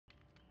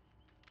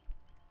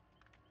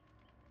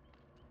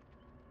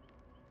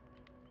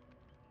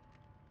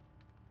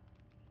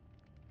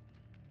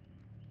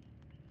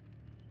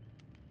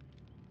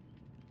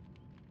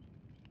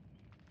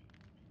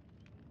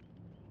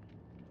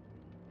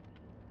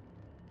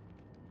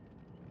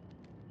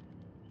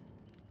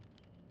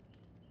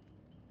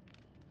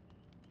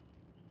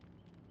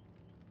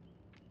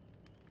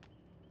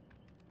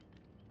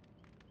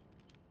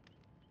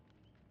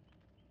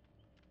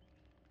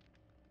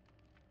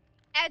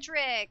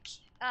Edric,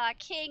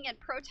 King, and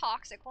Pro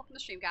Toxic. Welcome to the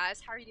stream,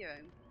 guys. How are you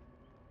doing?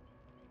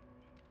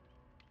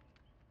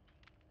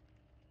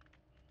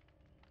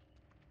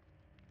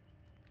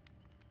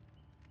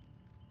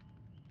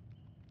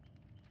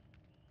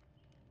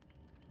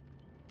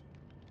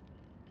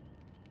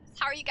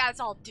 How are you guys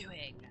all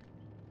doing?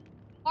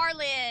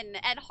 Marlin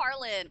and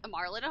Harlan.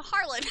 Marlin and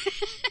Harlan.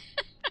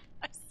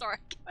 I'm sorry.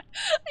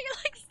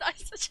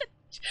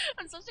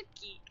 I'm such a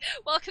geek.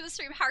 Welcome to the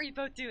stream. How are you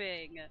both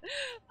doing?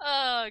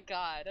 Oh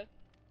god.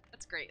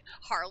 That's great.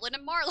 Harlan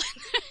and Marlin.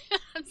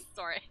 I'm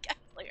sorry, I got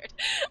cleared.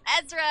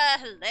 Ezra,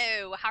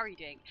 hello. How are you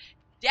doing?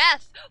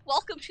 Death,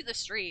 welcome to the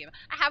stream.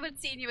 I haven't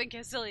seen you in a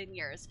gazillion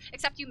years,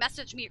 except you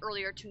messaged me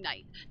earlier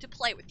tonight to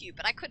play with you,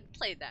 but I couldn't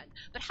play then.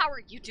 But how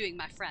are you doing,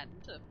 my friend?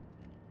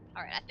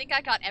 Alright, I think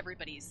I got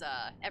everybody's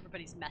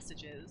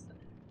messages.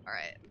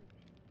 Alright.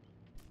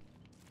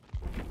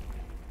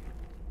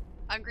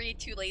 Hungry,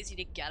 too lazy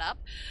to get up.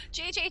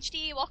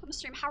 JHD, welcome to the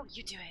stream. How are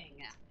you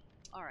doing?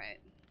 Alright.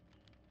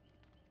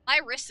 My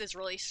wrist is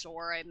really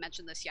sore. I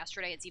mentioned this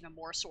yesterday. It's even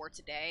more sore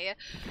today.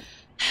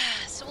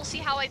 So we'll see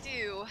how I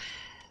do.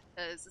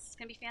 Because this is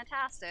going to be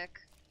fantastic.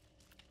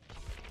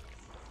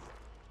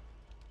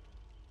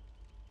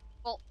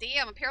 Well,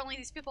 damn, apparently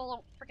these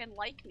people don't freaking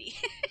like me.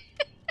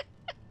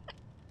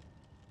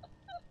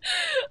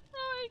 Oh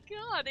my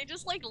god, they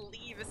just like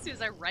leave as soon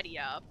as I ready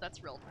up.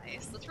 That's real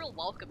nice. That's real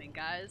welcoming,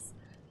 guys.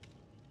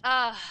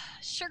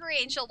 Sugar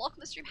Angel, welcome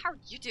to the stream. How are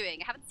you doing?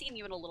 I haven't seen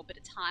you in a little bit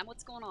of time.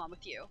 What's going on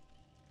with you?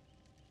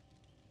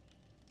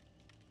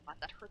 God,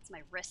 that hurts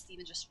my wrist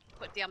even just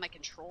put down my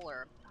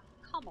controller.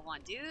 Come on,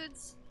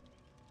 dudes.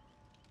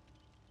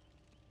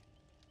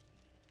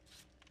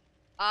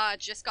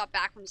 Just got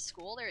back from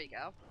school. There you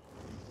go.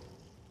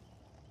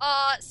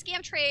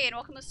 Scam Train,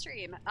 welcome to the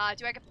stream.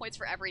 Do I get points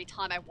for every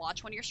time I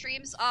watch one of your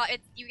streams?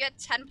 You get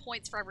 10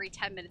 points for every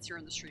 10 minutes you're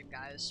in the stream,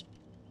 guys.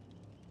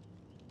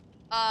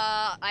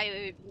 Oh,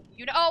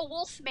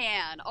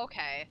 Wolfman,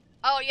 okay.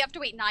 Oh, you have to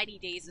wait 90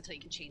 days until you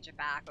can change it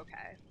back,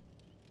 okay.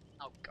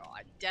 Oh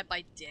god, dead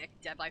by dick,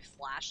 dead by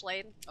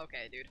flashlight?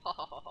 Okay, dude, ho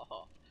ho ho ho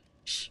ho.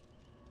 Shh.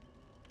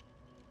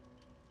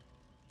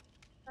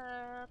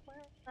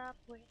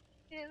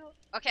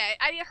 Okay,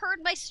 I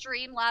heard my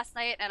stream last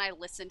night and I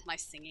listened to my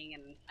singing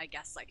and I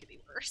guess I could be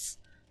worse.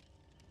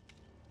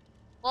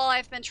 Well,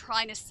 I've been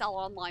trying to sell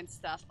online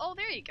stuff. Oh,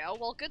 there you go.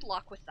 Well, good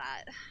luck with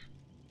that.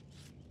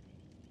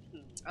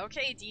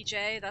 Okay,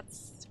 DJ,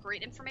 that's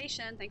great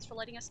information. Thanks for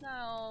letting us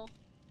know.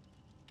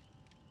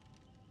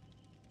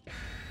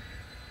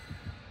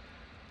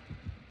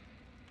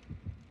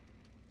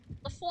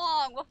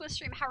 LaFuang, welcome to the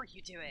stream. How are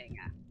you doing?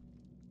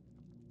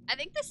 I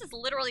think this is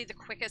literally the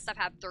quickest I've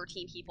had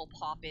 13 people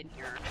pop in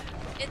here.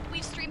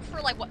 We've streamed for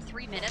like, what,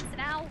 3 minutes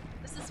now?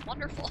 This is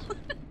wonderful. Do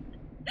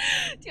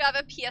you have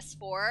a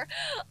PS4?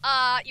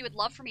 You would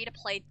love for me to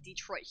play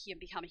Detroit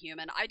Become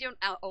Human. I don't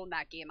own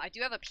that game. I do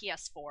have a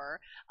PS4.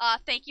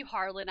 Thank you,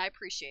 Harlan. I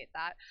appreciate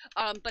that.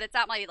 But it's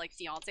at my, like,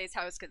 fiance's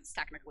house because it's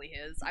technically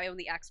his. I own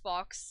the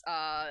Xbox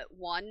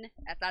One.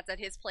 That's at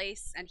his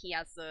place, and he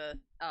has the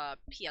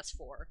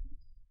PS4.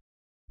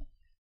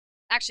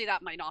 Actually,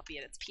 that might not be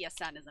it. It's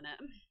PSN, isn't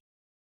it?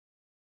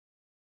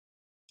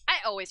 I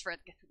always forget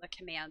the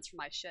commands for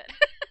my shit.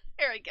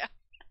 There we go.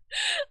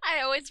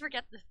 I always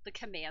forget the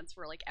commands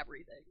for, like,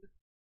 everything.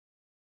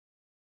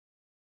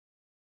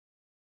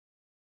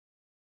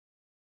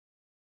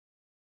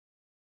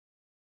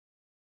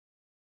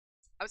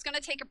 I was gonna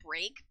take a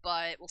break,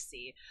 but we'll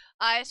see.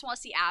 I just want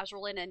to see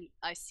Azraelin, and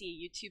I see a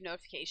YouTube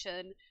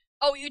notification.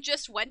 Oh, you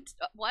just went-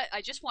 what?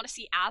 I just want to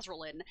see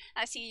Azraelin.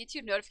 I see a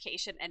YouTube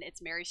notification, and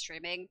it's Mary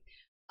streaming.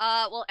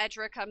 Well,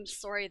 Edric, I'm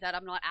sorry that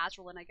I'm not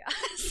Azraelin, I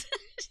guess.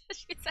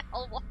 She's a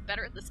hell of a lot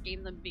better at this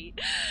game than me.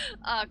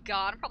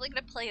 God, I'm probably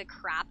gonna play a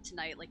crap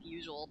tonight like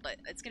usual, but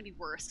it's gonna be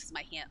worse because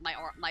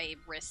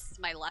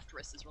my left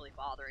wrist is really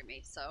bothering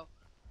me, so.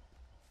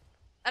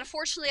 And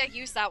unfortunately, I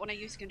use that when I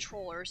use a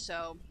controller,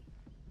 so.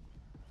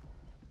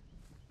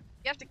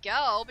 You have to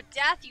go, but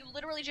Death, you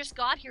literally just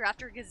got here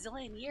after a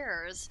gazillion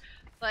years.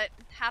 But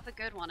have a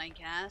good one, I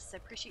guess. I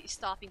appreciate you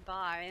stopping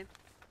by.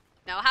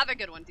 No, have a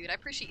good one, dude. I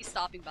appreciate you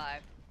stopping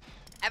by.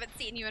 I haven't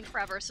seen you in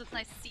forever, so it's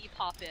nice to see you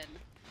pop in.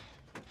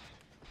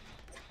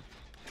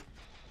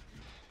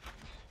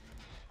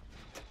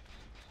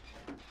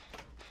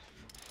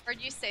 Heard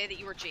you say that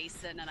you were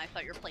Jason, and I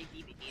thought you were playing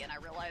DVD, and I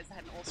realized I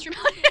had an old stream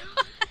on it.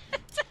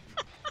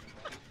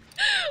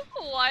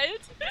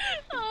 What?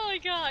 Oh my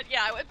god.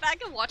 Yeah, I went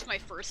back and watched my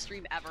first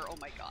stream ever. Oh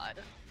my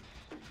god.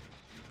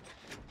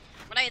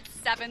 When I had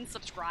 7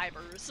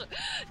 subscribers.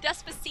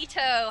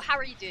 Despacito, how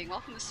are you doing?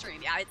 Welcome to the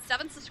stream. Yeah, I had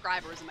 7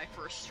 subscribers in my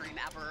first stream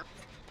ever.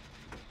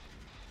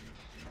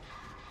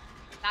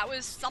 That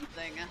was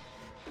something. You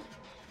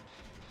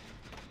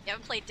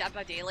haven't played Dead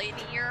by Daylight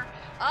in a year?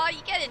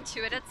 You get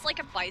into it. It's like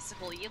a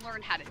bicycle. You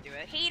learn how to do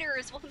it.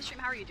 Haters, welcome to the stream.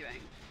 How are you doing?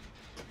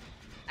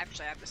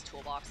 Actually, I have this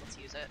toolbox. Let's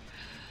use it.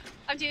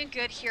 I'm doing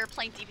good here,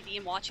 playing DVD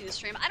and watching the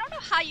stream. I don't know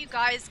how you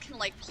guys can,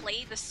 like,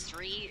 play the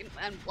stream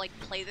and, like,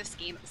 play this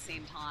game at the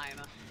same time.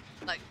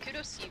 But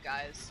kudos to you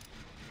guys.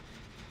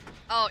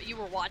 Oh, you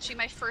were watching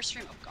my first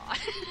stream? Oh god.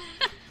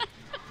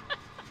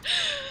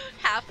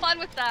 Have fun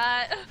with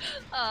that.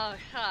 Oh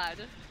god.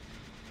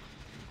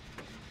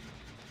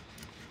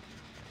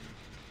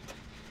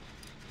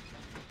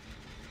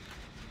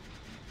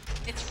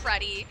 It's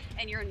Freddy,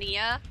 and you're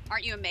Nia.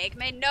 Aren't you a Meg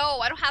main? No,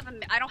 I don't have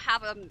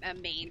a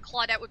main.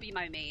 Claudette would be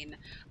my main.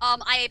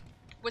 I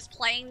was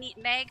playing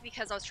Meg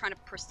because I was trying to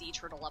prestige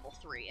her to level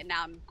 3, and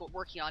now I'm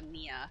working on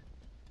Nia.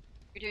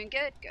 You're doing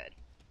good? Good.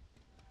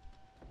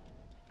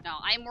 No,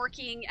 I'm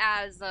working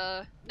as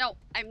no,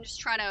 I'm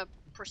just trying to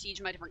prestige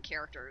my different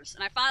characters,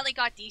 and I finally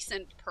got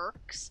decent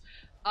perks.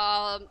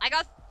 I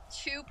got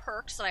 2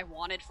 perks that I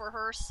wanted for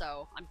her,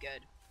 so I'm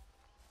good.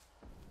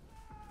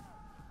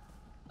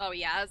 Oh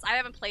yeah, I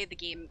haven't played the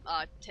game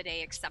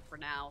today except for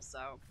now,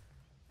 so.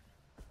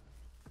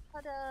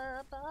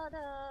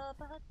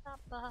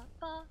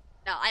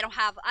 No, I don't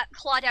have.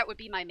 Claudette would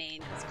be my main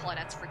because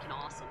Claudette's freaking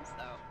awesome,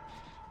 so.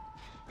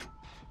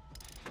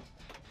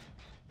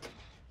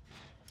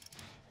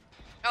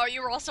 Oh,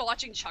 you were also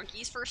watching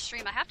Chunky's first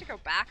stream? I have to go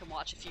back and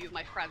watch a few of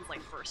my friends'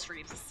 like first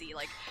streams to see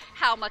like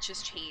how much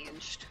has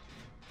changed.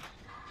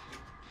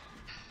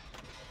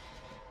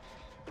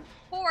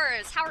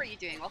 Horse, how are you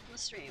doing? Welcome to the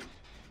stream.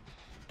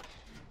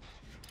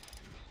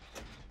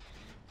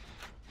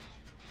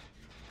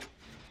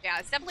 Yeah,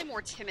 it's definitely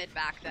more timid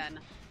back then.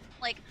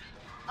 Like,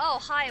 oh,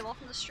 hi,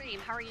 welcome to the stream.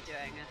 How are you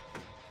doing?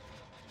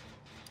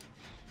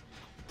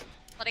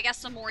 But I guess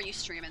the more you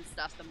stream and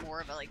stuff, the more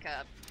of a, like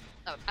a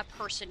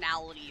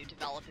personality you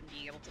develop and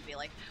being able to be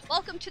like,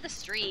 welcome to the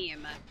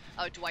stream.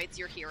 Oh, Dwight's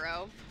your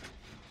hero.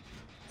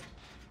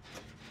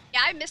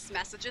 Yeah, I missed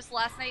messages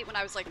last night when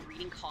I was like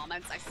reading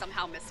comments. I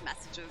somehow missed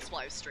messages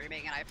while I was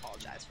streaming, and I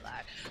apologize for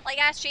that. Like,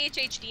 I asked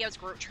JHHD how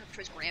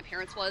his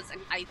grandparents was, and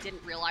I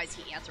didn't realize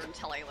he answered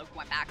until I like,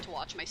 went back to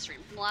watch my stream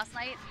from last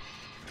night.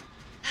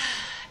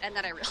 And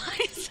then I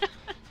realized.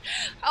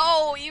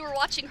 Oh, you were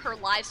watching her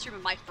live stream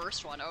of my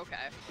first one.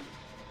 Okay.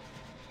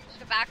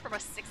 Back from a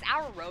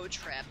 6-hour road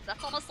trip.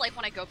 That's almost like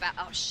when I go back.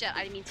 Oh shit,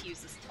 I didn't mean to use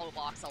this total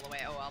box all the way.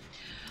 Oh well.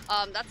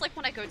 That's like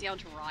when I go down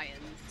to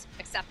Ryan's,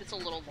 except it's a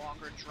little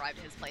longer drive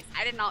to his place.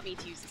 I did not mean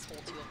to use this whole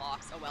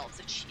toolbox. Oh well,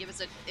 it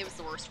was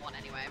the worst one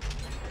anyway.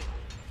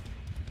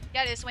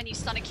 Yeah, it is when you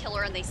stun a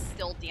killer and they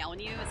still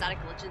down you. Is that a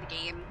glitch in the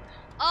game?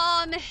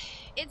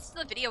 It's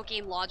the video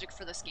game logic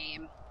for this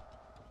game.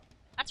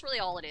 That's really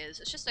all it is.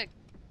 It's just a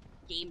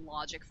game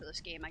logic for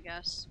this game, I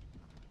guess.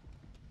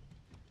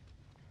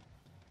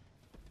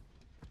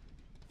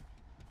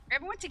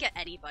 If I want to get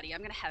anybody,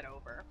 I'm gonna head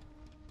over.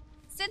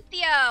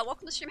 Cynthia, welcome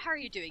to the stream. How are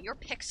you doing? You're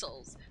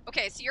Pixels.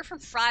 Okay, so you're from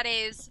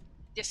Friday's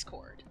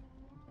Discord.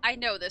 I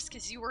know this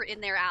because you were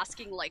in there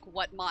asking like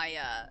what my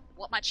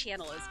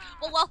channel is.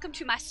 Well, welcome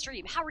to my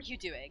stream. How are you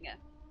doing?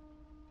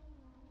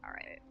 All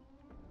right.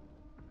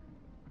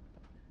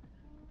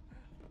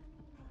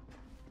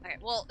 Okay,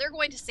 well, they're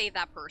going to save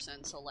that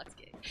person, so let's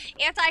get it.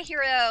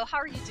 Anti-hero, how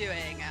are you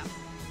doing?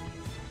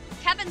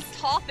 Kevin's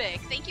Topic,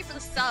 thank you for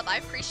the sub. I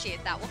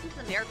appreciate that. Welcome to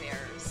the Mare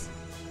Bears.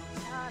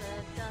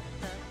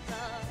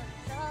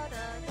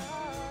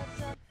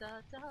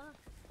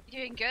 You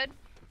doing good?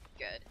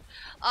 Good.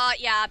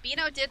 Yeah,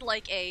 Bino did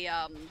like a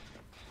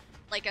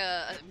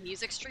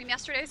music stream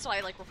yesterday, so I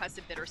like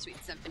requested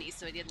Bittersweet Symphony,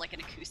 so I did like an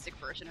acoustic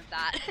version of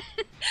that.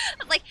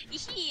 Like,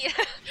 it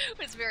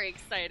was very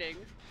exciting.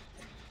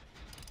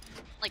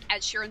 Like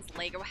Ed Sheeran's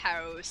Lego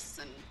House,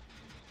 and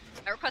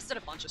I requested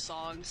a bunch of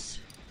songs.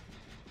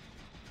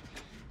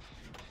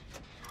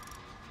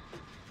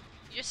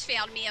 You just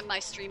found me and my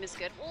stream is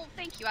good. Well,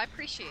 thank you. I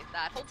appreciate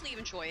that. Hopefully you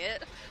enjoy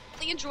it.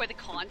 Hopefully you enjoy the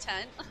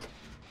content.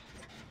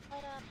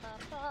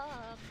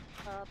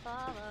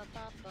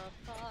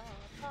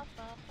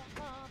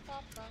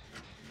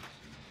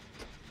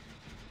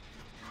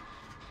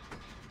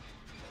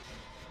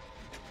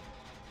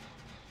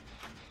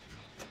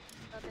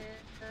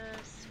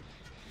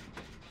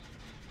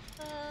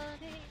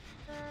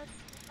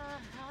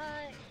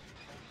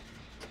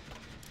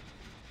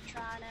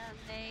 Trying to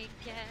make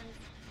ends.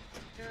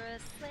 You're a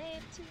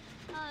slave to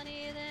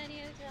money, then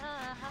you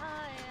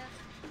die.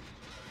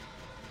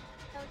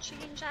 No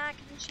change, I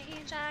can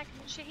change, I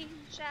can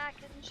change, I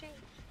can change.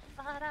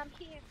 But I'm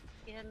here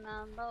in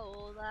the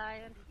mold,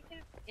 I am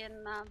here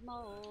in my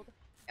mold.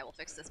 Yeah, we'll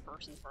fix this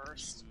person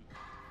first.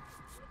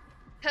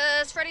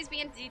 Cause Freddy's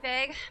being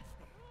D-bag,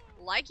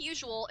 like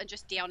usual, and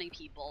just downing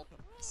people,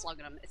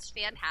 slugging them. It's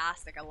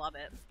fantastic, I love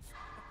it.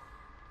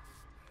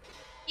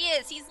 He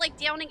is, he's like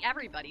downing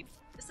everybody.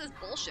 This is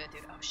bullshit,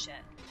 dude. Oh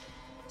shit.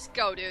 Let's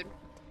go, dude.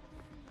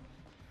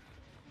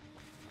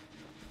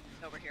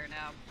 Over here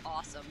now.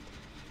 Awesome.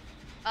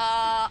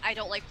 I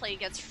don't like playing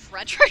against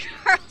Frederick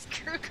Charles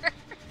Krueger.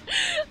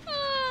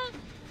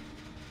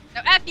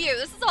 No, F you.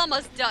 This is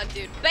almost done,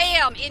 dude.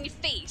 Bam! In your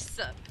face.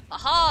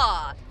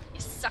 Aha! You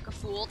sucker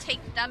fool. Take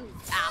them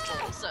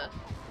apples.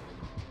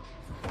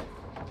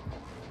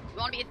 You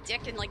wanna be a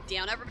dick and, like,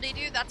 down everybody,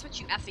 dude? That's what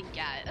you effing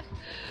get.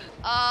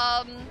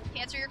 To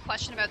answer your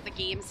question about the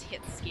game's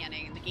hit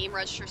scanning, the game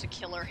registers a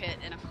killer hit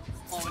in a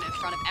moment in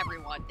front of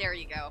everyone. There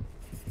you go.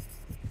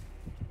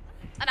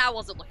 And I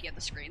wasn't looking at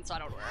the screen, so I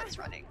don't know where I was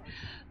running.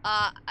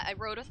 I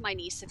rode with my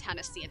niece to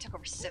Tennessee and took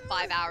over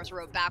 5 hours.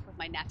 Rode back with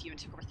my nephew and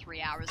took over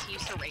 3 hours. He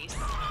used to race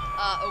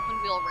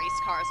open wheel race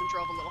cars and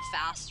drove a little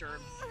faster.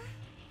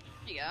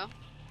 There you go.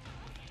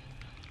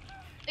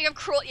 Think of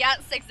Cruel,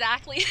 yes,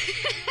 exactly.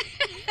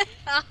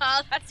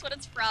 That's what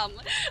it's from.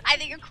 I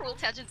think of Cruel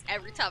Intentions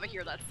every time I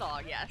hear that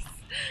song, yes.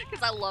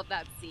 Because I love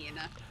that scene.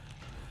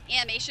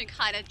 Animation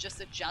kind of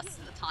just adjusts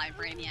to the time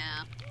frame,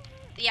 yeah.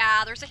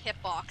 Yeah, there's a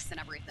hitbox and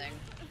everything.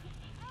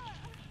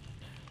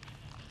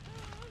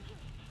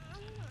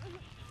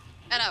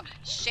 I know,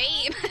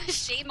 shame.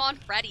 Shame on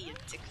Freddy, you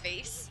dick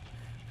face.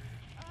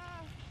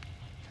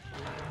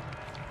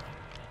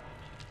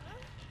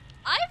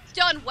 I've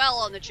done well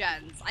on the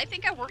gens. I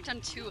think I worked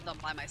on 2 of them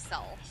by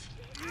myself.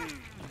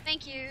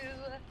 Thank you.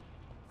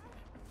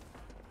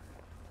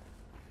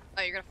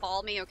 Oh, you're gonna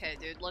follow me? Okay,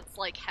 dude. Let's,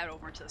 like, head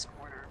over to this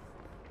corner.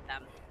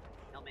 Them.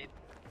 Kill me.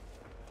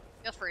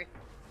 Feel free.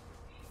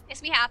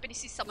 Makes me happy to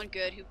see someone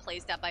good who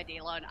plays Dead by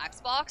Daylight on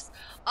Xbox.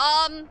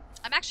 I'm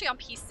actually on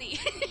PC.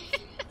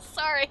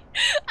 Sorry.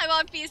 I'm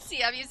on PC.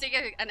 I'm using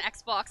an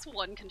Xbox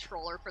One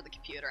controller for the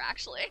computer,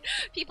 actually.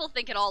 People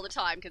think it all the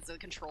time because of the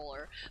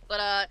controller.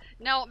 But,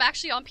 no, I'm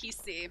actually on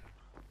PC.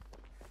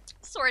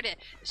 Sorry to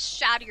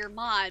shatter your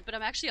mind, but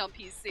I'm actually on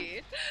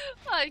PC.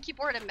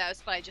 Keyboard and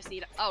mouse, but I just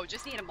need,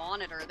 just need a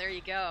monitor. There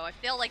you go. I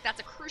feel like that's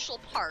a crucial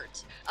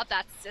part of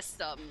that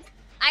system.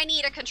 I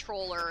need a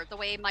controller. The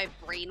way my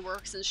brain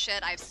works and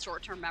shit, I have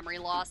short-term memory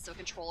loss, so a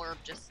controller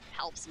just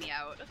helps me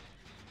out.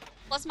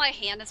 Plus, my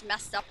hand is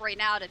messed up right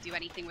now to do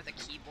anything with a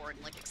keyboard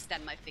and, like,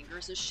 extend my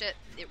fingers and shit.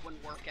 It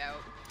wouldn't work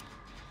out.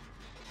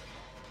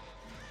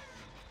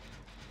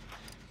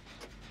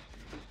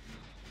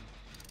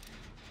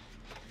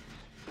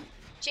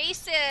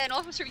 Jason,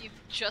 welcome to you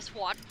just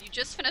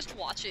finished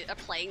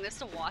playing this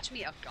to watch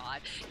me? Oh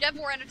god. You have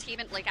more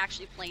entertainment, like,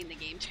 actually playing the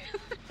game, too.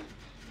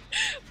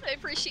 I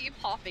appreciate you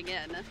popping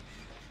in.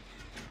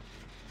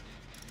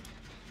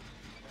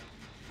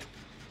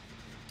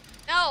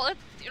 No,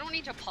 you don't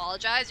need to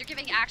apologize. You're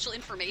giving actual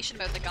information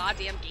about the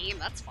goddamn game.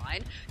 That's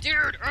fine.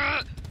 Dude,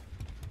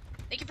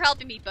 thank you for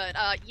helping me, but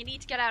you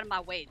need to get out of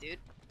my way, dude.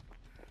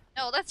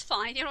 No, that's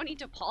fine. You don't need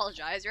to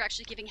apologize. You're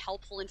actually giving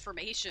helpful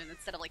information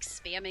instead of, like,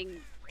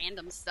 spamming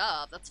random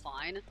stuff. That's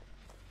fine.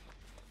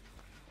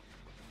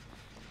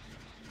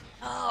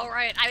 Oh,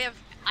 right. I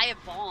have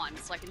Vaughn,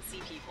 so I can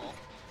see people.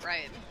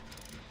 Right.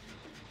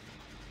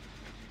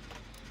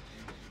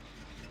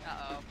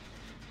 Uh-oh.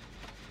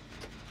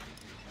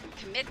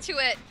 Commit to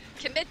it!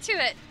 Commit to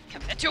it!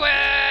 Commit to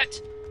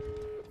it!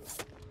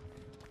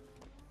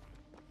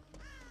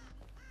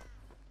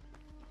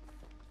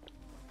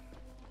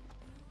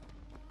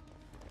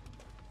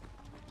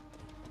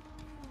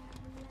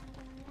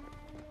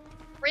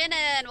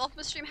 Brandon, welcome to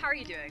the stream. How are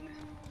you doing?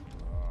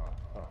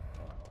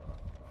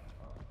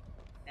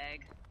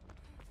 Egg.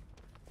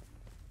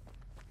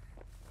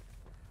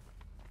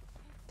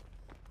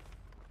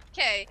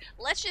 Okay,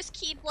 let's just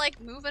keep,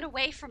 like, moving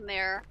away from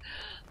there.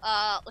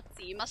 Let's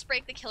see, you must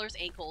break the killer's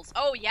ankles.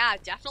 Oh, yeah,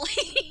 definitely.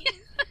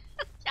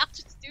 Yeah, I'll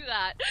just do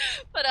that.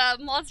 But,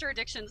 Monster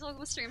Addictions, welcome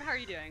to the stream. How are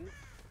you doing?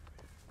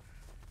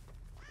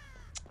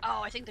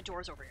 Oh, I think the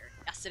door's over here.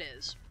 Yes, it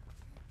is.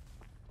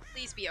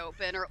 Please be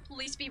open, or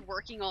please be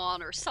working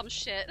on, or some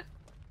shit.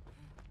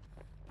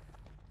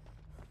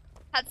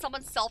 Had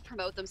someone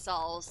self-promote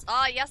themselves.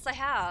 Yes, I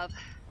have.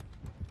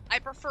 I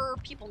prefer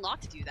people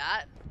not to do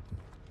that.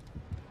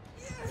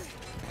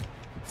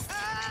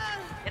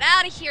 Get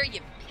out of here,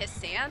 you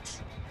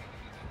pissant.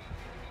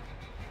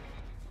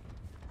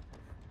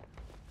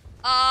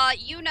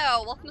 You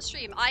know, welcome to the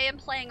stream. I am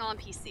playing on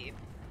PC.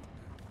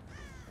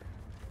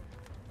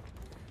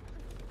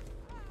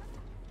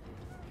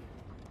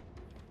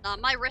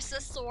 My wrist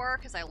is sore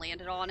because I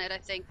landed on it, I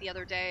think, the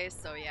other day.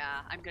 So yeah,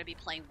 I'm gonna be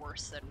playing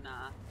worse than,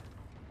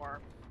 before.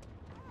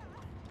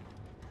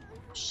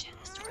 Shit,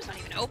 this door's not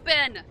even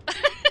open!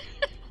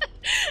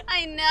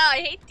 I know,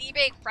 I hate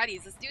D-Bake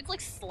Freddy's. This dude's like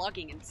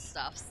slugging and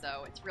stuff,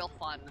 so it's real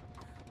fun.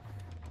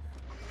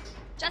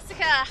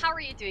 Jessica, how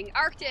are you doing?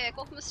 Arctic,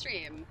 welcome to the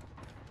stream.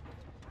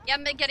 Yeah,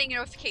 I've been getting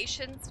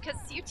notifications because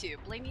it's YouTube.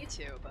 Blame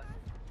YouTube.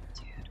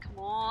 Dude, come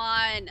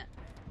on.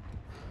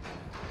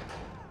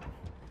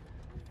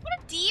 What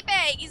a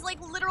D-Bag! He's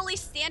like literally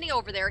standing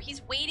over there.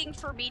 He's waiting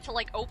for me to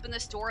like open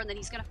this door and then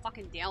he's gonna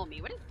fucking down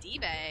me. What a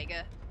D-Bag.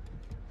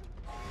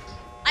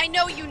 I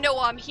know you know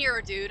I'm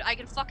here, dude. I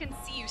can fucking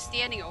see you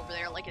standing over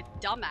there like a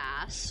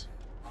dumbass.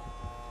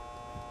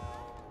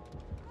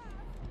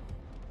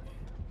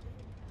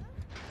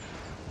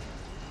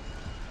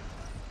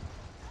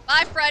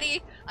 Bye,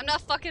 Freddy. I'm not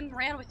fucking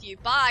ran with you.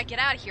 Bye. Get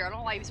out of here. I don't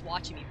know why he was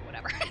watching me, but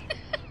whatever.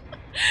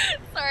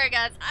 Sorry,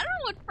 guys. I don't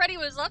know what Freddy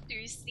was up to.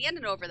 He's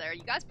standing over there.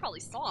 You guys probably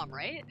saw him,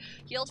 right?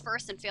 Healed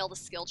first and failed a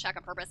skill check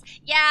on purpose.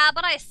 Yeah,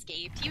 but I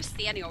escaped. He was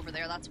standing over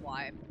there. That's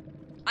why.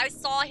 I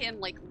saw him,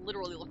 like,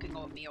 literally looking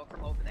at me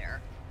from over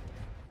there.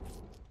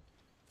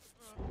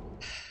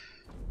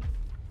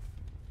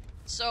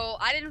 So,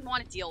 I didn't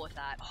want to deal with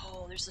that.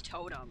 Oh, there's a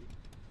totem.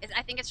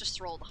 I think it's just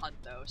throw the hunt,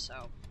 though,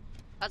 so...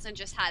 Cousin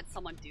just had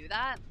someone do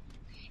that.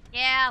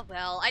 Yeah,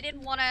 well, I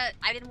didn't wanna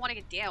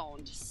get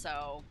downed,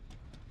 so.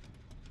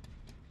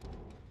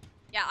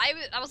 Yeah,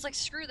 I was like,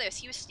 screw this.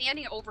 He was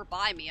standing over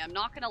by me. I'm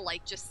not gonna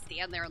like just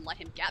stand there and let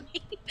him get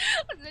me.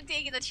 I'm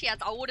taking the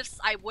chance.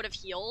 I would have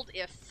healed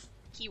if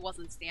he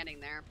wasn't standing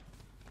there.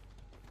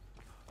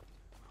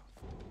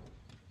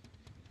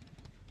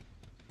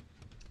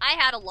 I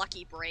had a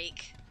lucky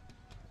break.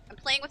 I'm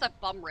playing with a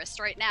bum wrist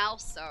right now,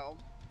 so.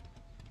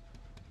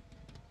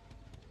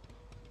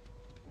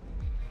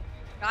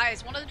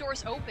 Guys, one of the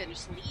doors open.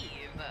 Just leave.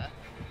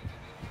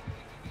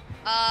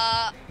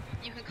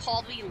 You can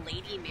call me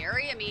Lady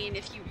Mary. I mean,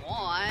 if you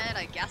want,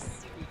 I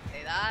guess you can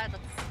say that.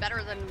 That's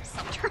better than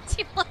some terms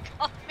people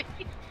call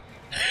me.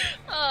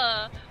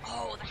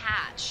 Oh, the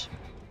hatch.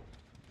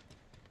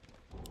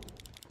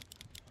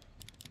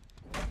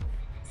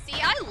 See,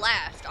 I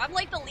left. I'm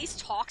like the least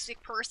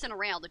toxic person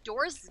around. The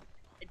door's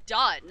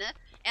done,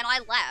 and I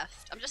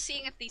left. I'm just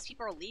seeing if these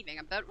people are leaving.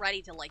 I'm about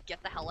ready to, like,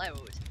 get the hell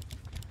out.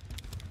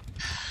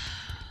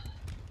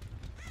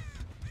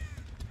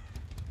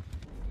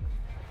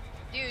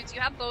 Dudes,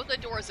 you have both the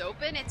doors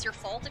open. It's your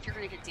fault if you're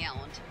gonna get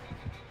downed.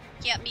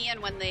 Can't me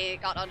in when they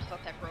got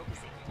unhooked. I broke his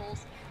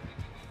ankles.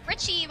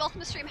 Richie,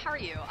 welcome to the stream. How are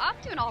you? I'm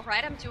doing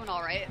alright. I'm doing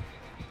alright.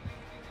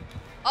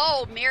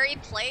 Oh, Mary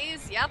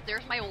Plays. Yep,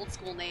 there's my old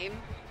school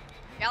name.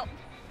 Yep.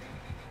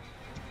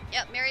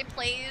 Yep, Mary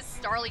Plays,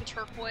 Starling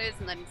Turquoise,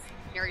 and then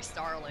Mary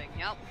Starling.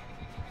 Yep.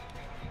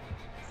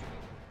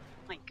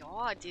 Oh my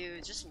god,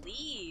 dude. Just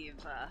leave.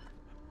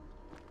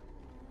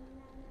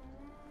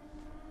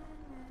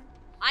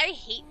 I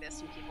hate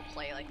this when people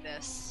play like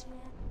this.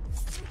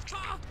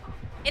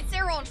 It's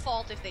their own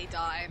fault if they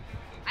die.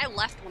 I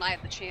left when I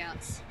had the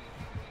chance.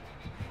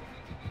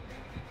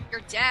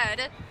 You're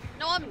dead.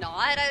 No, I'm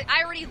not.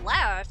 I already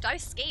left. I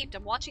escaped.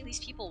 I'm watching these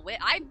people win.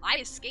 I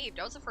escaped.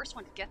 I was the first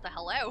one to get the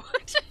hell out.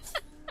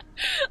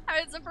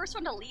 I was the first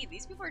one to leave.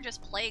 These people are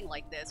just playing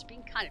like this.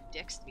 Being kind of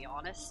dicks, to be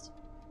honest.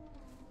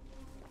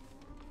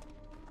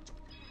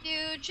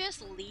 Dude,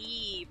 just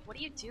leave. What are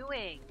you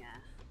doing?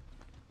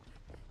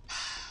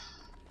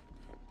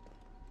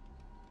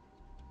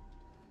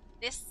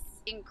 This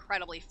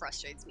incredibly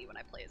frustrates me when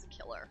I play as a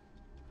killer.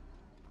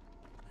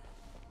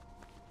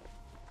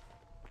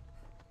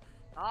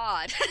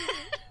 God.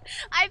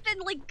 I've been,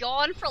 like,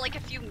 gone for, like, a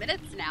few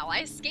minutes now.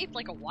 I escaped,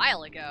 like, a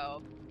while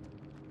ago.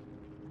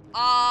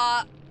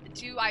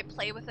 Do I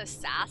play with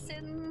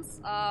assassins?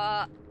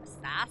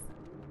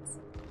 Assassins?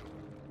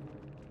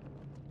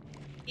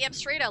 Yeah, I'm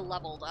straight up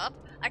leveled up.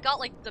 I got,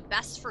 like, the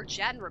best for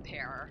gen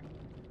repair.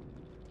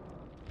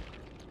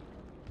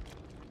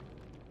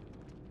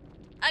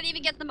 I didn't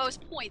even get the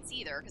most points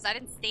either, because I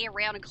didn't stay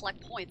around and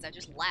collect points. I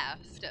just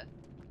left.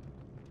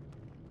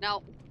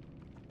 No.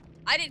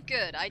 I did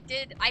good. I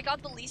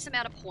got the least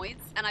amount of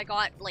points, and I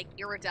got, like,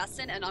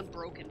 iridescent and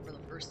unbroken for the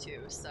first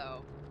two,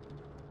 so.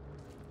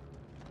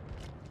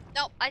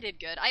 No, I did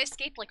good. I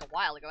escaped, like, a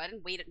while ago. I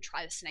didn't wait and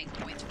try to snag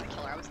points for the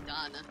killer. I was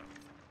done.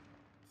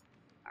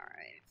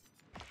 Alright.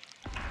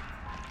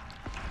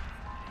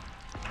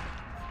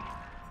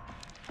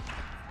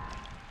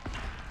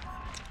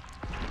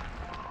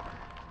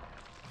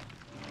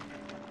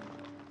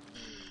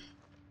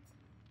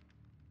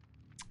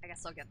 I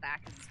guess I'll get that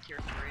because it's tier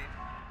 3.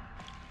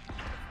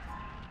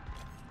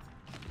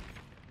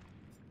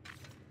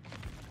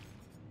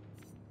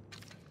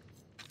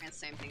 And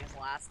same thing as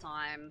last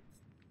time.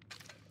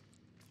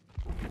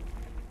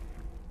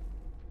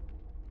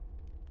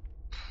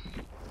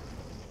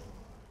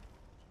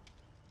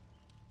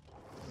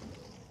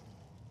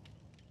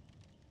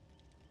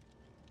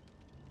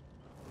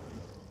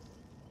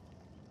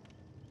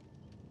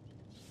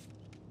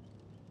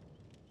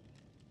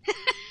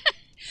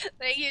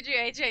 Thank you,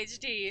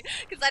 GHHD,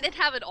 because I didn't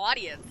have an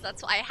audience.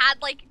 That's why I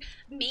had, like,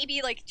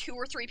 maybe, like, 2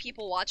 or 3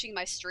 people watching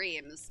my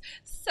streams.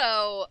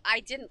 So I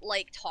didn't,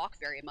 like, talk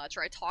very much,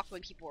 or I talked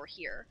when people were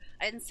here.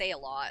 I didn't say a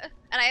lot.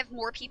 And I have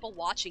more people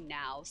watching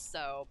now,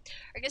 so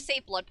I'm gonna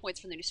save blood points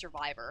for the new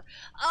survivor.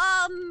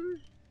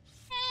 I'm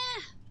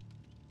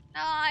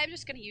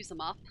just gonna use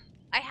them up.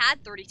 I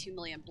had 32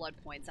 million blood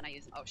points, and I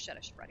used them. Oh shit,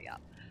 I should ready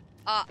up.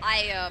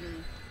 I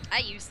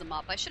used them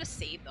up. I should have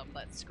saved them,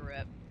 but screw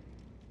it.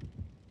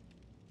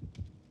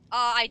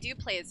 I do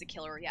play as a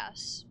killer,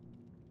 yes.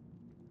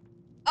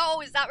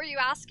 Oh, is that what you're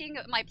asking?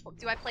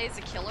 Do I play as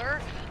a killer?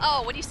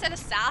 Oh, when you said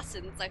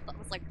assassins, I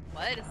was like,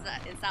 what is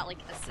that? Is that like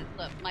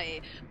my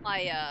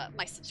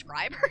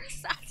subscriber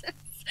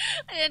assassins?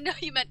 I didn't know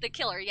you meant the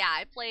killer. Yeah,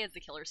 I play as a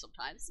killer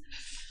sometimes.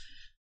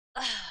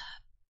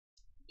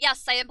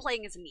 Yes, I am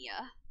playing as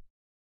Mia.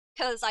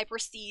 Because I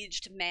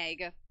prestiged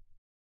Meg.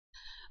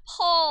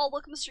 Paul,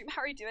 welcome to the stream.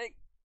 How are you doing?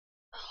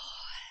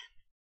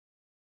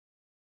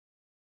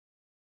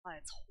 Oh,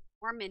 it's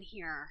warm in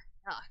here.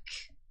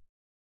 Yuck.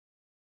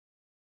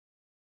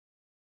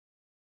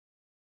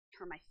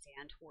 Turn my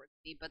fan towards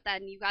me, but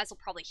then you guys will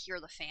probably hear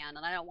the fan,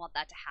 and I don't want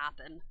that to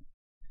happen.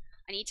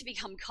 I need to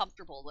become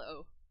comfortable,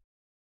 though.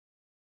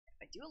 If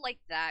I do it like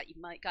that, you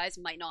guys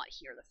might not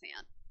hear the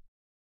fan.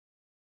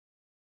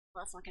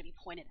 Well, that's not gonna be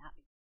pointed at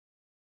me.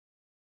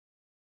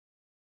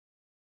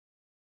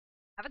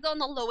 Have it on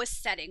the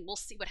lowest setting. We'll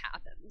see what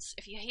happens.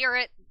 If you hear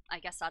it, I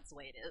guess that's the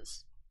way it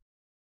is.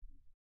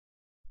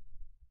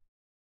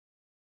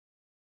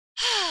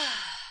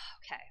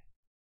 Okay.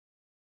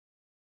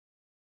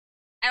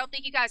 I don't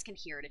think you guys can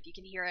hear it. If you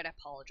can hear it, I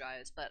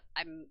apologize, but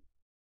I'm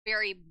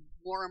very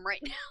warm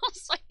right now,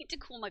 so I need to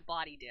cool my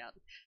body down.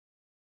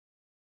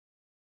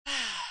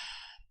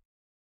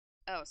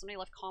 Oh, somebody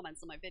left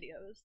comments on my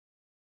videos.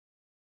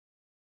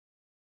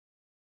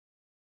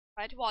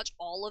 I had to watch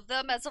all of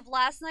them as of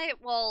last night?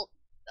 Well,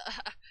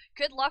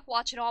 good luck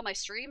watching all my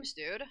streams,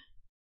 dude.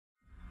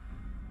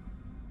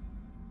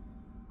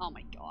 Oh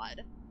my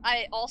god.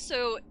 I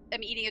also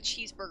am eating a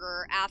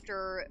cheeseburger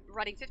after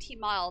running 15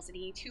 miles and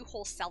eating 2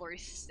 whole celery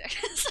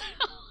sticks.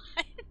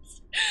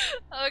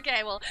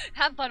 Okay, well,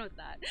 have fun with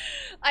that.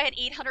 I had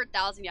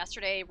 800,000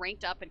 yesterday,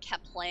 ranked up and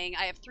kept playing.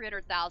 I have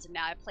 300,000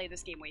 now. I play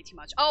this game way too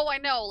much. Oh, I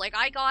know. Like,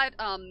 I got,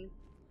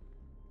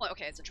 well,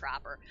 okay, it's a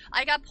trapper.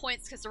 I got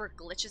points because there were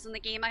glitches in the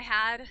game I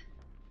had.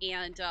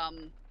 And,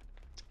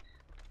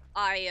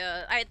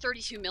 I had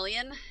 32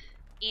 million.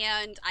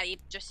 And I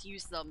just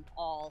used them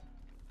all.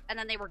 And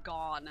then they were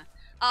gone.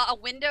 A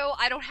window,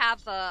 I don't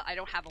have a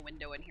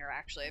window in here,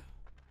 actually.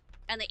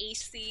 And the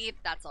AC,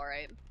 that's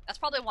alright. That's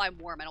probably why I'm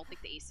warm. I don't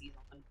think the AC's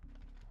on.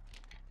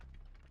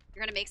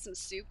 You're gonna make some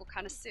soup? What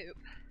kind of soup?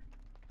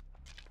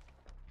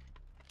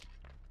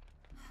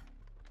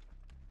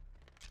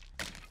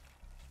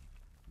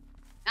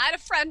 I had a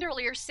friend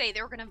earlier say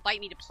they were gonna invite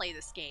me to play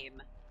this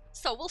game.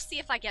 So we'll see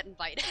if I get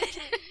invited.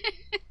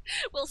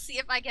 We'll see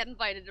if I get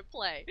invited to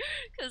play.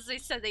 Because they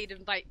said they'd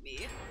invite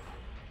me.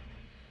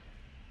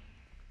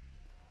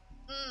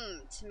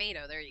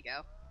 Tomato, there you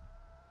go.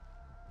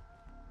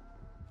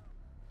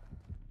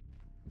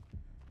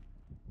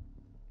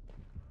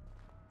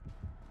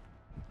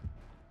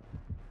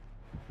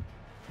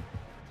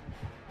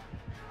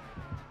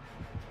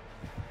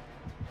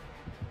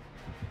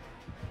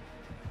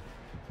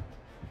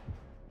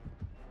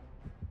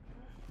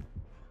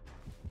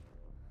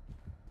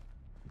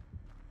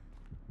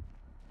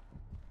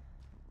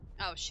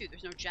 Oh shoot,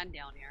 there's no gen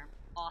down here.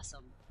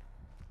 Awesome.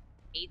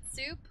 8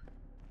 soup?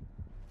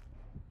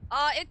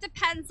 It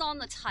depends on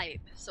the type.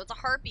 So it's a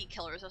heartbeat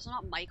killer, so it's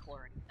not Michael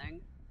or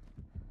anything.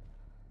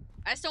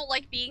 I just don't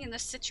like being in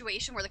this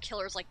situation where the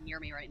killer's like near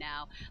me right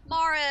now.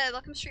 Mara,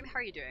 welcome to stream, how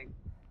are you doing?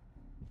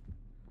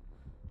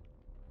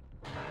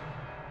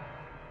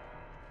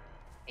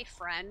 Hey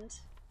friend.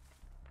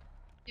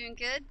 Doing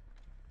good?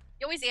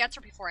 You always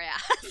answer before I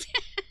ask.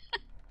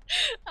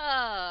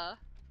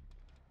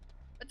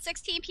 But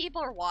 16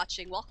 people are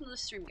watching. Welcome to the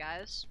stream,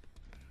 guys.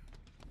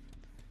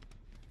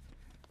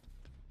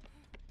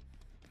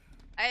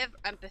 I have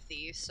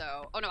empathy,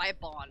 so... Oh no, I have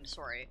bond,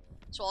 sorry.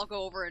 So I'll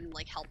go over and,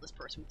 like, help this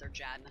person with their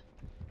gen.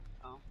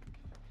 Oh.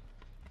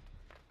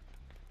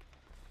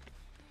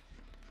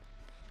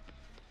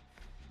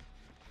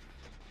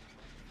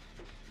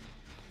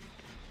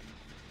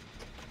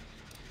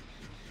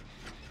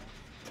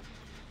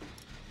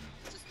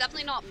 So it's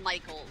definitely not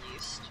Michael, at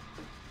least.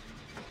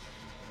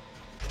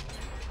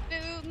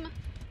 Boom!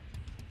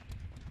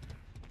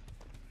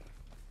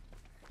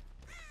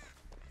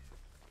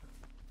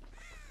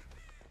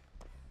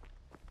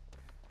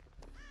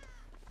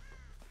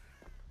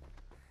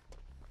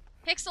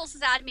 Pixels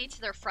has added me to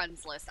their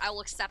friends list. I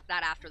will accept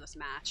that after this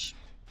match.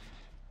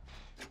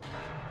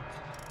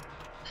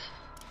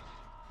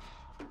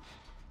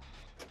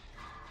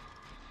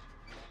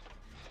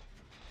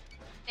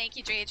 Thank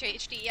you,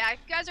 JHHD. Yeah, if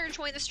you guys are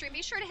enjoying the stream,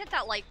 be sure to hit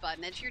that like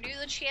button. If you're new to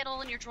the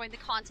channel and you're enjoying the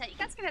content, you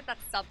guys can hit that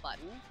sub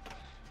button.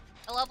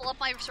 I level up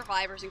my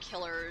survivors and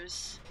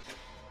killers.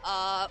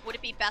 Would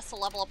it be best to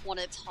level up one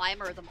at a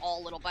time or them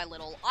all little by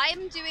little?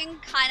 I'm doing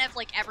kind of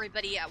like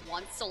everybody at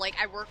once. So like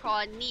I work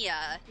on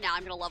Nia, now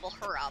I'm gonna level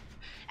her up.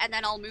 And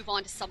then I'll move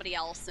on to somebody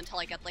else until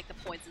I get like the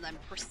points and then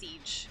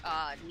prestige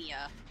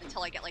Nia.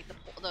 Until I get like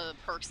the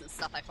perks and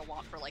stuff I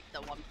want for like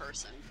the one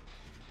person.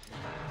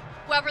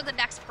 Whoever the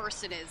next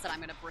person is that I'm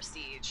gonna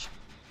prestige.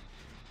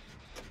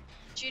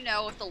 Do you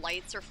know if the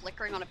lights are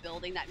flickering on a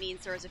building, that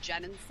means there is a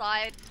gen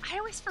inside? I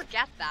always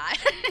forget that.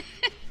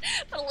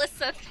 But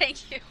Alyssa,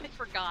 thank you. I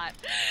forgot.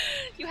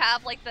 You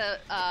have like the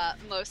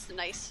most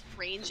nice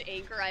range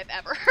anger I've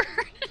ever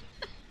heard.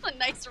 A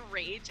nice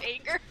rage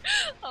anger.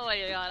 Oh my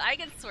god, I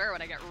can swear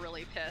when I get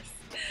really pissed.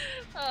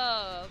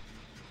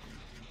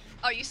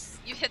 Oh,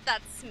 you hit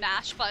that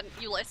smash button.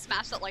 You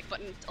smashed that like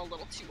button a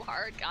little too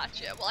hard.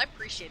 Gotcha. Well, I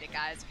appreciate it,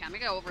 guys. Okay, I'm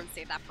gonna go over and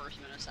save that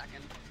person in a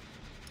second.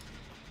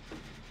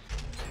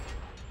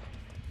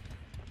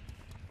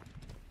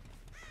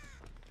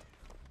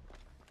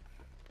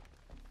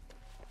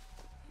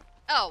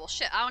 Oh, well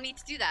shit, I don't need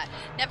to do that.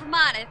 Never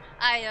mind,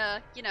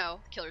 you know,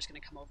 the killer's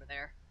gonna come over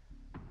there.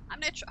 I'm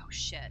gonna oh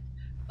shit.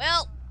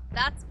 Well,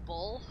 that's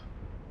bull.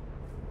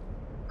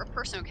 Or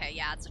person, okay,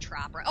 yeah, it's a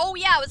trapper. Oh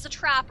yeah, it was a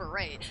trapper,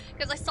 right.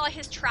 Because I saw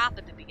his trap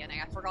at the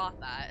beginning, I forgot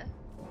that.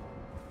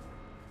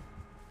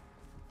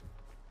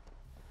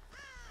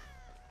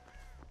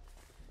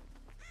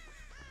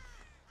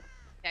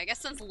 Okay, I guess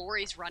since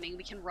Lori's running,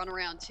 we can run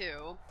around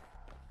too.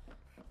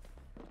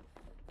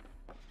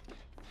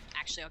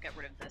 Actually, I'll get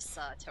rid of this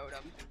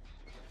totem.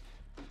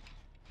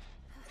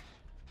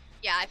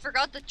 Yeah, I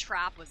forgot the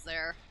trap was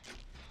there.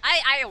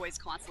 I always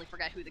constantly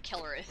forget who the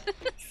killer is.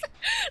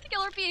 The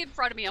killer being in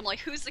front of me, I'm like,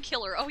 who's the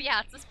killer? Oh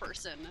yeah, it's this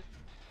person.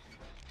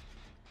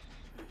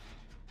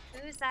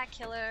 Who's that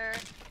killer?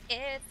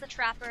 It's the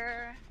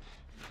trapper.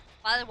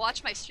 Well, I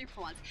watched my stream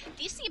for once.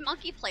 DC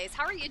Monkey Plays,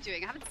 how are you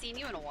doing? I haven't seen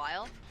you in a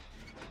while.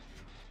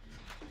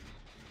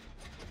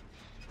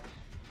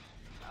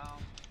 Oh.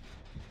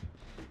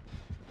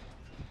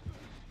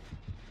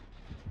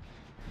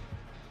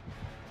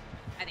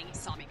 I think he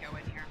saw me go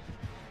in here.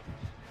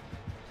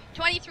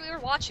 23 are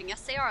watching.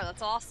 Yes, they are.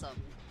 That's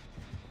awesome.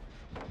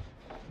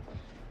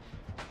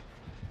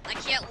 I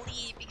can't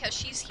leave because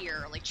she's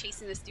here, like,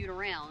 chasing this dude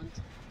around.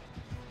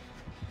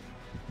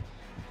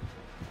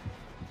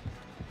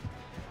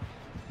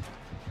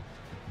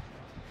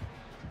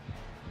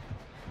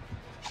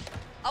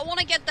 I want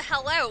to get the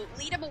hell out.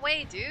 Lead him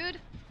away,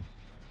 dude.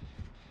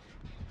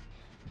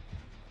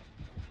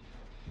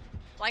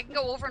 So I can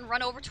go over and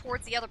run over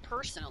towards the other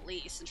person, at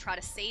least, and try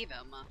to save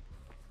him.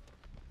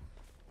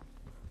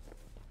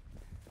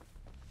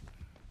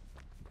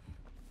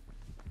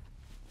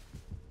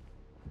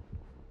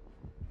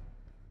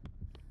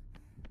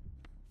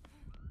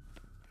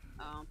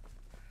 Oh.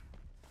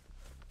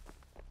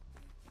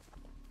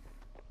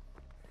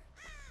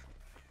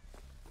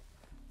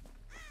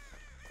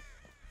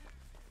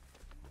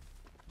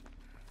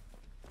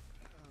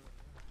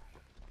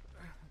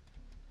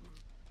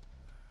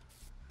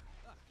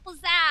 What's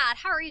that?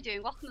 How are you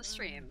doing? Welcome to the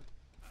stream.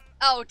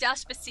 Oh,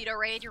 Despacito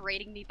raid, you're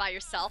raiding me by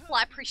yourself? Well,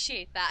 I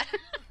appreciate that.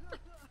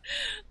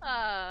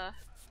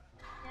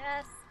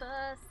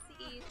 Despacito.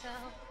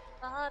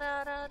 Da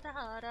da da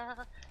da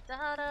da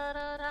da da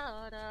da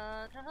da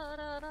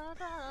da da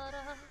da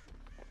da.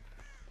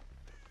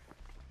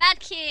 Mad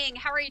King,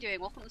 how are you doing?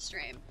 Welcome to the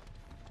stream.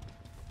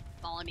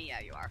 Follow me?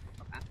 Yeah, you are.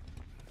 Okay.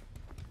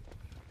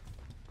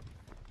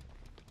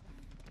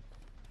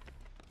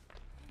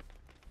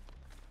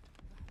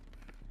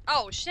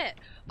 Oh shit.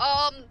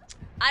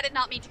 I did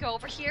not mean to go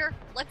over here.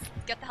 Let's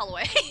get the hell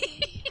away.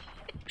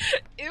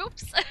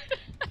 Oops.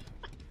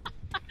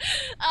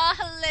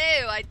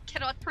 Hello. I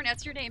cannot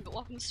pronounce your name, but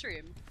welcome to the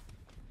stream.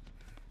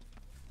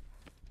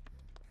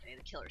 Okay,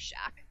 the Killer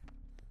Shack.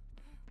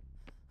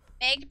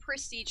 Meg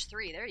Prestige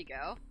 3, there you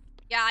go.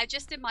 Yeah, I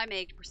just did my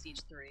Meg Prestige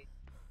 3.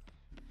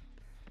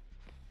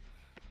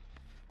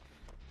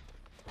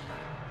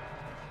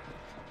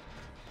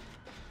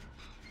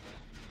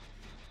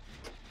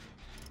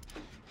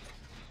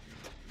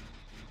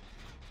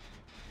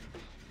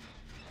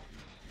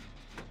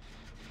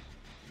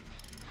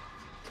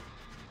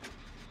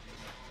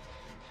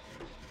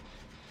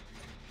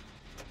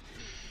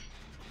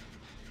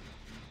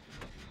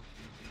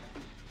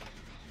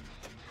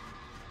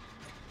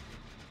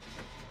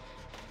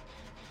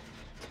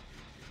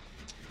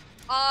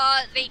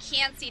 They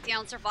can see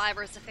down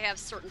survivors if they have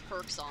certain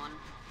perks on.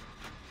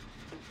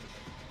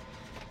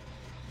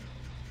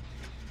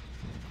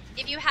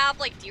 If you have,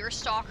 like,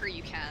 Deerstalker,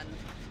 you can.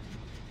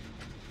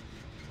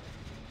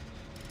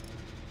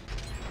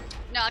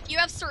 No, if you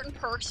have certain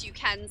perks, you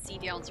can see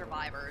down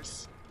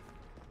survivors.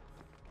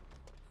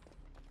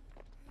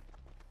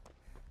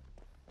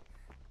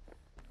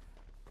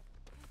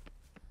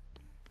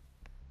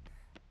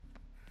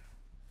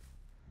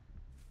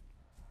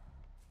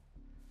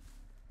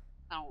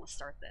 I don't want to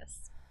start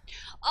this.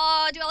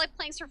 Do I like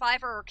playing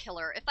Survivor or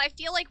Killer? If I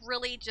feel like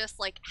really just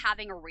like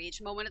having a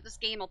rage moment at this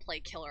game, I'll play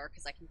Killer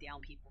because I can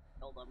down people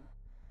and kill them.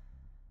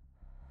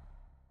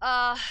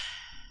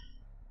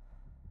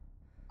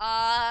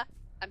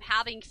 I'm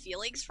having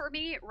feelings for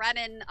me.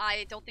 Renan,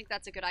 I don't think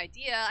that's a good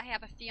idea. I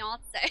have a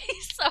fiance,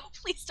 so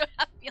please don't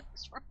have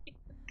feelings for me.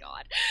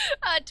 God.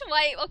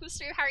 Dwight, welcome to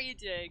stream. How are you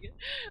doing?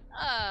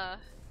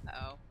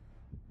 Uh-oh.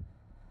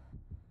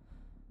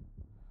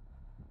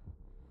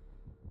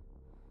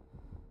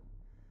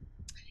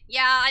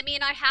 Yeah, I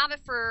mean, I have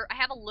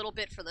a little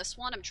bit for this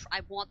one.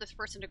 I want this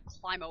person to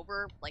climb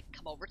over, like,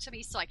 come over to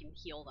me so I can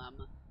heal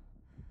them.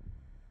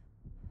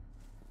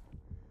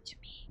 To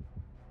me.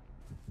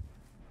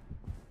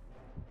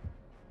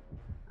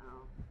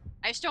 Oh.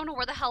 I just don't know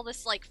where the hell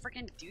this, like,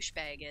 freaking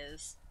douchebag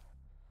is.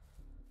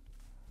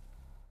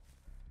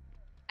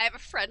 I have a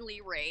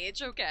friendly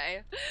rage,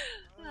 okay.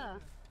 Oh.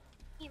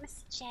 Hey,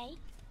 Mr. Jake.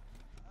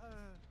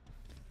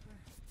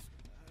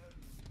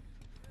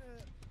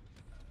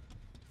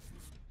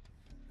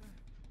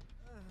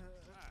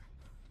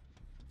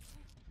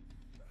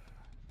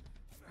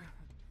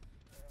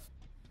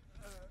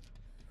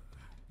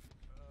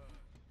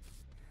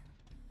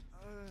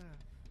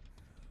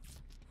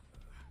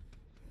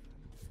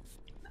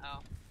 Oh.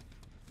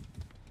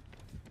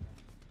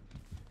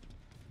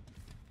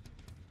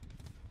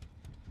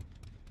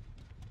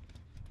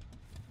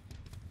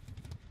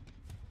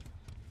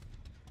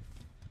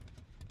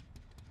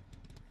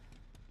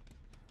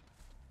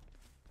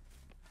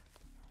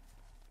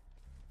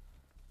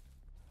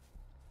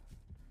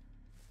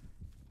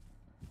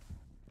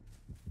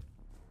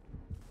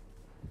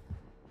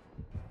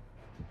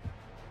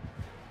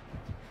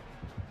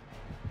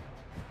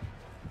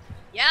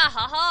 Yeah,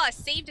 haha, I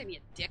saved him, you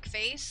dick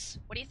face.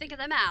 What do you think of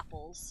them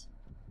apples?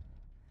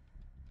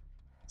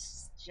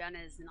 Jenna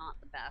is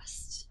not the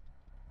best.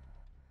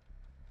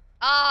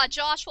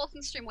 Josh,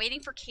 welcome to stream. Waiting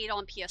for Kate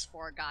on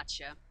PS4.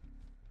 Gotcha.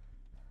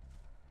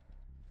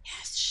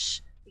 Yes, shh.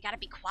 We gotta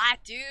be quiet,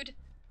 dude.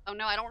 Oh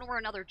no, I don't know where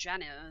another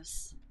Jen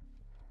is.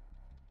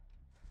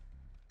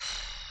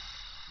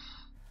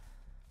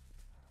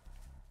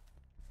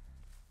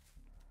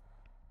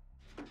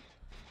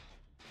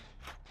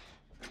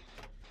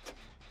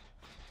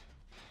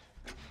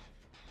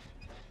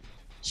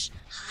 Shh,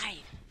 hide.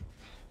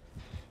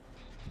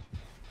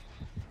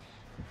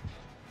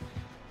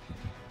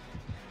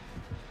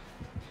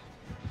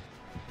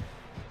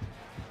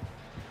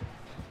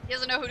 He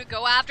doesn't know who to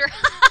go after.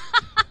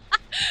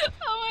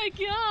 Oh my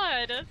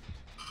god.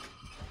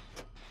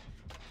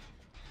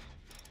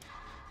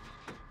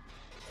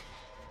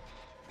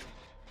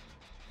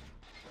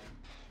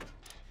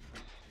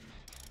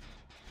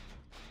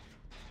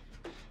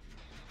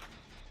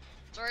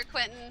 Sorry,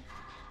 Quentin.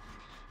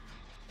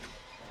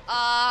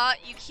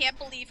 You can't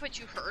believe what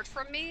you heard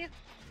from me?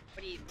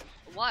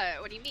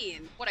 What? What do you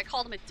mean? What, I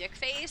called him a dick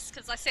face?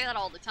 Because I say that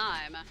all the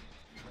time.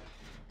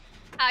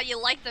 How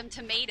you like them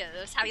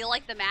tomatoes? How you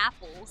like them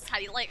apples? How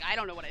you like... I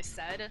don't know what I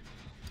said.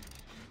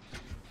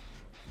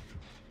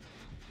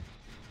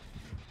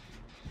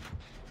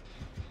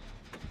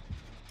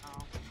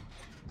 Oh.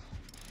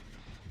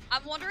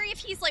 I'm wondering if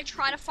he's, like,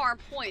 trying to farm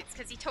points,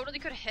 because he totally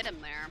could have hit him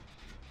there.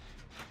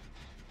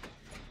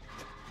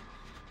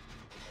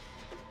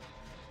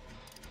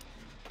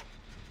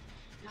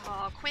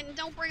 Oh, Quentin,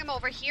 don't bring him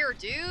over here,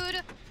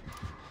 dude.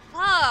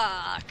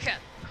 Fuck.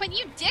 Quentin,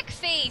 you dick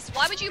face.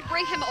 Why would you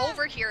bring him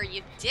over here,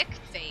 you dick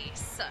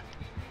face?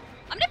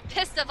 I'm gonna be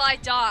pissed if I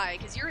die,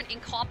 because you're an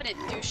incompetent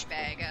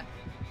douchebag.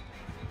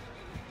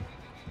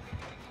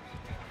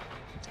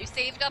 You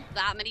saved up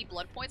that many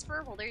blood points for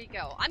her? Well, there you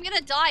go. I'm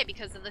gonna die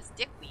because of this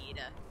dickweed.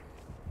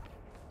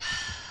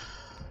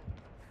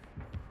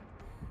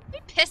 I'd be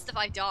pissed if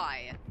I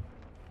die.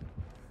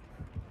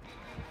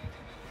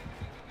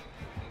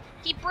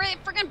 He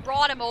friggin'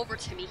 brought him over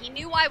to me. He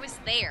knew I was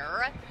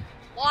there.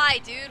 Why,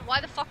 dude? Why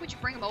the fuck would you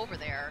bring him over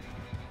there?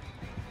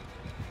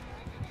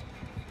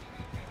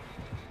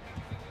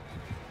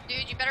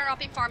 Dude, you better not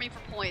be farming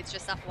for points,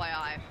 just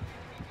FYI.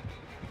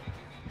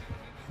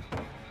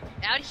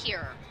 Out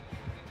here.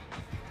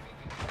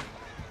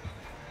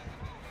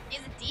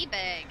 He's a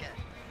D-bag.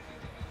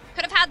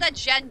 Could have had that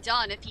gen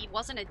done if he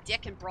wasn't a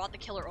dick and brought the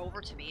killer over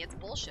to me. It's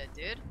bullshit,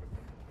 dude.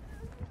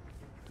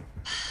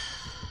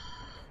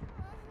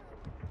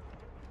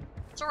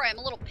 Sorry, I'm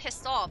a little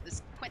pissed off.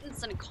 This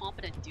Quentin's an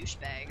incompetent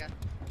douchebag.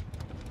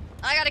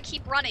 I gotta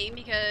keep running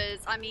because,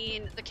 I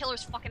mean, the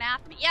killer's fucking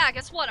after me. Yeah,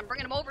 guess what? I'm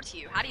bringing him over to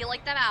you. How do you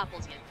like them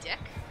apples, you dick?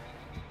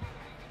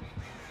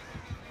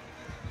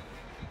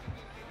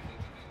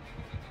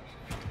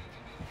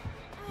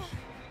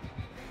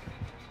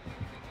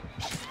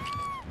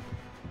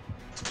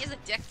 He's a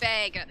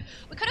dickbag.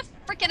 We could have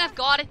freaking have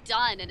got it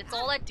done, and it's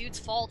all that dude's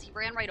fault. He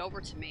ran right over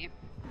to me.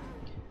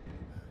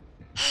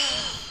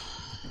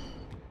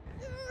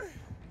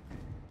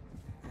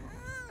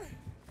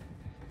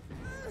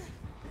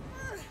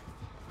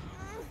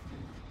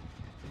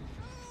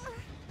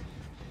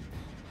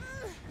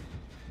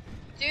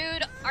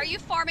 Dude, are you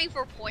farming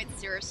for points?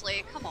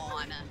 Seriously? Come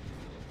on.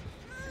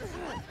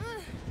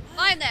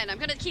 Fine then, I'm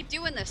gonna keep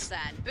doing this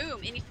then.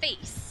 Boom, in your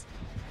face.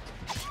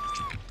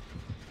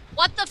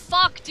 What the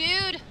fuck,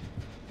 dude?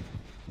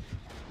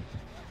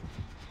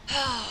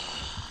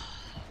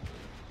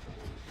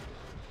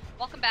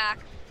 Welcome back.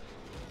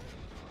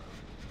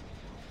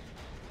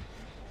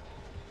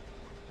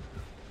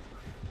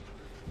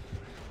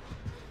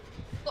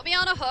 Put me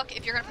on a hook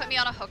if you're gonna put me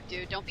on a hook,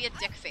 dude. Don't be a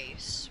dick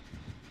face.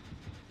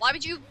 Why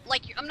would you,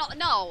 like, I'm not,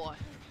 no.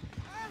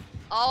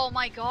 Oh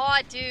my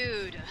god,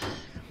 dude.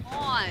 Come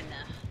on.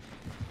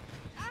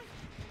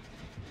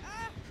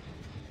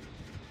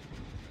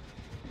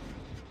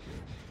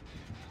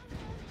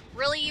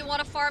 Really, you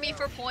want to farm me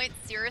for points?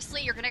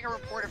 Seriously? You're gonna get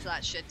reported for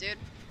that shit, dude.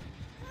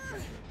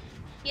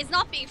 He's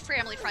not being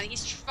family friendly,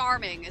 he's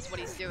farming is what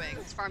he's doing.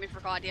 He's farming for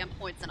goddamn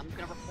points and I'm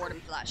gonna report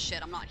him for that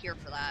shit. I'm not here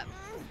for that.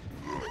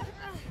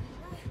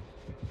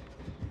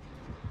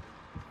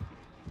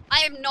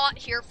 I am not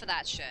here for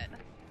that shit.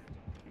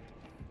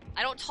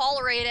 I don't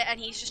tolerate it, and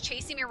he's just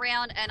chasing me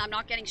around, and I'm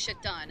not getting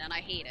shit done, and I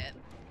hate it.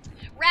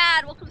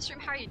 Rad, welcome to the stream.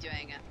 How are you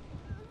doing?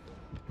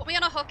 Put me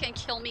on a hook and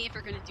kill me if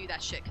you're gonna do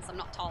that shit, because I'm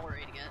not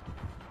tolerating it.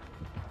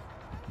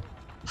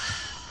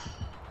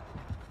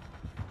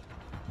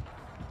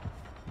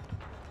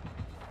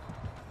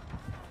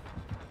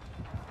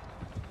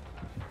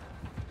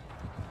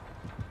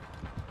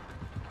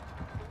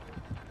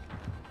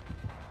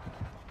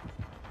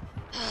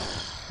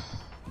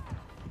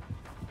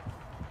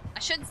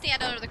 I shouldn't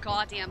stand under the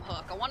goddamn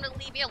hook. I wanted to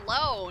leave me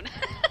alone.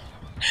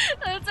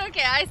 That's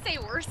okay. I say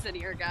worse in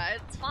here, guys.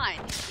 It's fine.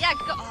 Yeah,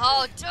 go.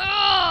 Oh,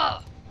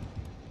 duh!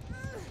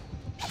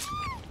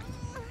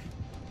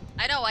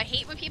 I know. I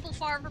hate when people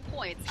farm for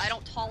points. I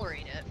don't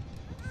tolerate it.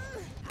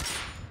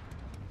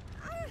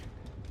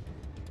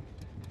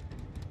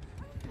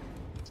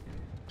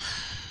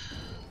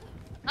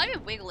 not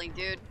even wiggling,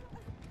 dude.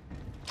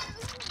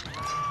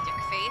 Dick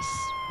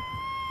face.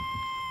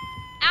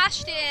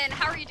 Ashton,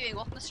 how are you doing?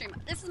 Welcome to the stream.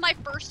 This is my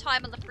first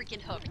time on the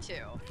freaking hook,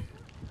 too.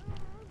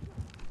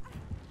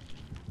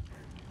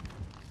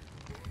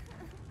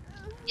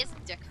 Yes,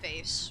 dick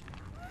face.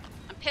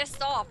 I'm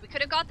pissed off. We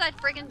could have got that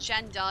friggin'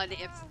 gen done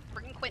if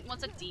friggin' Quentin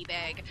was a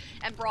D-bag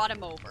and brought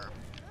him over.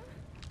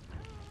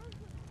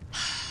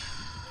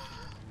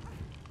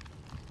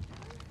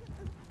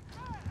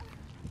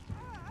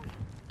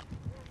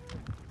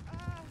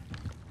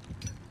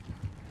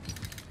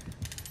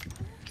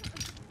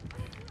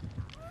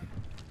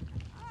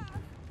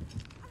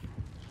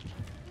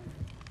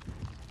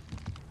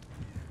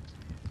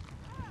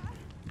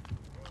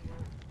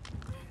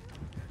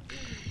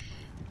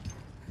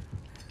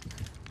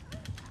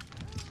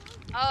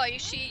 Oh,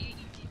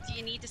 do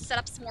you need to set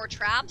up some more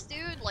traps,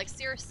 dude? Like,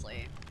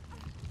 seriously.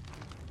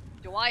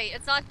 Dwight.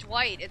 It's not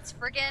Dwight. It's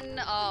friggin',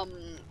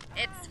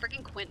 it's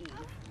friggin' Quentin.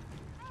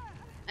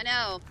 I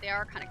know, they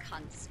are kind of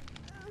cunts.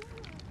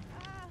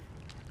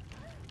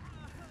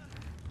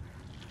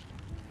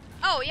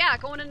 Oh, yeah,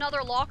 go in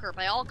another locker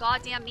by all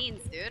goddamn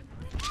means, dude.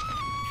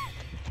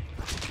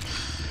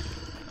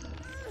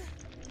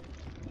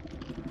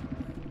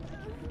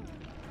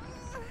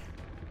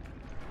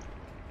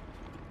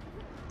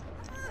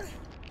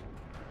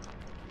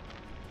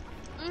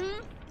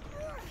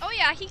 Oh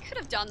yeah, he could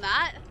have done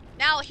that.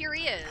 Now here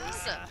he is.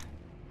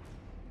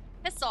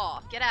 Piss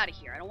off. Get out of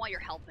here. I don't want your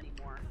help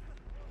anymore.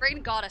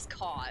 Friggin' got us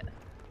caught.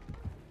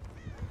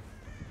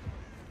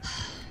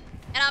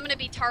 And I'm gonna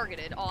be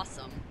targeted.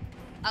 Awesome.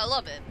 I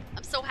love it.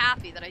 I'm so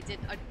happy that I did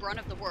a brunt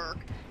of the work,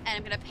 and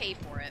I'm gonna pay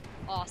for it.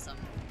 Awesome.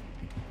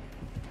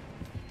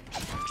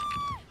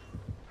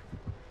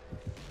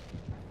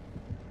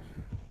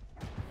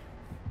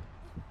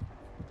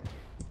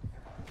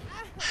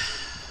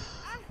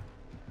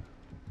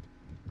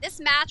 This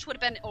match would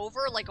have been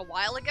over like a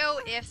while ago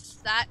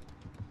if that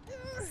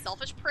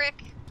selfish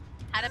prick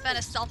hadn't been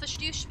a selfish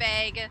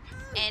douchebag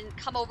and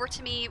come over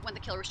to me when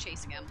the killer was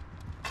chasing him.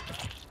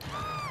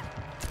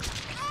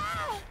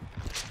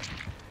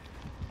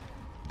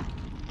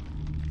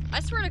 I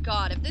swear to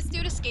God, if this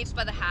dude escapes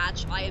by the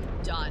hatch, I am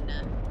done.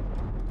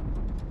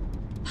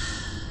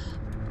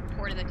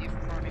 Poor did that dude for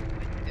farming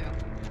do.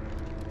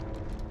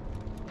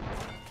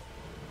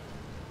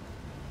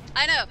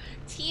 I know.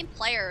 Team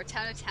player,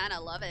 10 out of 10, I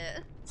love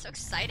it. So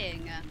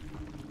exciting. I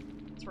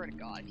swear to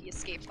God, if he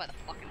escapes by the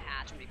fucking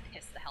hatch, I'm gonna be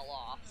pissed the hell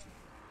off.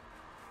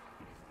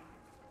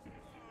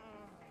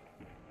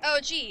 Oh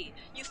gee,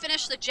 you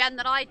finished the gen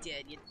that I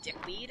did, you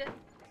dickweed.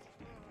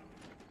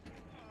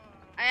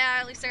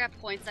 At least I got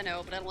points, I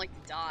know, but I don't like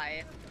to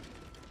die.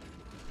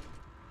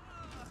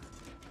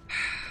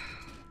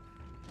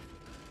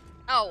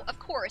 Oh, of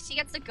course, he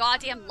gets the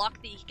goddamn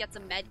luck that he gets a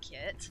med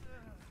kit.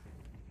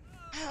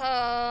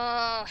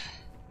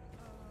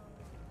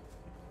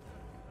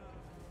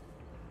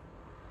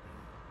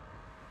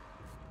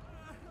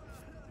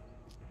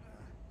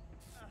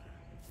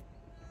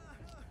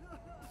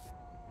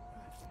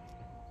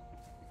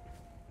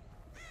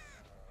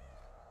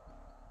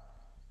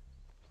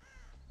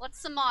 Let's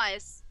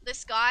surmise.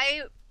 This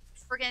guy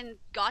friggin'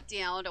 got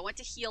downed. I went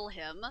to heal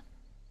him.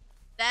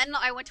 Then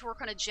I went to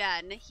work on a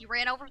gen. He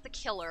ran over the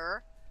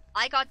killer.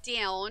 I got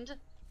downed.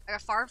 I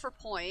got farmed for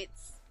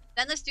points.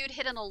 Then this dude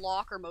hid in a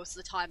locker most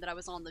of the time that I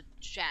was on the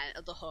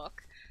the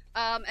hook.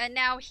 And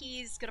now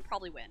he's gonna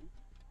probably win.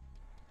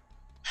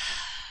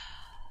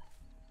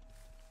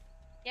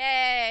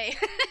 Yay!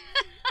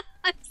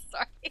 I'm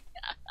sorry.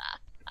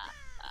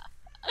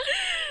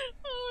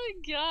 Oh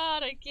my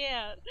God, I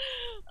can't.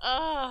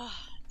 Oh,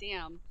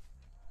 damn.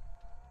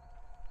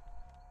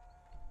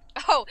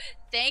 Oh,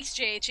 thanks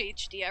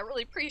JHHD. I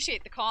really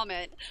appreciate the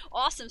comment.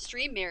 Awesome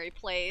stream, Mary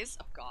Plays.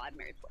 Oh God,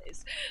 Mary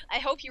Plays. I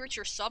hope you reach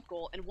your sub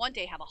goal and one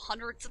day have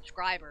 100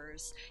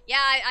 subscribers. Yeah,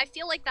 I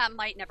feel like that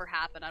might never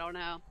happen. I don't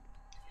know.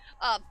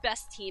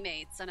 Best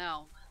teammates. I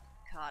know.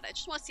 God, I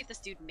just want to see if this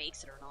dude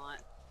makes it or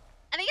not.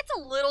 I think it's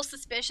a little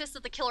suspicious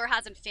that the killer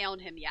hasn't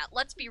found him yet.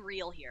 Let's be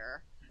real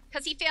here.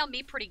 Because he found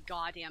me pretty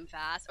goddamn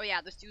fast. Oh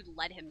yeah, this dude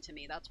led him to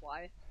me, that's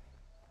why.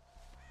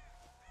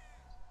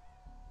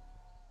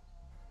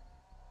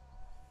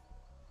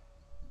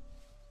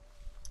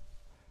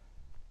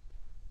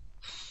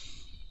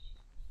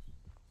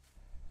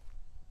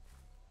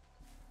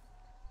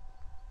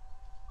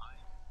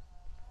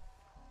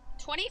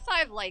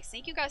 $25 likes.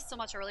 Thank you guys so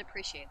much. I really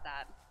appreciate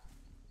that.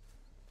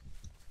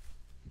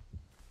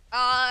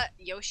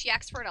 Yoshi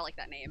Expert. I like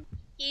that name.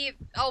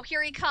 Oh,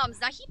 here he comes.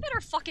 Now, he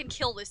better fucking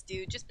kill this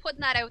dude. Just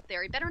putting that out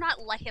there. He better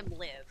not let him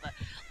live.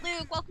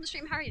 Luke, welcome to the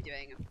stream. How are you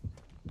doing?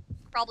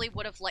 Probably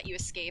would have let you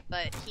escape,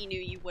 but he knew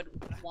you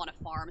wouldn't want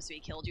to farm, so he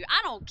killed you.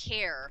 I don't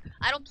care.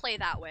 I don't play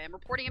that way. I'm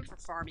reporting him for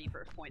farming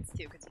for points,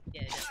 too, because he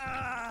did.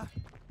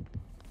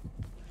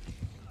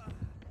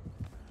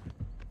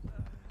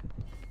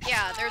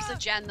 Yeah, there's a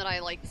gen that I,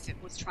 like,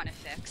 was trying to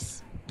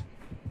fix.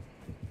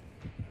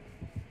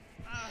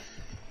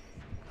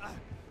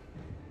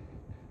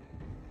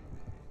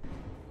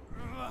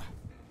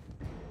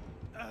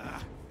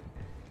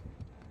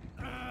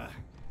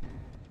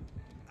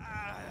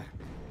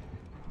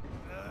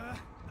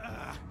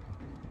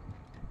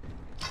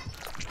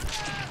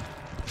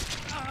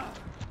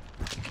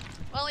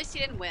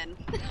 didn't win.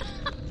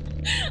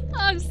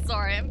 I'm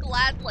sorry. I'm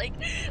glad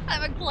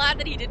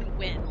that he didn't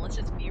win. Let's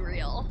just be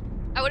real.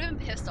 I would have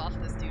been pissed off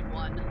if this dude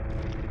won.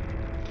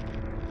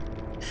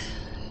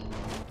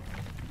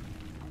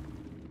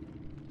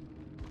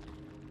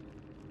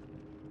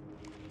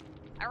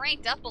 I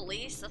ranked up at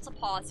least. That's a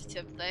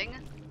positive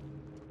thing.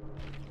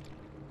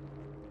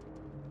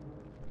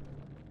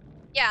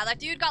 Yeah, that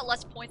dude got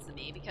less points than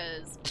me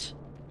because...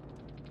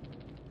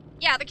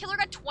 Yeah, the killer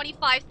got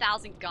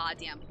 25,000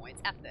 goddamn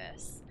points. F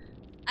this.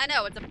 I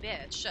know, it's a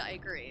bitch. I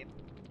agree.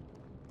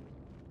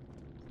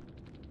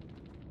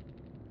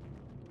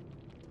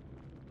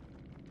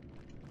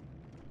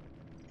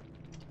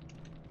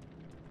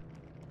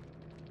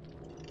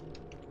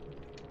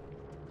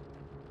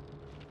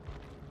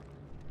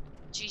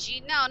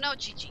 GG? No, no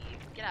GG.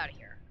 Get out of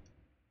here.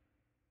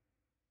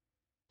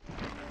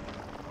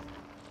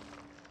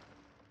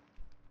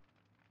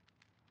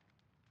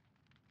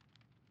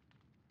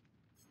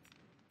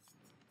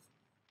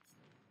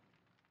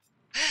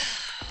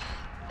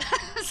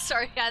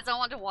 Sorry guys, I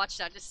wanted to watch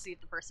that just to see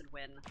if the person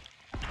win.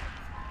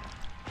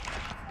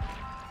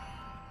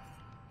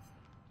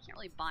 Can't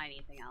really buy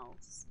anything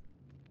else.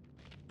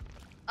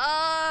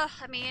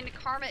 I mean,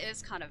 karma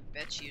is kind of a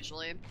bitch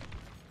usually.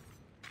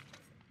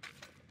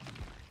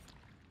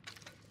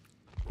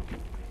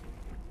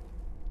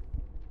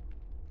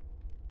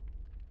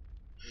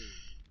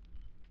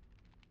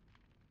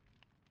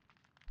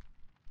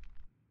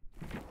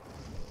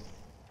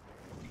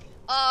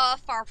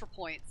 Farm for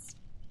points.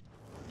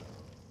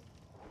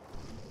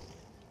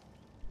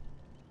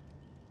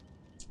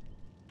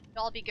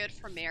 It'll all be good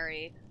for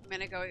Mary. I'm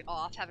gonna go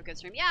off, have a good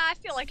stream. Yeah, I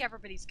feel like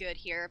everybody's good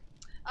here.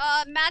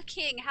 Mad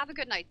King, have a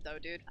good night though,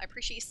 dude. I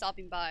appreciate you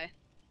stopping by.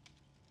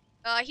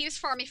 He was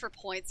farming for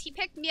points. He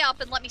picked me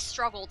up and let me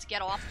struggle to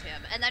get off of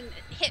him, and then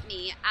hit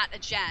me at a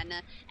gen,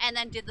 and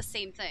then did the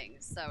same thing.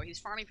 So he's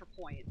farming for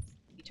points.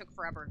 He took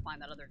forever to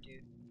find that other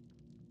dude.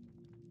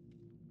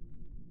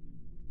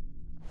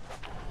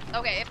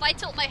 Okay, if I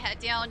tilt my head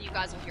down, you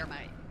guys will hear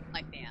my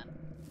fan.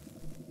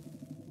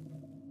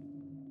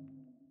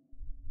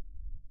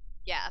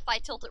 Yeah, if I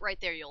tilt it right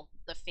there, you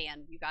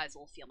guys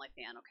will feel my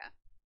fan, okay.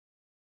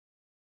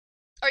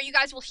 Or you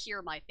guys will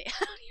hear my fan.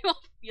 You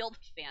won't feel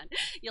the fan.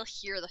 You'll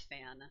hear the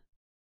fan.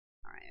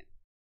 Alright.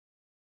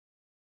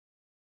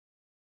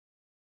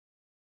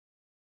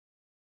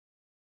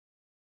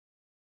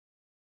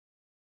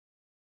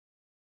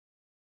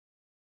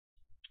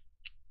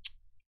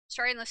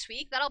 Starting this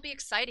week? That'll be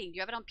exciting. Do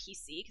you have it on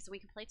PC? Because we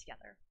can play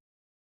together.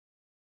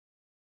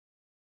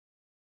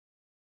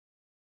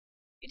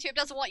 YouTube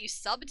doesn't want you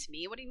subbed to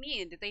me. What do you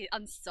mean? Did they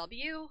unsub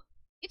you?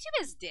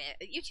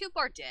 YouTube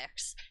are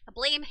dicks.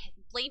 Blame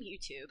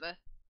YouTube.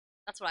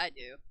 That's what I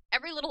do.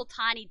 Every little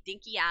tiny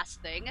dinky ass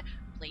thing,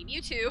 blame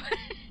YouTube.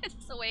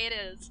 It's the way it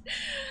is.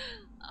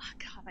 Oh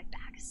god, my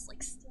back is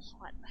like still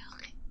hot. Oh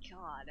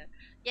god.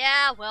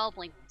 Yeah, well,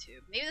 blame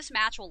YouTube. Maybe this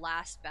match will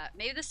last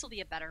maybe this will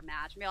be a better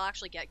match. Maybe I'll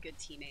actually get good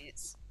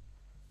teammates.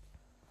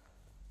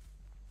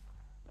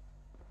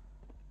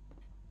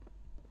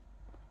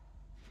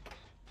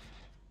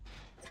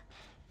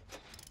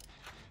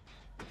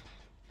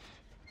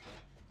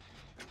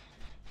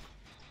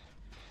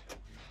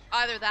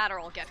 Either that or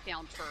I'll get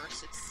found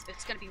first.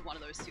 It's gonna be one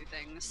of those two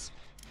things.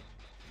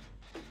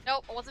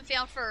 Nope, I wasn't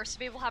found first.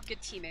 Maybe we'll have good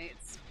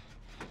teammates.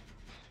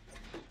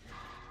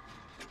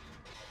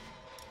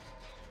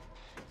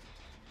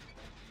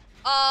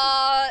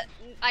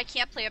 I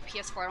can't play a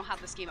PS4. I don't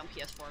have this game on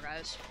PS4,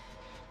 guys.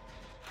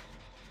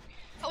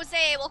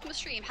 Jose, welcome to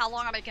stream. How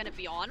long am I gonna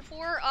be on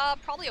for?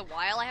 Probably a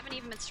while. I haven't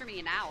even been streaming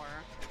an hour.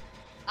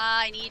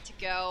 I need to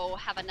go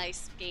have a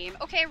nice game.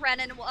 Okay,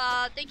 Renan,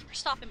 thank you for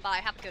stopping by.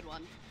 Have a good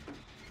one.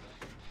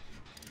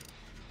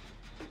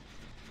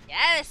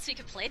 Yes, we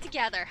can play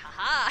together.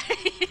 Haha.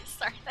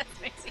 Sorry, that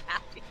makes me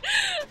happy.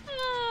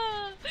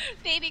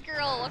 Baby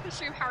girl, welcome to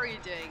stream. How are you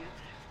doing?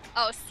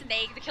 Oh,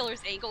 snag the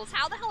killer's ankles.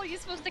 How the hell are you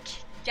supposed to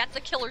get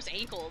the killer's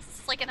ankles?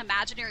 It's like an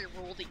imaginary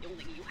rule that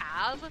only you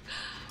have.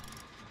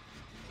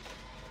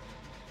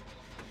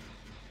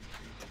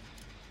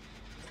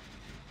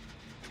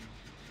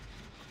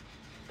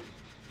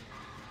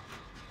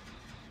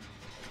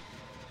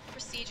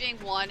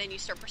 Prestiging 1 and you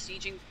start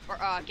prestiging or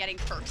getting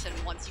perks, and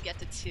once you get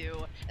to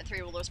 2 and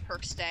 3 will those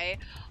perks stay.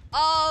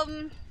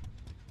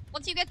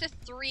 Once you get to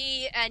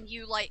 3 and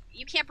you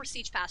can't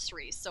prestige past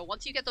 3, so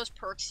once you get those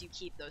perks, you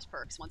keep those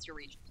perks once you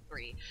reach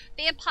 3.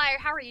 Vampire,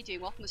 how are you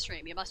doing? Welcome to the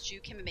stream. You must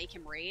juke him and make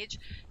him rage.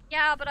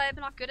 Yeah, but I'm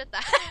not good at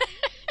that.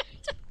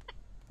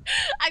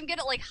 I'm good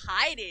at like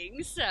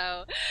hiding,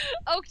 so.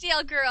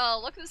 Oakdale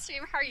girl, welcome to the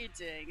stream. How are you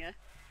doing?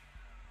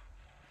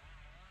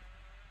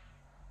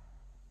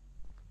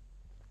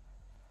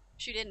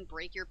 You didn't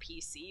break your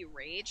PC, you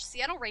rage?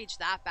 See, I don't rage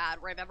that bad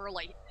where I've ever,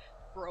 like,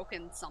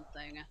 broken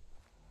something.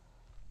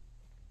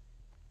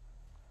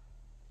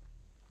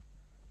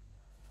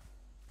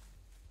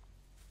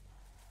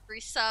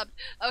 Resubbed.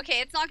 Okay,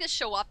 it's not gonna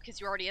show up because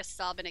you're already a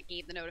sub and it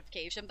gave the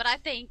notification, but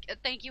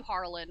thank you,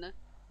 Harlan.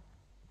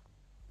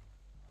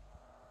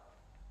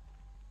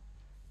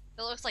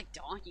 It looks like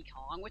Donkey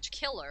Kong. Which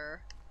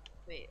killer?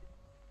 Wait.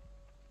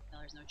 No,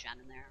 there's no gen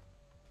in there.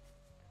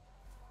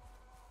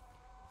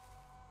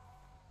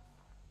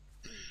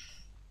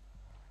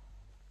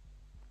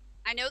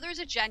 I know there's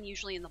a gen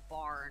usually in the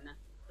barn,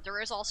 but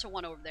there is also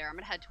one over there. I'm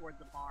gonna head toward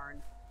the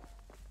barn.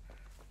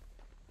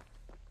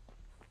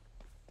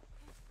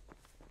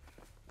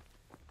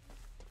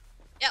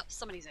 Yep,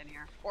 somebody's in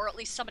here. Or at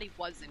least somebody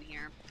was in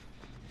here.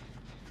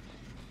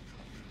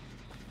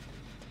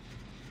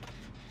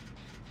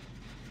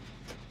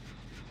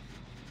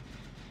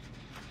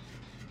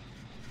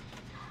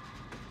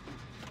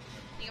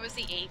 I think it was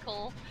the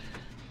ankle.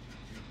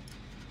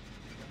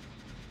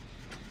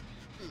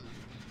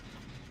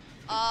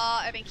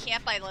 I've been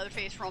camped by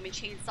Leatherface for homing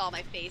chainsaw on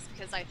my face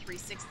because I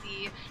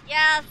 360.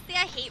 Yeah, see,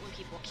 I hate when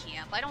people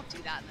camp. I don't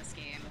do that in this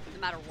game, no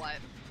matter what.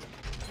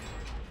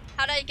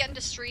 How did I get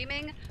into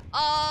streaming?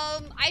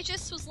 I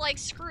just was like,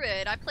 screw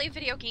it. I play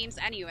video games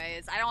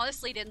anyways. I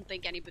honestly didn't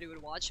think anybody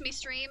would watch me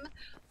stream.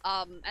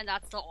 And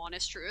that's the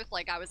honest truth.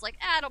 Like, I was like,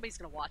 nobody's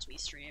gonna watch me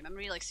stream. I'm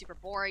gonna be like super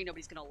boring.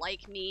 Nobody's gonna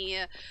like me.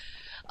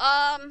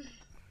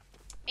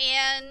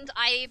 And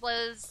I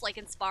was like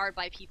inspired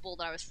by people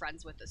that I was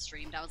friends with that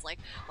streamed. I was like,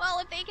 well,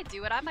 if they could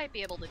do it, I might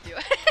be able to do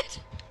it.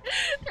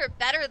 They're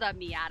better than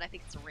me at. I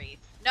think it's a Wraith.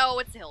 No,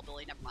 it's a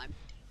Hillbilly. Never mind.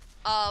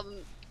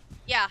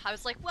 Yeah, I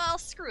was like, well,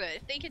 screw it.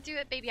 If they could do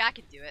it, maybe I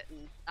could do it.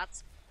 And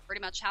that's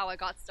pretty much how I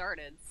got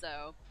started,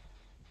 so.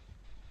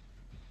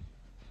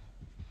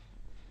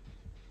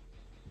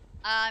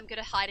 I'm good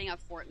at hiding on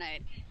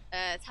Fortnite.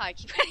 It's how I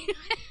keep hiding.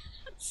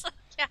 So,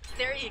 yeah,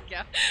 there you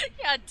go.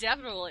 Yeah,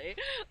 definitely.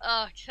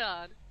 Oh,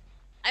 God.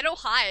 I don't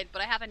hide,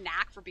 but I have a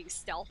knack for being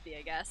stealthy,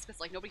 I guess. Because,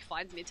 like, nobody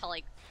finds me until,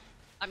 like,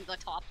 I'm the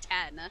top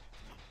 10.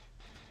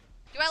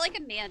 Do I like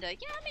Amanda?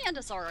 Yeah,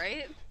 Amanda's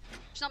alright.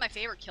 She's not my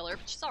favorite killer,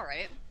 but she's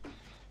alright.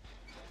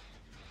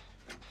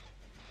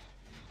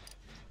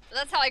 But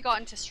that's how I got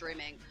into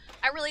streaming.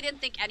 I really didn't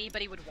think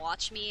anybody would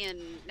watch me, and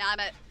now I'm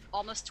at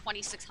almost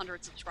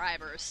 2,600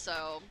 subscribers,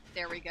 so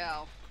there we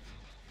go.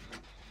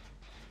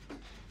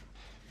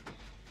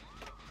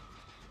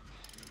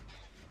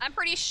 I'm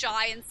pretty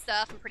shy and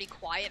stuff. I'm pretty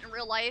quiet in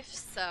real life,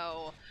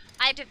 so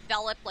I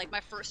developed, like,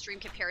 my first stream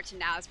compared to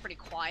now is pretty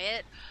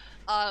quiet,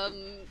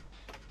 and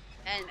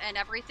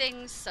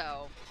everything,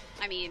 so,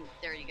 I mean,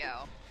 there you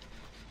go.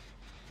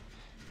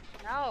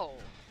 No.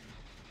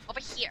 Over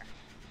here.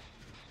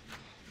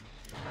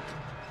 I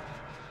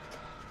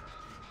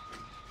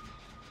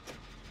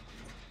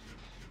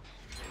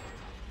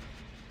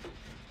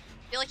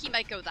feel like he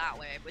might go that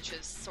way, which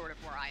is sort of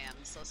where I am,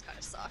 so this kind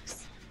of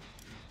sucks.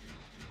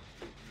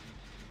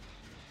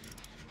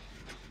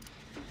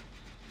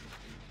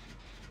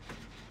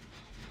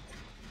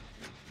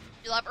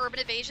 You love Urban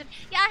Evasion?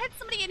 Yeah, I had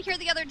somebody in here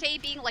the other day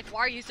being like,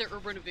 why are you using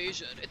Urban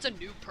Evasion? It's a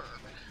new perk.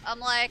 I'm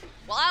like,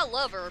 well, I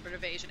love Urban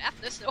Evasion. F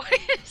this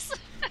noise.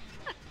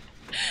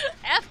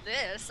 F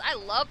this. I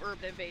love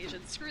Urban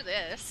Evasion. Screw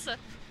this.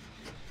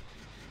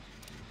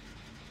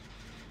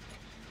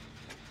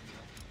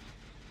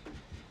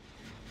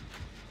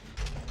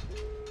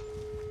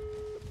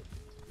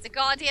 It's a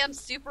goddamn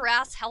super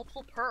ass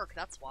helpful perk,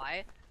 that's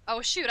why.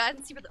 Oh shoot, I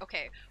didn't see where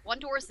okay, one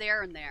door's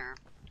there and there.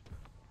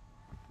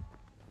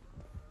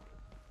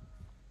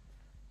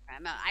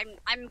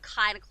 I'm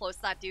kind of close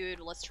to that dude.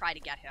 Let's try to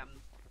get him.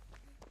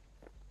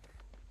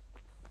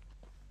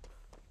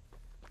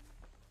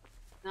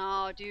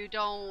 No, dude,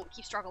 don't.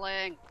 Keep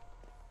struggling.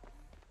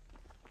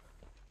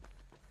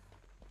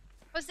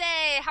 Jose,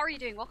 how are you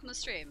doing? Welcome to the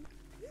stream.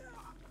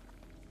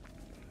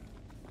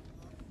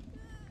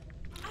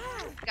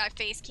 Got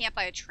face camped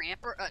by a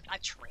tramper. A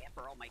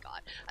tramper, oh my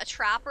god. A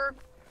trapper.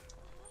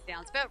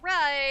 Sounds about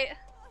right.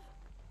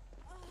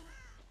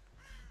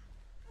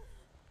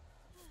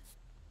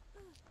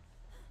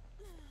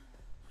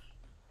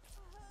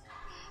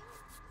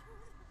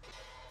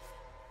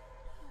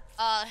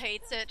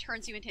 Hates it,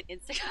 turns you into an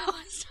insect.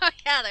 So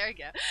yeah, there we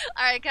go.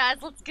 Alright guys,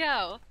 let's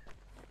go.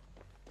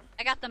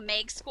 I got the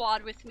Meg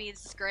squad with me.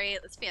 This is great.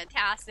 It's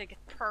fantastic.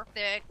 It's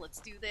perfect. Let's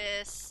do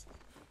this.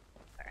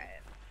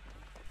 Alright.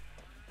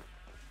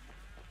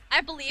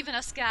 I believe in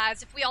us,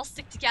 guys. If we all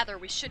stick together,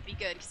 we should be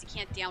good, because you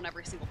can't down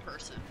every single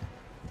person.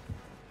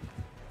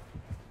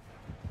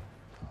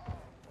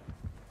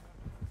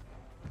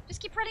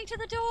 Just keep running to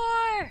the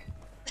door!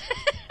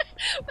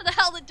 Where the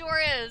hell the door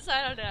is?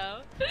 I don't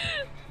know.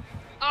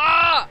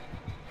 Ah!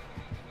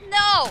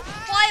 No!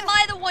 Why am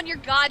I the one you're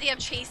goddamn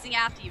chasing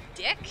after, you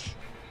dick?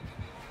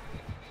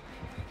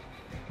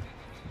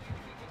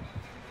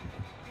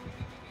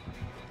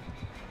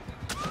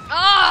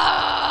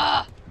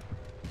 Ah!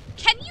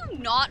 Can you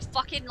not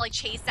fucking, like,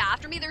 chase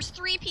after me? There's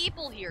 3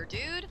 people here,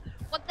 dude.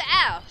 What the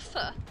F?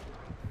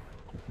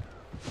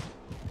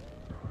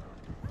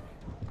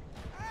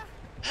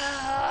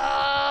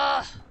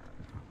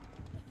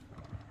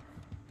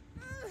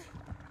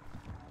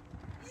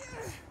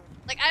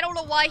 Like, I don't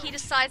know why he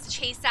decides to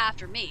chase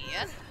after me.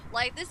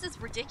 Like, this is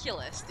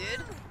ridiculous,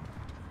 dude.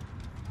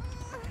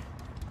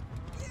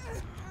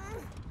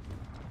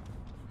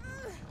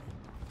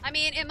 I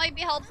mean, it might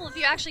be helpful if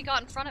you actually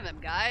got in front of him,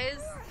 guys.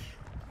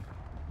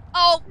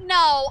 Oh,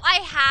 no, I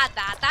had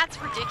that.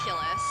 That's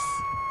ridiculous.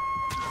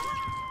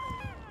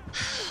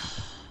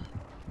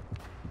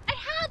 I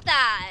had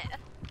that.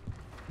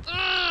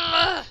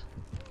 Ugh.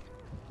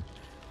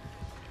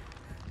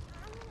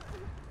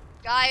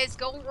 Guys,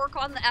 go and work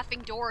on the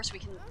effing door so we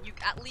can,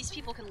 at least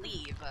people can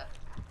leave.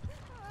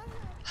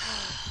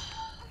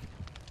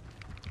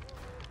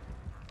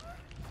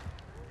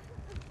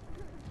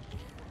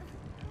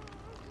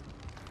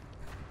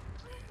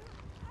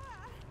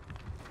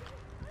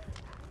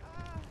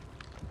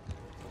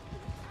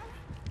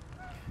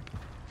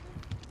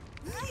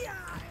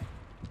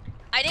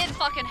 I didn't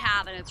fucking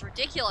have it. It's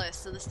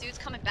ridiculous. And this dude's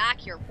coming back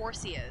here. Of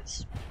course he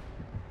is.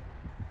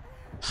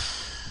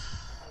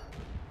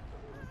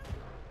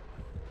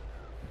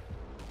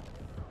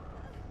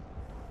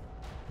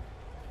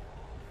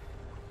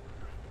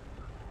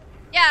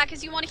 Yeah,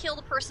 because you want to heal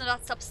the person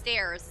that's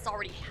upstairs.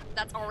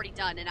 That's already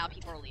done, and now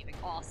people are leaving.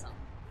 Awesome.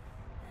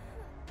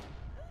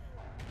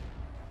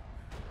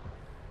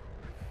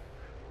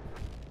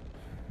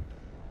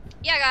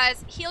 Yeah,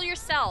 guys, heal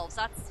yourselves.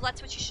 That's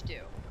what you should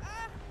do.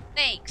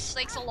 Thanks.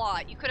 Thanks a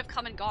lot. You could have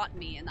come and gotten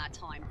me in that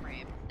time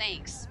frame.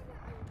 Thanks.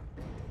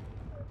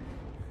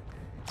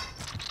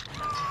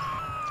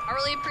 I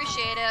really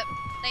appreciate it.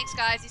 Thanks,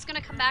 guys. He's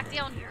gonna come back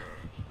down here.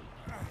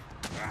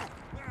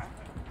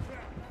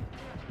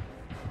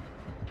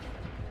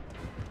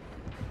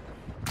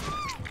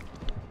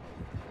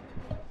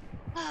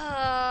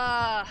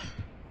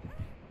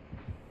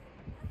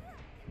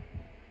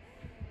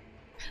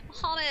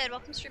 Mohammed,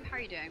 welcome to stream. How are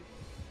you doing?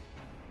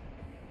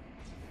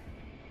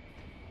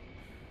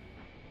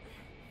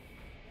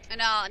 I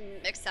know, I'm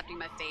accepting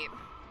my fate.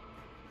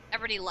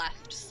 Everybody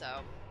left,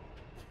 so.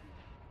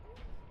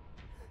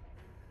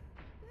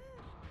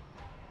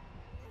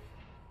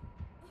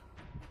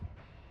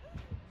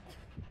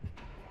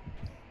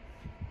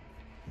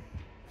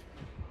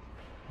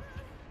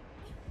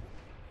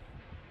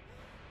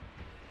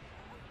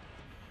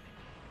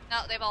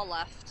 No, they've all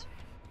left.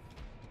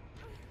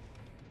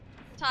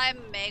 Time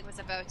Meg was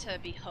about to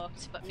be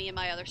hooked, but me and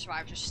my other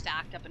survivors were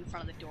stacked up in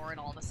front of the door and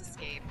all of us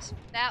escaped.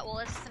 Well,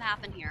 this doesn't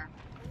happen here.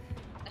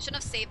 I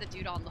shouldn't have saved the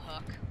dude on the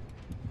hook.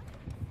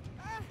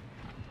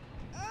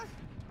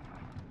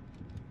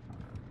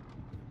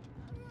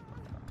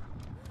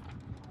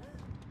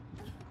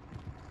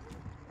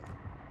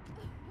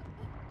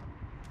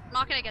 I'm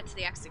not gonna get to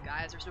the exit,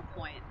 guys. There's no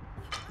point.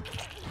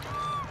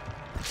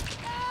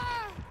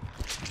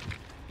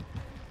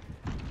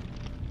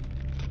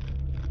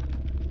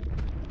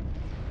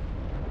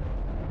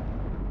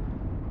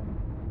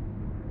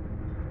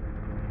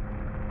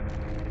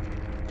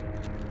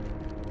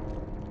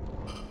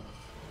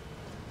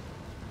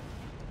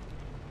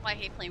 I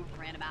hate playing with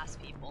random ass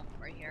people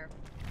right here.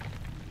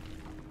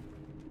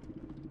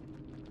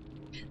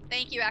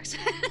 Thank you,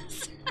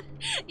 Access.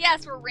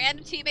 Yes, we're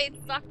random teammates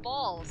suck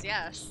balls,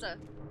 yes.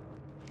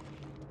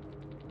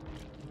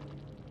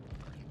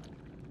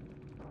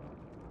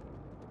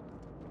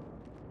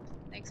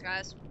 Thanks,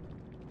 guys.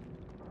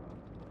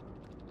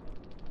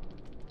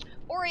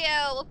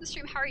 Oreo, welcome to the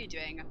stream. How are you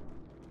doing?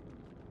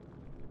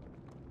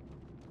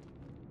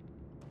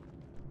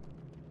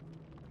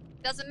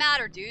 Doesn't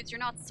matter, dudes. You're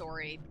not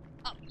sorry.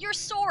 Oh, you're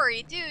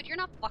sorry, dude. You're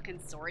not fucking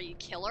sorry, you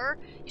killer.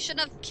 You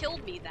shouldn't have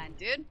killed me then,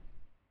 dude.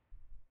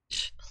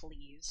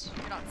 Please.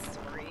 You're not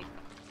sorry.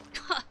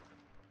 You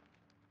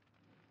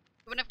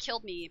wouldn't have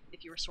killed me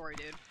if you were sorry,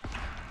 dude. You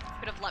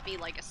could have let me,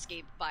 like,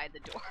 escape by the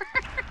door.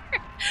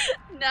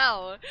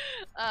 No.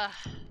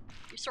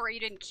 You're sorry you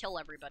didn't kill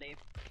everybody.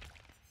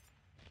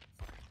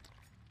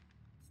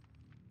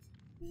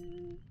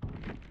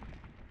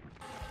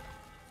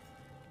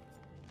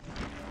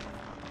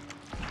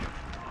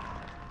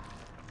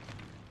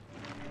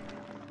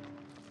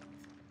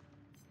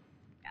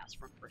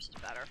 Front versus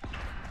better.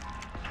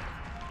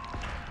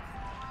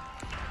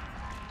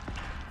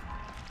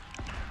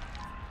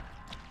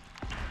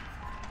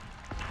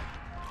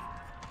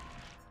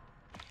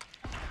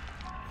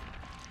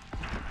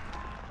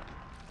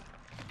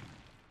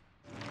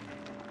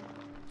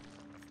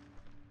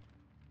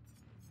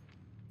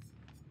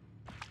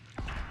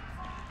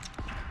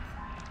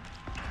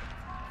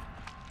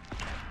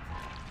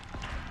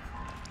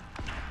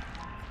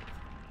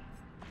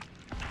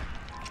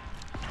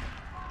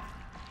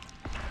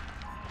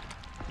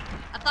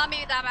 I thought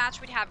maybe that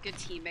match we'd have good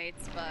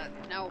teammates, but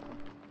no.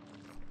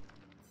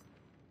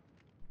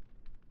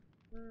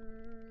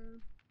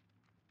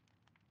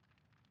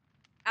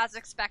 As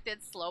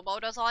expected,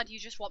 slow-mo does on. You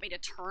just want me to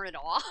turn it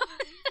off?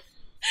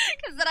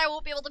 Because then I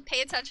won't be able to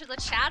pay attention to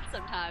the chat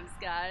sometimes,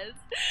 guys.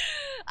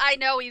 I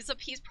know, he's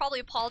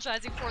probably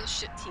apologizing for the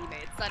shit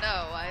teammates. I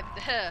know.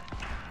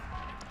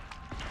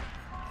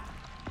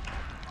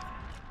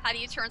 How do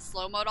you turn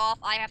slow mode off?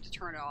 I have to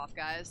turn it off,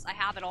 guys. I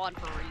have it on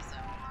for a reason.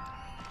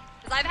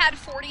 Because I've had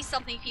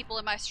 40-something people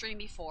in my stream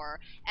before,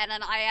 and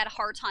then I had a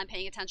hard time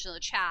paying attention to the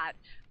chat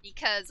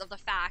because of the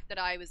fact that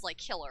I was, like,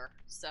 killer.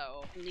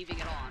 So, I'm leaving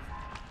it on.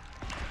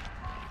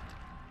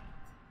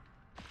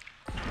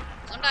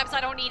 Sometimes I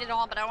don't need it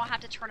on, but I don't have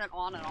to turn it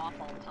on and off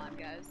all the time,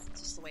 guys.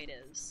 It's just the way it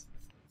is.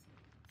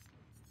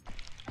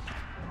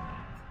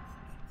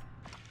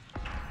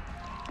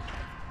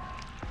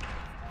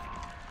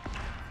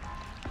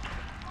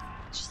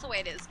 way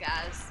it is,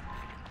 guys.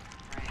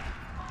 Right.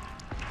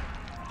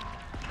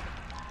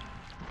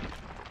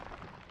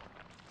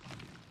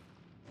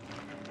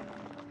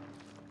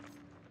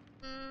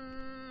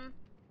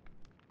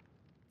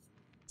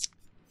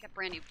 Get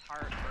brand new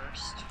part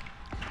first.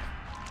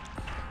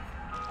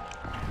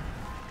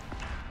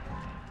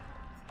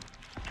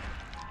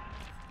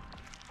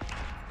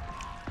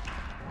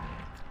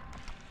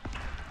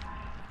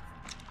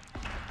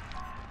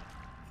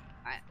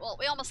 Alright, well,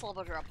 we almost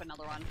leveled her up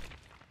another one.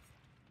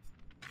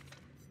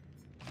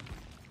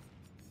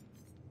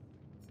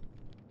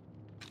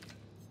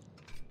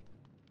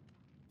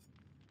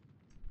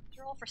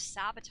 They're all for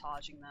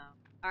sabotaging, though.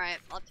 Alright,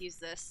 I'll have to use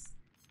this.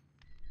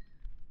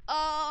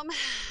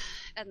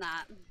 And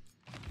that.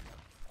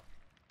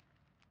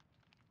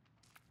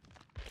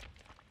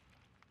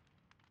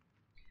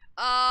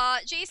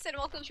 Jason,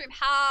 welcome to stream.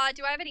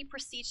 Do I have any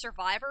prestige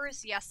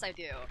survivors? Yes, I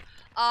do.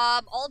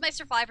 All of my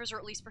survivors are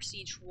at least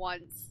prestige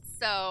once.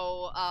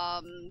 So,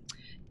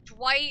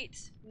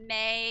 Dwight,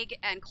 Meg,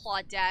 and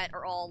Claudette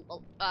are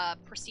all,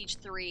 prestige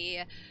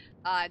 3.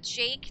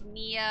 Jake,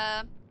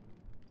 Nia,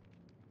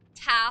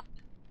 Tap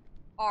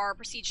are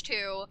prestige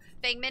 2.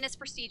 Bang Min is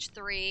prestige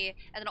 3.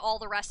 And then all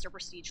the rest are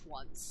prestige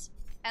 1s.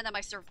 And then my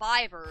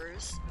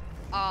survivors,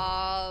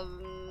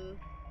 none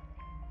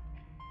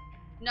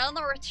of them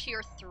are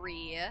tier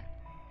 3.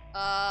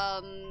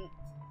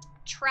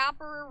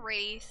 Trapper,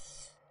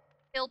 Wraith,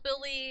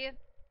 Hillbilly,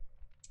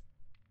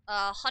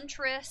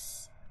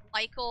 Huntress,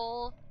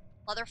 Michael,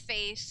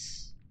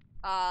 Leatherface,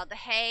 the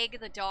Hag,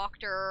 the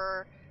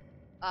Doctor,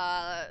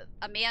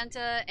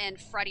 Amanda, and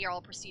Freddy are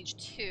all prestige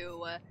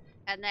 2.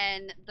 And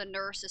then the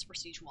Nurse is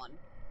prestige 1.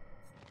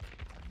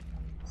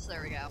 So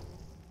there we go.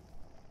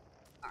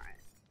 Alright.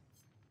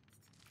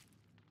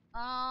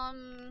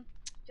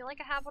 Feel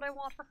like I have what I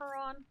want for her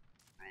on.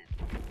 Alright.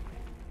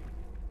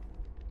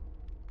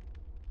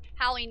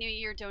 Hallie, New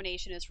Year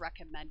donation is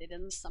recommended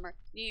in the summer.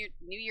 New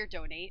Year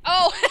donate.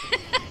 Oh!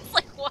 It's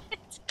like, what?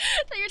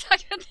 So you're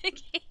talking about the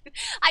game.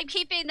 I'm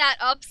keeping that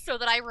up so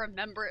that I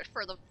remember it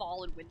for the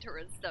fall and winter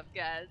and stuff,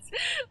 guys.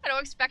 I don't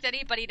expect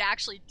anybody to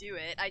actually do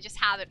it. I just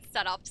have it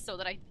set up so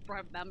that I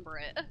remember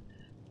it.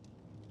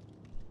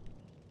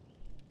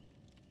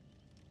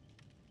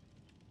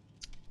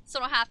 So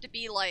I don't have to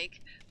be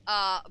like,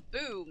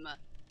 boom.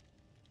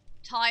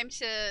 Time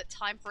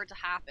for it to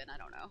happen. I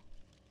don't know.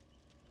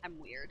 I'm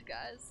weird,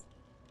 guys.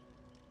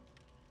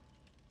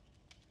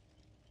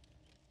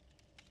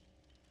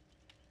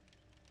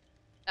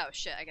 Oh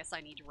shit, I guess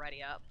I need to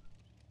ready up.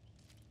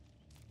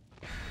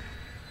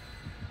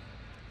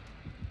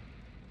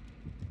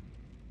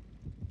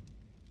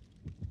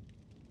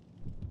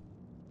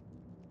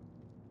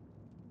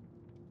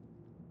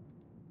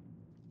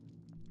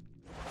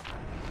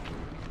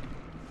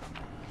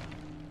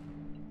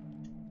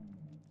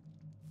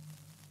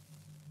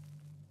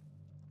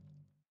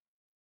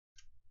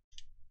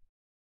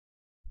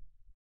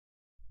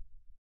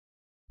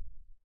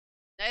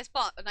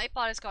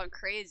 Nightbot has gone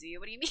crazy.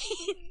 What do you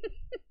mean?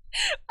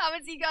 How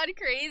has he gone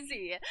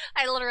crazy?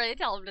 I literally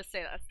tell him to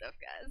say that stuff,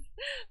 guys.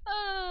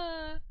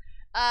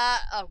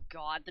 Oh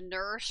god, the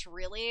Nurse,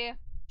 really?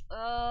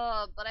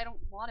 But I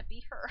don't want to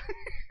be her.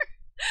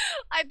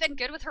 I've been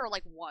good with her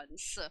like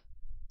once.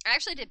 I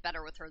actually did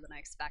better with her than I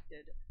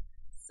expected,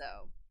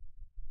 so.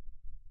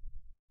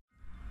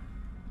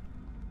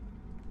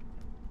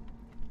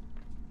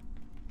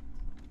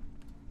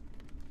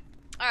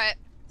 Alright,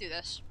 do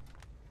this.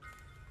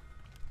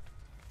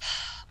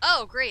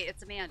 Oh, great,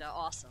 it's Amanda,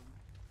 awesome.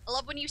 I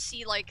love when you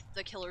see, like,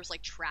 the killer's,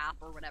 like, trap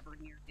or whatever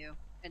near you,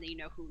 and then you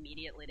know who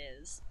immediately it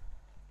is.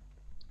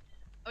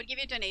 I would give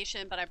you a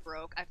donation, but I'm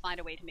broke. I find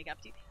a way to make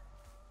up to you.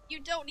 You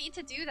don't need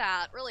to do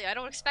that, really. I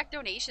don't expect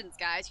donations,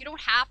 guys. You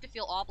don't have to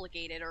feel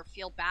obligated or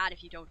feel bad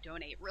if you don't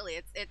donate. Really,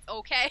 it's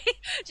okay.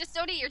 Just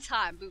donate your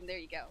time. Boom, there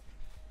you go.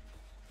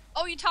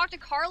 Oh, you talked to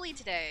Carly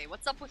today.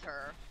 What's up with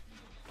her?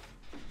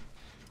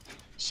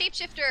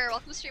 Shapeshifter,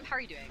 welcome to the stream. How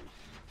are you doing?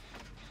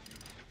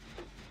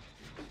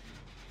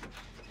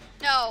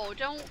 No,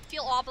 don't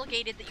feel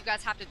obligated that you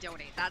guys have to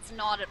donate. That's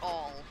not at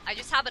all. I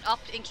just have it up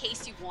in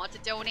case you want to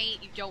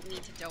donate. You don't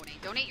need to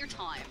donate. Donate your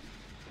time.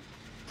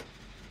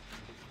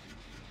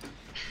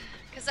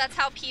 Because that's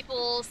how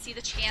people see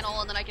the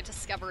channel and then I get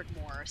discovered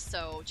more.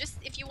 So just,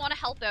 if you want to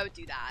help out,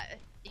 do that.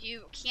 If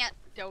you can't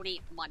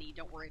donate money,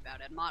 don't worry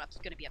about it. I'm not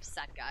going to be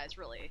upset, guys,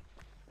 really.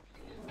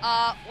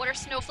 What are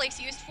snowflakes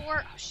used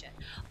for? Oh, shit.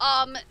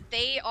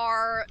 They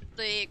are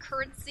the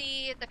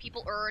currency that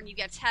people earn. You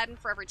get 10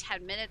 for every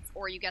 10 minutes,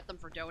 or you get them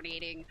for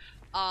donating.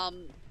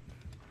 And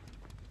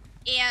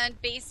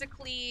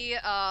basically,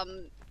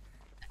 when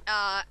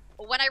I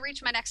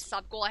reach my next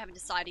sub goal, I haven't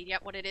decided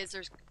yet what it is.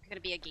 There's going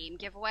to be a game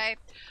giveaway.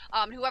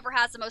 Whoever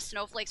has the most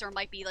snowflakes, or it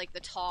might be like the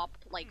top,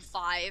 like,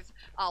 5,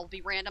 will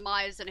be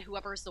randomized, and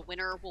whoever's the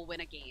winner will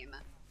win a game.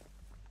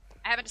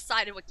 I haven't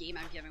decided what game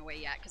I'm giving away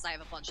yet, because I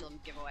have a bunch of them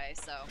to give away,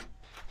 so.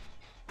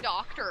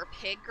 Doctor or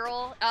Pig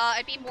Girl?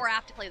 I'd be more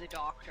apt to play the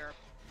Doctor,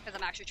 because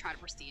I'm actually trying to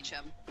prestige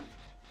him.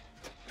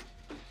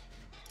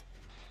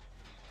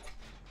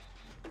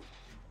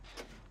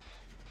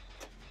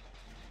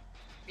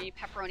 Maybe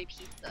pepperoni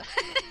pizza.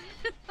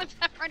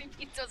 Pepperoni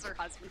pizza was her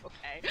husband,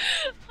 okay.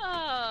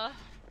 I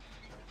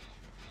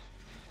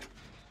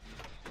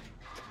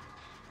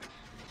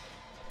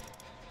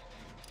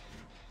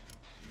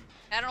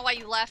don't know why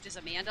you left. Is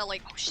Amanda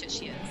like, oh shit,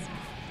 she is.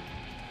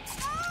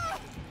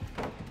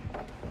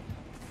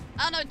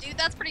 I don't know, dude,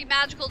 that's pretty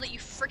magical that you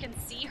freaking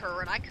see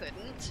her and I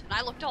couldn't. And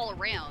I looked all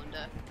around.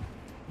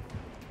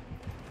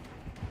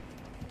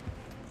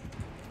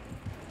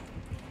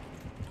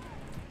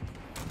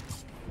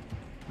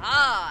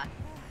 Ah,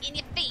 in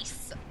your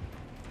face.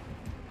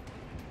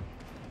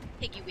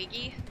 Piggy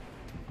Wiggy.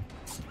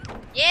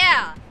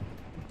 Yeah!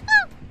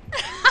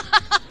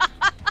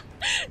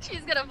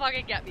 She's gonna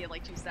fucking get me in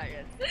like 2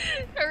 seconds.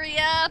 Hurry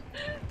up!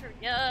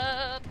 Hurry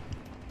up!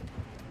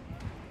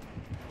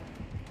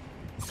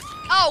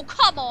 Oh,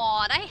 come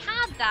on! I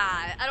had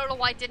that! I don't know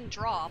why it didn't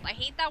drop. I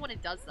hate that when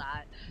it does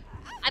that.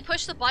 I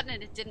pushed the button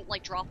and it didn't,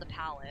 like, drop the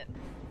pallet.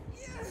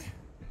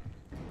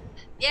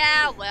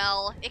 Yeah,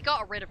 well, it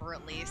got rid of her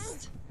at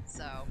least.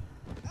 So.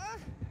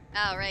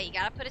 Alright, you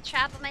gotta put a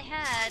trap on my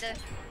head.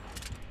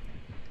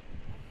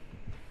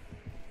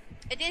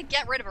 It did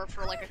get rid of her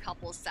for like a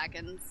couple of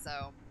seconds,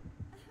 so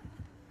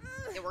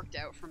it worked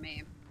out for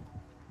me.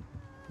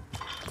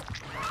 Oh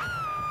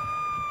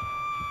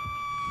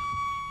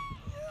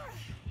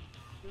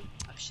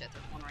shit,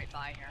 there's one right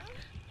by here.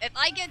 If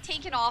I get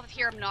taken off of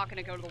here, I'm not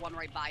gonna go to the one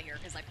right by here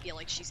because I feel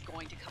like she's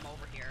going to come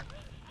over here.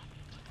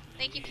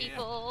 Thank you,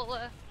 people.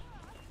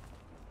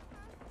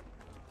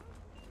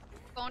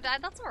 Phone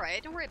died? That's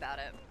alright, don't worry about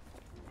it.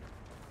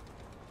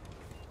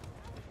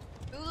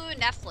 Hulu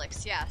and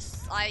Netflix,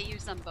 yes. I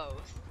use them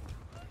both.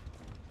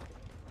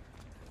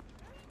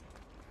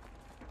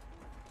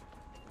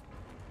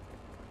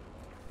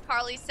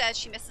 Carly says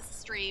she misses the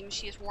stream.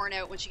 She is worn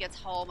out when she gets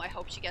home. I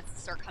hope she gets to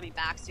start coming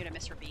back soon. I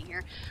miss her being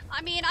here.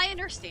 I mean, I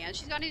understand.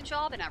 She's got a new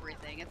job and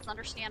everything. It's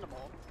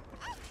understandable.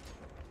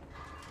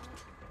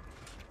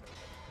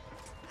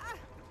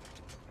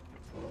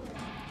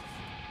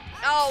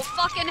 Oh,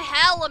 fucking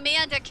hell,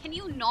 Amanda. Can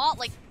you not,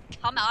 like,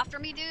 come after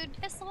me, dude?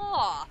 Piss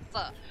off.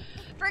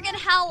 Friggin'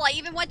 hell, I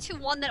even went to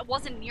one that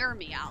wasn't near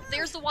me out.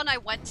 There's the one I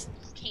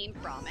came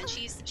from, and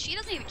she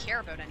doesn't even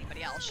care about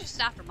anybody else. She's just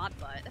after my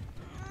butt.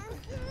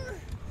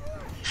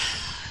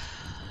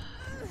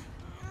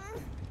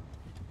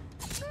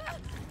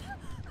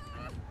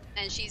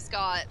 And she's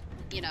got,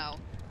 you know,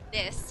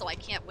 this, so I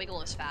can't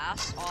wiggle as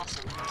fast.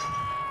 Awesome.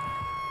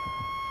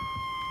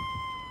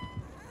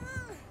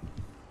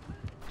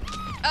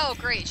 Oh,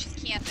 great, she's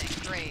camping.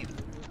 Great.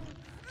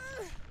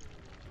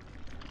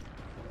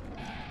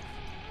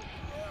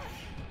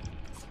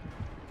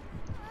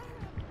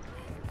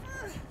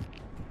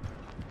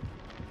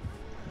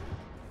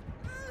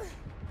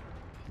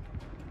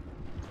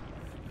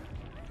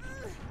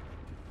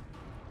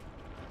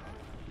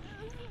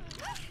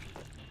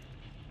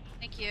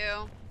 Thank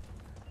you.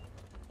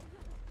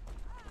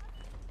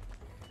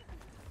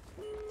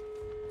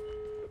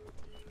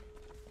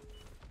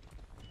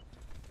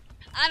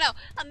 I know,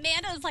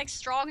 Amanda's like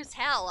strong as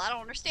hell. I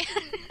don't understand.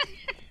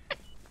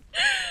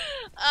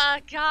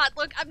 God,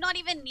 look, I'm not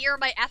even near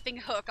my effing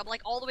hook. I'm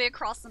like all the way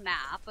across the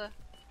map.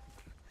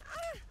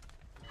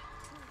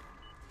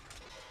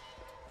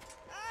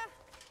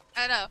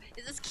 I know.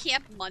 Is this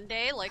Camp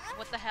Monday? Like,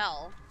 what the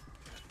hell?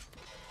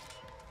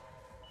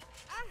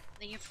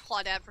 Thank you,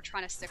 Claudette, for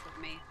trying to stick with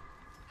me.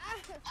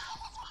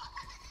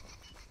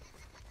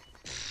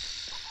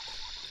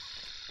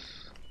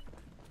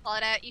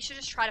 Claudette, you should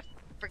just try to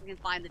freaking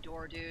find the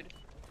door, dude.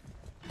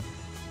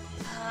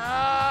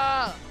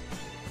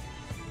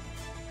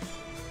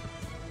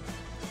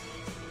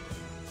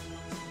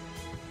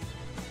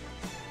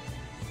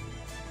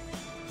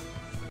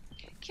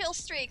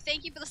 Killstreak,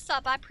 thank you for the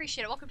sub. I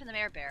appreciate it. Welcome to the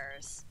Mare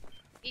Bears.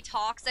 Be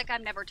toxic?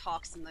 I'm never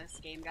toxic in this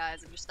game,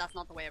 guys. That's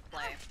not the way I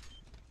play.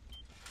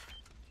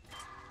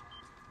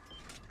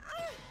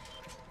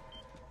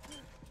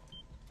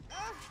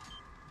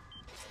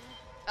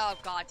 Oh,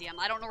 goddamn.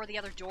 I don't know where the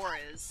other door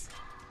is.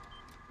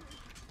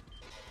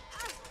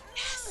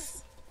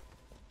 Yes!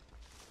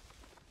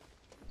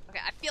 Okay,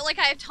 I feel like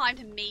I have time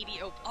to maybe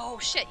open. Oh,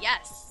 shit,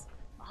 yes!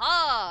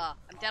 Aha!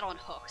 I'm dead on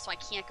hook, so I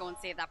can't go and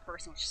save that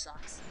person, which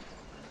sucks.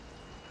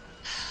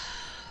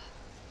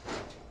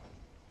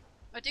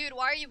 Oh, dude,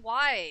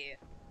 why?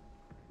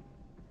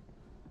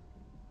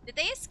 Did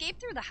they escape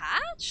through the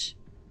hatch?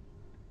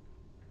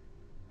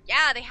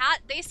 Yeah,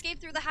 they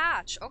escaped through the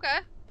hatch. Okay.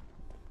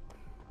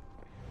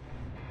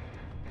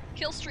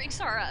 Kill streaks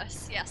are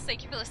us. Yes,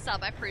 thank you for the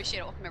sub. I appreciate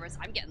it. Welcome, members.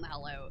 I'm getting the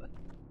hell out.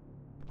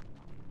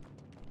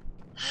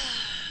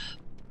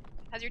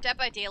 Has your Dead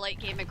by Daylight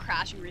game been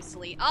crashing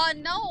recently?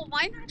 No,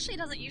 mine actually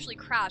doesn't usually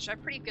crash. I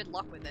have pretty good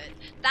luck with it.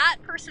 That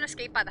person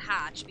escaped by the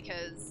hatch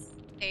because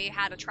they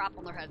had a trap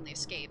on their head and they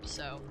escaped,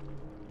 so.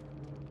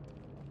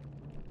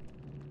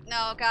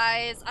 No,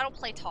 guys, I don't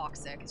play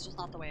toxic. It's just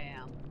not the way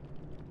I am.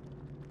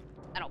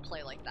 I don't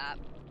play like that.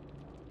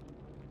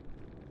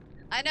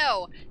 I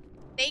know.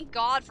 Thank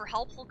God for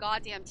helpful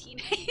goddamn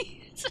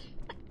teammates.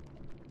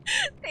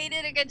 They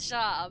did a good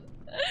job.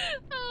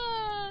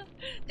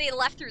 They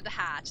left through the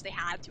hatch. They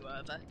had to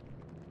have.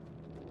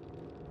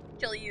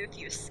 Kill you if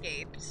you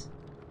escaped.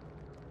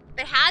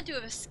 They had to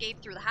have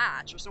escaped through the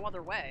hatch. There's no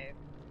other way.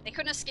 They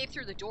couldn't escape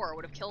through the door. It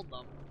would have killed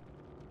them.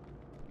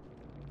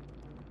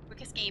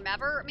 Quickest game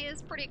ever? I mean,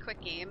 it's a pretty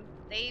quick game.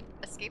 They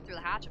escaped through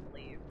the hatch, I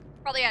believe.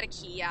 Probably had a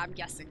key. Yeah, I'm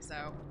guessing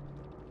so.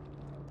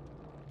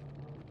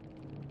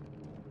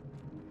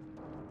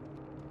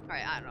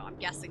 Alright, I don't know. I'm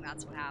guessing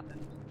that's what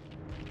happened.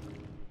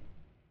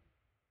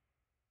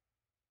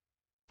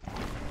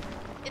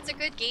 It's a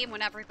good game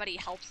when everybody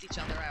helps each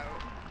other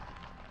out.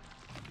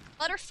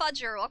 Letter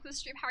Fudger, welcome to the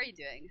stream. How are you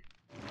doing?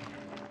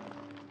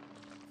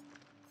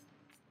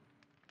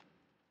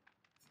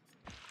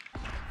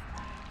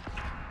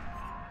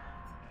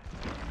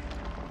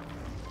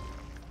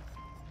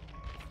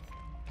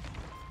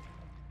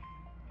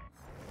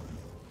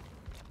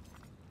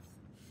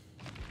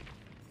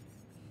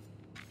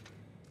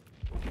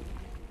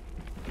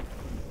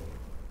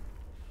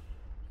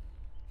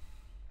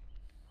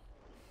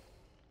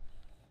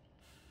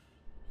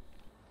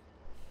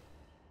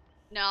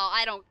 No,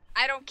 I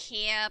don't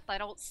camp, I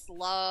don't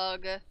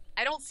slug.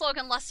 I don't slug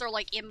unless they're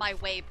like in my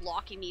way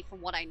blocking me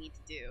from what I need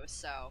to do,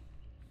 so.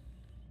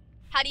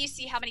 How do you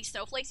see how many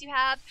snowflakes you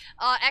have?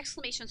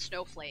 Exclamation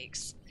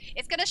snowflakes.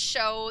 It's gonna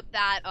show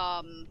that,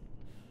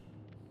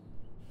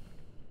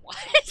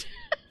 what?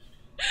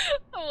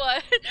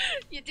 What?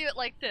 You do it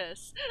like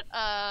this.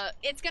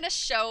 It's gonna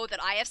show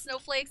that I have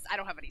snowflakes. I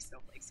don't have any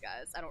snowflakes,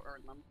 guys. I don't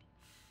earn them.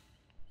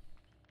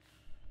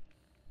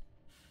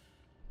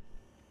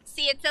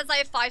 See, it says I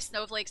have 5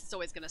 snowflakes, it's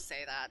always gonna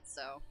say that,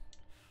 so.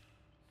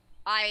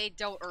 I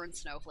don't earn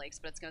snowflakes,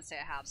 but it's gonna say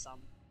I have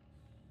some.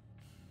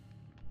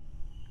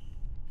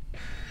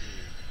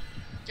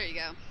 There you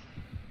go.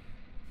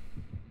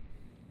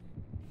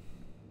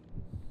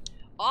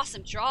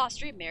 Awesome draw,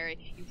 Stream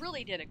Mary. You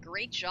really did a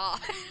great job.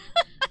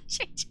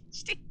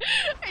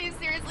 Are you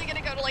seriously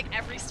gonna go to like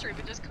every stream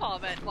and just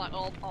comment on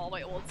all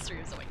my old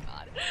streams? Oh my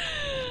god.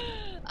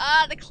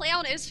 The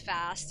clown is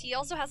fast. He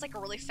also has like a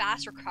really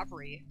fast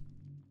recovery.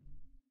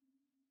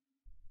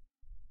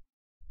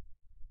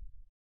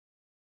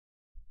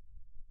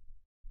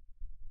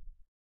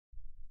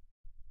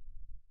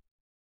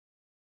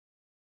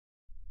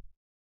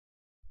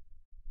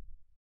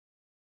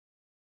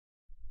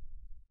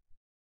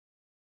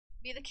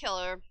 Be the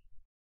killer.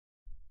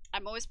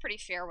 I'm always pretty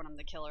fair when I'm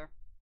the killer.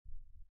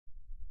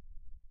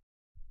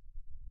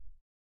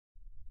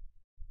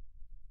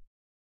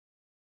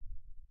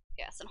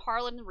 Yes, and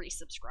Harlan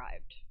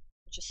resubscribed,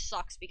 which just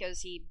sucks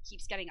because he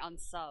keeps getting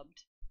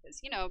unsubbed.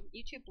 Because, you know,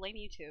 YouTube, blame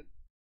YouTube.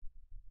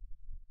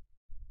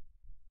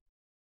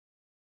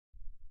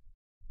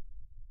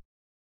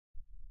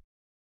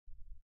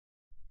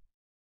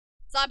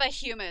 It's not by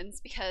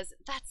humans, because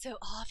that's so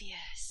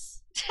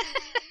obvious.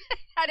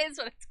 That is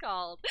what it's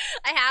called.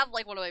 I have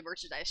like one of my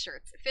merchandise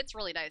shirts. It fits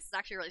really nice. It's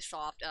actually really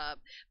soft.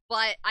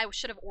 But I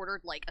should have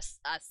ordered like a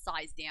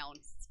size down.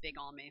 It's big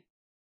on me.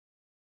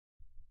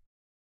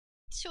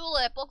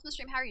 Tulip, welcome to the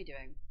stream. How are you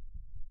doing?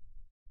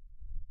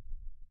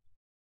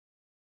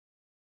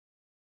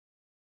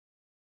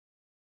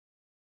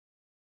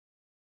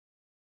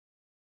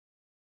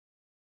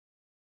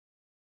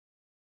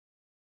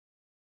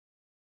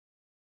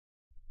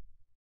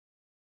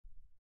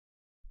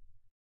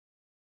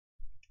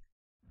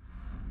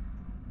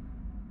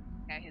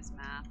 Okay, his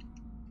map.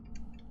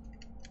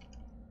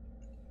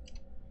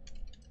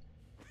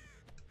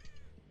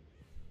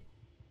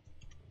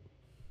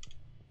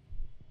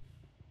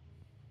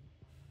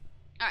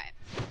 Alright.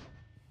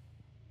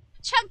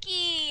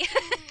 Chunky!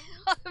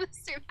 Welcome to the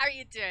stream. How are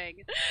you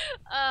doing?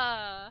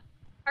 How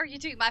are you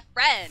doing, my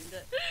friend?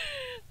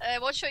 I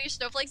won't show you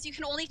snowflakes. You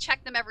can only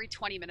check them every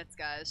 20 minutes,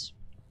 guys.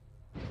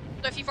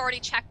 So if you've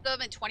already checked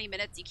them in 20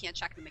 minutes, you can't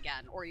check them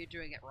again, or you're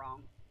doing it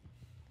wrong.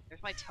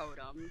 There's my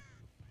totem.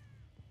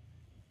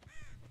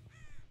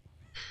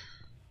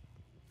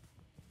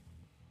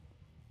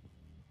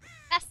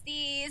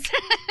 Besties!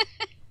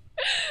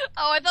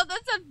 Oh, I thought that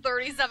said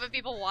 37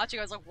 people watching.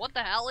 I was like, what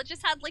the hell? It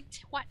just had like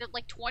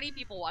 20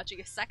 people watching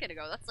a second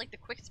ago. That's like the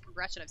quickest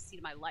progression I've seen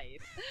in my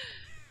life.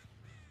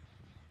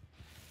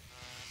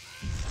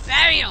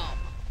 Bam!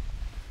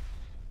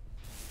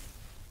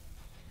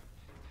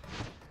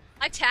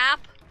 Hi, Tap.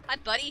 Hi,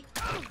 buddy.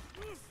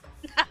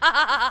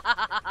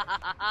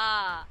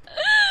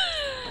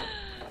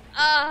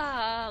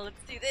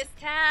 Let's do this,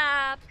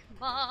 Tap.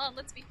 Come on,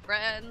 let's be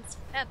friends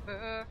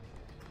forever.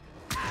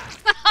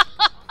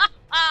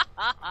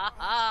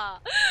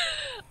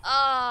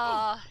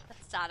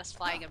 That's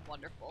satisfying and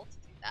wonderful to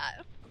do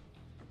that.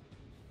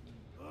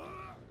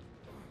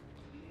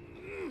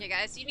 Okay,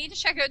 guys, you need to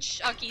check out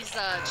Chunky's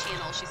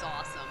channel. She's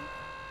awesome.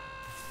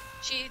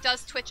 She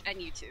does Twitch and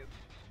YouTube.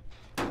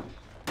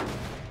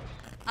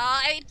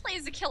 I play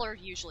as a killer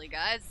usually,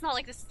 guys. It's not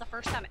like this is the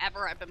first time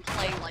ever I've been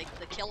playing, like,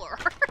 the killer.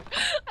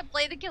 I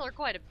play the killer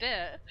quite a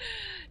bit.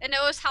 It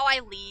knows how I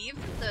leave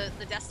the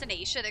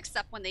destination,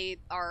 except when they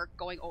are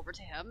going over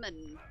to him, and,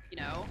 you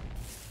know,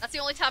 that's the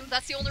only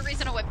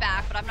reason I went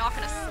back, but I'm not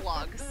gonna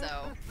slug,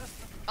 so.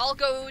 I'll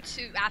go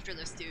to after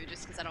this dude,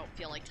 just because I don't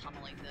feel like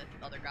tunneling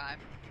the other guy.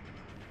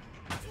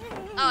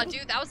 Oh,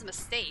 dude, that was a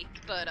mistake,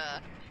 but,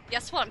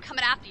 guess what? I'm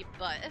coming after you,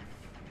 butt.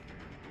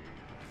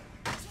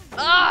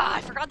 Ah,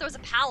 I forgot there was a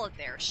pallet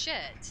there.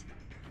 Shit.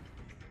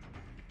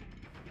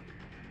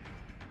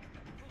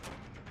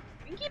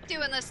 We can keep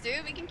doing this,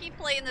 dude. We can keep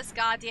playing this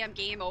goddamn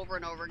game over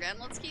and over again.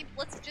 Let's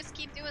just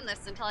keep doing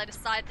this until I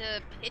decide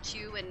to hit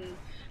you and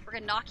we're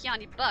gonna knock you on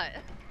your butt.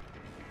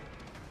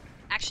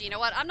 Actually, you know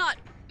what? I'm not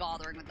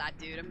bothering with that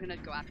dude. I'm gonna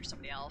go after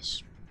somebody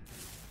else.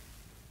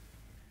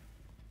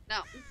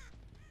 No.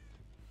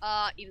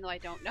 Even though I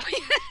don't know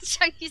you.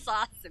 Chunky's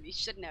awesome. You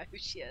should know who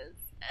she is.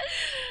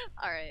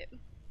 Alright.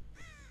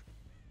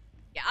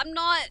 Yeah, I'm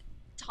not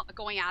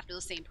going after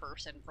the same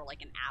person for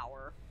like an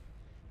hour.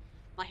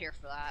 I'm not here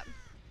for that.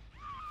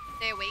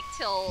 Stay awake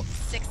till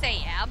 6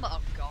 a.m.?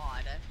 Oh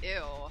god.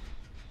 Ew.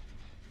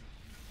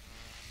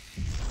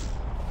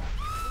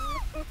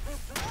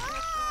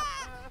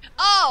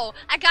 Oh!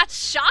 I got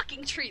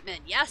shocking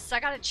treatment! Yes,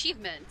 I got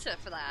achievement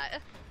for that.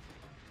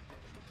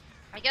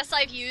 I guess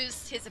I've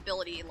used his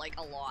ability, like,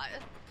 a lot.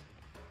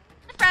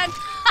 Friend!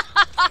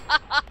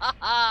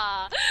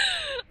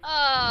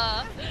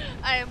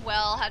 I am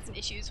well, had some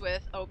issues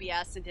with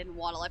OBS and didn't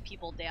want to let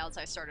people down,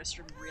 so I started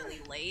stream really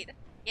late.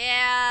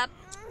 Yeah,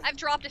 I've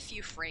dropped a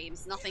few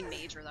frames, nothing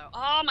major though.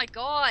 Oh my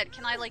god,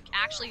 can I, like,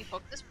 actually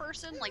hook this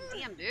person? Like,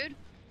 damn, dude.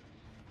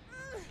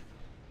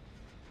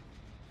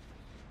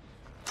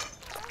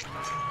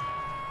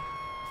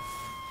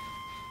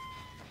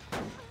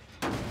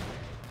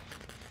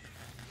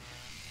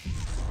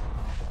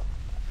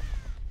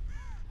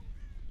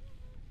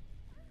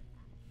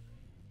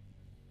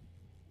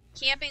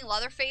 Camping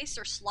Leatherface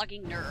or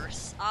slugging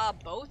Nurse?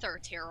 Both are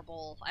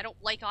terrible. I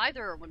don't like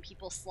either when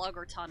people slug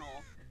or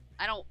tunnel.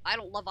 I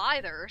don't love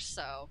either,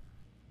 so.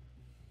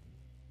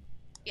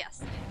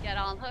 Yes. Get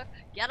on hook,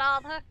 get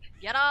on hook,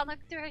 get on hook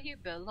where you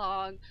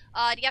belong.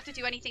 Do you have to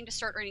do anything to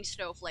start earning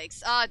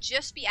snowflakes?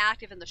 Just be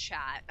active in the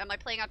chat. Am I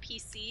playing on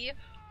PC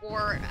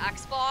or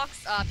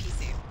Xbox?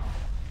 PC.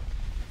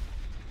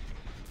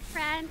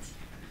 Friend.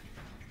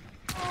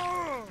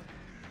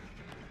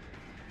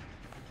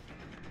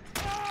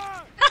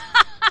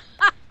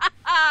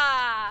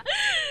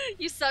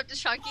 You subbed to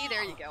Chunky?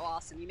 There you go.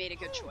 Awesome. You made a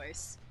good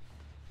choice.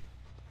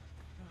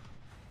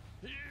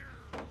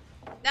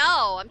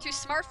 No, I'm too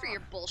smart for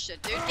your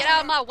bullshit, dude. Get out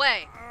of my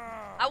way.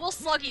 I will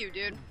slug you,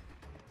 dude.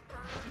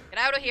 Get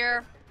out of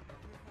here.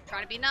 I'm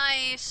trying to be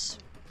nice.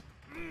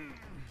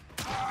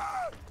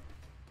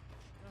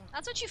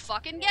 That's what you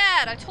fucking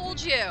get. I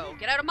told you.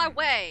 Get out of my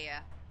way.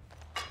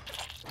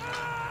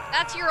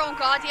 That's your own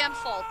goddamn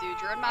fault, dude.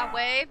 You're in my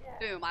way.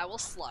 Boom, I will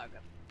slug.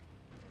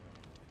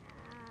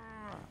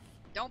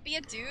 Don't be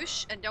a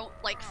douche and don't,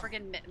 like,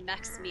 friggin'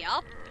 mess me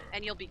up,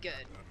 and you'll be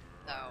good.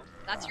 So,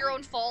 that's your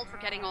own fault for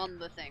getting on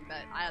the thing,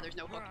 but there's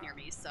no hook near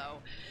me,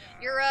 so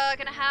you're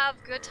gonna have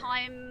good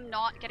time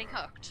not getting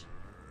hooked.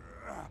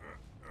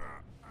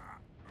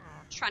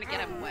 Just trying to get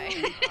him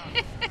away.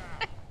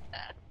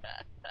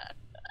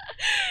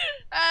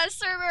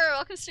 Server,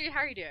 welcome to stream. How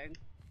are you doing?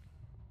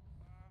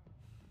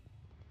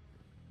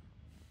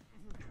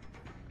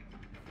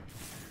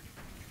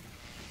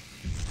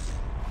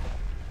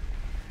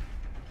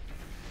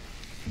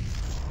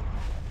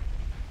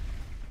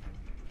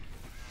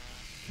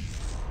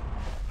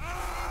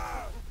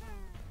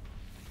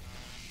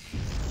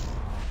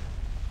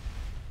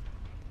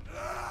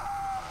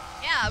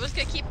 Yeah, I was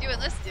gonna keep doing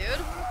this, dude.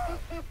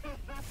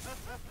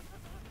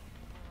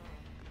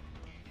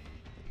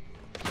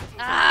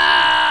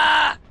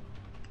 Ah!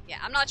 Yeah,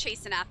 I'm not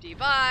chasing after you.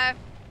 Bye.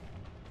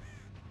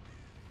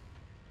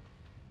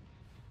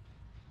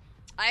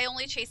 I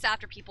only chase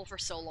after people for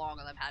so long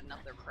and I've had enough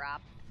of their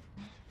crap.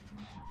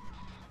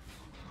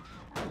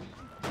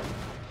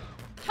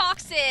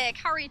 Toxic!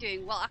 How are you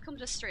doing? Welcome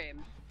to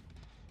stream.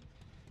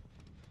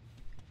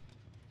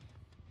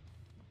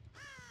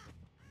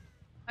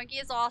 Chunky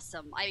is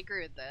awesome. I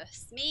agree with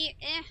this. Me,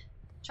 eh.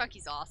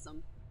 Chunky's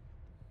awesome.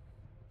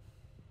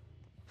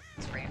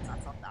 Frames,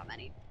 that's not that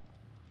many.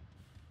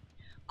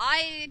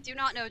 I do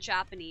not know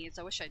Japanese.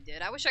 I wish I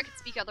did. I wish I could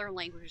speak other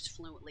languages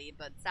fluently,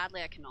 but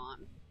sadly I cannot.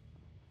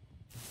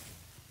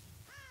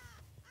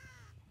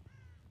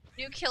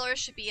 New killer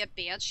should be a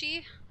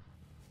banshee.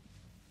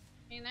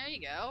 I mean, there you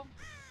go.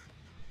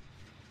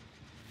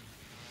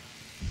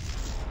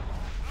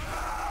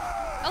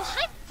 Oh,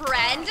 hi,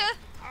 friend!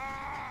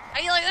 How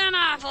you like them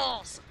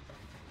apples?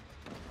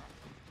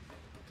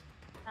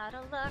 Out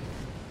of luck,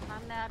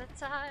 I'm out of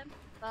time.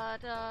 Ba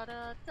da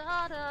da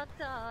da da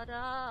da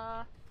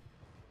da.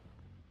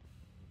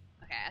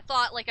 Okay, I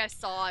thought like I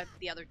saw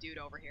the other dude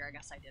over here. I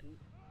guess I didn't.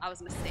 I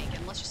was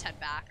mistaken. Let's just head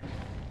back.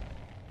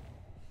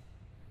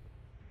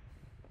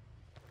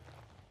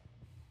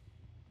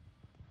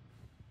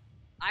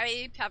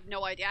 I have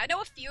no idea. I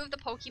know a few of the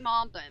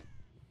Pokemon, but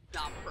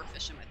not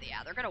proficient with it.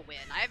 Yeah, they're gonna win.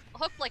 I've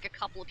hooked like a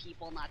couple of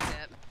people and that's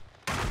it.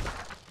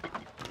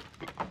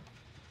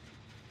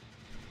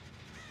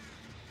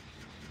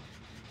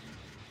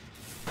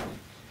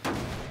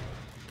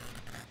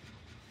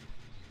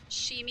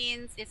 She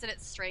means, isn't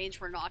it strange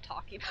we're not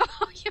talking about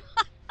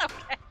Pokemon?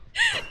 Okay.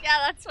 Yeah,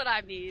 that's what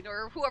I mean.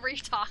 Or whoever you're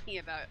talking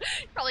about.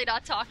 You're probably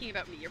not talking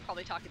about me. You're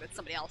probably talking about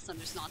somebody else. I'm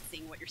just not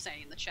seeing what you're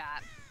saying in the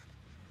chat.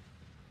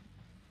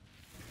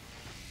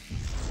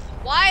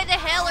 Why the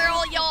hell are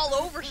all y'all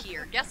over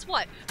here? Guess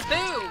what?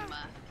 Boom!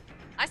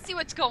 I see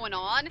what's going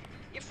on.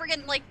 You're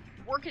friggin' like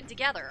working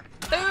together.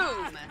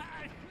 Boom!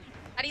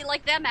 How do you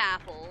like them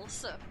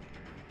apples?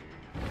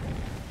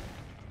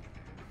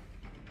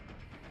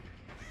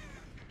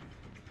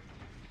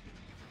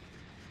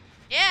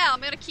 Yeah,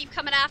 I'm gonna keep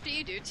coming after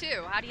you, dude,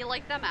 too. How do you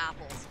like them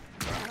apples?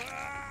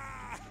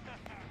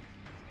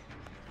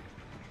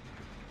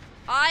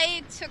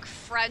 I took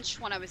French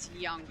when I was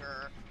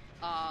younger.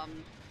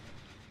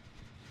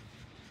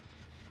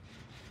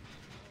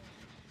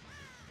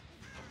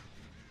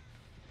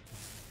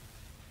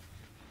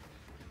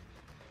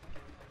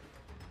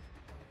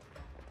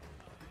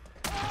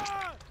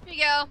 Here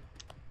you go.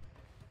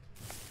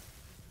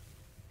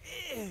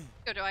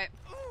 Go do it.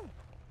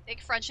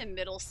 Take French in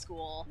middle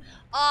school.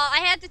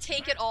 I had to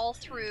take it all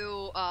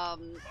through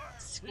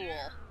school,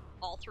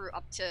 all through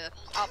all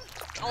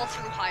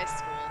through high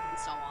school and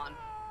so on.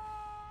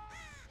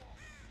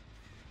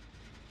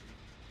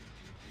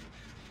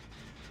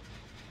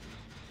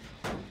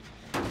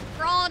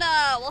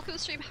 Grana, welcome to the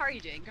stream. How are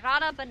you doing?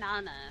 Grana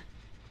banana.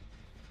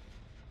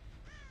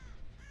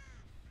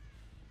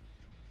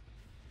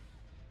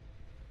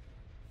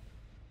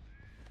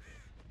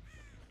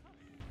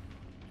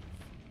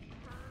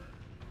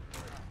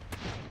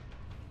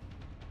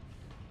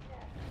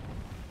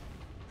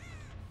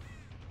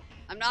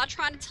 I'm not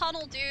trying to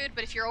tunnel, dude,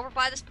 but if you're over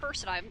by this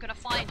person, I'm gonna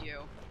find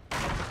you.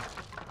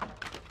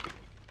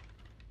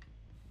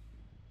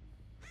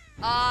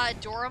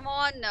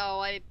 Doraemon? No,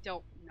 I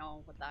don't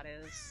know what that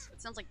is. It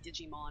sounds like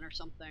Digimon or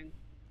something.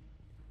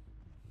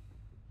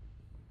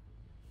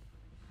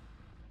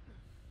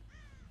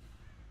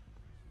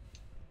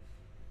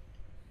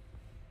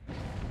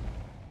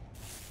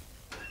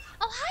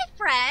 Oh, hi,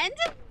 friend!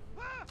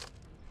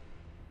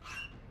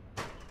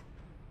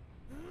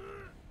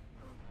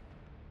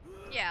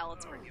 Yeah,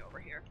 let's bring you over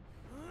here.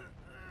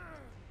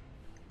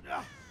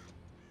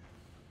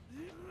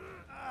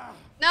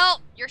 No,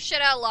 you're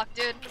shit out of luck,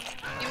 dude.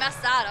 You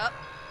messed that up.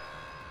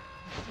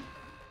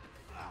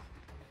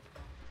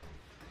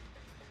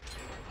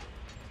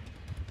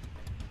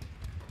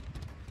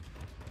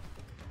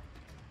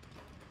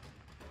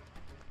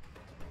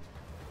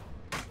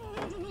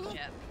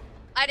 Shit.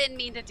 I didn't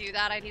mean to do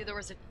that. I knew there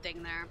was a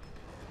thing there.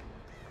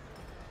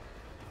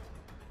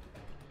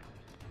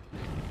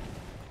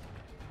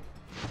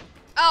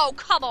 Oh,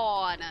 come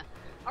on!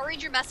 I'll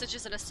read your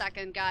messages in a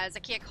second, guys. I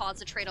can't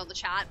concentrate on the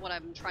chat when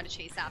I'm trying to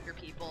chase after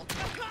people.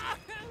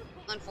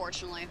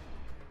 Unfortunately.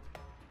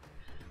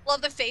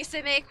 Love the face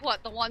they make.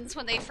 What, the ones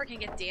when they freaking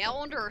get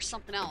downed or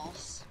something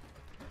else?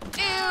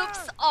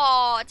 Oops!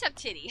 Aw, Tep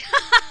Titty.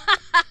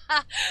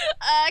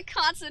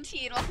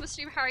 Constantine, welcome to the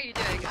stream. How are you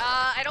doing?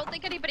 I don't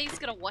think anybody's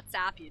gonna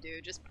WhatsApp you,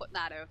 dude. Just putting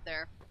that out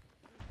there.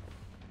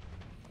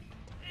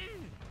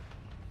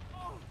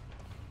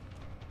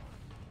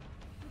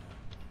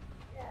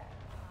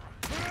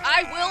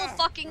 I will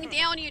fucking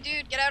down you,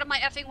 dude. Get out of my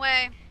effing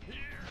way. Get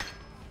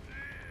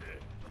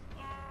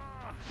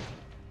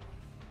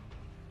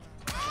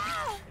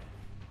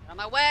out of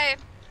my way.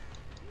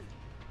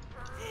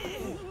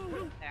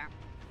 There.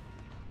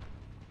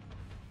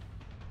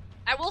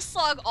 I will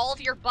slug all of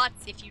your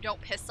butts if you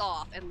don't piss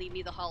off and leave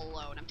me the hell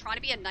alone. I'm trying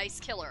to be a nice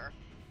killer.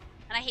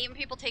 And I hate when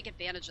people take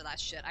advantage of that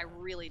shit. I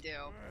really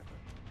do.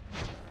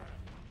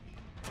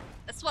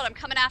 That's what, I'm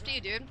coming after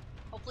you, dude.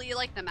 Hopefully you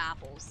like them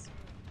apples.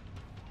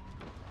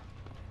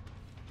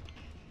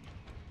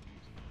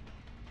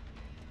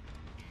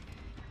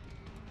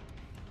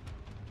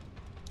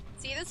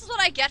 See, this is what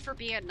I get for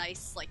being a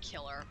nice, like,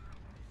 killer.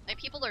 Like,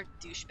 people are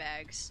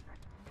douchebags.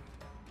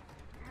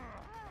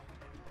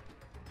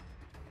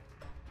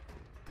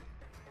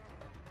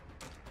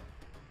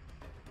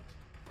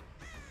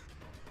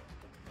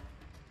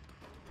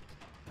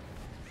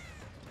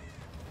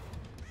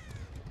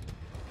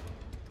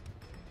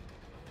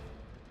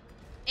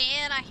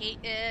 And I hate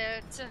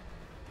it.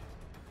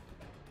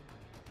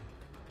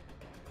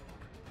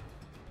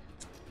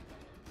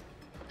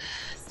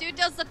 This dude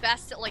does the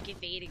best at, like,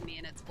 evading me,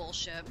 and it's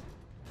bullshit.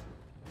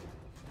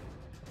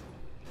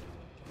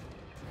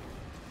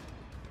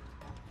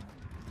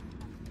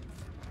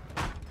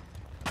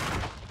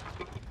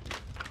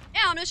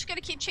 Yeah, I'm just gonna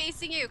keep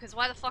chasing you, because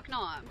why the fuck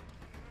not?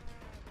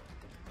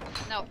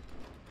 No.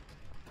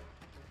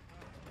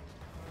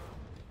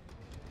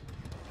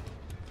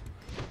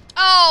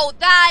 Oh,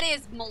 that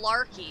is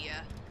malarkey.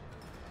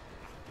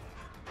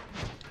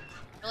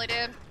 Really,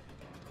 dude?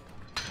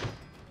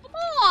 Come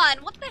on,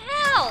 what the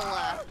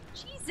hell?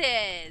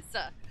 Jesus.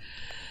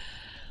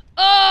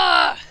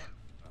 Ugh!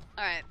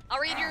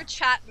 through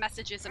chat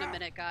messages in a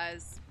minute,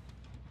 guys.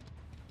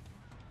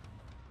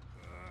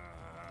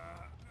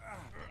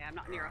 Okay, I'm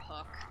not near a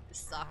hook. This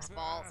sucks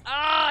balls. Oh,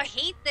 I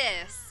hate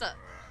this.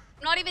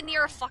 I'm not even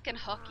near a fucking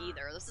hook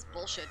either. This is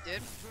bullshit,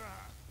 dude.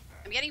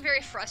 I'm getting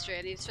very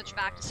frustrated. I need to switch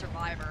back to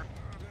Survivor.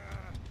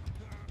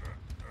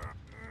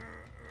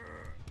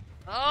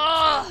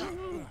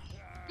 Oh!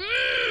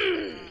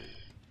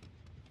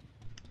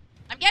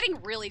 I'm getting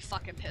really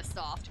fucking pissed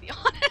off, to be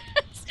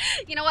honest.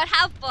 You know what?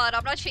 Have fun.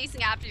 I'm not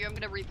chasing after you. I'm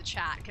gonna read the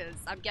chat, because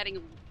I'm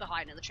getting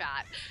behind in the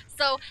chat.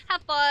 So,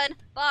 have fun.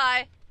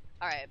 Bye.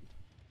 Alright.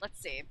 Let's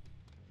see.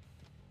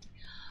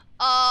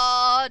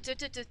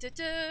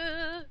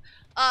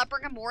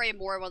 Bring a Mori and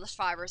Mori one of the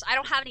survivors. I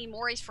don't have any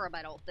Moris for him,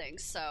 I don't think.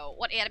 So,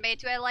 what anime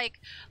do I like?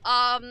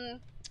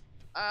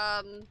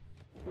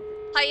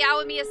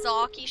 Hayao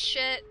Miyazaki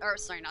shit. Or,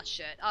 sorry, not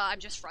shit. I'm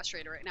just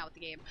frustrated right now with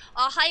the game.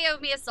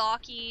 Hayao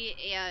Miyazaki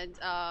and,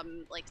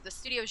 like, the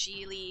Studio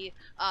Ghibli,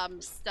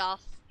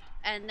 stuff.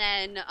 And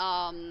then,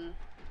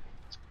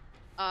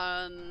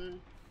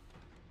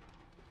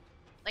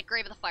 like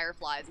Grave of the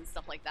Fireflies and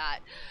stuff like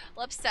that.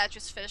 Lipset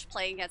just finished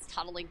playing against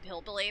Tunneling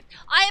Hillbilly.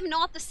 I am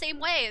not the same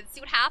way. Let's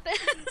see what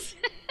happens.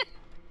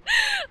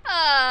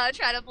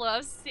 Try to blow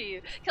up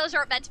Steve. Killers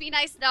aren't meant to be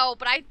nice? No,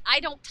 but I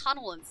don't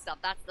tunnel and stuff.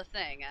 That's the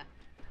thing.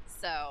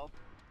 So,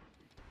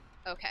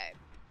 okay.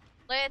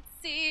 Let's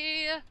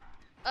see. Okay,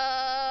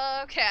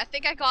 I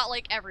think I got,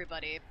 like,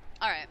 everybody.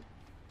 Alright.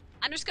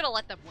 I'm just gonna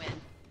let them win.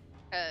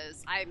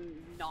 Because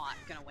I'm not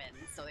gonna win,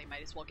 so they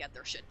might as well get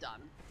their shit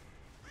done.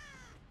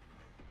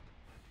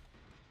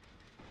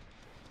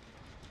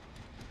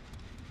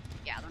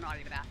 Yeah, they're not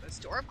even at this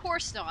door. Of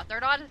course not. They're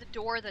not at the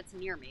door that's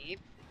near me.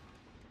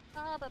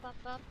 Ba, ba, ba,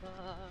 ba, ba.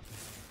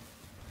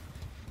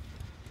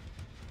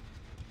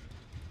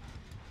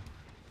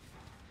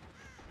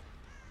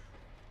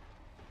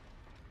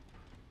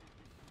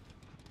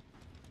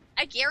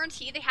 I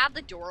guarantee they have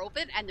the door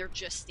open and they're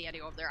just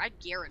standing over there. I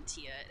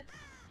guarantee it.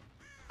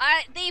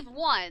 They've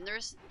won.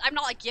 I'm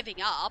not, like,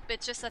 giving up.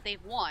 It's just that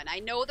they've won. I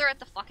know they're at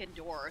the fucking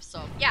door,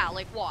 so yeah,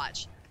 like,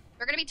 watch.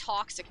 They're gonna be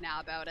toxic now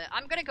about it.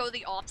 I'm gonna go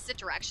the opposite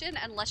direction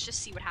and let's just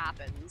see what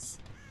happens.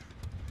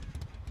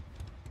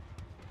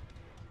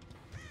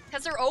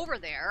 Because they're over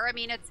there. I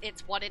mean,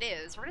 it's what it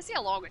is. We're gonna see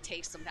how long it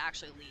takes them to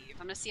actually leave.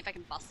 I'm gonna see if I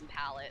can bust some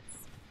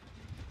pallets.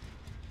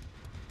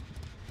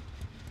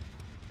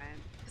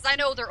 Because I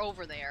know they're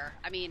over there.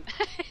 I mean,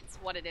 it's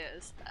what it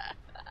is.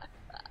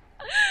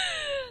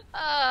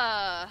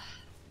 I'm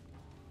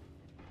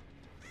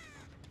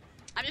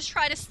just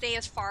trying to stay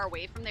as far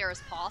away from there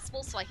as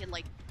possible so I can,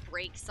 like,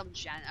 break some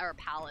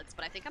pallets,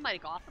 but I think I might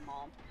have got them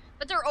all.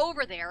 But they're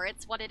over there.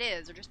 It's what it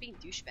is. They're just being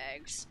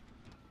douchebags.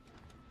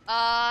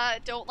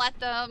 Don't let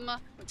them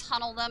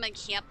tunnel them and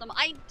camp them.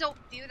 I don't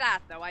do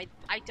that, though. I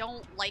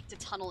don't like to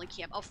tunnel and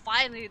camp. Oh,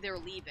 finally they're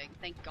leaving.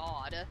 Thank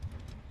God.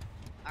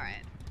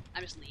 Alright.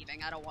 I'm just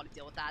leaving. I don't want to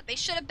deal with that. They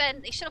should have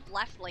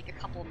left, like, a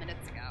couple of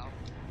minutes ago.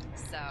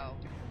 So,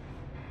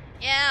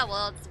 yeah,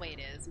 well, it's the way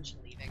it is. I'm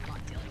just leaving. I'm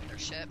not dealing with their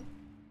shit.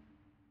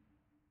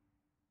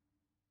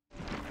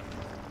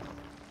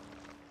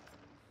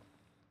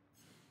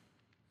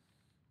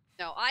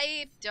 No,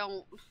 I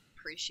don't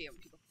appreciate when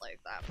people play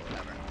like that, but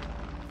whatever.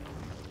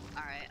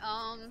 Alright,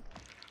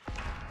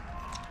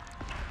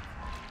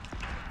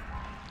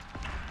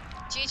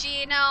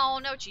 GG, no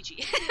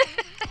GG.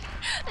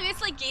 I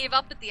basically gave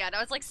up at the end.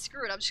 I was like,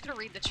 screw it, I'm just gonna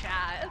read the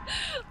chat.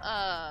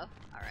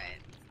 Alright.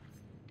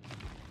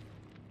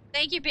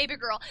 Thank you, baby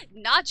girl.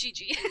 Not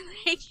GG.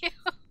 Thank you.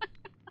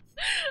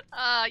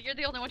 You're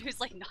the only one who's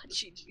like, not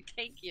GG.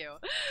 Thank you.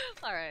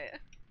 Alright.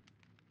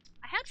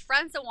 I had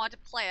friends that wanted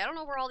to play. I don't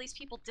know where all these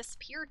people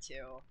disappeared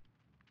to.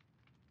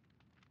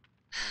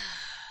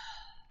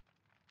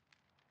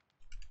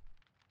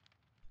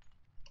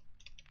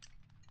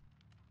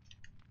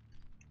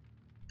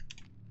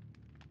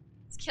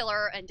 It's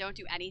killer and don't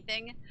do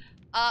anything.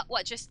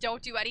 What? Just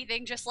don't do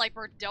anything? Just like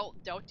we're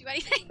don't do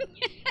anything?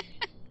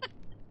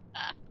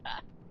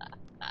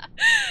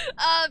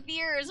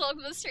 Beers,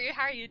 welcome to the stream.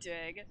 How are you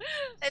doing?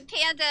 And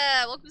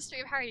Panda, welcome to the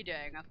stream. How are you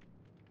doing?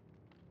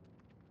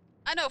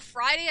 I know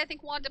Friday I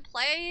think wanted to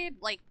play,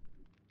 like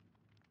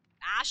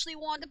Ashley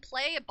wanted to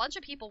play, a bunch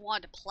of people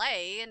wanted to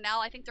play, and now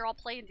I think they're all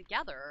playing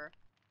together.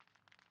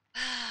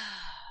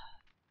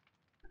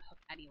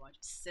 Anyone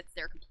just sits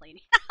there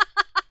complaining.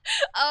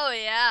 Oh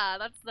yeah,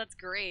 that's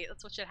great.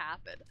 That's what should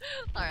happen.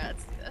 Alright,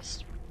 let's do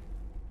this.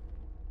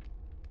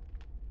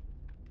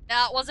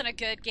 No, it wasn't a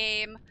good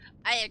game.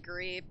 I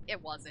agree.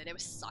 It wasn't. It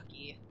was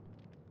sucky.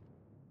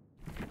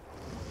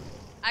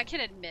 I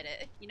can admit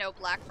it. You know,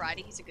 Black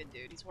Friday, he's a good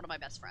dude. He's one of my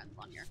best friends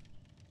on here.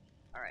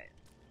 Alright.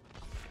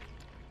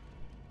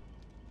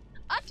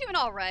 I'm doing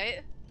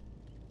alright.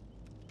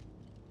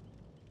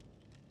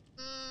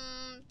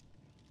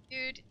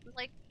 Dude,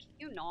 like, can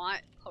you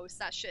not post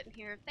that shit in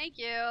here? Thank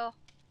you.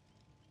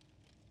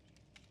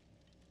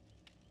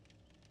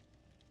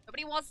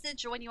 Nobody wants to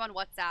join you on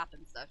WhatsApp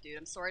and stuff, dude.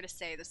 I'm sorry to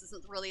say, this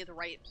isn't really the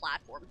right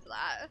platform for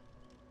that.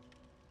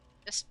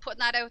 Just putting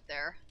that out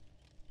there.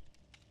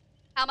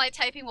 How am I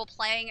typing while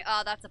playing?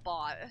 That's a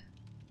bot.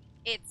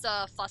 It's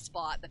a fuss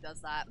bot that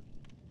does that.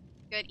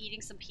 Good, eating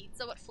some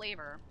pizza. What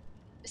flavor?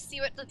 Just see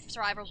what the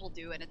survivors will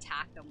do and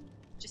attack them.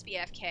 Just be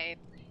AFK.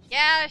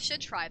 Yeah, I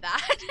should try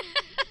that.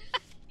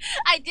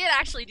 I did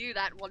actually do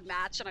that one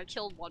match and I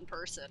killed one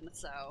person,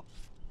 so.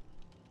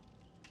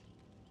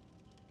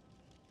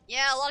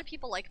 Yeah, a lot of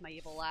people like my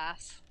evil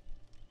laugh.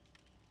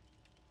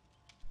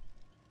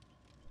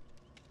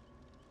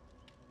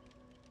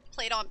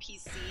 Played on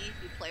PC,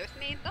 you play with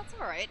me? That's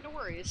alright, no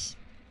worries.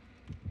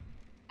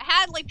 I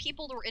had like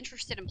people that were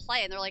interested in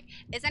play and they're like,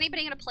 is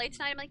anybody gonna play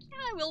tonight? I'm like, yeah,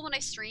 I will when I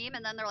stream,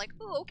 and then they're like,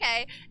 oh,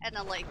 okay. And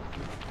then like,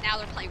 now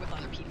they're playing with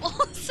other people.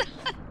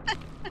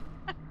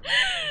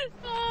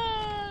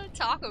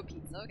 Taco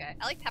pizza, okay.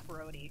 I like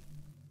pepperoni.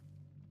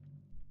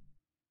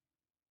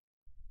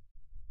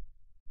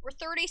 We're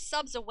 30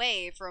 subs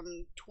away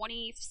from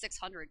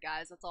 2,600,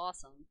 guys. That's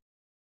awesome.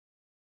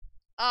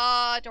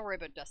 Don't worry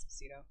about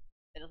Despacito.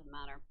 It doesn't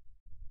matter.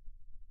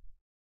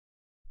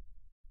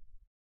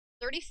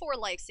 34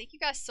 likes. Thank you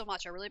guys so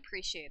much. I really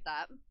appreciate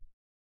that.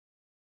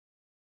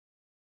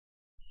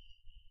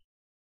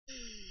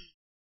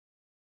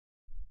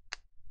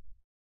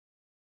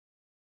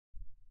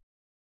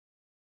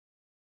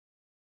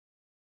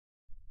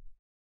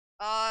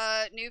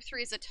 Noob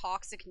 3 is a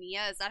toxic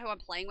Nia. Is that who I'm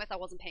playing with? I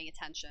wasn't paying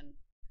attention.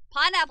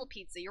 Pineapple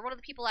pizza. You're one of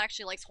the people that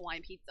actually likes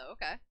Hawaiian pizza.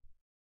 Okay.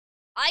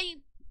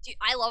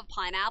 I love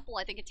pineapple.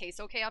 I think it tastes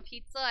okay on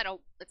pizza.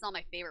 It's not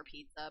my favorite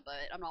pizza,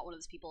 but I'm not one of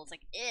those people that's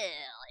like, ew,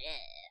 yeah.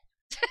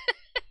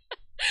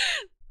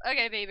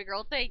 Okay, baby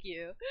girl, thank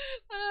you.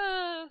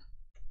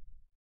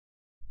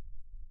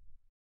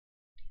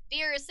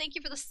 Dears, thank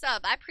you for the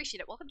sub. I appreciate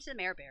it. Welcome to the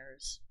Mare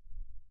Bears.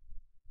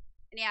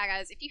 And yeah,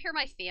 guys, if you hear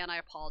my fan, I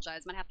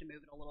apologize. I might have to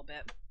move it a little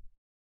bit.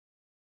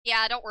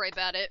 Yeah, don't worry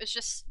about it. It's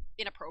just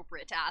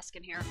inappropriate to ask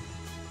in here.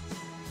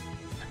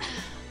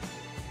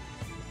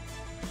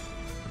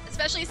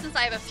 Especially since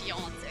I have a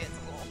fiance, it's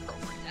a little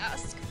appropriate to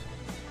ask.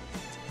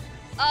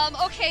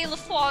 Okay,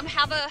 LaFong,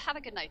 have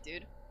a good night,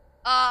 dude.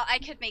 I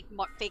could make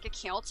fake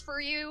accounts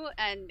for you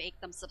and make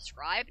them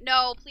subscribe.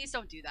 No, please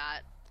don't do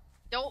that.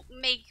 Don't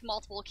make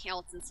multiple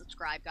accounts and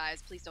subscribe,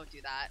 guys. Please don't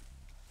do that.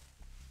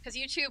 Because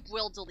YouTube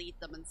will delete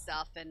them and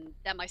stuff, and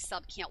then my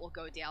sub count will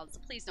go down,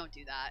 so please don't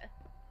do that.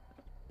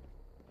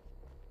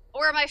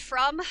 Where am I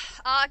from?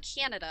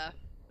 Canada.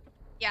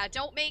 Yeah,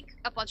 don't make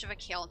a bunch of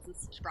accounts and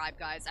subscribe,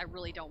 guys. I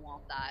really don't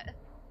want that.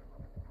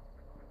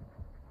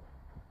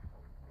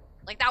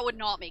 Like, that would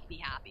not make me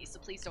happy, so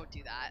please don't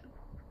do that.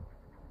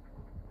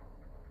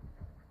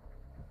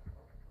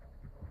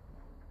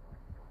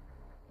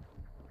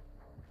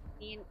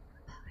 I mean,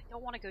 I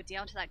don't want to go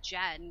down to that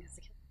gen, because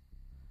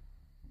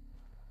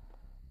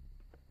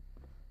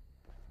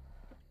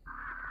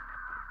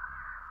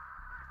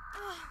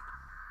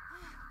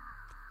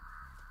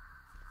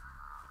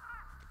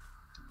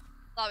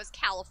thought it was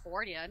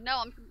California. No,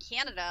 I'm from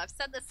Canada. I've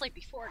said this like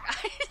before,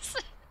 guys.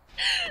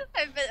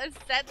 I've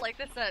said like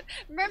this.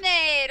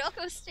 Mermaid,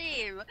 welcome to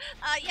stream.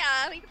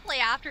 Yeah, we can play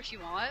after if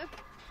you want.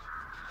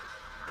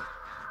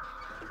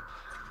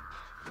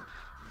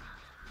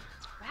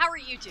 How are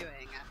you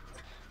doing?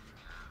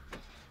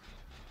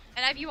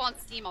 And I have you on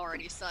Steam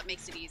already, so that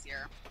makes it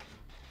easier.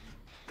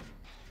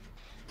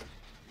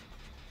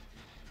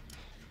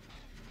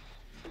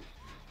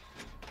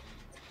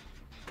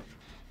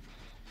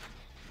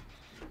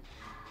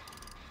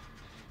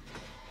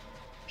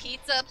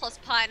 Pizza plus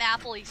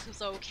pineapple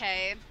equals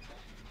okay.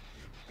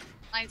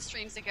 9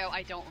 streams ago,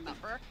 I don't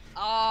remember.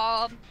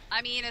 I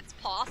mean, it's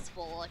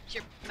possible. Like,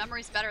 your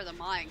memory's better than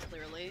mine,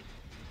 clearly.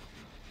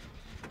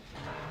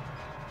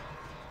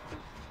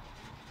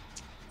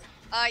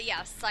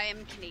 Yes, I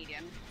am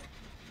Canadian.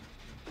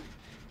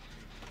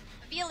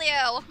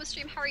 Amelia, welcome to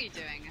stream. How are you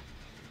doing?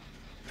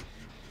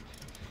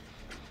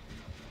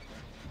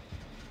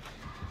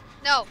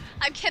 No,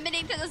 I'm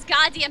committing to this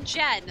goddamn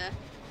gen.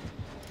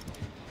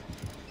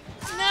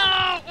 No!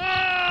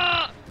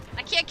 I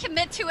can't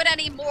commit to it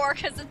anymore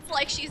because it's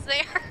like she's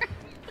there.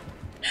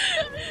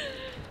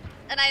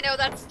 And I know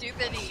that's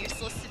stupid and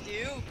useless to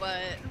do,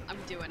 but I'm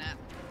doing it.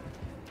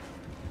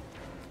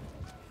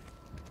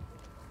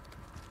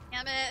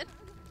 Damn it.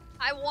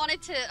 I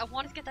wanted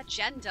to get that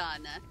gen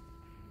done.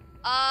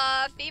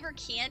 Favorite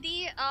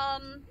candy?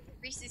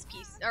 Reese's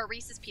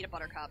peanut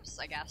butter cups,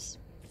 I guess.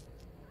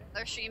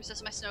 Other streams,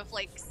 does my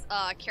snowflakes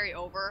carry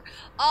over?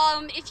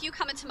 If you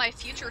come into my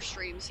future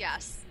streams,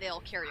 yes, they'll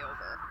carry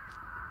over.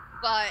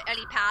 But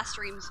any past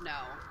streams, no.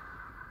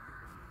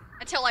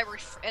 Until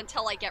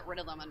I get rid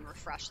of them and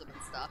refresh them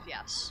and stuff,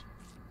 yes.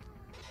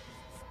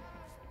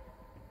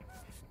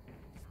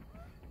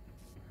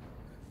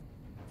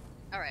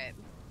 Alright.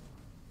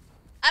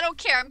 I don't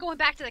care, I'm going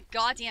back to the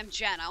goddamn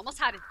gen. I almost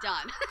had it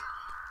done.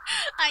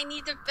 I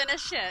need to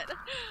finish it.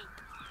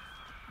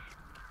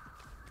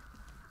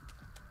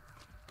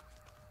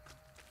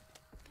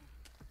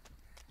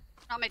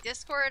 On my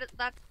Discord,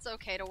 that's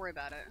okay, don't worry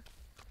about it.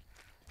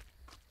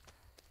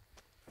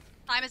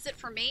 Time is it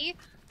for me?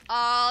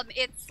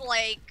 It's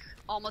like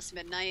almost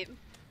midnight.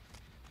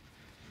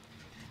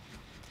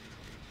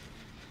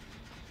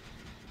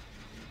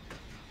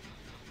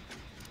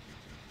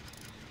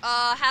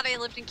 Have I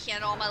lived in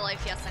Canada all my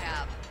life? Yes, I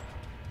have.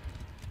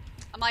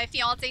 My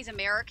fiance's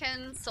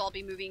American, so I'll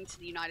be moving to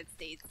the United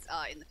States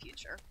in the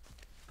future.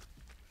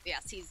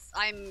 Yes,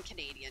 I'm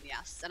Canadian,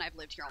 yes, and I've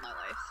lived here all my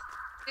life.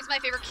 Who's my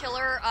favorite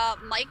killer?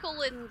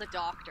 Michael and the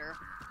Doctor.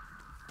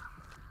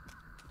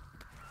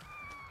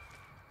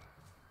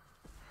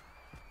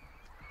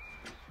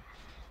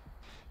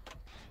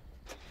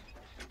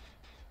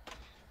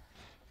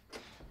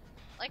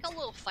 Like a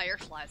little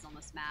fireflies on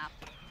this map.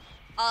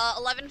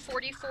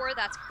 1144,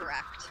 that's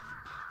correct.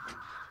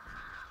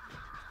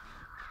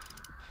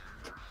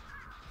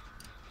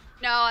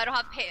 No, I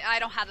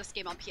don't have this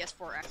game on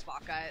PS4 or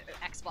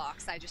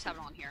Xbox. I just have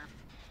it on here.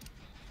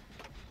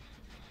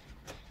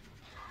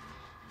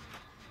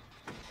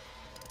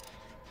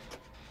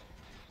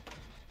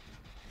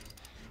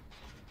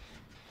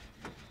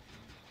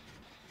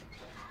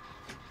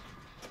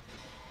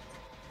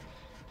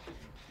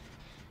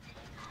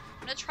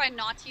 I'm gonna try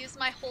not to use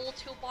my whole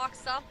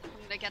toolbox up. I'm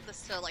gonna get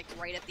this to like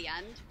right at the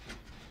end.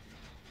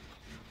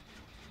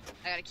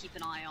 I gotta keep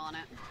an eye on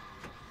it.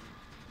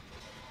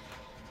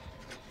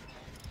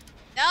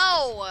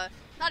 No!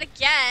 Not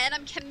again!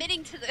 I'm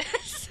committing to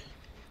this!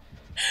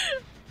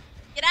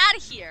 Get out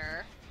of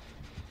here!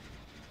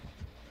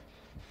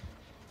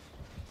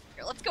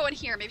 Here, let's go in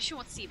here. Maybe she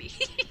won't see me.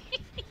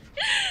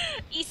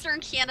 Eastern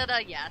Canada,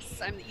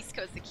 yes. I'm the East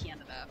Coast of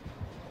Canada.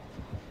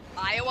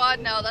 Iowa?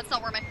 No, that's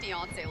not where my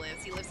fiance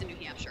lives. He lives in New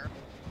Hampshire.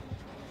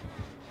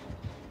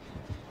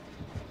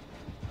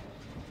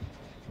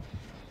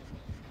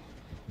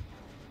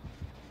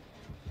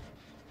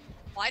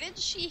 Why did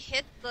she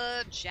hit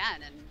the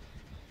gen? And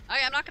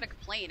I'm not gonna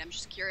complain. I'm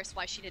just curious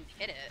why she didn't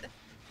hit it.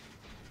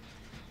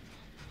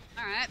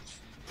 Alright.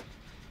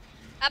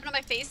 Happened to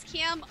my face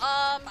cam?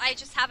 I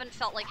just haven't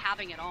felt like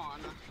having it on.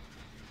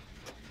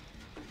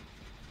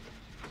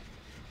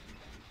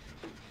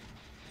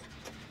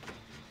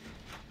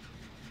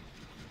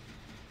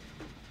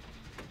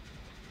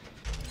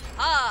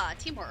 Ah,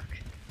 teamwork.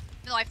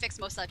 Even though I fixed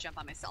most of that jump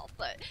by myself,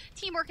 but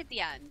teamwork at the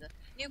end.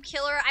 New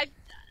killer.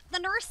 The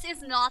nurse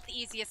is not the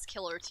easiest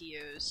killer to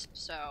use,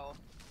 so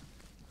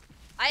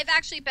I've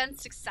actually been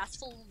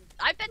successful.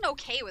 I've been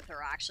okay with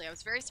her actually. I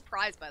was very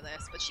surprised by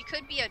this, but she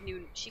could be a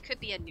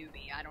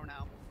newbie. I don't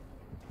know.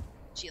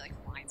 She like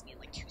finds me in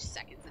like 2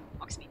 seconds and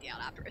knocks me down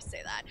after I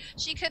say that.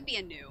 She could be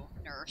a new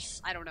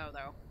nurse. I don't know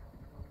though.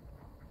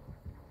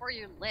 Or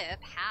your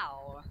lip?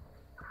 How?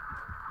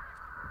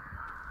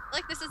 I feel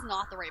like this is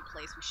not the right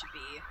place we should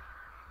be.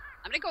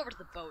 I'm gonna go over to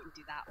the boat and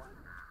do that one.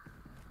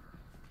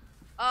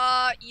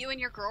 You and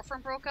your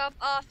girlfriend broke up?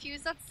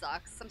 Fuse, that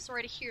sucks. I'm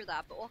sorry to hear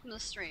that, but welcome to the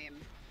stream.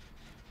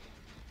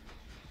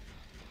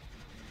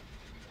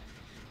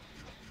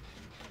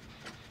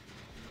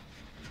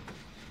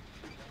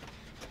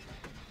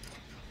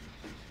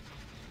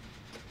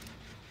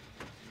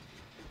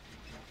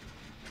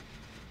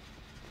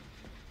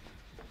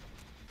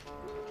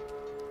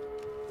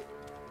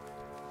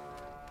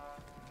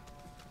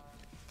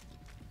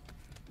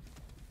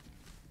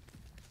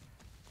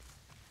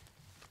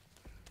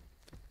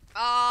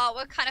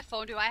 What kind of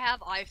phone do I have?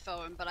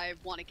 iPhone, but I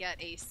want to get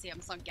a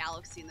Samsung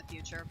Galaxy in the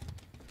future.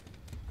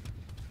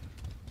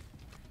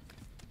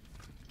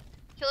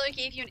 Killer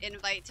gave you an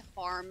invite to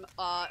farm,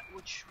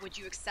 which would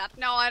you accept?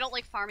 No, I don't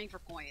like farming for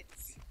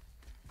points.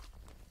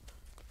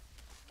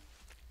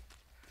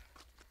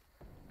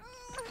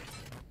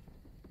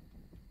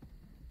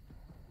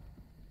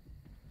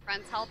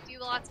 Friends helped you?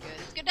 Well, that's good.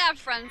 It's good to have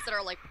friends that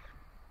are, like,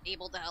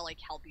 able to, like,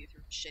 help you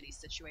through shitty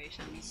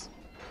situations.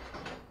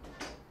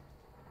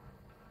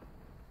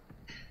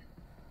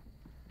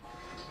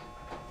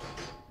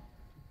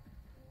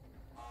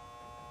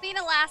 Queen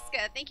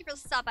Alaska, thank you for the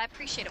sub. I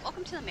appreciate it.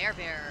 Welcome to the Mare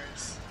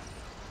Bears.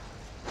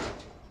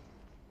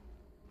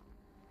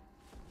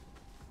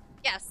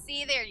 Yeah,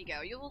 see, there you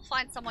go. You will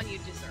find someone you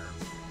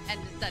deserve,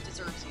 and that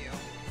deserves you.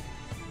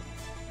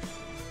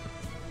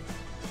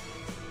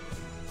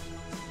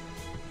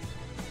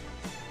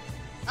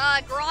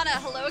 Grana,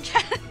 hello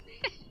again.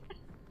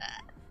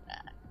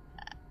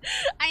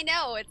 I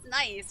know, it's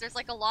nice. There's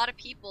like a lot of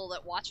people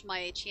that watch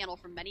my channel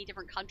from many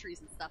different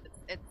countries and stuff.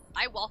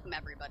 I welcome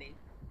everybody.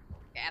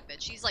 Yeah, F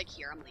it. She's like,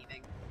 here, I'm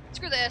leaving.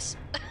 Screw this.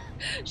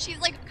 She's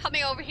like,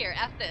 coming over here.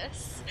 F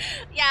this.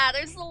 Yeah,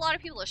 there's a lot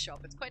of people that show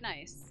up. It's quite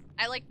nice.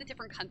 I like the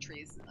different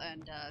countries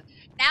and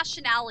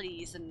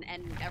nationalities and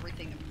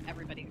everything,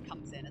 everybody that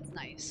comes in. It's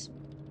nice.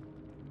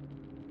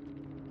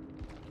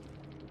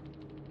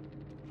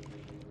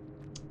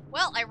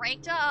 Well, I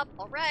ranked up.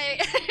 All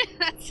right.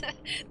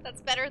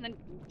 that's better than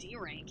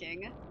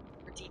D-ranking.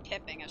 Or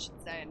D-pipping, I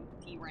should say, and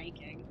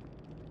D-ranking.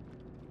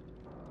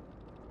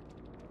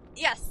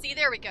 Yes, see,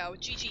 there we go.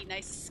 GG,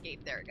 nice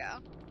escape. There we go.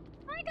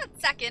 I got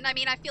second. I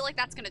mean, I feel like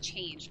that's gonna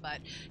change, but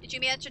did you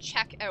manage to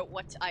check out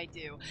what I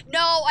do?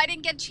 No, I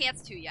didn't get a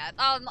chance to yet.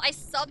 I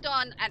subbed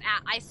on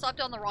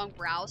the wrong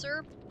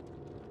browser.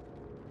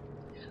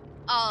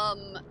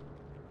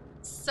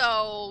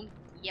 So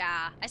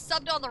yeah, I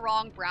subbed on the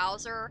wrong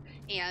browser,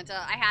 and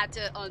I had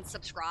to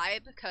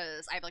unsubscribe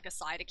because I have like a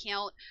side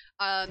account.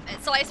 And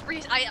so I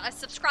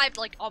subscribed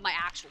like on my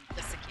actual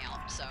this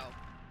account. So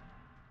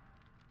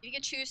if you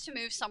could choose to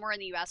move somewhere in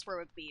the U.S., where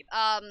would it be?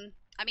 I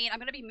mean, I'm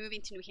gonna be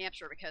moving to New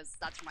Hampshire because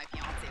that's where my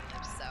fiance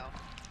lives. So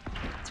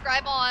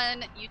subscribe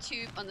on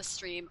YouTube on the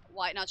stream.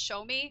 Why not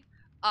show me?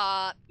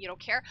 You don't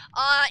care.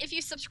 If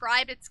you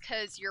subscribe, it's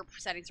because your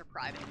settings are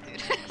private,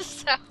 dude.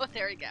 So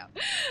there you go.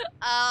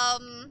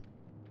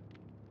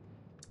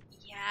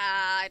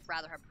 Yeah, I'd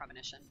rather have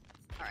premonition.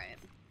 Alright.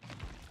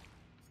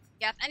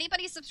 Yeah, if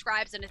anybody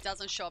subscribes and it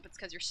doesn't show up, it's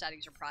because your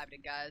settings are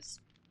private, guys.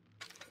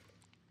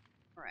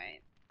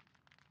 Alright.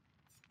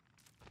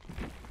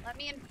 Let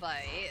me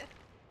invite.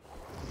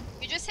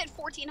 You just hit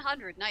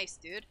 1,400. Nice,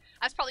 dude.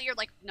 That's probably your,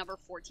 like, number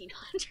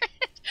 1,400.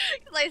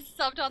 Because I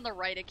subbed on the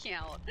right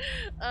account.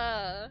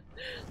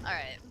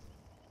 Alright.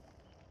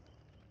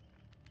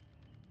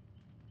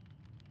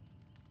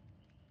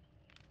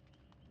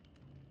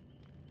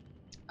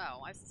 Oh,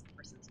 why is this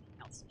person's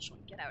account still showing?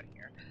 Get out of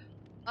here.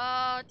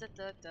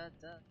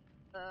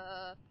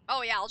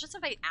 Oh yeah, I'll just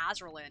invite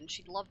Azraelin.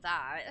 She'd love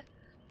that.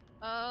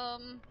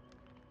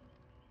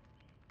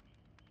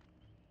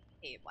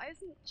 Hey, why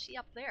isn't she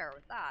up there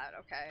with that?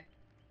 Okay.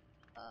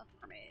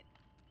 Mermaid.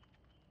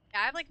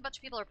 Yeah, I have like a bunch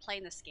of people who are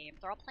playing this game.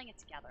 They're all playing it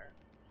together.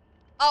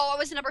 Oh, I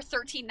was number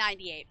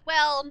 1398.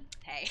 Well,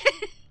 hey.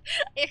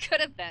 It could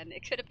have been.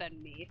 It could have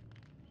been me.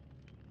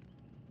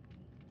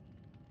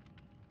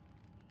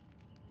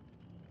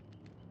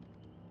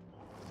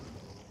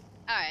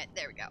 Alright,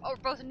 there we go. Oh, we're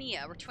both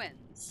Nia. We're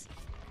twins.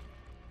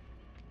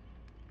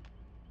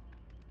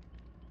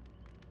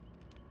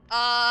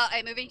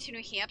 I'm moving to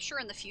New Hampshire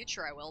in the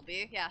future. I will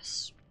be.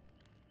 Yes.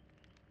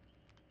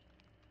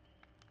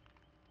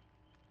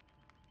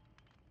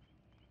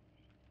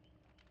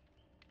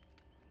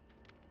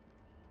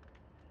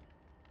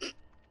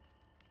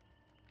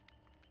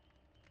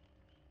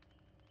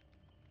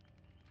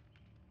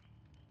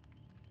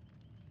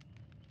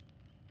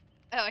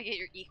 Oh, I get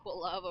your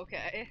equal love.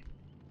 Okay.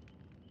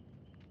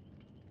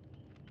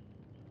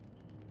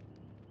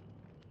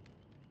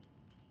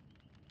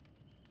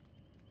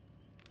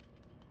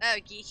 Oh,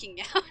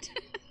 geeking out.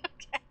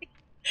 Okay.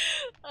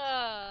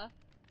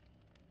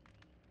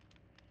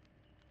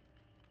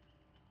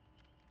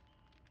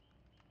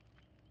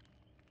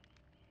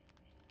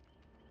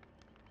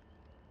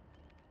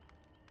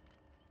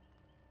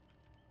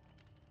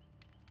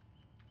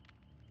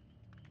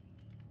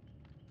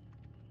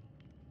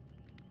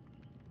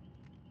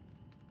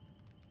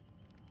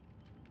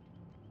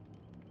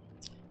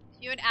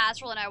 You and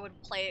Azrael and I would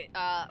play,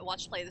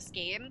 watch play this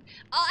game.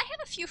 I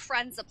have a few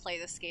friends that play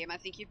this game. I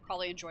think you'd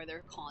probably enjoy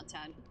their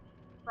content.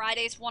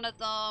 Friday's one of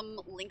them.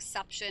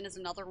 Linkception is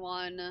another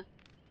one.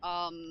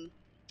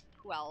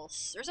 Who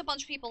else? There's a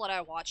bunch of people that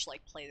I watch,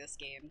 like, play this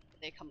game.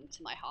 They come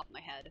to my hop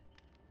my head.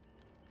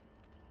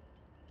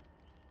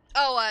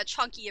 Oh,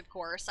 Chunky, of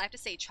course. I have to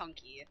say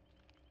Chunky.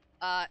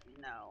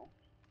 No.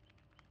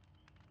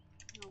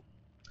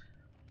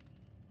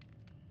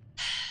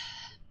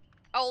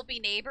 Oh, we'll be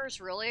neighbors,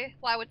 really?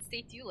 Why, what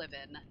state do you live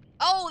in?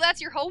 Oh, that's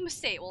your home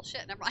state. Well,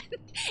 shit, never mind.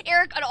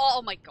 Eric,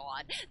 oh my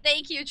god.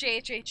 Thank you,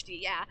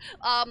 JHHD, yeah.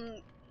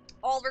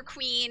 Oliver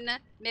Queen,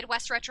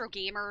 Midwest Retro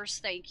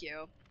Gamers, thank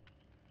you.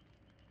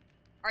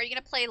 Are you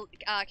gonna play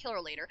Killer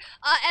later?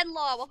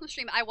 Law, welcome to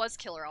stream. I was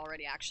Killer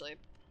already, actually.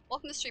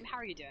 Welcome to stream, how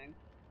are you doing?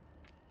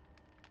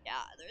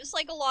 Yeah, there's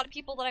like a lot of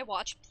people that I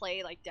watch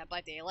play like Dead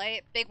by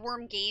Daylight. Big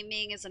Worm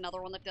Gaming is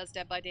another one that does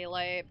Dead by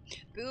Daylight.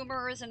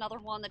 Boomer is another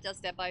one that does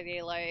Dead by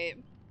Daylight.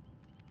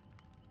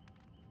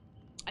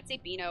 I'd say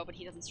Bino, but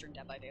he doesn't stream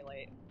Dead by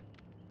Daylight.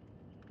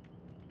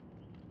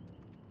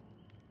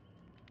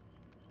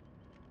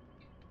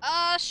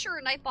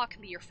 Sure, Nightbot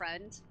can be your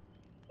friend.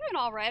 Doing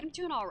alright, I'm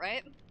doing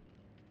alright.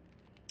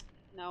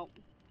 No.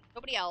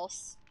 Nobody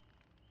else.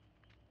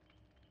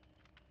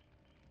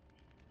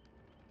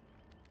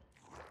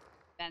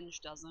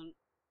 Benj doesn't.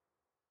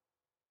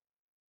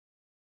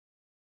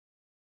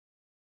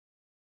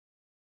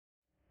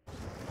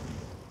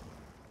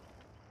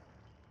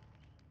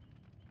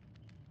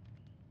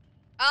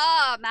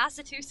 Ah,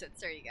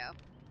 Massachusetts, there you go.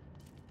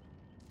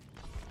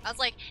 I was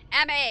like,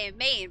 MA,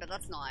 Maine, but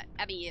that's not.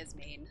 ME is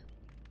Maine.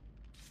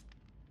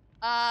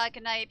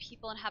 Good night,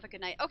 people, and have a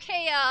good night.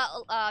 Okay,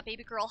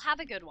 baby girl, have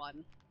a good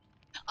one.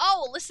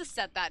 Oh, Alyssa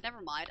said that.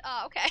 Never mind.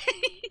 Okay.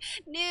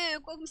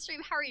 Nuke, welcome to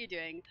stream. How are you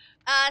doing?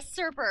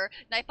 Serper,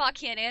 Nightbot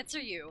can't answer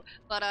you.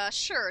 But,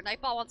 sure,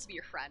 Nightbot wants to be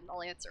your friend.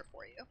 I'll answer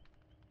for you.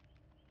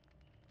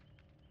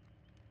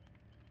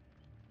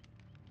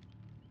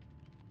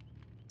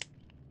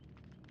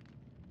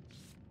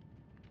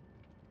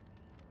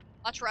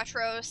 Watch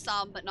retro,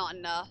 some, but not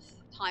enough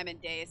time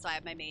and day, so I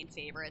have my main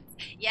favorites.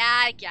 Yeah,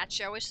 I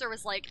getcha. I wish there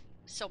was, like,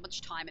 so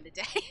much time in a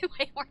day.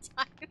 Way more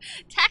time.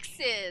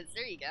 Texas!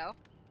 There you go.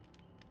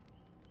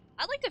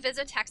 I'd like to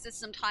visit Texas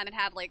sometime and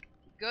have, like,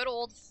 good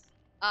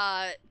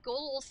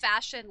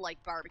old-fashioned,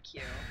 like,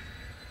 barbecue.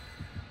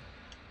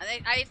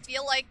 I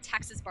feel like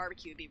Texas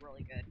barbecue would be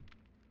really good.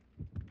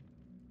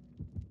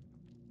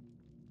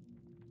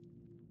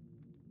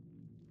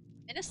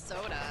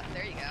 Minnesota.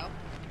 There you go.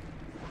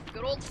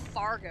 Good old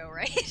Fargo,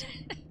 right?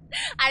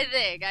 I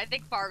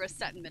think Fargo's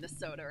set in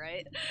Minnesota,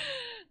 right?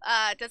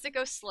 Does it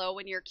go slow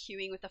when you're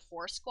queuing with a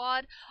 4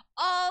 squad?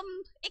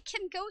 It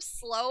can go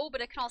slow, but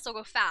it can also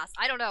go fast.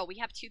 I don't know. We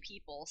have 2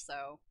 people,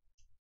 so.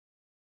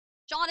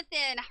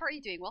 Jonathan, how are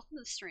you doing? Welcome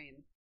to the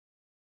stream.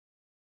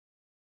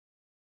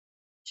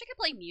 I could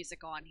play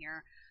music on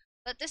here.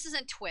 But this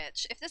isn't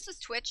Twitch. If this was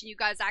Twitch and you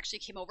guys actually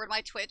came over to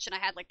my Twitch and I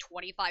had like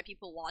 25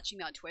 people watching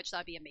me on Twitch,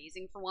 that'd be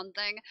amazing for one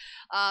thing.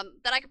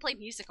 Then I could play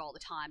music all the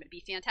time. It'd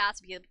be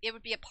fantastic. It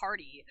would be a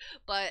party.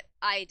 But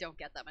I don't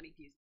get that many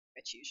views on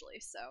Twitch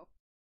usually, so.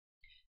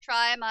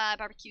 Try my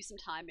barbecue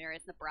sometime, Mary.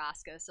 It's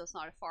Nebraska, so it's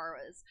not as far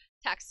as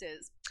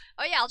Texas.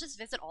 Oh yeah, I'll just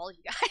visit all of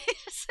you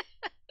guys.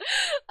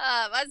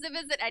 I was to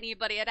visit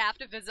anybody, I'd have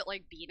to visit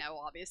like Bino,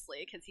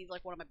 obviously, because he's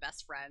like one of my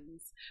best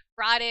friends.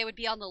 Friday would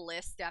be on the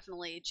list,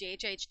 definitely.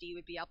 JHHD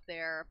would be up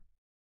there.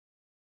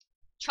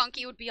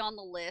 Chunky would be on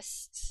the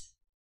list.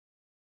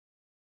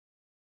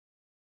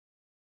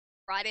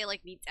 Friday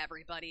like meets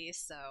everybody,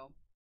 so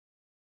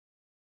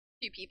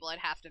few people I'd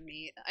have to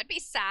meet. I'd be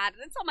sad.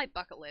 It's on my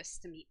bucket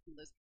list to meet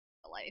those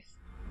people in life.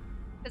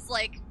 Because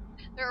like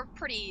they're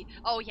pretty.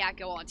 Oh yeah,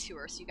 go on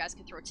tour so you guys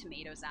can throw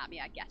tomatoes at me.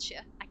 I get you.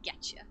 I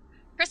get you.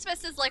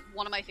 Christmas is like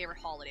one of my favorite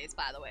holidays,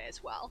 by the way,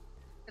 as well.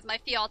 Because my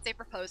fiance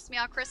proposed to me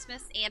on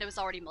Christmas, and it was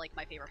already like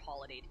my favorite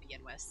holiday to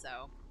begin with,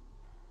 so.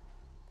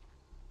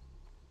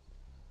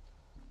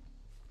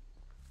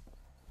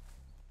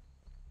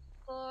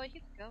 Before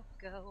you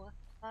go.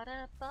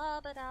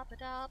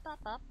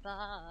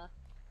 Ba-da-ba-ba-da-ba-da-ba-ba-ba.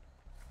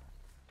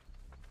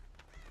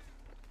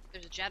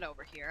 There's a jet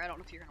over here. I don't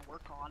know if you're gonna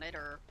work on it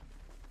or.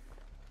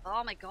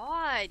 Oh my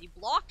god, you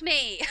blocked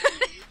me!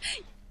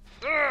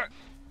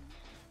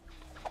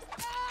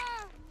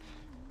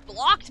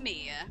 Blocked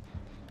me!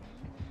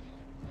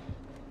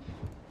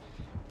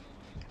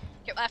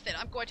 Okay, F it.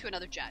 I'm going to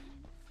another jet.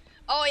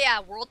 Oh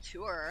yeah, world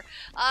tour.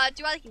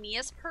 Do I like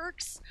Mia's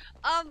perks?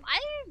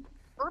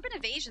 Urban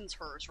Evasion's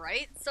hers,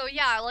 right? So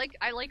yeah,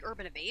 I like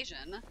Urban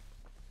Evasion.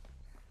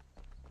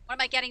 When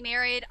am I getting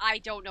married? I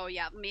don't know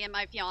yet. Me and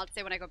my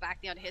fiance, when I go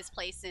back down to his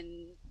place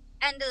in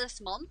end of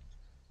this month,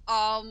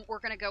 we're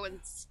gonna go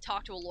and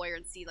talk to a lawyer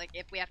and see like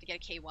if we have to get a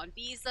K1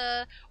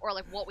 visa or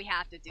like what we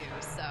have to do.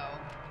 So.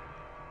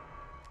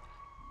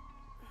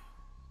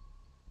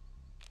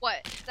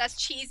 What? That's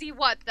cheesy?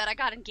 What? That I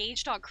got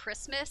engaged on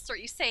Christmas? Or are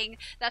you saying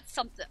that's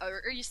something?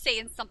 Or are you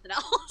saying something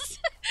else?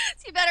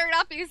 So you better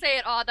not be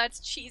saying, "Oh, that's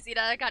cheesy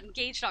that I got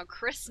engaged on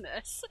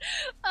Christmas."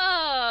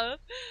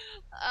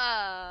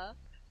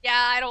 Yeah,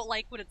 I don't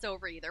like when it's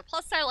over either.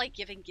 Plus, I like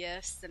giving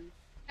gifts and you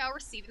know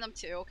receiving them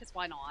too, because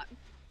why not?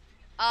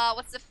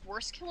 What's the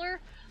worst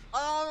killer?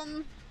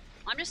 I'm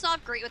just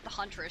not great with the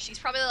Huntress. She's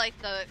probably like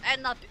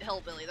and the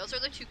Hillbilly. Those are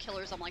the 2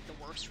 killers I'm like the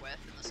worst with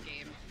in this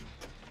game.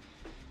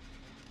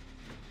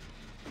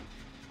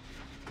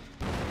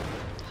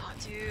 Oh,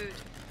 dude.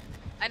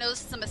 I know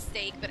this is a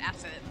mistake, but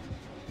F it.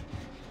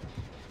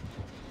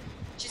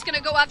 She's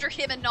gonna go after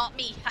him and not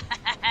me.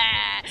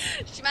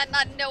 She might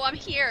not know I'm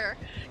here.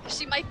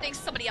 She might think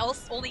somebody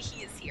else, only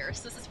he is here.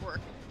 So this is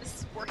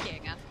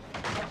working.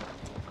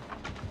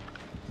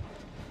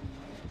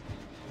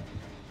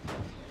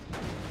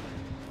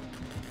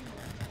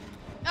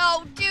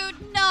 Oh,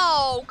 dude,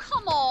 no!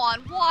 Come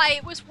on! Why?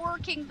 It was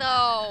working,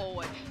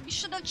 though! You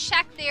should have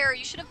checked there.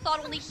 You should have thought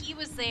only he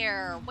was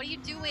there. What are you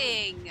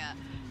doing?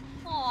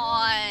 Come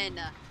on.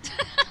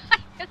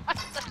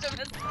 That's such a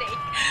mistake.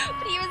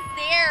 But he was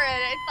there,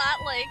 and I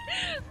thought, like,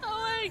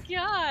 oh my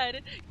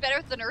god. Better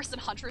with the Nurse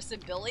and Huntress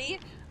and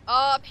Billy?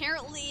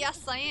 Apparently,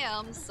 yes, I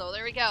am. So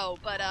there we go.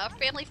 But,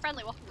 family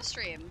friendly. Welcome to the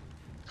stream.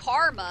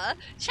 Karma?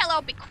 Chill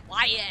out, be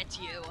quiet,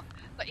 you.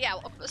 But yeah,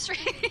 welcome to the stream.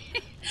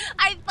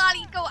 I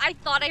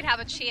thought I'd have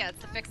a chance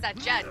to fix that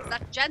gen, because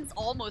that gen's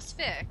almost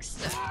fixed.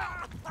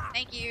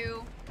 Thank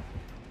you.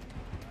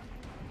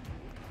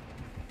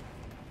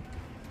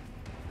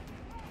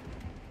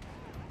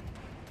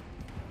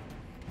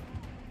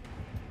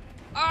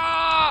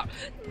 Oh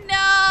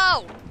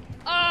no!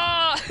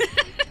 Oh!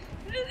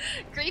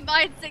 Green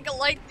mind single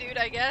light, dude,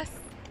 I guess.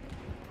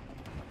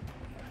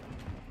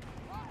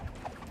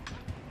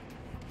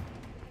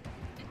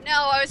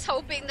 No, I was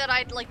hoping that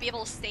I'd like be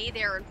able to stay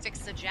there and fix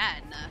the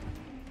gen.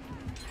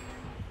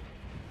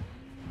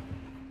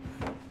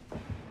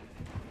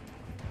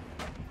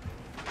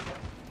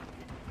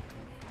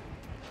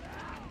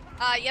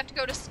 You have to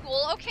go to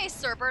school? Okay,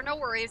 Cerber, no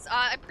worries.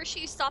 I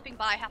appreciate you stopping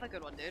by. Have a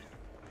good one, dude.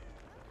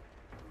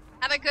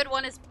 Have a good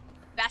one as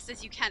best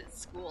as you can at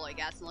school, I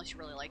guess, unless you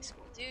really like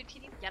school. Dude,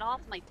 can you get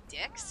off my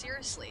dick?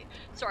 Seriously.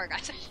 Sorry,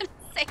 guys, I shouldn't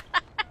say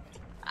that.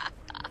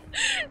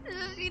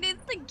 She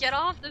needs to get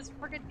off this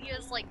freaking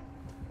Mia's, like,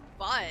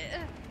 butt.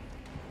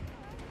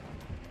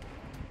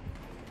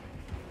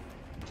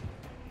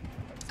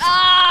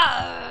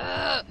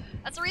 Ah!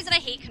 That's the reason I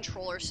hate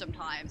controllers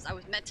sometimes. I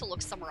was meant to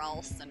look somewhere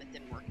else and it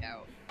didn't work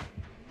out.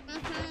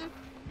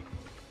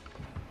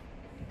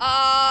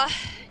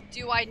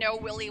 Do I know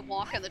Willy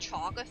Wonka and the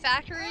Chocolate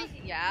Factory?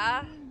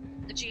 Yeah.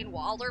 The Gene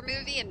Wilder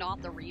movie and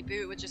not the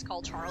reboot, which is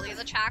called Charlie and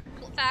the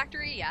Chocolate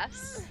Factory,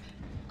 yes.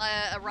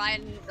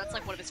 Ryan, that's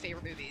like one of his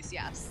favorite movies,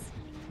 yes.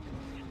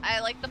 I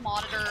like the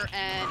monitor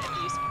and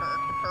abuse perk.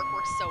 The perk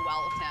works so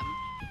well with him.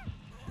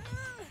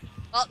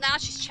 Well, now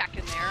she's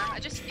checking there. I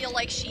just feel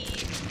like she...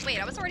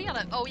 Wait, I was already on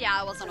a... Oh yeah,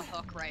 I was on a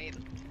hook, right.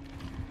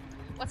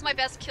 What's my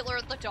best killer?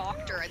 The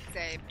Doctor, I'd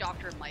say.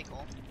 Doctor and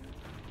Michael.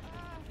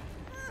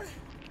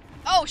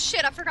 Oh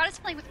shit, I forgot it's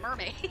playing with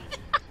Mermaid.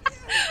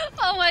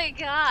 Oh my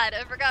god,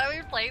 I forgot we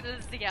were playing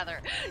this together.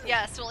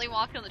 Yes, Willy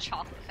Wonka and the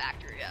Chocolate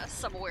Factory,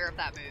 yes. I'm aware of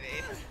that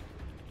movie.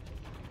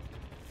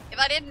 If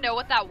I didn't know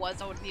what that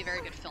was, I wouldn't be a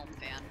very good film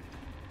fan.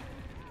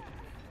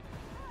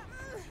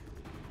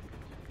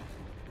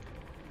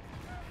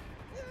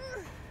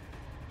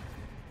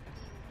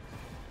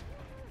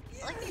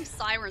 I like the new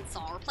Siren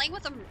song. We're playing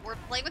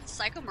with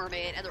Psycho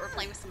Mermaid, and then we're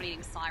playing with somebody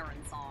named Siren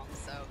song,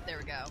 so there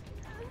we go.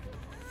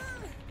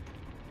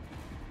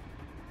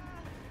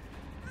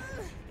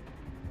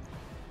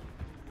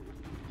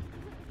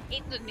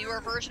 Ain't the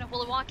newer version of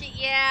Willy Wonka?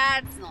 Yeah,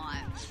 it's not.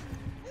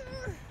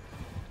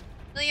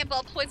 Million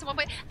bulb points at 1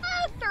 point.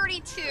 Ah,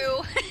 32.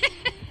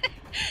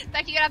 In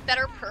fact, you gotta have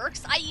better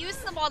perks. I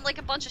used them on like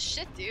a bunch of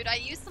shit, dude. I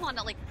used them on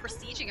like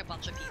prestiging a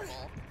bunch of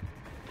people.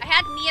 I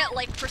had Nia at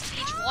like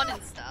prestige 1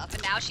 and stuff,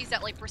 and now she's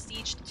at like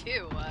prestige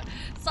 2.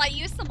 So I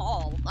used them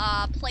all.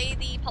 Play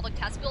the public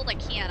test build. I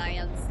can't. I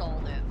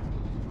installed it.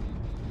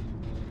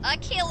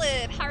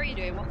 Caleb, how are you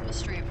doing? Welcome to the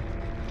stream.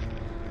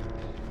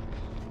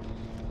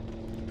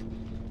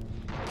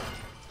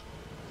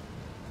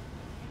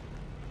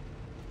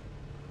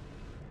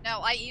 No,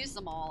 I used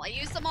them all. I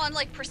used them on,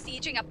 like,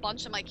 prestiging a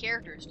bunch of my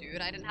characters, dude.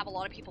 I didn't have a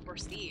lot of people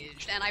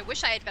prestiged, and I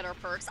wish I had better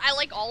perks. I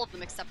like all of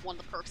them except one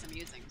of the perks I'm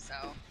using, so...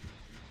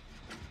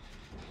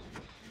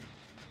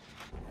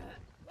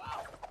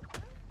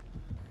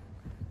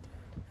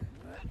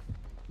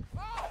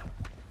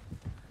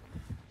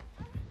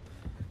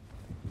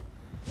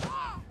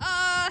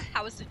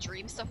 How was the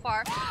dream so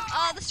far?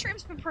 The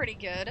stream's been pretty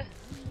good.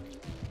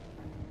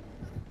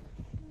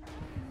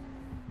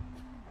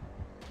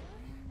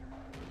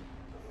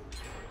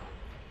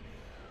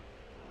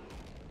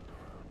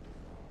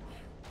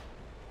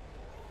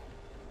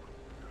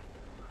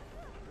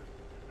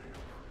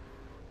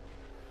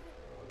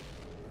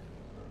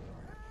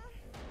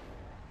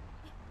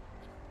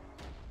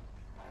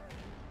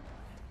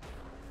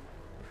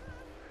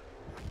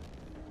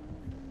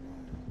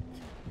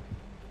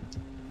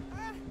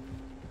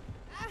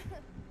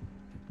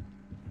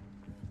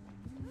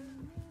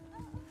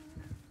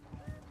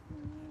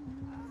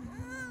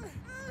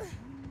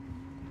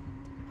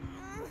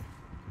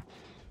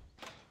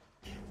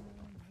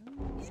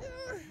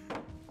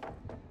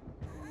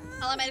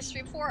 How long am I to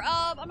stream for?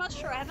 I'm not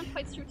sure. I haven't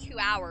played through 2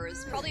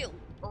 hours. Probably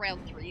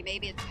around 3,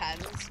 maybe. It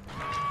depends.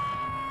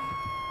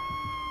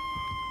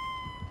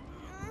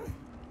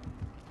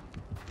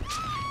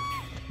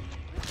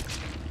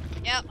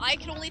 Yep, I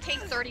can only take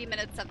 30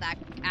 minutes of that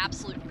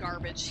absolute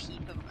garbage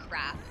heap of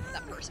crap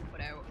that person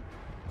put out.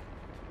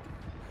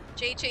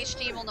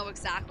 JHHD will know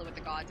exactly what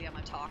the goddamn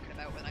I'm talking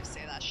about when I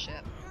say that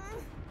shit.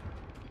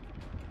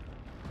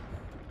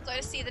 So I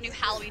just see the new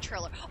Halloween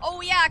trailer. Oh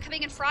yeah,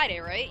 coming in Friday,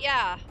 right?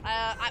 Yeah.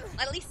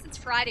 At least it's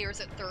Friday, or is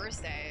it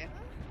Thursday?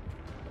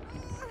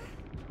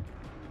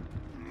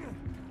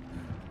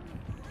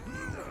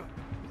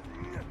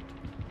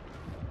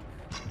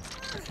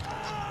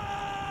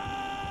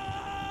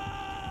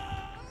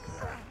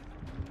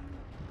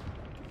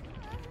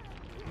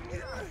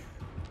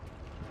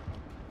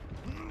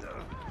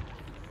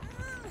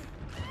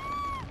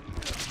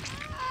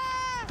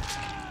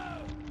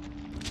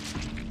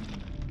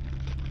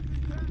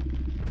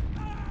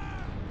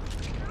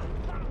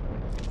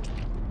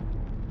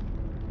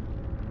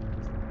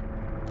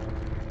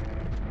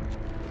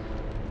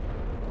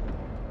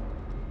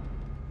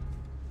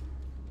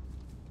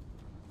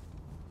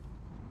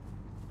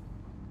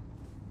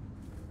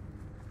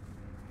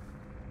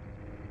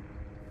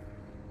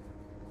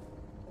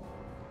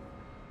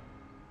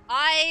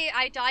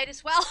 I died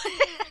as well.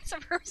 That's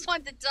the first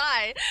one to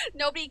die.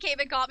 Nobody came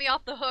and got me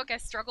off the hook. I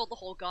struggled the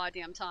whole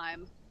goddamn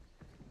time.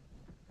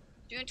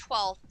 June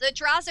 12th. The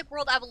Jurassic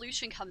World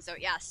Evolution comes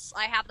out. Yes,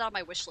 I have that on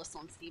my wish list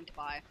on Steam to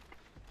buy.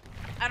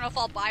 I don't know if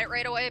I'll buy it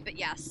right away, but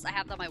yes, I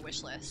have that on my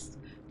wish list.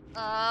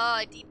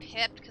 I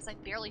de-pipped because I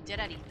barely did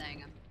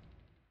anything.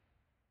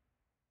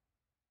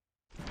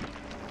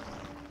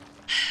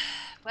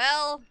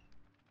 Well,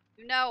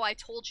 you know, I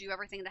told you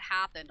everything that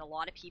happened. A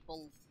lot of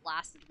people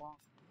lasted long.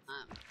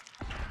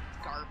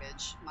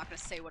 Garbage. I'm not gonna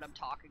say what I'm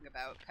talking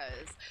about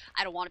because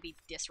I don't want to be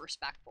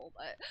disrespectful,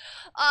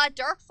 but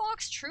Dark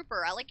Fox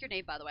Trooper, I like your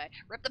name by the way.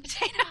 Rip the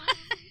potato.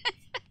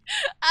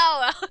 Oh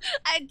well,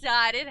 I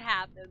died, it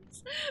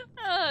happens.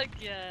 Oh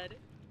god.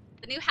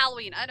 The new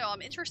Halloween, I know,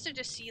 I'm interested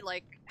to see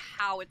like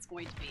how it's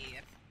going to be.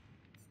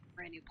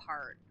 Brand new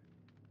part.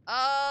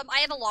 I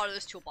have a lot of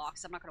those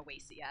toolboxes, I'm not gonna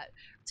waste it yet.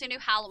 It's a new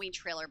Halloween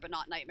trailer, but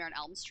not Nightmare on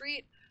Elm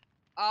Street.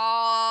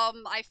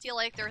 I feel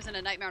like there isn't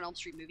a Nightmare on Elm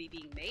Street movie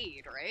being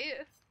made,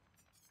 right?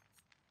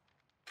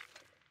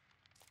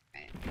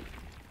 Okay.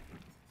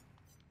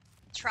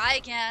 Try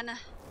again.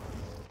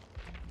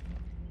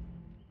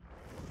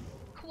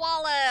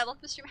 Koala! Welcome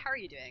to the stream. How are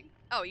you doing?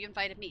 Oh, you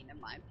invited me. Never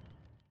mind.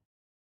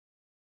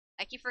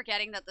 I keep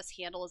forgetting that this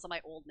handle is on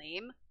my old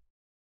name.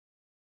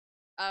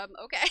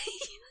 Okay.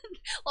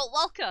 Well,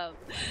 welcome.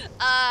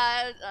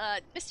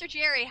 Mr.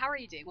 Jerry, how are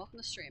you doing? Welcome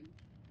to the stream.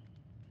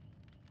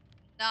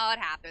 No, it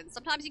happens.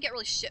 Sometimes you get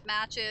really shit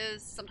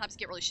matches, sometimes you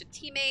get really shit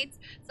teammates,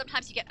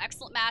 sometimes you get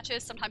excellent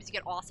matches, sometimes you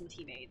get awesome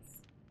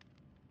teammates.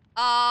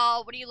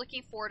 What are you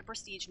looking for to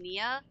prestige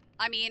Nia?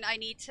 I mean, I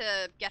need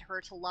to get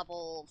her to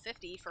level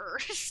 50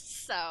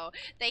 first, so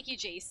thank you,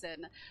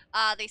 Jason.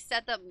 They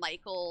said that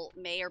Michael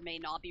may or may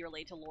not be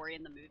related to Lori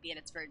in the movie, and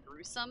it's very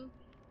gruesome.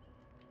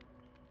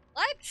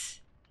 What?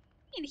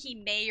 And he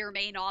may or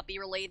may not be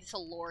related to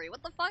Lori.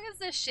 What the fuck is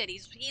this shit?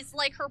 He's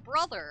like her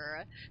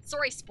brother.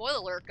 Sorry, spoiler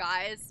alert,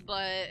 guys,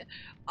 but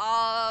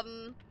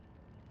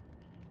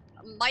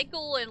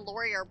Michael and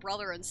Lori are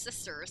brother and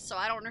sister, so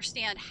I don't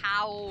understand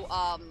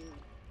how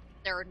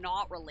they're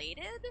not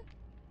related.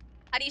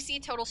 How do you see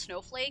total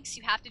snowflakes?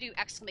 You have to do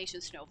exclamation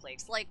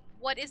snowflakes. Like,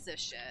 what is this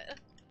shit?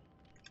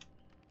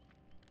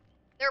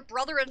 They're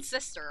brother and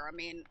sister. I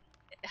mean,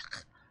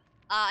 ugh.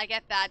 I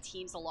get bad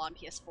teams a lot on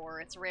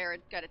PS4. It's rare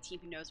to get a team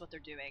who knows what they're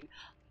doing.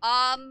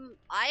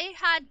 I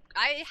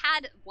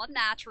had one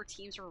match where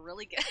teams were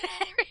really good.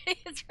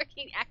 It's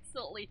working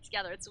excellently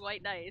together. It's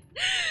quite nice.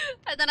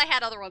 And then I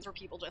had other ones where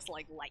people just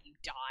like let you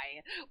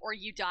die, or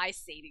you die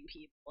saving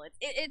people.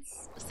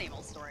 It's the same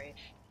old story.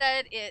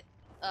 That it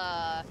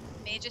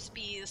may just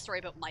be the story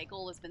about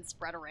Michael has been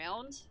spread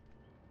around.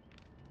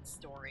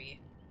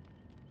 Story.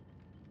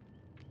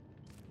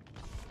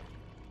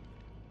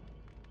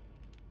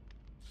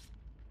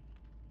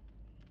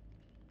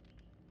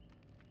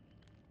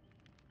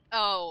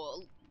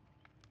 Oh,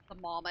 the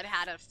mom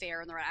had an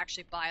affair and they're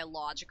actually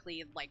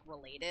biologically, like,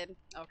 related?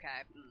 Okay.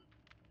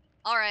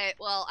 Alright,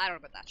 well, I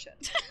don't know about that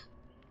shit.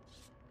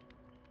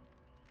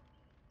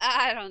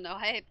 I don't know.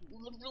 I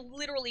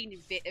literally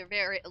knew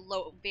very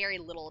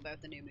little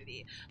about the new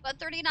movie. But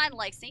 39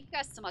 likes. Thank you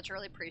guys so much. I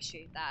really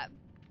appreciate that.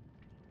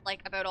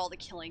 Like, about all the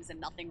killings and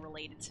nothing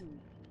related to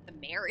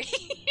Mary.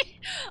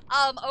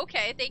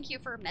 Okay, thank you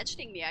for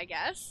mentioning me, I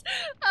guess.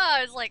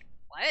 I was like,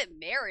 what?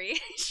 Mary?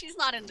 She's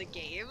not in the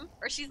game.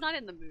 Or she's not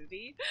in the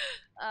movie.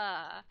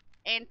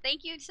 And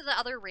thank you to the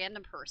other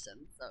random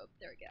person. So,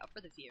 there we go,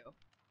 for the view.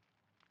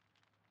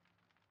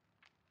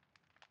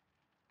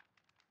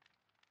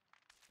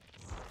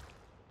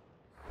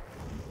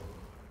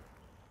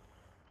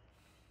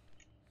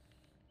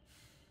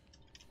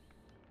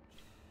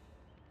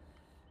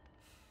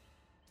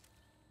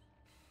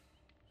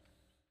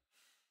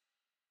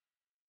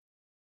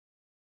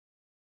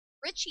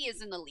 Richie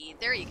is in the lead.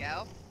 There you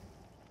go.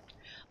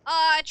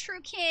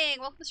 True King,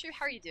 welcome to the stream.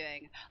 How are you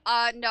doing?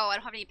 No, I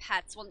don't have any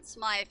pets. Once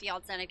my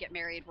fiance and I get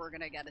married, we're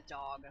gonna get a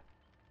dog.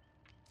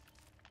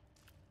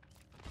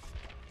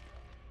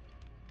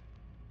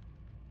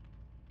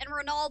 And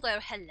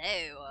Ronaldo,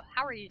 hello.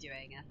 How are you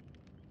doing?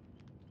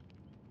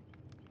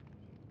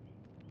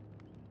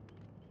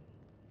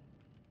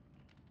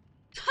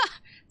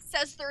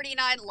 Says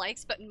 39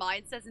 likes, but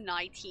mine says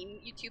 19.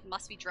 YouTube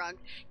must be drunk.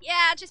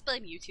 Yeah, just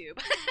blame YouTube.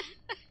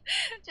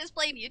 Just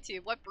blame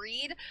YouTube. What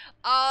breed?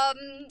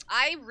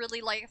 I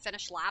really like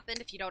Finnish Lapland.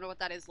 If you don't know what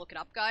that is, look it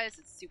up, guys.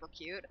 It's super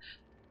cute.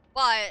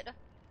 But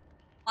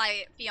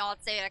my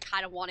fiance and I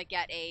kind of want to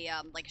get a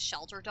like a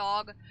shelter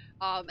dog.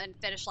 And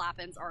Finnish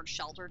Laplands aren't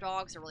shelter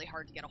dogs. They're really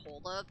hard to get a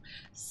hold of.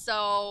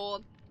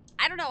 So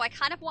I don't know. I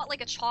kind of want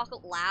like a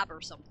chocolate lab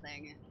or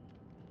something.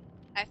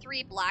 I have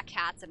 3 black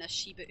cats and a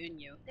Shiba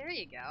Inu. There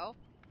you go.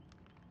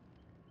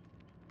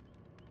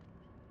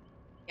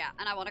 Yeah,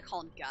 and I want to call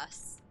him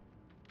Gus.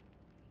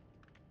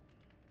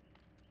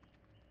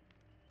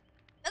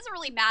 Doesn't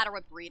really matter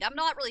what breed. I'm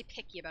not really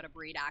picky about a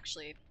breed,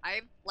 actually. I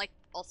like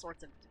all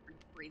sorts of different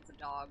breeds of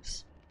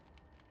dogs.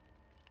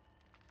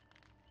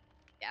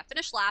 Yeah,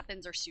 Finnish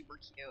Laplands are super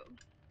cute,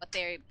 but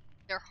they're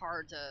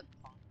hard to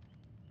find,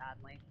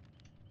 sadly.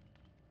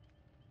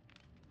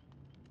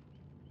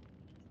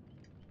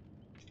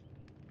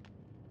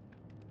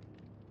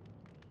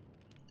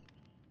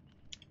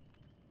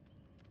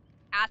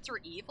 Cats are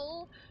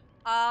evil?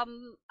 I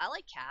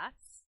like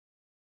cats.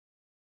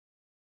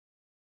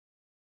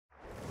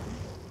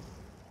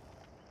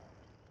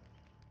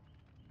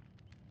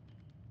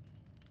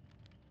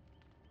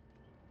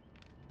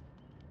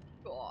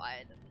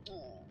 God.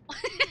 Oh.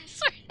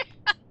 Sorry.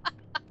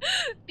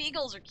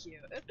 Beagles are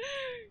cute.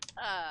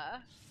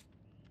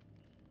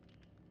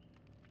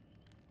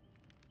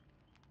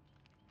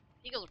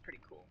 Beagles are pretty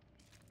cool.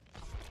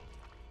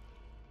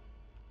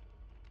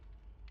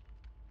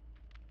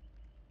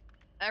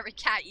 Every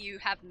cat you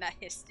have met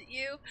hissed at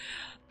you.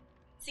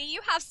 See, you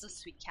have some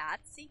sweet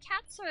cats. See,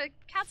 cats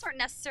aren't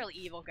necessarily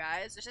evil,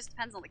 guys. It just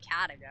depends on the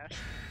cat, I guess.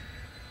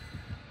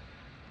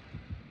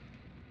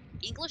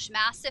 English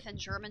Mastiff and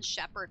German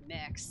Shepherd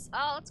mix.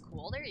 Oh, that's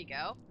cool. There you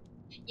go.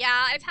 Yeah,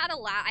 I had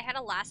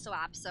a Lasso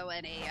Apso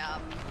and a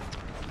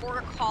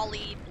Border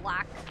Collie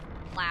Black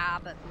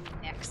Lab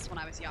mix when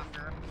I was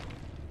younger.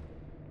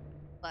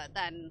 But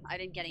then I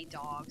didn't get any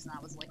dogs, and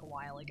that was like a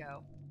while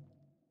ago.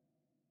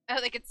 Oh,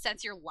 they could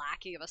sense you're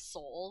lacking of a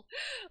soul.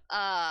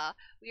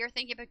 We are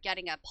thinking about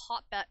getting a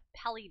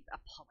pot-belly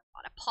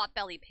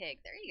pig.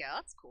 There you go,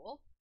 that's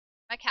cool.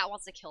 My cat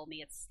wants to kill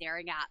me. It's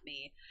staring at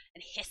me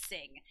and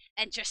hissing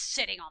and just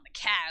sitting on the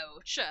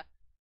couch. I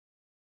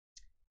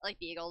like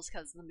beagles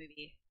because of the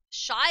movie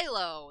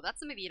Shiloh.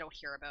 That's a movie you don't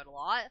hear about a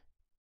lot.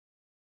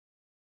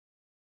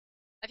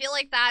 I feel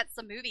like that's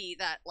a movie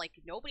that, like,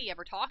 nobody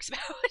ever talks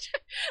about.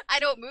 I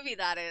know what movie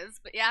that is,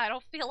 but yeah, I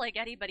don't feel like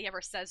anybody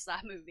ever says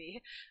that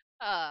movie.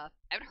 I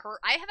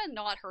haven't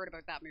not heard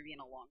about that movie in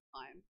a long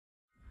time.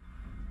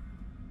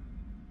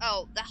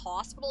 Oh, the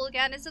hospital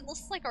again? Isn't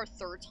this like our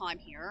third time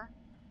here?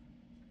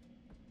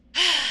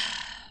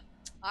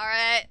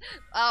 Alright.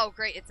 Oh,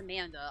 great, it's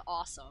Amanda.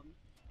 Awesome.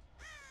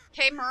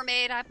 Okay,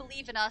 mermaid, I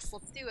believe in us.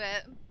 Let's do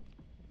it.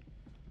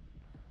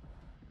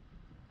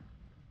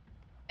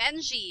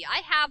 Benji.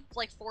 I have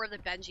like 4 of the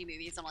Benji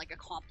movies on like a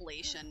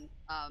compilation,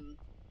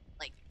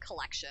 like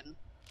collection.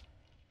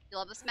 You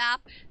love this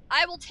map?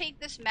 I will take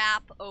this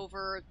map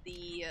over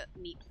the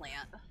meat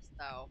plant,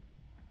 so.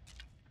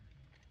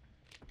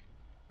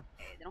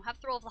 Okay, they don't have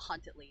Thrill of the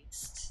Hunt at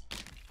least.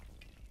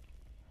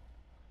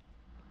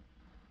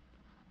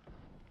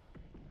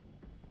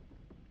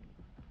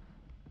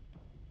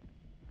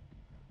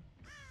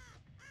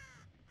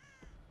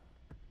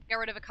 Get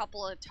rid of a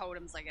couple of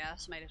totems, I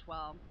guess. Might as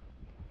well.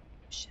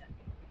 Shit.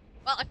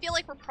 Well, I feel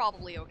like we're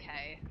probably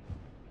okay.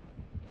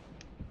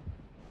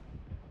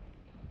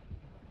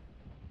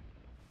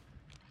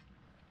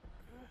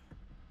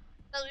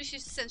 At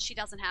least since she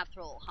doesn't have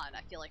Thrill of the Hunt,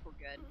 I feel like we're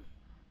good.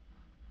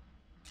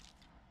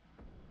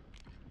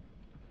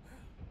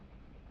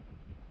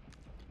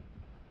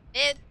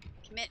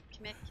 Commit.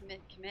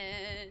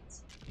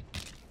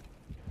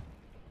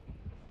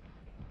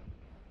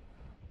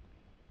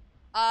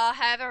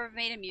 Have I ever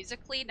made a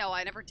Musical.ly? No,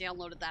 I never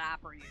downloaded that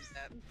app or used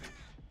it.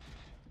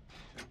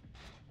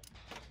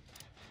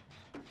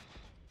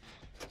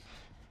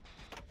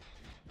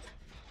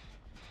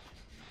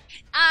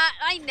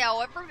 I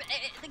know,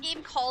 the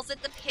game calls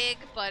it the pig,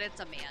 but it's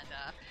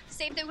Amanda.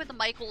 Same thing with the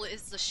Michael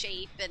is the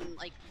shape, and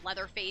like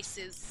Leatherface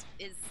is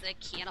the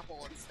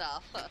cannibal and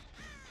stuff.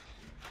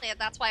 Yeah,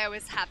 that's why I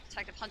always have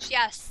Detective Hunch.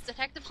 Yes,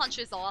 Detective Hunch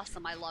is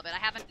awesome. I love it. I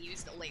haven't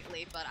used it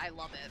lately, but I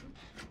love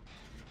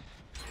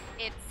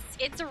it.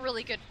 It's a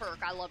really good perk.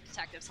 I love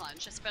Detective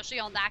Hunch, especially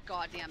on that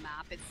goddamn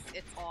map.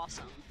 It's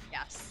awesome.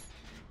 Yes.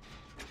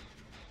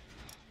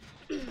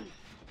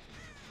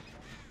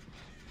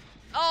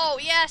 Oh,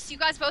 yes, you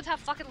guys both have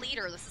fucking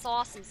leader. This is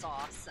awesome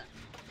sauce.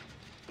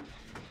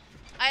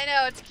 I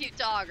know, it's a cute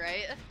dog,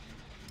 right?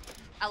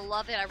 I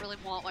love it. I really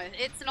want one.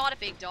 It's not a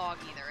big dog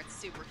either. It's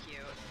super cute.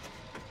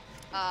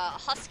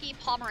 Husky,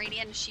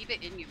 Pomeranian, Shiba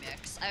Inu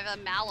mix. I have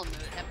a Malamute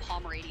and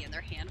Pomeranian.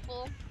 They're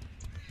handful.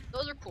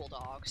 Those are cool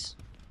dogs.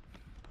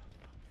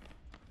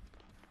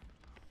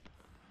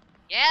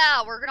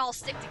 Yeah, we're gonna all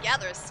stick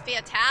together. This is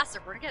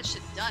fantastic. We're gonna get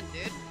shit done,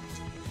 dude.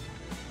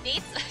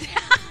 Dates?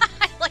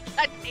 I like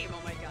that name,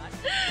 oh my god.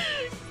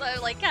 So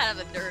I'm like kind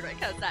of a nerd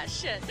because of that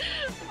shit.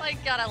 Oh my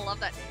god, I love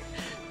that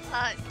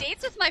name.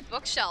 Dates with my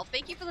bookshelf.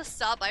 Thank you for the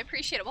sub. I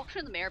appreciate it.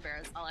 Welcome to the Mare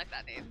Bears. I like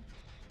that name.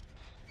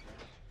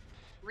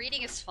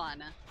 Reading is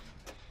fun.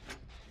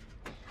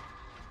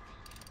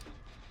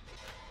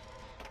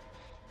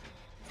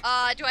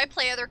 Do I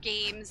play other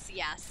games?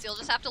 Yes. You'll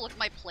just have to look at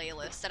my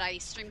playlist, and I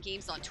stream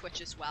games on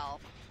Twitch as well.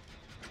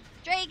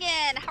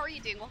 Dragon! How are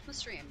you doing? Welcome to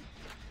stream.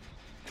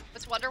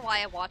 Let's wonder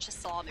why I watch the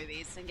Saw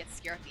movies and get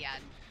scared at the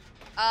end.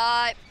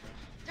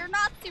 They're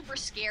not super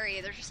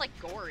scary. They're just like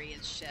gory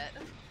and shit.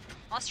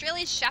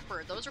 Australian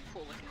Shepherd. Those are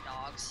cool looking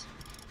dogs.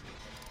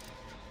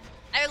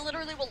 I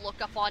literally will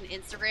look up on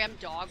Instagram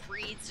dog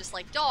breeds, just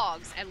like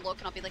dogs, and look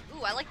and I'll be like,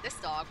 ooh, I like this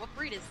dog. What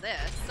breed is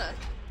this?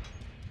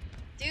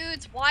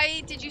 Dudes,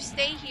 why did you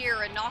stay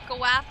here and not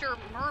go after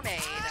Mermaid?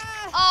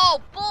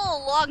 Oh,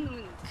 bull!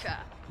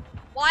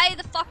 Why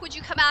the fuck would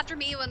you come after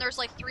me when there's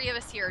like 3 of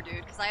us here,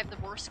 dude? Because I have the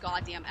worst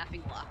goddamn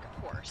effing luck,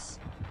 of course.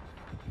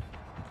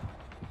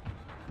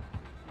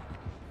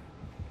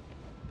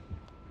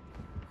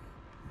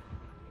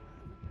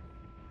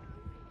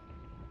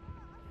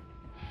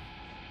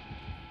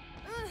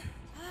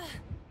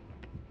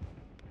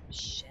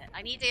 Shit,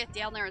 I need to get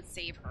down there and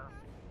save her.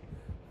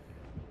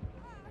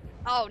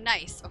 Oh,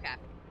 nice, okay.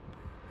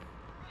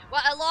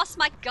 Well, I lost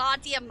my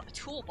goddamn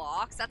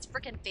toolbox. That's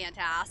freaking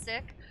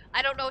fantastic.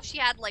 I don't know if she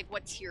had, like,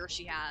 what tier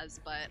she has,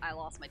 but I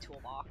lost my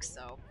toolbox,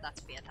 so that's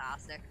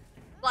fantastic.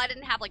 Well, I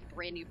didn't have, like,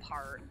 brand new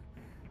part.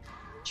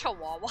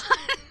 Chihuahua.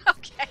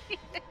 Okay.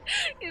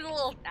 He's a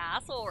little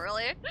asshole,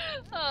 really.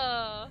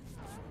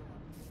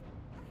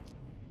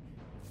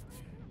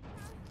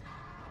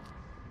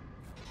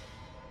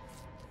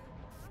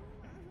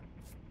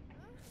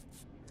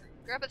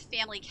 Grew up with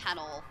family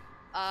kennel.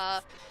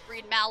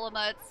 Breed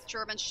Malamutes,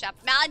 German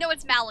Shepherd. I know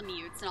it's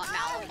Malamutes, not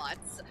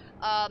Malamutes.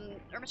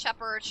 German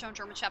Shepherd, shown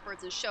German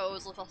Shepherds in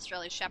shows, Little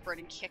Australian Shepherd,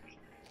 and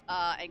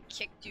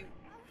Kickdo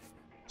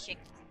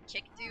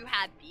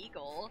had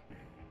Beagle.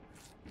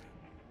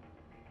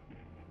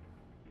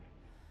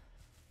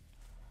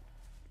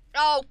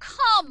 Oh,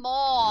 come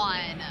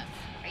on!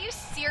 Are you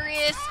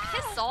serious?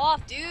 Piss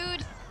off,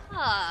 dude!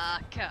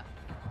 Fuck.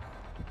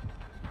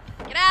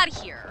 Get out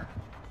of here.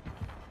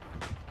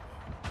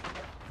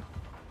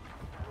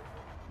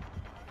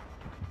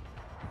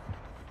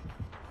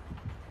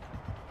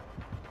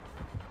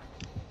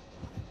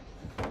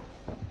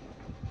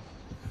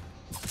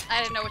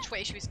 I didn't know which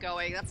way she was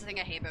going. That's the thing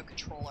I hate about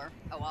controller.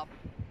 Oh well.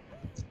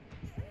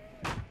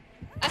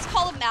 I just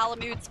call them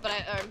Malamutes, but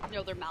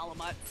no, they're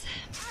Malamuts.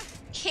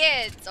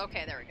 Kids!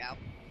 Okay, there we go.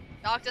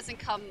 Dog doesn't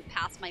come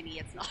past my knee,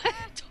 it's not a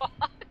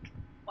dog.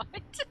 What?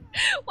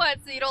 What,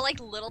 so you don't like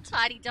little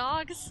tiny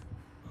dogs?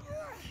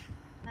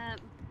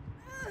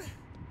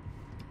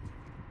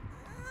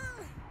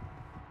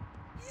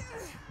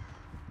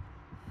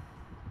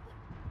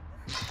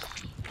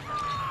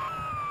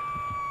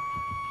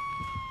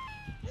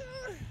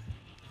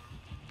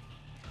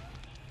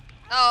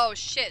 Oh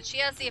shit, she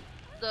has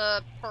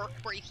the perk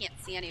where you can't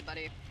see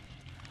anybody.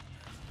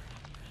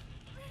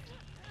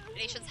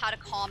 Nations how to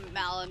calm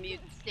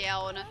Malamutes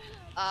down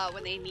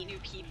when they meet new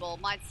people.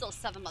 Mine's still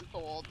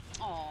 7-month-old.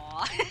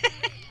 Aww.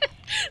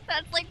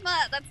 that's like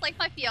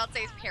my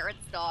fiance's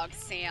parents' dog,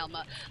 Sam.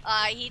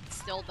 He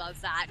still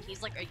does that.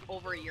 He's like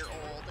over a year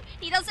old.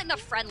 He does it in a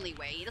friendly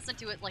way. He doesn't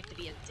do it like to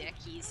be a dick.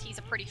 He's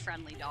a pretty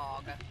friendly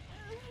dog.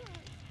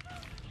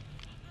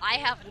 I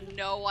have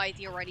no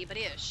idea where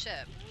anybody is.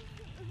 Shit.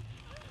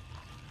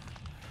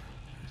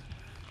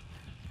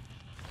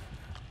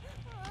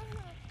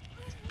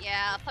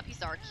 Yeah,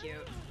 puppies are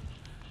cute.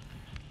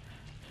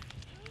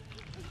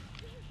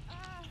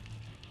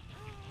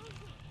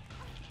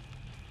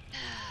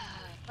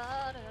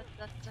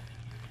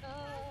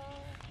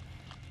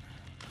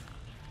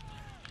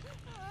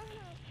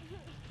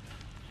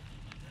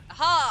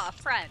 Aha,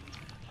 friend.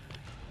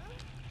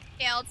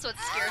 Yeah, so it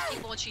scares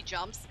people when she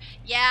jumps.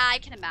 Yeah, I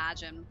can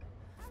imagine.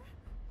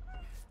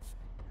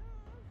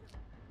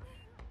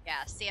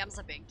 Yeah, Sam's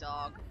a big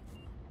dog.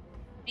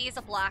 He's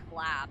a black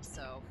lab,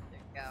 so there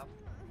you go.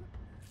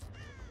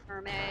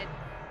 Mermaid.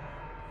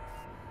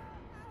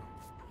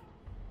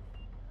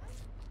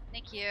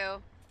 Thank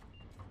you.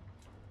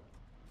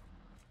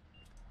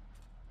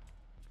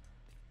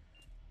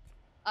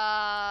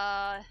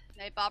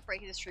 Nightbot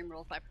breaking the stream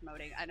rules by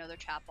promoting. I know they're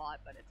chatbot,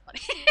 but it's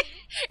funny.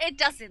 It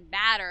doesn't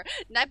matter.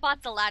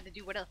 Nightbot's allowed to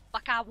do whatever the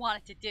fuck I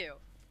want it to do.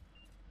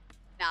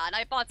 Nah,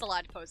 Nightbot's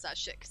allowed to post that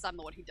shit because I'm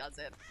the one who does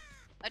it.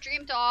 My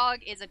dream dog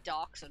is a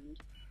dachshund,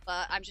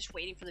 but I'm just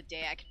waiting for the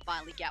day I can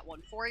finally get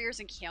one. 4 years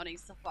and counting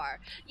so far.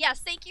 Yes,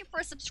 thank you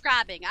for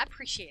subscribing. I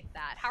appreciate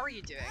that. How are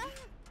you doing?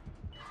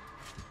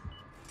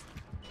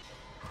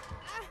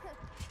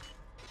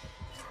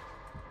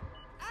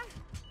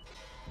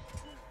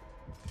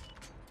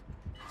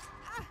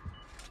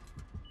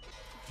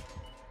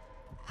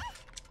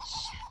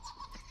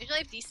 Usually I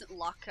have decent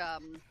luck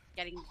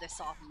getting this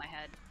off of my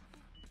head.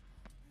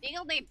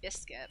 Beagle named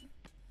Biscuit.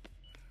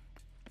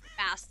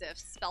 Mastiff,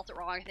 spelt it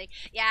wrong, I think.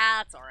 Yeah,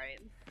 that's alright.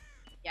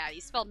 Yeah, you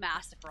spelled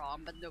Mastiff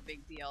wrong, but no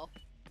big deal.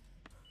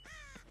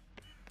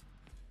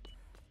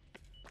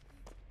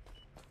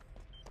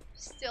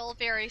 Still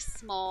very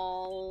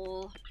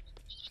small.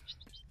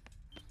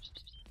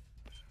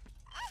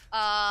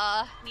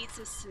 Needs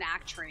some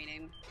snack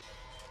training.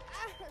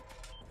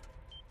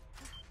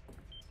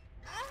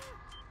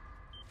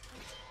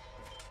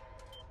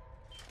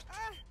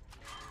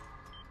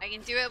 I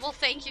can do it. Well,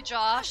 thank you,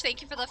 Josh.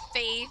 Thank you for the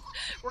faith.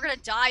 We're gonna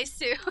die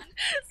soon.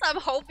 So I'm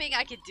hoping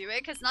I could do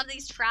it, because none of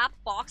these trap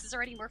boxes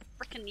are anywhere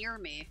freaking near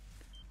me.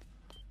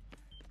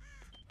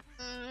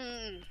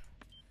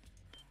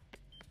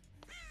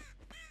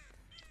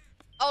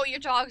 Oh, your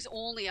dog's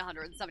only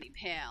 170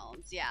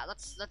 pounds. Yeah,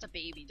 that's a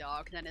baby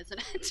dog then,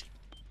 isn't it?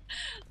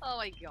 Oh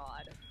my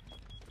god.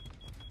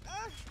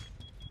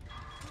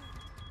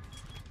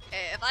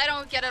 Okay, if I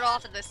don't get it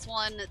off of this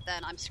one,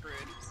 then I'm screwed,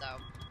 so.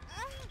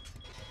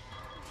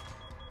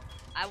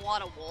 I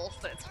want a wolf,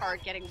 but it's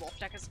hard getting wolf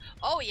deckers.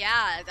 Oh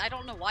yeah, I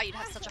don't know why you'd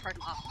have such a hard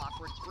fuck,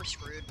 we're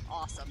screwed.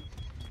 Awesome.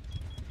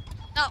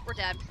 No, we're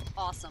dead.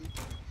 Awesome.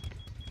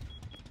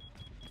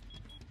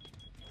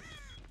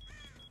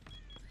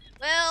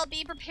 Well,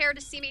 be prepared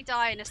to see me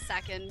die in a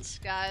second,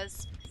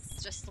 guys.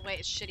 It's just the way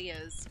shitty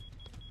is.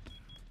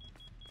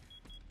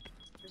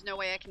 There's no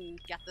way I can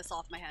get this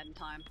off my head in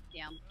time.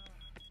 Damn.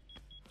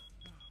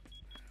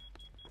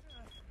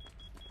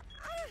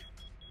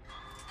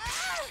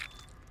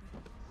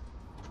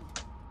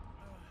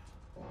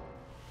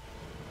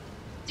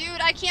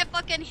 Dude, I can't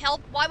fucking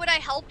help. Why would I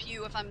help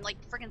you if I'm like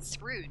freaking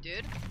screwed,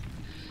 dude?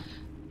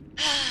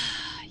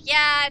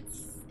 Yeah,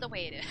 it's the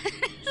way it is.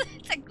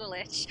 It's a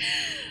glitch.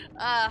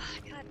 God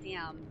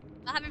damn.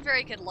 Not having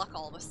very good luck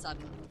all of a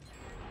sudden.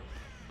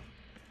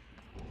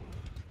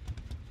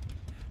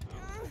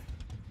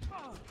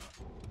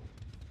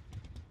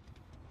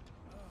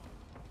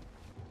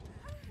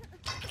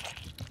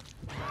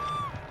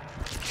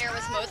 Hair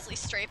was mostly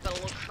straight, but a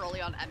little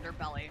curly on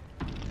underbelly.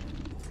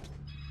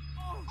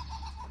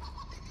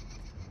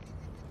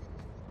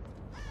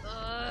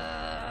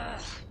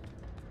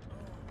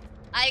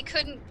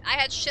 I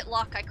had shit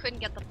luck. I couldn't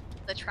get the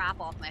the trap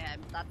off my head.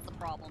 That's the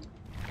problem.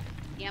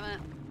 Damn it.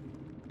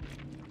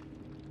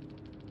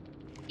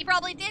 He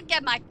probably did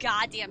get my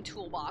goddamn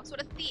toolbox.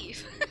 What a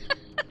thief.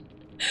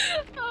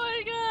 Oh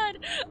my god.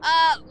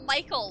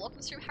 Michael, welcome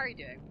to stream. How are you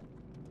doing?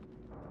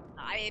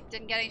 I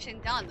didn't get anything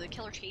done. The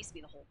killer chased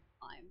me the whole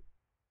time.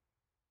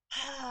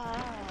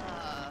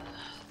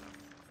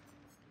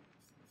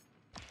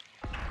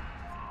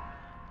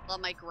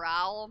 Love my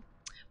growl.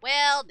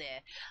 Well,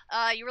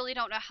 you really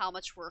don't know how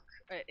much work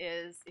it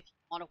is if you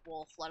want a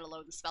wolf, let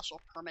alone the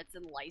special permits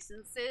and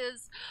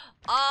licenses.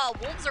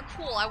 Wolves are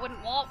cool. I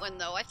wouldn't want one,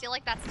 though. I feel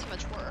like that's too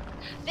much work.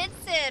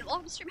 Vincent,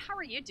 welcome to stream. How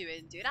are you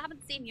doing, dude? I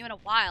haven't seen you in a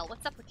while.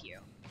 What's up with you?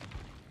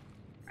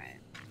 Right.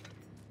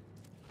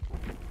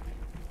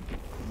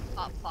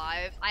 Top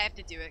 5. I have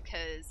to do it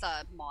because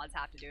mods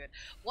have to do it.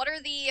 What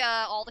are the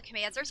all the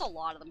commands? There's a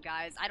lot of them,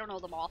 guys. I don't know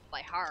them off by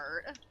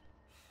heart.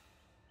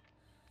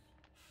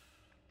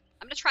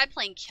 I'm gonna try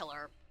playing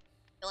killer.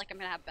 I feel like I'm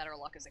gonna have better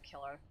luck as a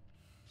killer.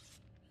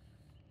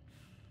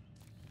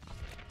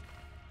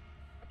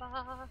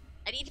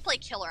 I need to play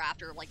killer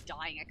after like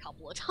dying a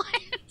couple of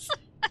times.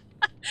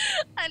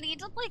 I need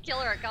to play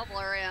killer a couple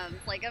of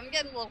rounds. Like I'm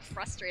getting a little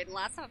frustrated.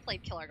 Last time I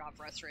played killer I got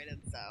frustrated,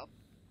 so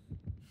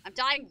I'm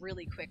dying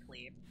really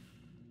quickly.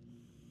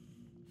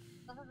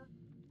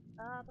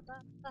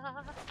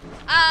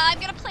 I'm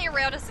gonna play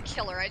around as a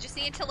killer. I just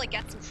need to like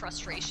get some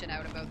frustration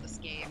out about this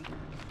game.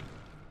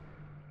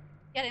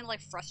 Getting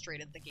like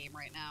frustrated at the game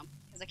right now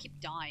because I keep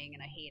dying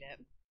and I hate it.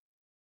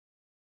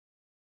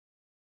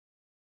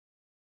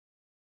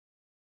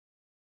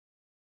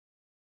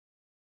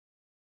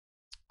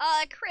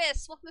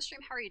 Chris, welcome to the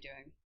stream. How are you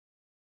doing?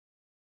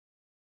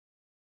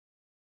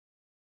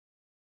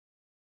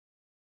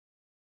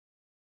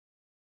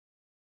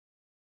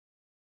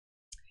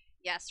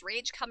 Yes,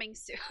 rage coming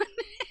soon.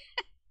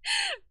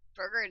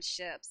 Burger and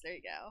chips. There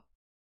you go.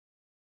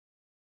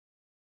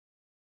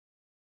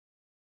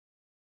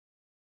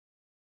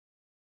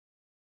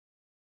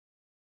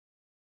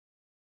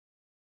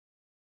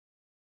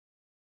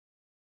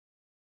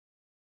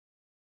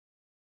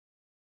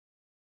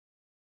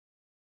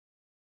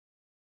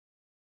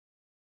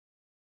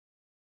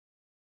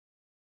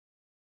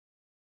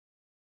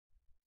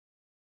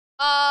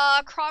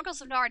 Chronicles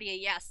of Narnia,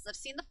 yes. I've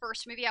seen the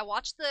first movie. I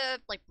watched the,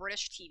 like,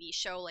 British TV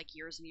show, like,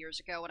 years and years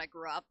ago when I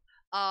grew up.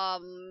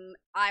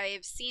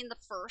 I've seen the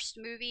first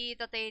movie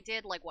that they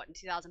did, like, what, in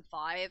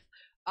 2005?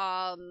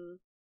 No,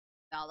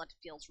 that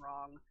feels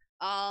wrong.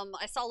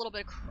 I saw a little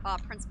bit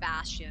of Prince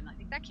Bastian. I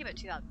think that came out in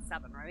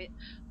 2007, right?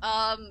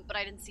 But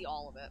I didn't see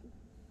all of it.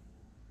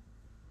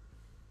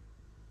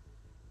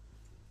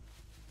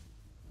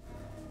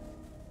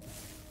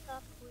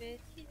 Up with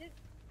you.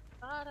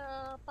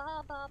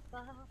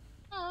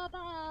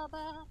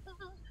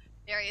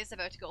 Mary is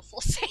about to go full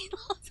Satan.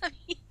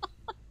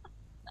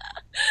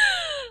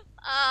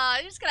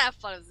 I'm just gonna have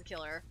fun as a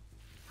killer.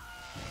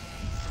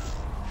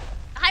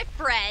 Hi,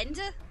 friend.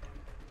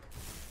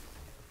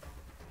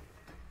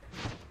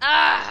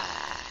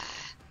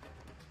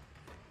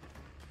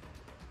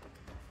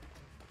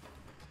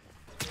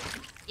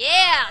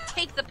 Yeah,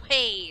 take the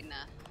pain.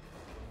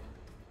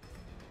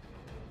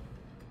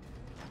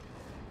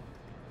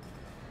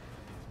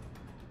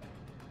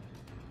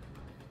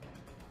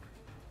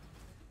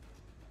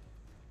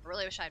 I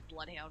really wish I had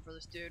Bloodhound for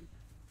this dude.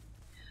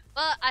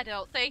 But I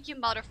don't. Thank you,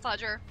 Mother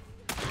Fudger.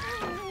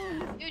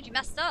 Dude, you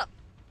messed up.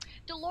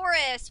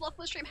 Dolores, welcome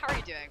to the stream. How are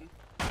you doing?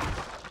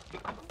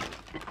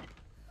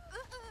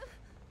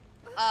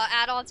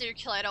 Add-ons in your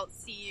kill. I don't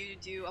see you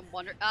do. I'm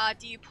wondering.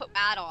 Do you put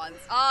add-ons?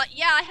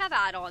 Yeah, I have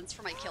add-ons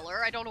for my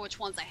killer. I don't know which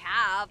ones I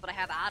have, but I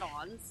have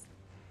add-ons.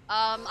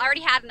 I already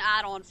had an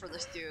add-on for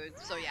this dude,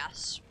 so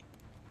yes.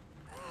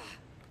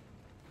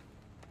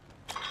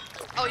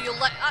 Oh, you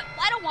let.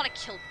 I don't want to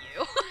kill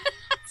you.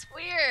 That's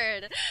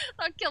weird.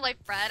 Don't kill my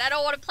friend. I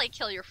don't want to play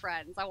kill your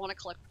friends. I want to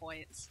collect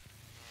points.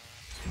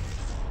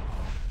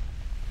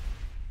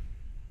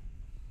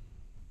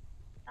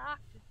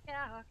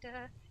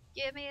 Doctor,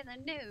 give me the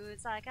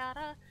news. I got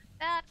a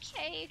bad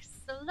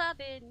case of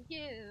loving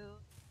you.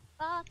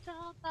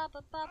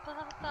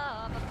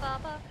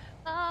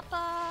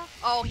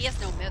 Oh, he has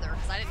no mither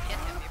because I didn't hit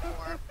him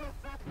before.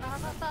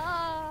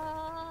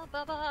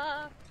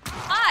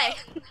 Hi!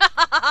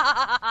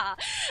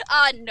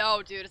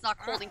 No, dude, it's not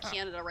cold in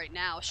Canada right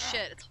now.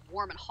 Shit, it's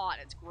warm and hot.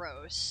 It's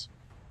gross.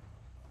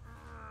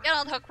 Get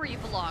on the hook where you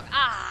belong.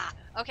 Ah!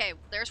 Okay,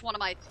 there's one of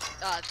my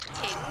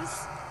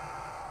tings.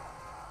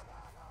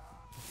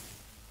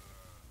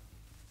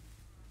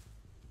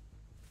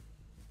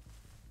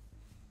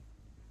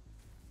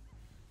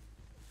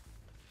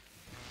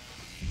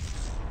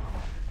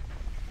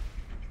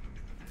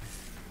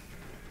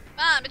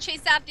 I'm gonna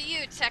chase after you,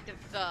 Detective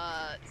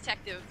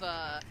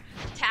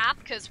Tap,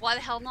 because why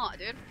the hell not,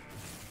 dude?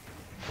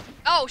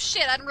 Oh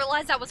shit, I didn't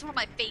realize that was one of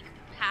my fake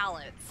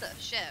pallets.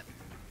 Shit.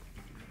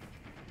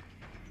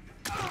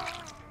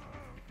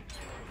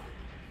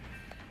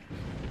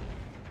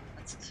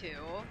 That's 2.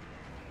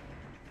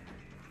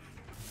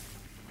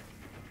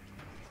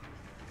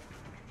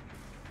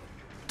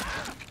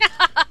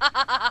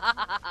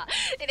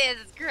 It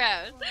is, it's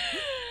gross.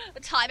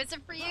 What time is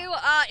it for you?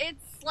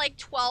 It's like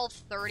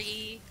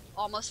 12:30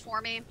 almost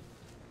for me.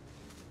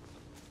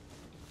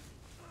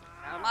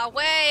 Out of my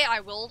way, I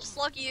will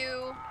slug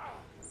you.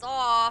 It's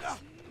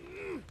off.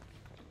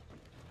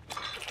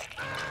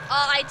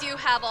 I do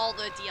have all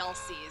the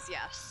DLCs,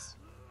 yes.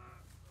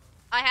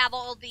 I have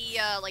all the,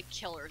 like,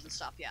 killers and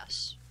stuff,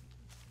 yes.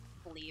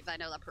 I believe I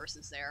know that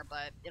person's there,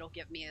 but it'll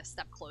give me a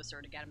step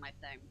closer to getting my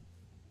thing.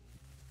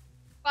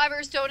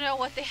 Survivors don't know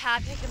what they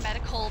have, take a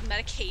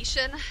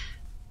medication.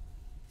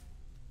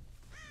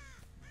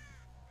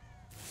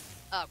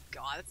 Oh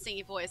god, that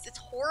singing voice. It's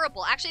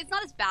horrible. Actually, it's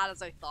not as bad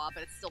as I thought,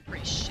 but it's still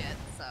pretty shit,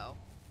 so.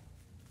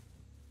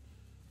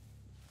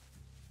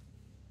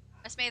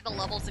 Estimate the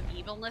levels of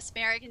evilness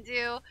Mary can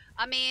do.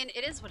 I mean,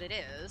 it is what it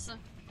is.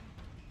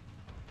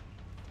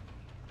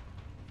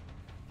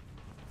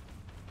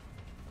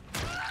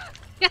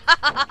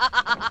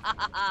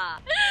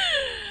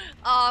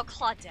 Oh,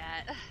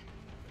 Claudette.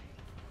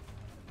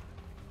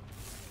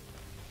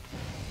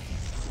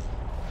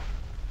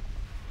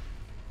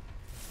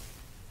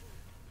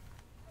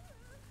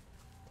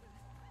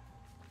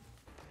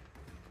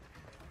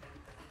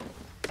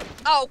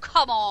 Oh,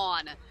 come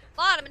on.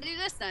 Fine, I'm gonna do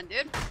this then,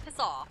 dude. Piss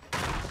off.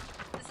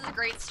 This is a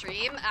great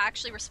stream. I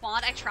actually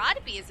respond. I try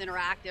to be as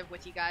interactive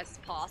with you guys as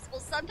possible.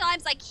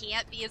 Sometimes I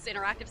can't be as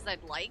interactive as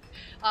I'd like,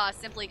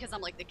 simply because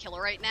I'm like the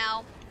killer right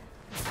now.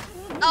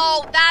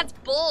 Oh, that's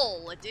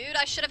bull, dude.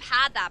 I should have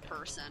had that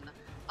person.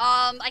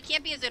 I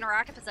can't be as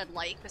interactive as I'd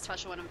like,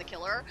 especially when I'm the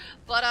killer,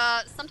 but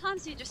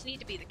sometimes you just need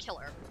to be the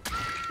killer.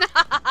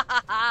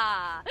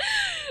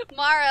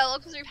 Mara,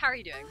 how are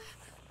you doing?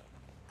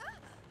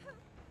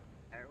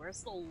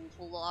 Where's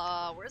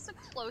the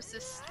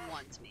closest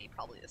one to me?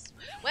 Probably this.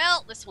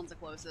 Well, this one's the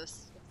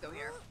closest. Let's go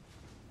here.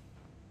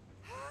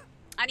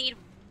 I need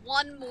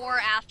one more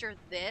after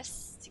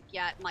this to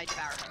get my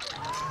Devour.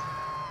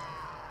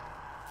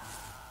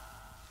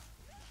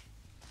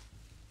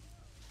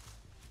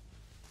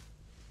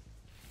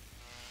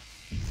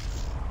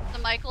 So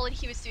Michael,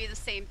 he was doing the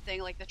same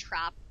thing, like the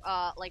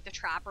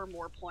trapper,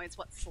 more points.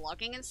 What,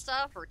 slugging and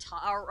stuff, or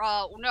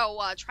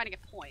trying to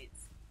get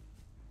points.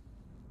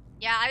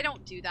 Yeah, I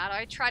don't do that.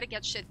 I try to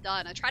get shit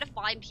done. I try to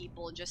find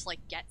people and just,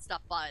 like, get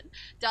stuff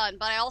done.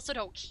 But I also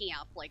don't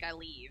camp. Like, I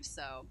leave,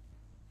 so.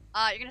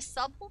 You're gonna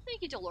sub? Well,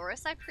 thank you,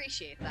 Dolores. I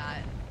appreciate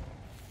that.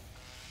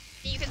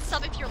 You can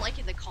sub if you're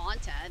liking the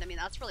content. I mean,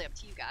 that's really up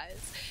to you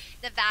guys.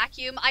 The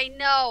vacuum. I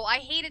know. I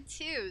hate it,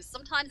 too.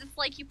 Sometimes it's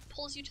like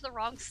pulls you to the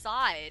wrong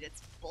side.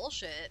 It's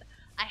bullshit.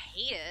 I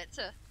hate it.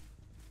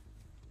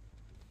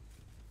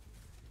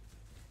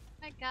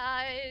 Hi,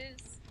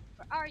 guys.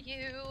 Where are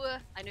you?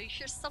 I know you're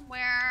here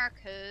somewhere,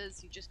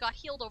 because you just got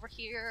healed over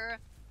here.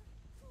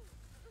 Oh,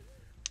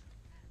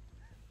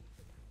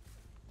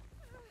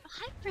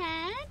 hi,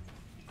 friend.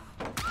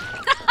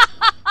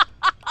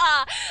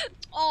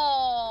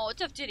 Oh,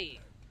 Tough Diddy.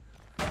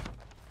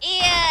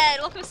 And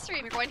welcome to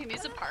stream. You're going to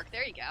amusement park.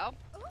 There you go.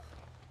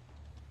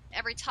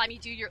 Every time you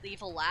do your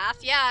evil laugh.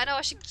 Yeah, I know.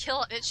 It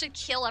should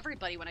kill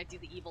everybody when I do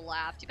the evil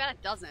laugh. Too bad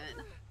it doesn't.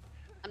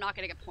 I'm not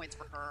gonna get points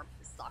for her.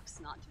 This sucks,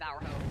 not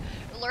Devour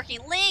Hope. Lurking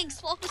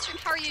Links! Welcome to stream,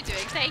 how are you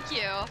doing? Thank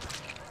you.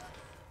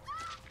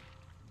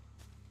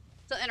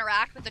 To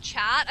interact with the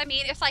chat? I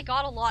mean, if I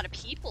got a lot of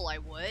people, I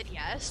would,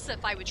 yes.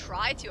 If I would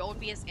try to, I wouldn't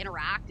be as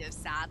interactive,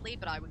 sadly,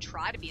 but I would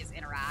try to be as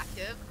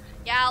interactive.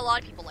 Yeah, a lot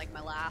of people like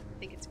my laugh. I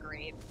think it's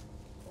great.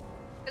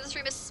 Because the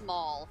stream is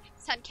small.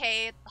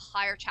 10K, the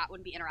higher chat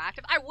wouldn't be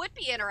interactive. I would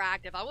be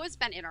interactive. I've always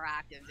been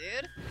interactive,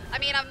 dude. I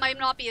mean, I might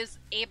not be as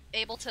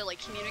able to, like,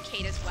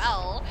 communicate as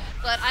well,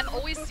 but I'm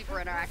always super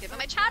interactive. And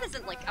my chat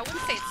isn't, like, I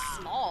wouldn't say it's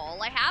small.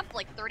 I have,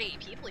 like,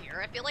 38 people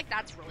here. I feel like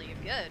that's really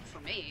good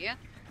for me.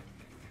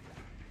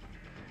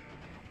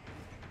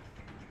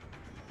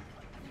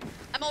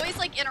 I'm always,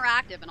 like,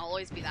 interactive, and I'll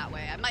always be that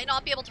way. I might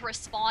not be able to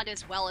respond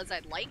as well as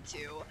I'd like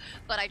to,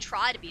 but I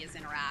try to be as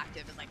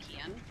interactive as I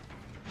can.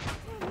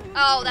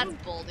 Oh, that's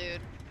bull, dude.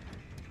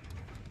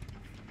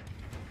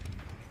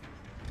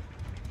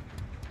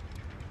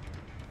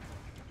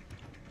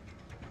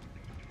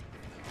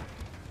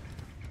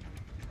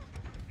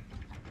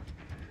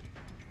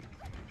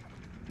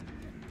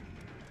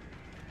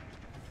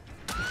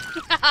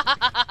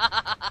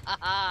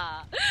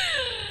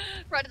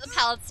 Run to the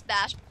pallet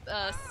smash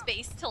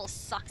space till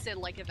sucks in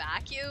like a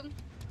vacuum.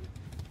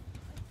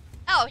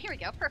 Oh, here we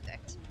go.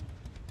 Perfect.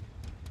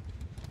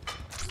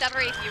 7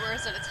 or 8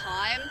 viewers at a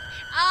time.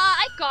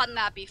 I've gotten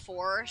that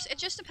before. It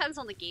just depends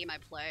on the game I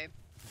play.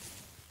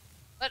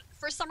 But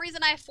for some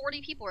reason I have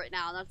 40 people right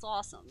now, and that's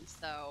awesome,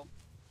 so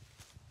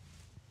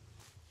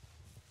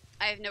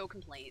I have no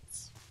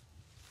complaints.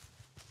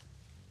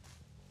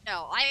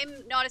 No,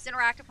 I'm not as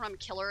interactive when I'm a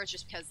killer, it's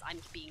just because I'm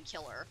being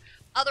killer.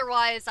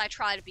 Otherwise, I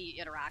try to be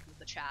interactive with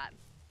the chat.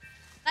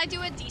 And I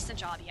do a decent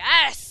job,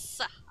 yes!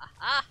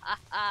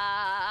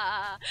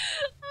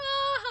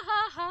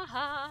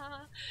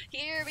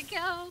 Here we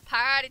go,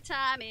 party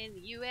time in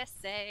the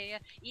USA,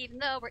 even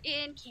though we're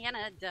in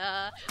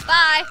Canada.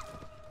 Bye!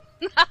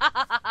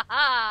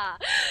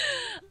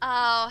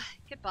 Oh,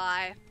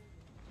 goodbye.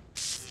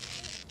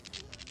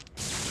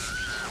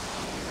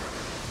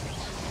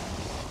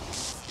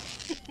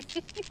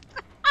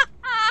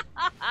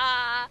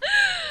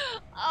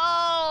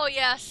 Oh,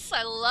 yes,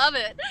 I love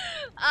it.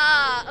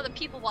 Other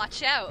people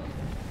watch out.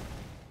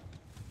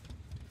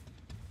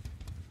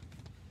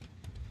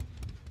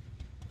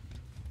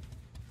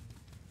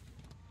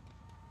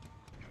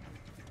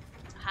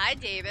 Hi,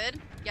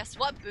 David. Guess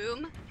what,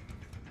 Boom?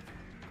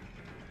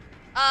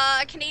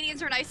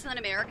 Canadians are nicer than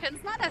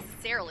Americans? Not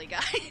necessarily,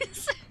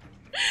 guys.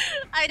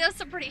 I know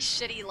some pretty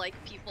shitty, like,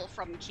 people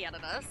from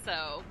Canada,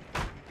 so...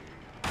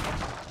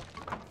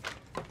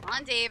 Come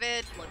on,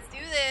 David. Let's do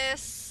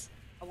this.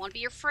 I want to be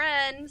your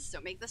friend.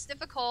 Don't make this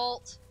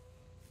difficult.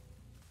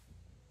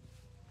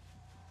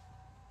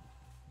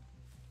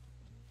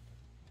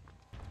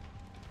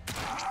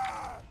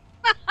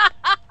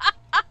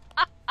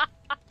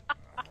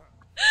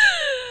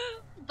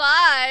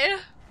 Bye.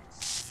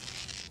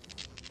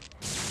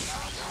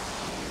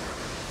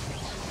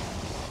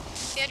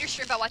 You had your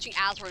stream about watching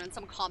Azrael and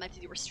someone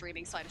commented you were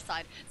streaming, so I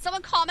decided.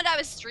 Someone commented I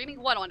was streaming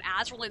what, on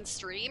Azraelin's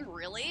stream?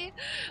 Really?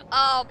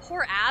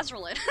 Poor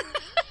Azraelin.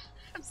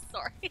 I'm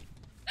sorry.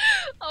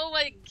 Oh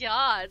my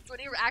god.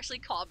 Somebody actually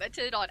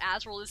commented on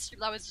Azraelin's stream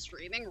that I was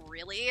streaming?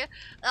 Really?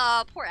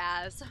 Poor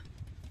Az.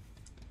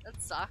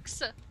 That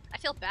sucks. I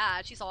feel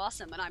bad. She's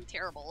awesome and I'm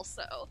terrible,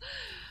 so...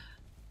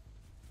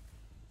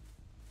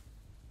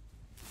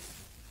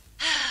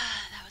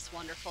 That was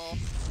wonderful.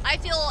 I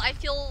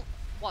feel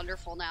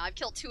wonderful now. I've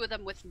killed 2 of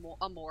them with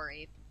a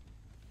Mori.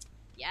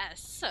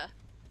 Yes.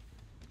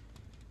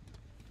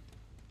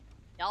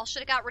 Y'all should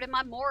have got rid of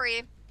my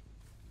Mori.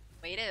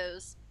 Way it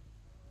is.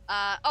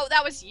 Oh,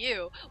 that was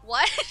you.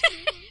 What?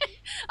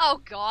 Oh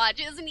god,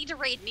 she doesn't need to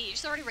raid me.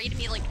 She's already raided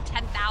me like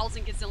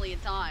 10,000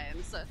 gazillion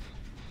times.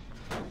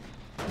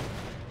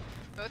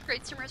 Both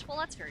great streamers? Well,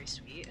 that's very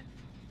sweet.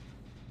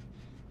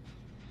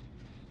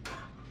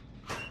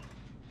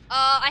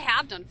 I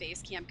have done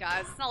face cam,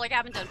 guys. It's not like I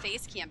haven't done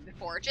face cam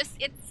before. Just,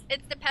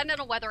 it's dependent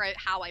on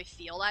how I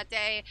feel that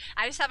day.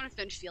 I just haven't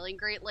been feeling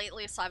great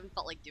lately, so I haven't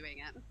felt like doing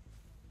it.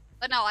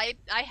 But no, I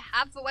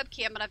have a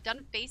webcam, and I've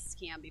done face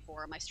cam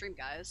before on my stream,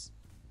 guys.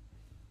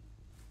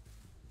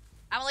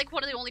 I'm like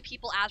one of the only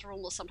people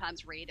Azrael will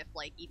sometimes raid if,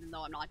 like, even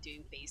though I'm not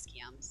doing face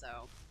cam,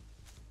 so.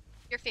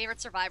 Your favorite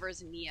survivor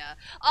is Mia.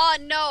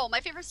 No, my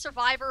favorite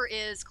survivor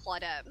is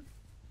Claudette.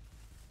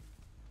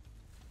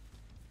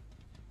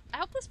 I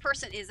hope this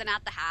person isn't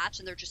at the hatch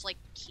and they're just, like,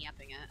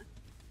 camping it.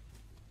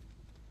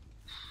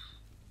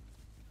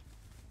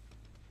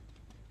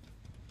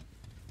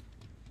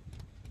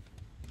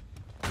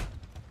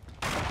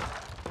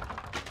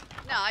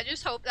 No, I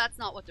just hope that's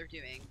not what they're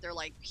doing. They're,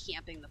 like,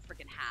 camping the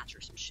freaking hatch or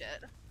some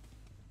shit.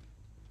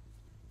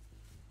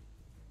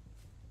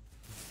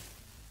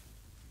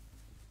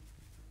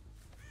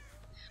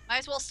 Might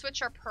as well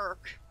switch our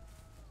perk.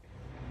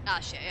 Ah,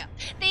 shit, yeah.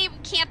 They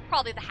camped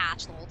probably the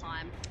hatch the whole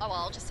time. Oh well,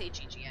 I'll just say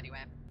GG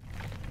anyway.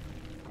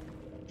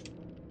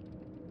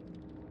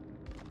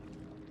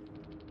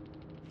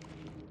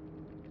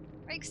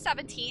 Rank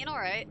 17,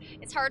 alright.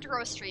 It's hard to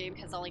grow a stream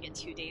because I only get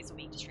 2 days a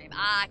week to stream.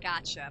 Ah,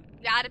 gotcha.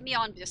 You added me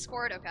on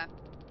Discord? Okay.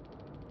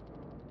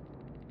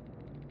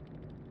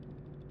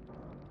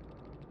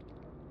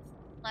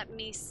 Let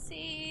me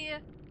see.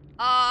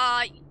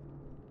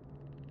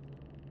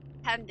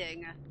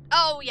 Pending.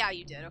 Oh, yeah,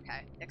 you did.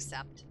 Okay.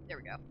 Accept. There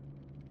we go.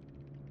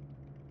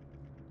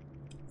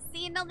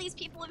 See, none of these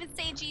people even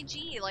say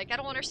GG. Like, I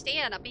don't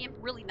understand. I'm being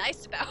really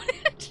nice about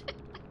it.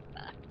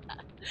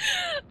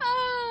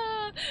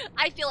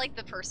 I feel like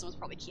the person was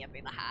probably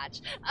camping the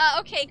hatch.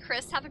 Okay,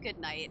 Chris, have a good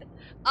night.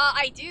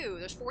 I do.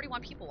 There's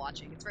 41 people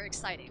watching. It's very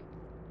exciting.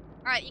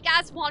 Alright, you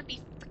guys want to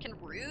be freaking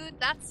rude?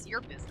 That's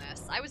your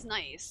business. I was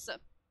nice.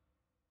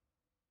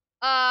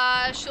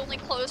 She only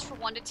closed for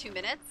 1 to 2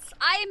 minutes.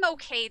 I'm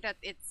okay that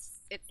it's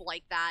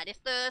like that.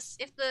 If the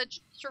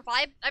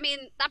I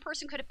mean, that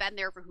person could have been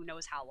there for who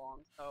knows how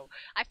long. So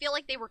I feel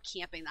like they were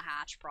camping the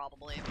hatch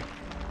probably.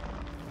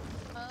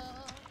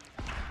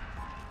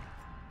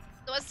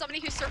 So as somebody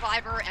who's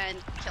survivor and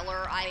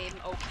killer, I'm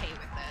okay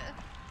with it.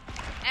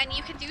 And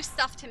you can do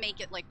stuff to make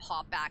it like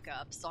pop back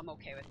up, so I'm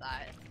okay with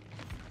that.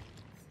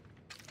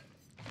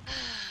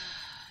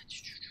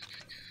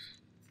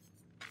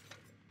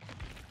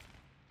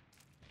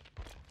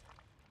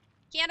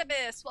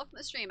 Cannabis, welcome to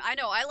the stream. I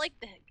know,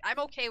 I'm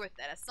okay with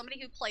it. As somebody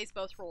who plays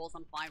both roles,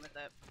 I'm fine with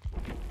it.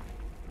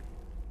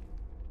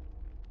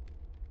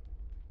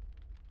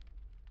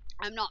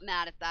 I'm not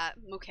mad at that.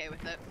 I'm okay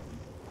with it.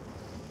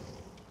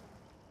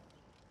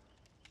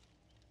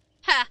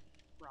 Ha!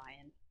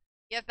 Ryan.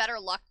 You have better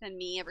luck than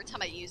me. Every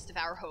time I use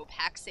Devour Hope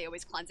Hex, they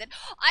always cleanse it.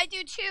 I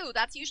do too!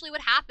 That's usually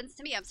what happens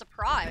to me. I'm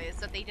surprised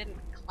that they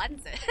didn't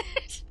cleanse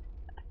it.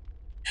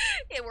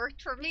 It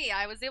worked for me.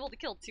 I was able to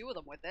kill 2 of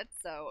them with it,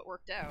 so it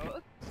worked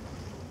out.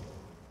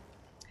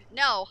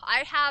 No,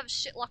 I have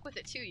shit luck with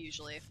it too,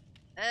 usually.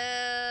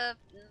 No.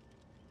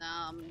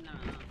 I'll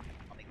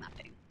make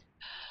nothing.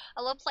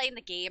 I love playing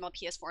the game on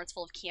PS4. It's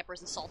full of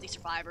campers and salty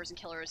survivors and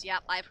killers.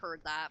 Yep, I've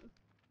heard that.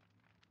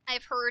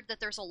 I've heard that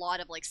there's a lot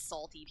of, like,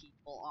 salty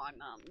people on,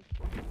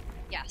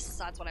 Yes,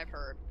 that's what I've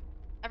heard.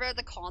 I've heard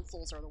the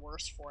consoles are the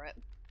worst for it.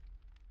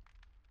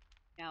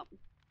 Yep.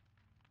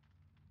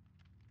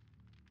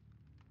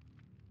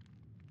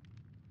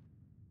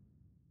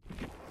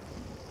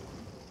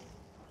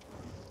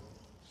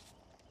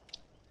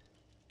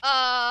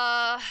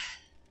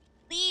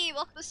 Lee,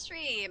 welcome to the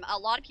stream. A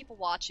lot of people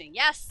watching.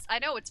 Yes, I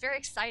know, it's very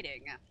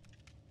exciting.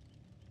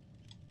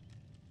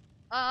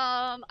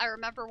 I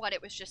remember when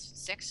it was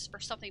just 6 or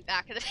something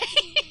back in the day.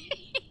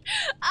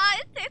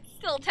 It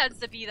still tends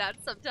to be that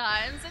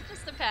sometimes. It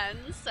just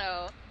depends,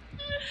 so.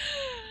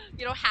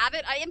 You know, have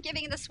it. I am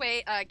giving this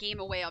game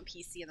away on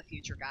PC in the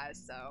future,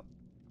 guys, so.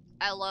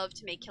 I love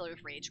to make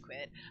Killers Rage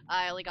Quit.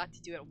 I only got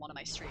to do it in one of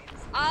my streams.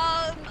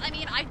 I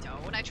mean, I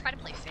don't. I try to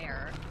play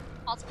fair.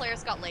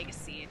 Multiplayer's got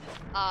Legacy.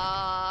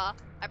 I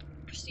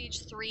Prestige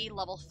 3,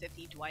 level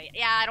 50 Dwight.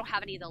 Yeah, I don't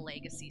have any of the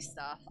Legacy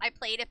stuff. I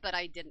played it, but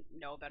I didn't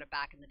know about it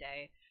back in the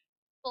day.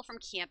 People from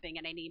camping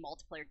in any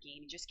multiplayer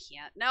game, you just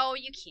can't. No,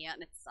 you can't,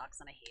 and it sucks,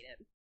 and I hate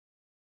it.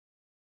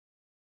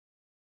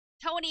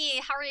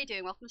 Tony, how are you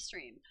doing? Welcome to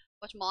stream.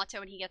 Watch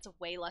Motto, and he gets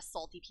way less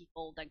salty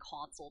people than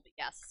console, but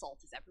yes, salt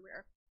is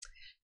everywhere.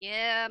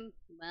 Yeah,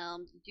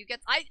 well, you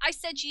get. I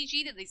said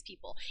GG to these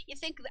people. You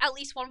think at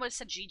least one would have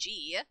said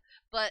GG,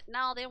 but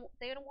no, they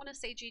don't want to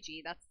say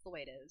GG. That's the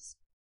way it is.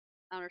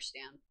 I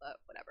understand, but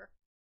whatever.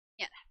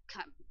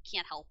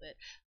 Can't help it.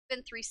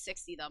 Been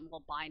 360 them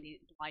while blinding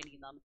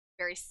them.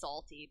 Very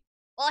salty.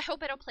 Well, I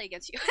hope I don't play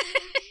against you.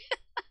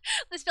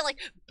 I just feel like,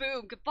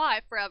 boom,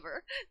 goodbye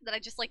forever. Then I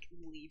just like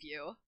leave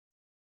you.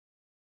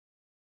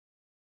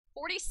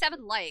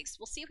 47 likes.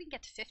 We'll see if we can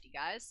get to 50,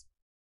 guys.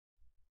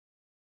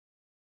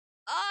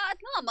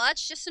 Not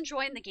much. Just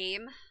enjoying the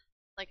game.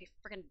 Like a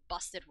freaking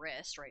busted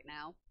wrist right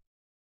now.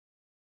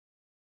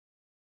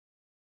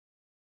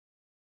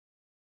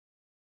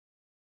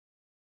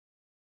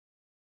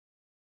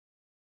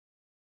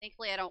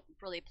 Thankfully, I don't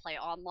really play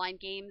online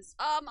games.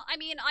 I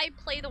mean, I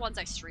play the ones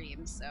I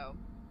stream, so.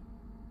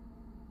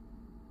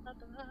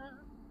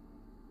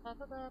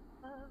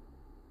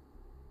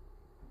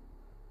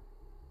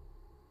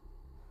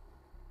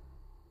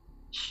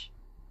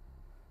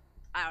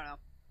 I don't know.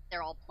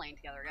 They're all playing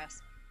together, I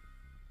guess.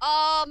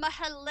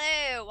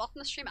 Hello! Welcome to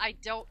the stream. I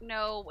don't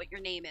know what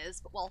your name is,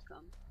 but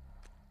welcome.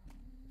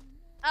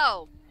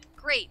 Oh,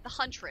 great. The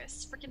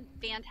Huntress. Freaking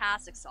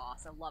fantastic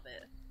sauce. I love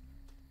it.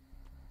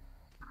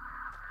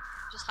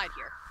 Just hide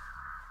here.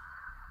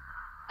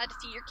 I had to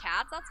feed your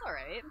cats? That's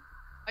alright.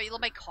 Oh, you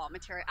love my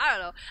commentary? I don't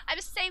know. I'm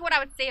just saying what I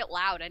would say out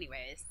loud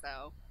anyways,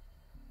 so.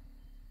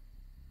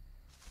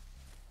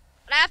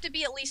 But I have to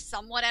be at least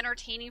somewhat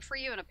entertaining for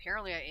you, and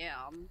apparently I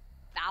am.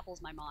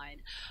 Baffles my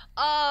mind.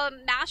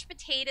 Mashed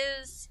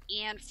potatoes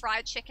and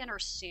fried chicken or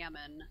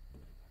salmon.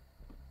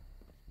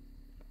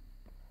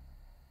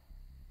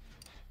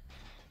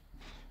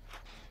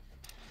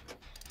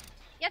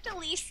 You have to at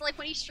least, like,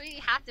 when you stream,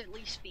 you have to at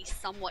least be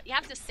somewhat, you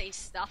have to say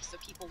stuff so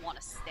people want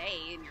to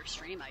stay in your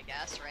stream, I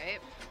guess,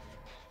 right?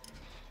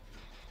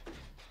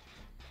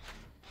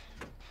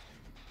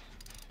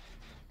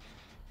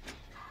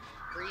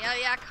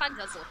 Yeah, it kind of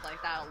does look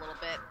like that a little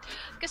bit.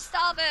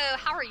 Gustavo,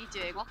 how are you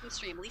doing? Welcome to the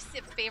stream. Least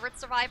favorite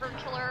survivor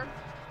killer?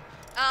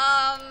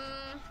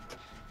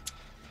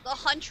 The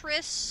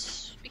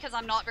Huntress, because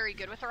I'm not very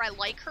good with her. I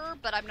like her,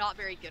 but I'm not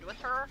very good with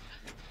her.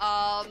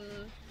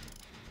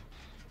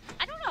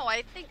 I don't know,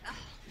 I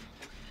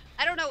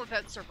don't know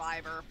about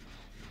Survivor.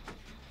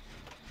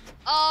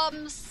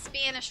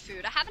 Spanish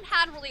food. I haven't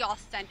had really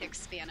authentic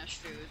Spanish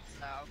food,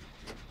 so.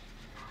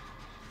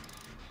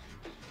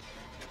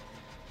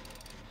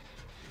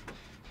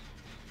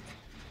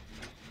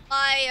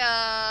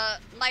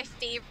 My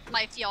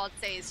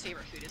fiance's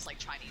favorite food is like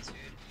Chinese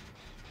food.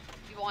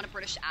 You want a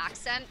British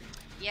accent?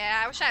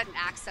 Yeah, I wish I had an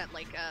accent,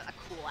 like a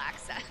cool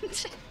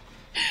accent.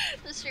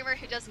 The streamer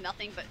who does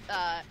nothing but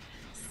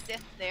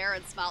sit there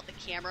and smile at the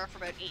camera for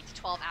about 8 to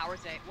 12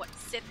 hours a day. What,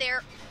 sit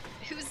there?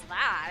 Who's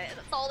that?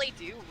 That's all they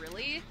do,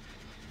 really?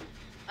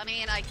 I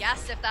mean, I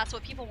guess if that's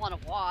what people want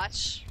to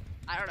watch.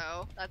 I don't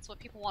know. That's what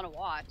people want to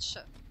watch.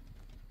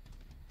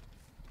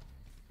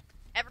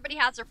 Everybody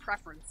has their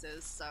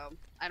preferences, so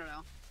I don't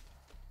know.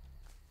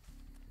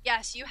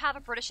 Yes, you have a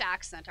British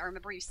accent. I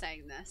remember you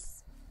saying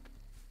this.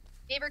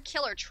 Favorite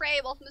killer, Trey,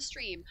 welcome to the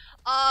stream.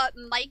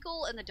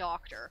 Michael and the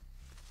Doctor.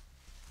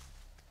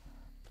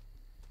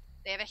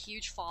 They have a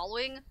huge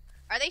following.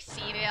 Are they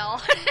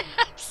female?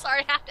 I'm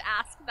sorry, I have to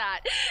ask that.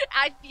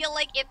 I feel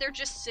like if they're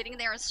just sitting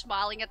there and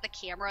smiling at the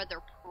camera,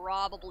 they're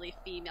probably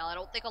female. I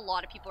don't think a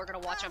lot of people are gonna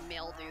watch a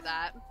male do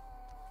that.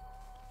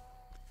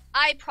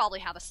 I probably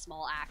have a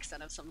small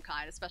accent of some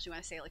kind, especially when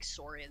I say like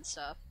sorry and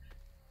stuff.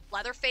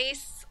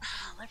 Leatherface?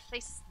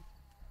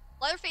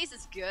 Leatherface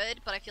is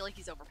good, but I feel like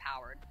he's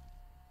overpowered.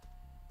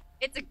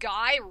 It's a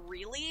guy,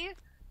 really?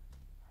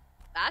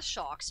 That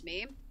shocks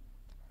me.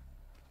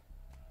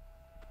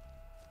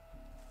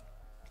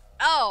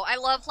 Oh, I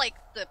love like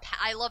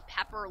I love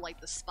pepper, like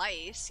the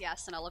spice,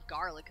 yes, and I love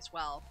garlic as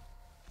well.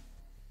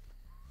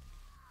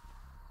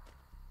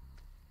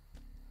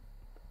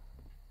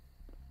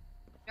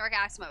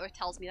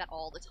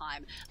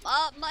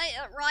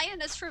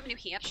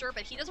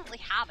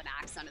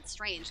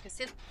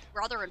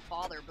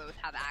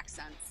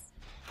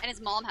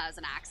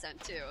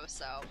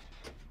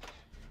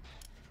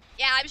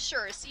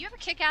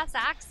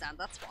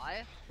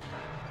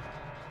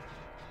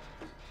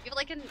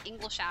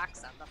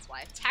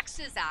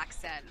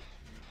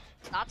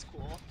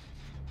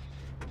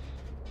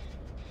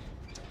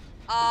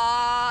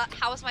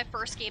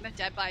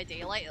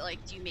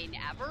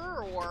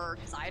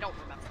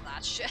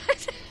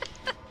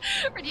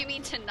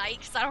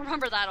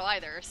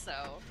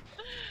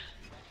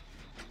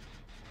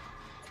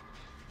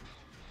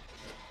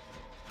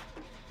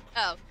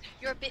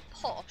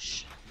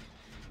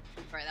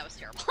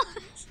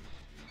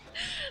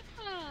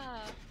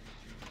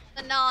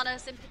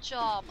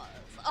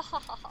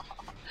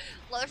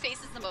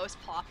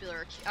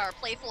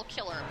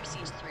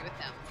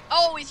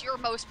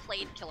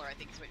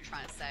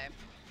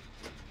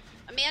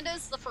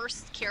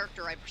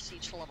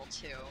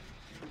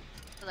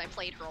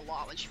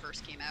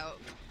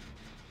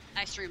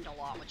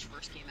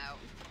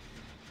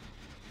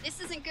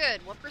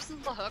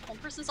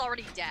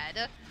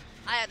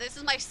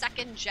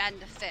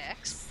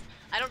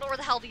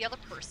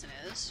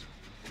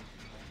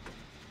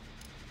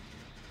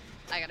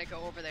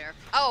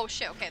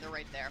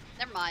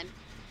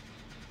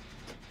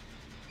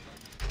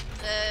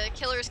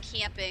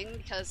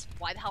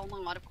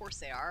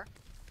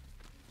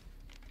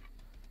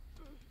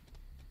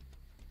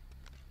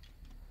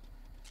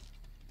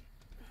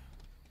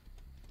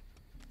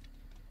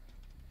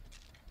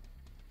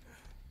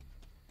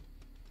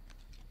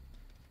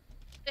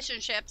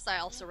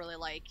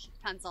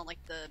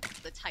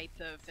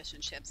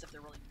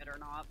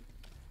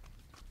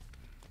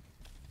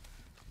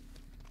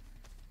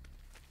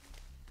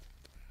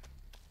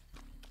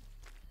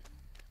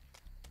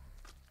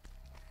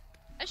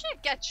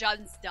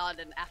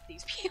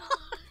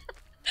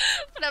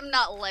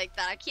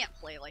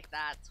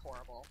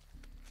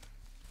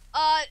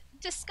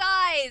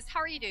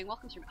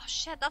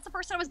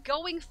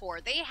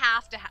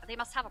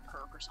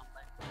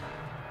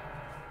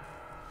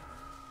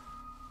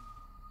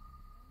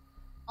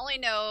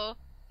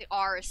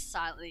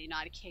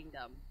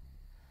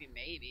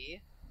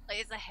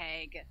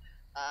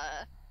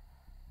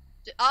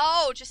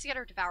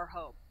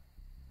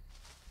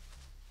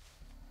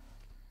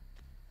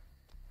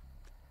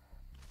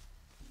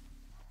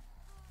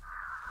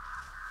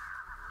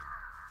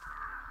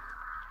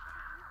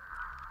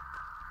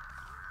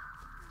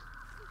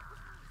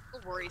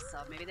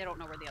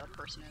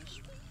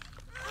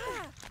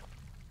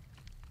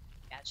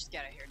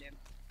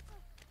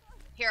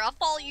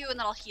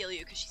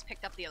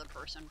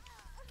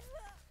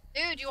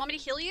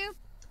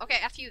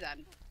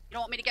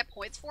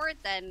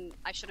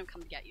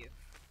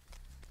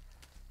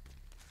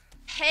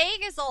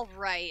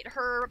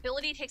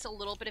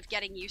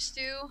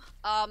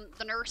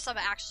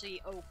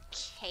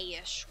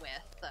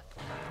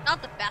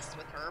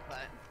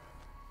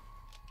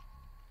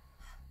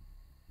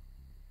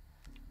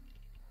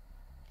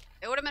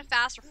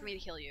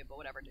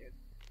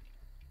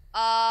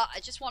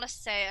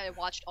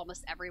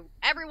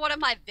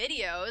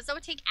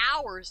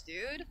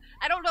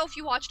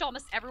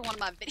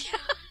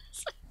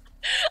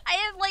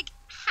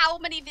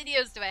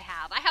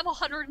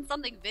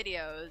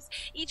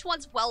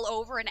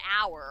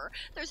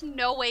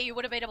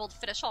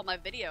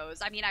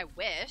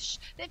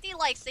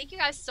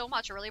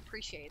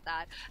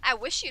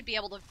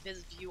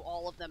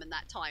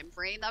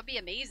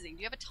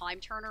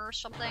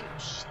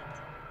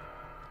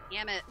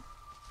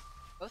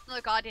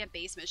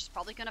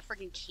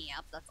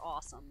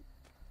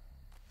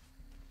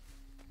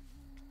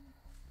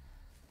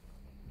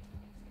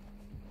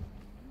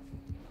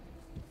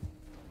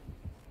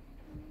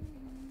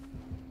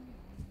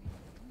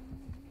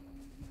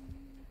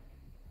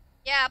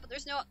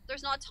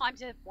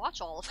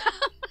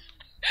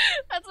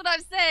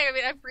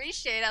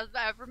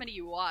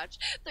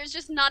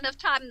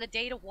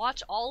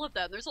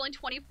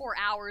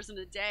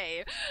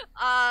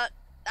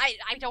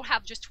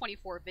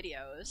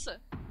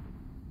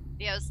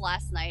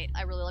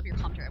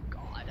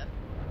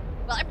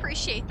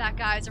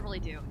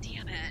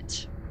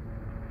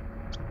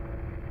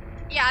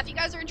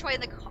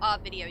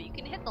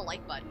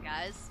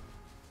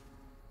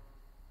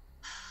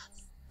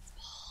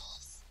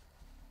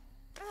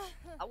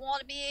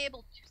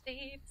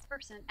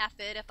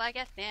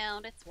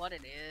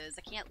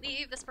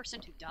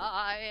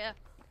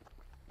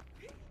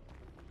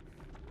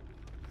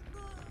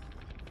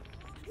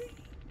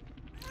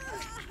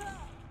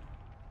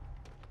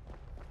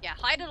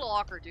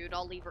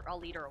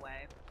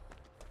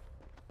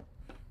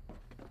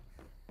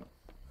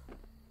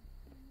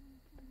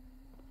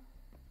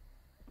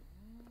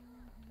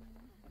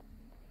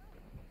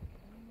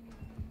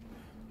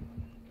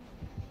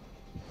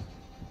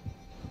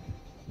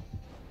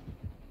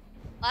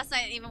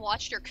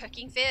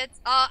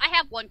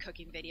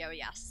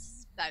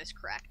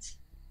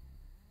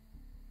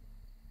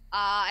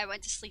 I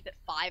went to sleep at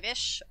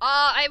 5-ish.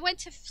 I went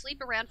to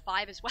sleep around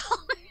 5 as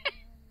well.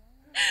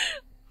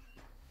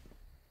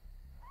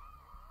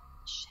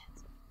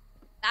 Shit.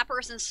 That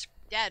person's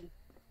dead.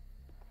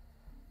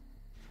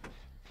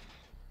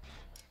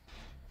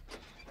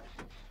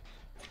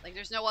 Like,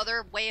 there's no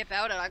other way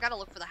about it. I gotta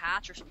look for the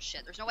hatch or some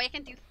shit. There's no way I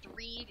can do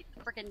 3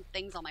 freaking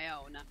things on my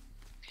own.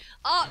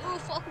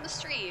 Oof, welcome to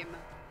stream.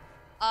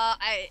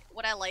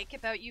 What I like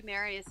about you,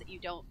 Mary, is that you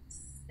don't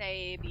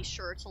say be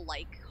sure to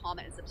like,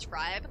 comment, and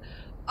subscribe.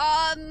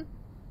 I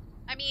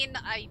mean,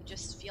 I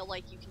just feel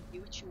like you can do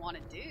what you want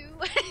to do.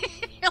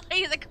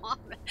 Like, the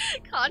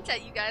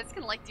content, you guys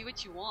can, like, do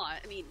what you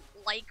want. I mean,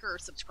 like or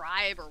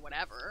subscribe or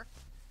whatever.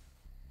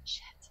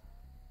 Shit.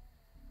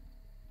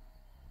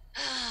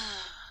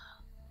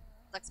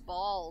 Sucks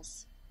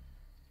balls.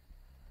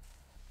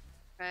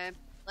 Okay,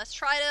 let's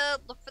try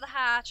to look for the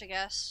hatch, I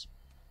guess.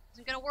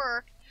 Isn't gonna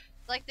work.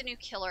 Like the new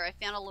killer, I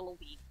found a little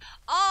weak.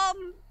 I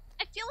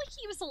feel like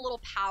he was a little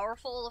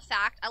powerful. The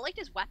fact I liked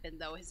his weapon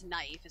though. His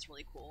knife is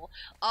really cool.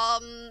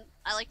 I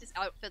liked his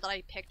outfit that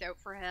I picked out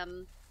for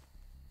him.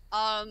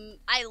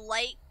 I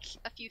like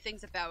a few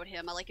things about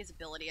him. I like his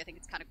ability. I think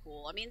it's kind of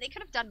cool. I mean, they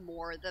could have done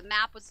more. The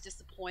map was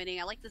disappointing.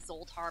 I like the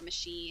Zoltar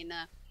machine.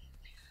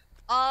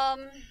 I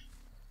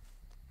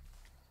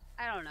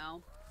don't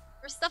know.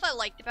 There's stuff I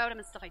liked about him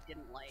and stuff I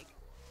didn't like.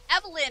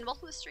 Evelyn,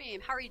 welcome to the stream.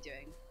 How are you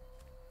doing?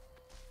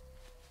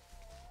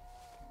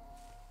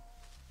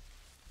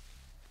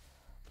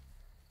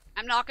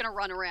 I'm not gonna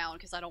run around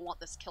because I don't want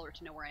this killer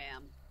to know where I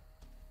am.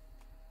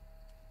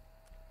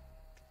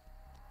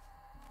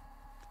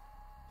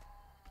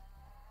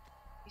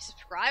 You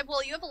subscribe?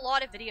 Well, you have a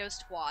lot of videos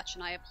to watch,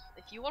 and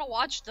if you want to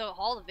watch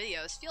all the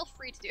videos, feel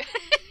free to do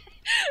it.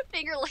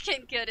 Finger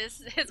looking good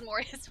is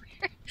Mori is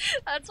weird.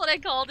 That's what I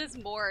called his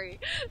Mori.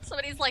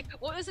 Somebody's like,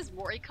 what was his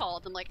Mori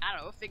called? I'm like, I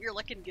don't know, finger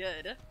looking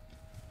good.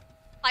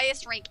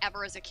 Highest rank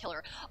ever as a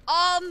killer.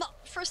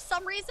 For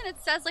some reason it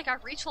says like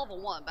I've reached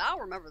level 1, but I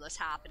don't remember this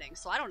happening,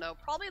 so I don't know.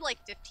 Probably like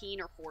 15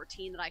 or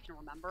 14 that I can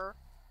remember.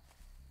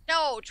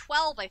 No,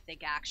 12 I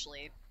think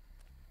actually.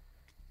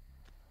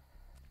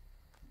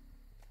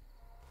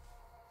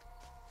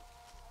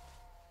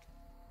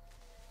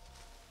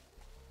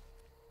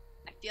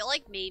 I feel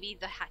like maybe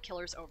the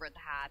killer's over at the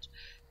hatch.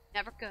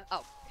 Never go-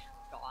 oh,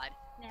 God.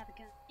 Never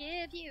gonna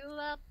give you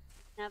up.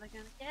 Never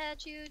gonna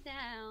get you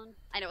down.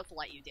 I know it's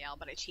let you down,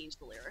 but I changed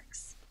the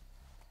lyrics.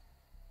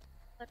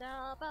 I'm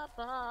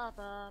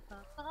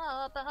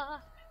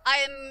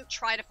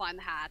trying to find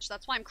the hatch.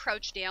 That's why I'm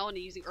crouched down and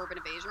using urban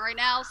evasion right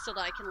now, so that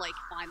I can, like,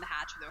 find the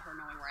hatch without her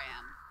knowing where I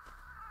am.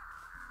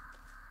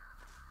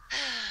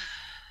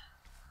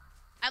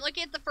 I'm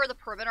looking at the further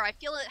perimeter. I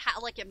feel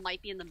like it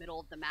might be in the middle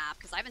of the map,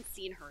 because I haven't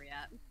seen her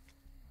yet.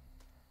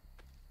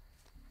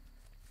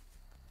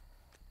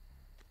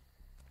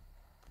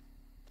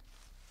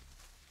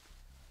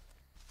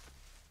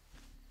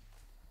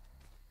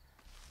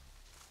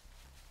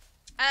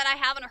 And I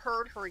haven't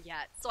heard her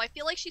yet, so I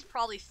feel like she's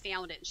probably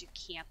found it and she's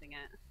camping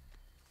it.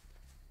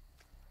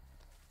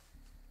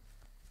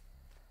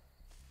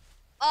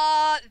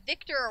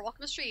 Victor,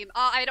 welcome to stream.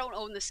 I don't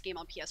own this game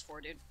on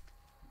PS4, dude.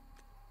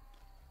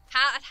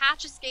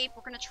 Hatch escape,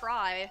 we're gonna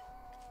try.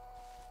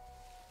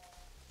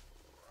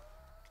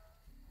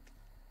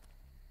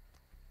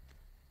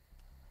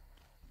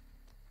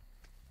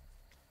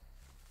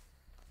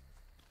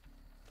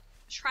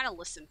 Just trying to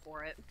listen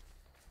for it.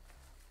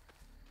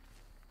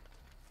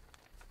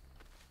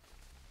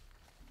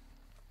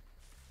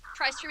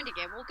 Try streaming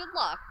again. Well, good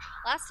luck.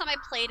 Last time I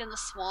played in the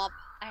swamp,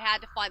 I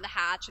had to find the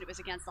hatch, and it was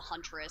against the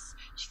Huntress.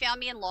 She found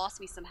me and lost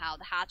me somehow.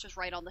 The hatch was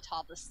right on the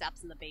top of the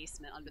steps in the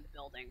basement under the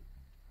building.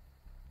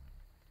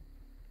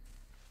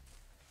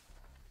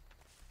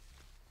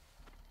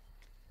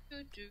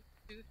 I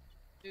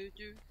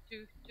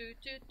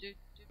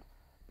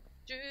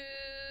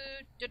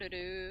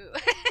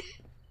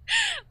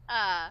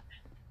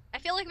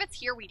feel like if it's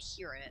here, we'd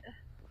hear it.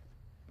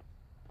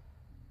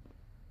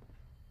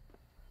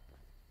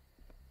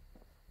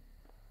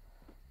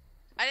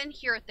 I didn't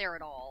hear it there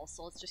at all,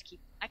 so let's just keep...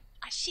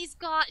 she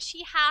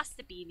has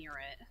to be near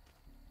it.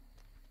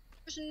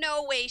 There's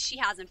no way she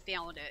hasn't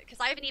found it, because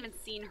I haven't even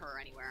seen her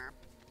anywhere.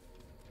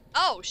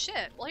 Oh,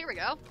 shit. Well, here we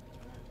go.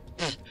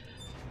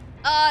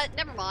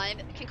 Never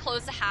mind. Can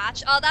close the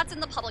hatch. That's in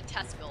the public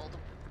test build.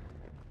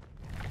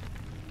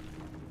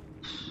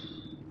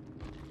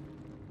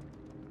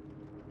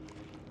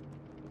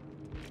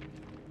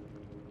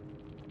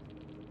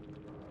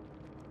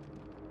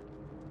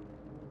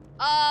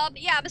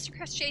 Yeah, Mr.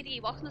 Chris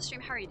JD, welcome to the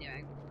stream. How are you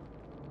doing?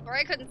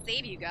 Sorry I couldn't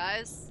save you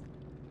guys.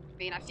 I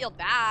mean, I feel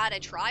bad. I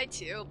tried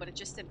to, but it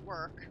just didn't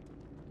work.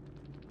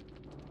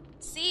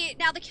 See,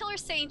 now the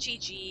killer's saying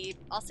GG.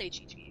 I'll say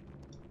GG.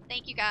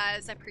 Thank you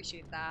guys. I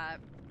appreciate that.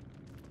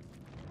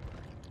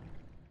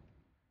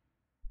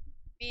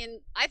 I mean,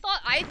 I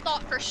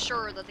thought for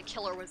sure that the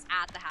killer was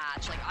at the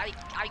hatch. Like,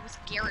 I was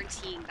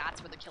guaranteeing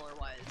that's where the killer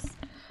was.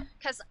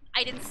 Because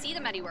I didn't see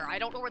them anywhere. I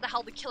don't know where the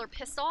hell the killer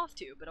pissed off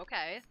to, but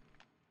okay.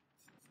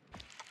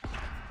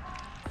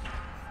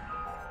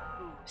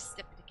 Ooh,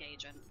 stiff engagement.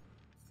 agent.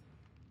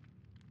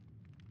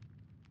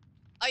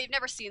 Oh, you've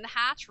never seen the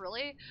hatch,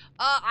 really?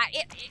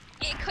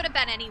 It could have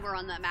been anywhere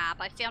on the map.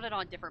 I found it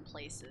on different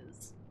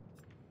places.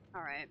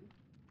 All right.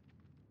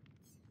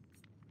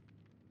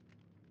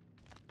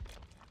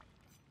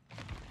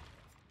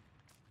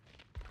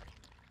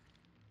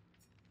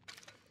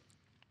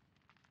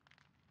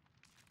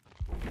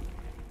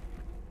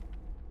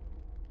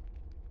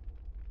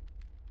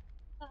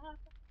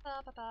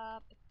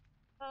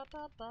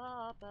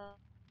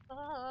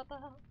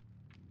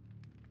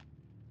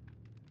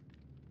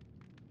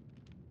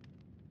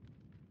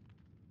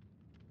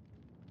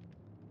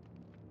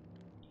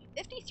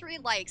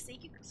 $53 likes.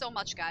 Thank you so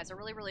much, guys. I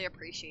really, really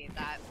appreciate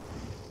that.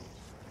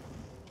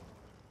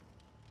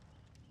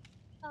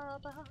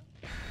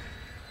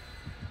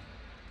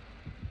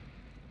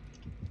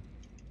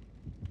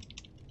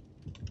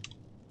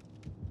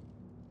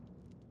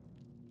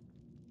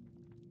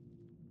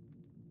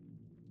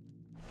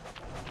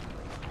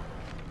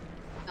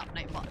 No,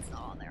 Nightbot's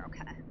not on there.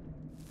 Okay.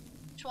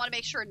 Just want to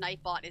make sure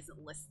Nightbot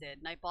isn't listed.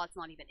 Nightbot's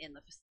not even in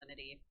the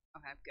vicinity.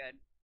 Okay, good.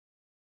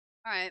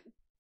 All right.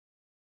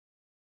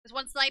 Because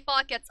once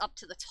Nightbot gets up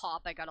to the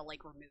top, I gotta,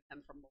 like, remove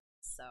him from the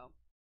list, so.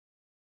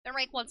 Been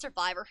rank 1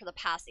 survivor for the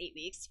past 8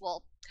 weeks.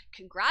 Well,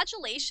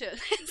 congratulations!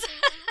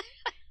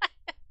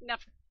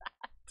 Never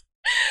that.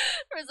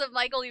 Whereas if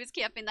Michael, he was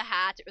camping the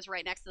hatch, it was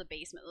right next to the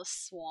basement of the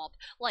swamp,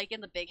 like in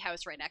the big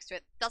house right next to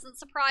it. Doesn't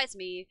surprise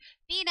me.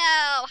 Bino,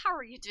 how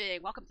are you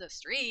doing? Welcome to the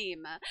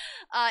stream.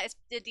 Is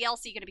the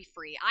DLC gonna be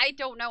free? I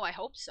don't know, I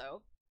hope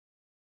so.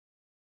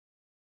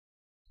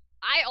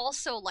 I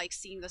also like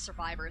seeing the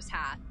survivor's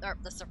hatch, or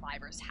the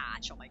survivor's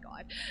hatch, oh my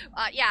god.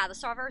 Yeah, the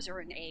survivors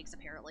are in eggs,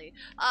 apparently.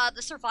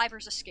 The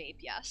survivor's escape,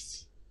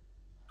 yes.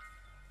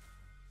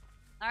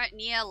 Alright,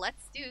 Nia,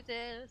 let's do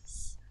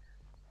this.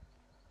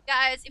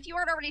 Guys, if you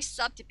aren't already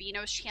subbed to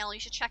Bino's channel, you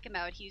should check him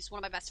out. He's one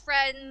of my best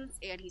friends,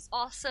 and he's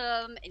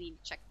awesome, and you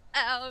need to check him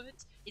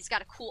out. He's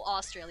got a cool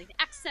Australian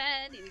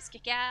accent, and he's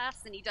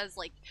kick-ass, and he does,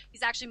 like,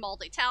 he's actually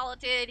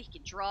multi-talented. He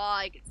can draw,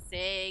 he can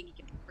sing, he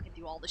can freaking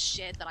do all the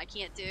shit that I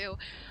can't do.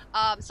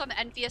 So I'm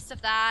envious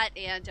of that,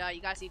 and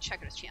you guys need to check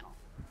out his channel.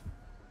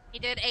 He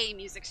did a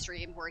music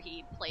stream where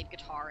he played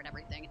guitar and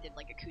everything, and did,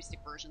 like, acoustic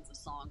versions of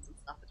songs and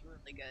stuff. It's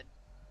really good.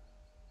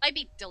 Might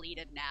be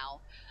deleted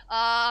now.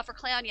 For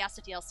Clown, yes,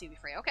 the DLC will be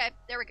free. Okay,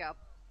 there we go.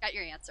 Got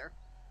your answer.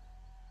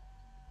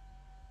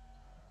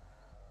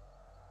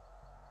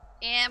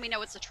 And we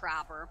know it's a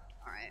trapper.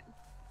 Alright.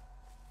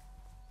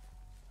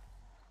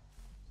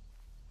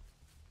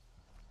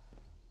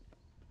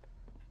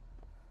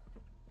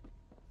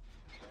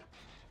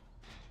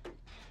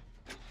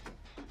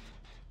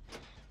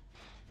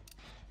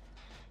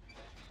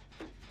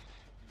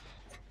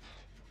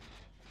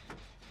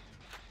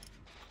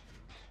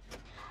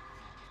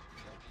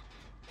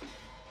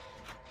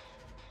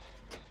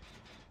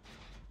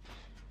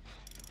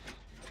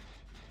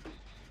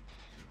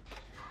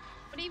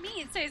 What do you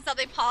mean? Say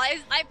something, Paul.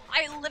 I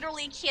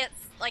literally can't,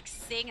 like,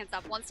 sing and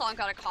stuff. One song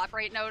got a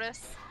copyright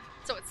notice,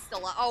 so it's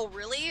still up. Oh,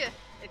 really?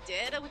 It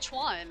did? Which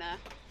one?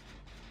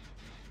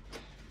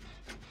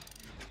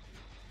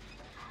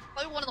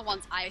 Probably one of the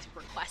ones I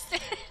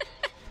requested.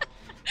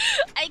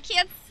 I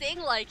can't sing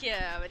like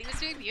him, and he was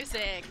doing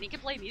music, and he can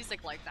play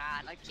music like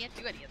that. I can't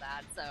do any of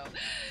that, so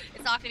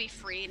it's not gonna be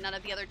free. None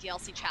of the other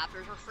DLC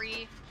chapters were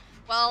free.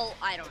 Well,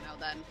 I don't know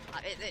then.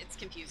 It's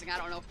confusing. I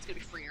don't know if it's gonna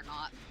be free or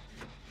not.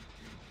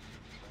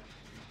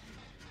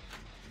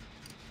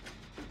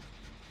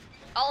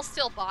 I'll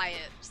still buy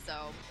it,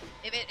 so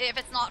if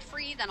it's not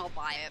free, then I'll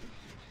buy it.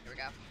 Here we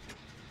go.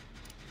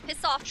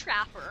 Piss off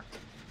Trapper.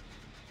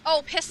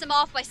 Oh, piss him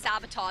off by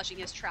sabotaging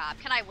his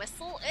trap. Can I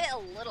whistle? A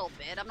little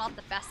bit. I'm not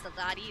the best at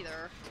that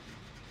either.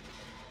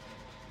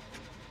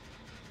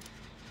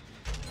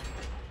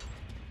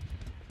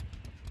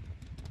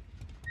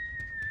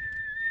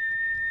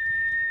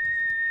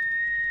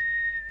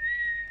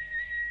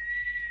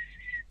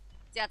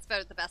 Yeah, that's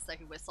about the best I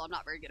can whistle. I'm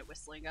not very good at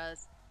whistling,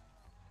 guys.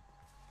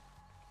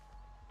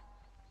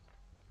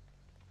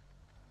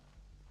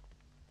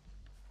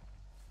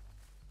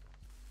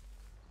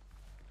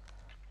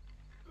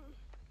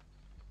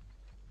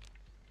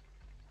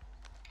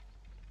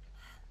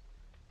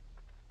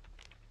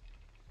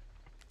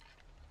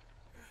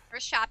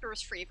 First chapter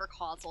was free for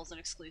consoles and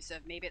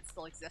exclusive. Maybe it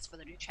still exists for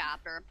the new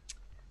chapter.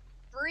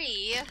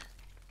 Free?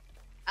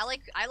 I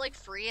like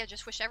free. I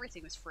just wish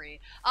everything was free.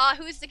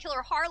 Who's the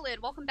killer? Harlan,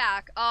 welcome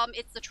back.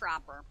 It's the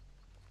Trapper.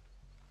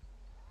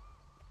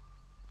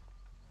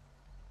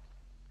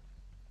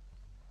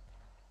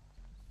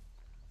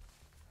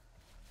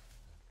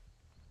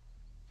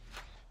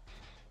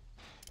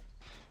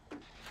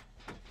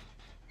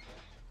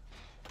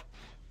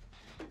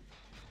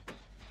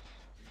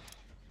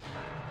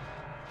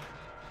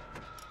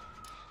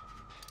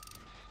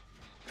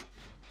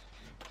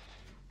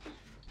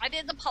 I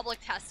did the public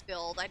test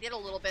build. I did a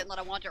little bit, and then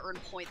I wanted to earn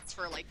points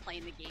for, like,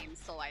 playing the game,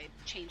 so I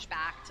changed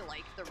back to,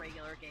 like, the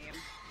regular game.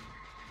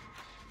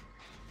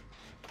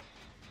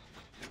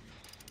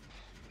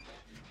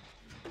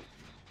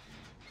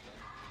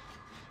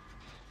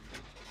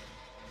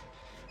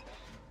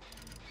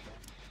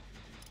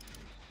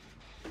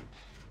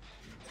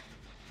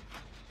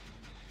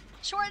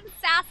 Short and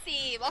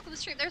Sassy, welcome to the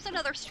stream. There's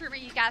another streamer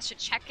you guys should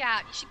check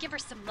out. You should give her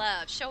some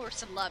love. Show her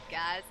some love,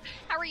 guys.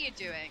 How are you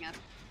doing?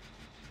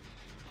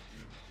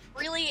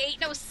 Really? Ain't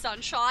No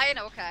Sunshine?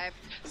 Okay.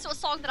 So a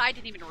song that I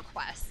didn't even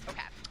request. Okay.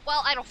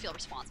 Well, I don't feel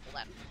responsible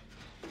then.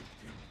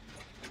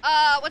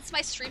 What's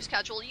my stream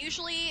schedule?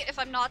 Usually, if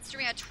I'm not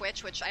streaming on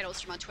Twitch, which I don't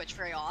stream on Twitch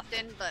very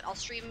often, but I'll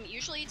stream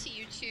usually to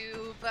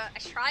YouTube. I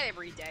try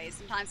every day.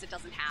 Sometimes it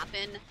doesn't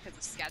happen because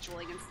of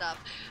scheduling and stuff.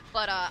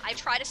 But, I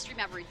try to stream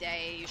every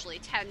day, usually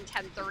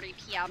 10:30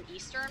 p.m.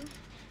 Eastern.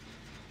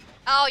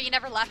 Oh, you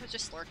never left, was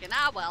just lurking.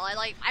 Ah, well, I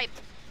like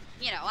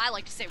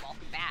to say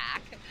welcome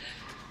back.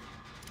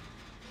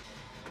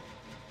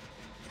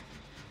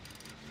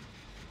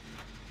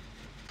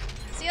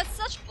 See, that's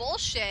such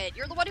bullshit.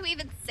 You're the one who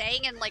even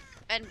sang and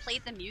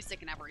played the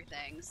music and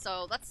everything.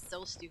 So that's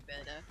so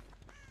stupid.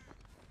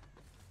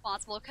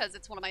 Responsible because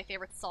it's one of my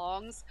favorite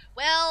songs.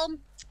 Well,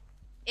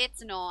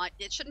 it's not.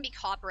 It shouldn't be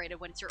copyrighted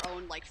when it's your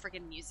own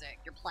friggin' music.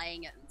 You're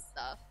playing it and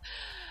stuff.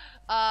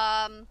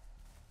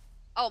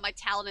 Oh, my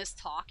talent is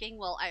talking.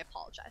 Well, I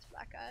apologize for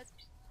that, guys.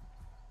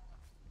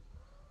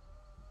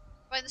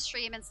 Join the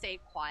stream and stay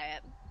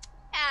quiet.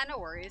 Yeah, no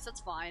worries.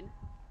 That's fine.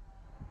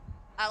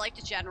 I like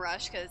to gen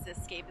rush because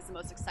escape is the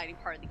most exciting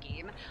part of the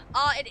game.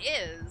 It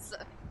is.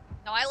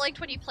 No, I liked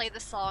when you played the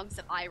songs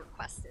that I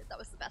requested. That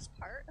was the best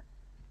part. If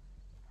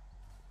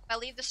I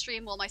leave the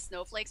stream, will my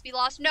snowflakes be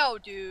lost? No,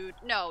 dude.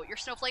 No, your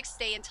snowflakes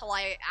stay until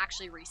I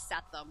actually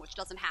reset them, which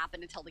doesn't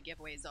happen until the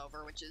giveaway is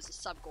over, which is a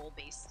sub-goal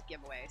based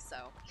giveaway,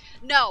 so.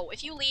 No,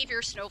 if you leave,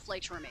 your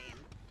snowflakes remain.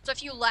 So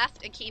if you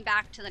left and came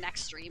back to the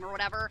next stream or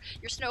whatever,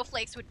 your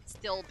snowflakes would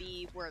still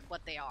be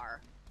what they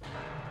are.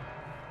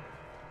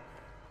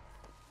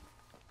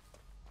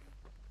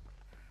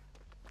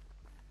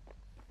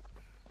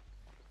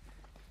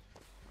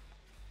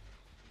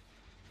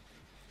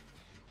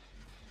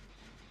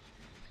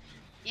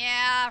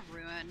 Yeah,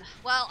 ruin.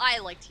 Well, I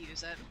like to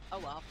use it. Oh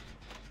well.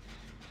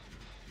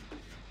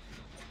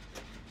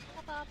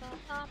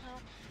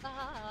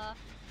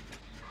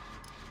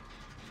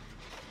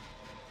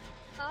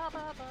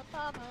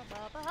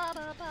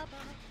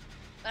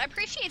 But I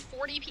appreciate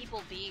 40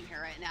 people being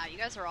here right now. You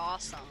guys are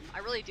awesome. I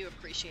really do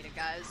appreciate it,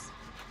 guys.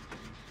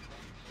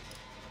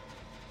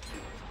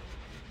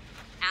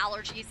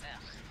 Allergies.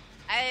 Ugh.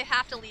 I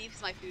have to leave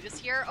because my food is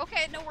here.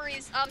 Okay, no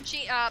worries.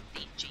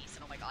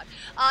 Jason, oh my god.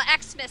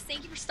 Xmas,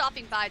 thank you for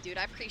stopping by, dude.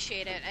 I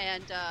appreciate it,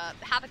 and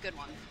have a good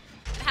one.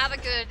 Have a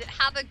good,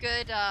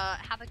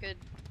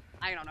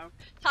 I don't know,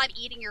 time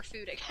eating your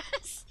food, I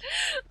guess.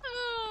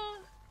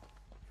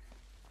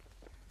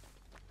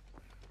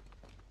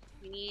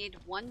 We need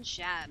 1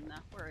 gen.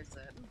 Where is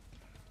it?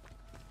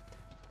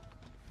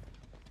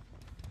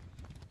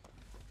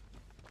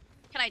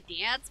 Can I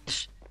dance?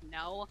 Psh,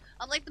 no.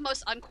 I'm like the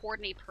most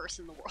uncoordinated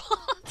person in the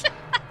world.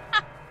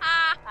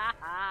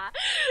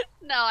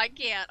 No, I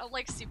can't. I'm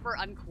like super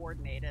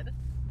uncoordinated.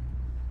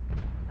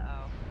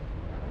 Oh.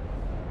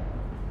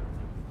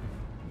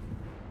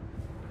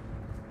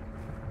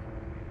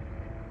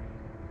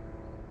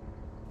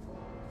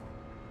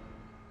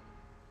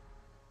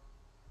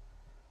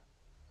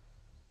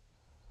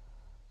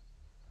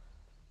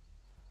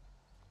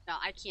 No,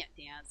 I can't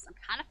dance. I'm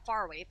kind of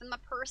far away from the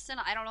person.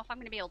 I don't know if I'm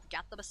going to be able to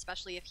get them,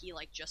 especially if he,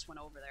 just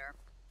went over there.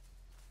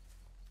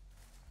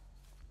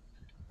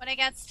 Went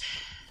against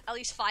at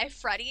least 5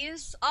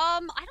 Freddies. I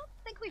don't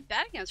think we've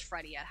bet against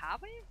Freddy yet,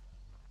 have we?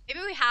 Maybe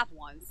we have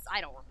once.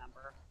 I don't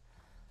remember.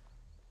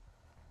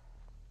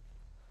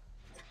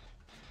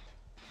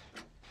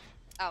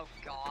 Oh,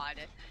 God.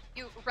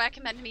 You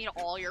recommended me to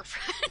all your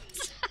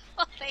friends.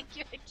 Well, thank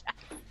you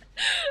again.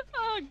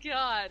 Oh,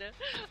 God.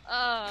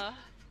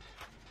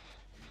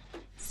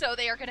 So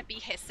they are gonna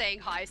be saying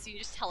hi, so you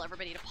just tell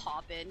everybody to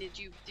pop in. Did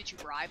you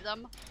bribe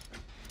them?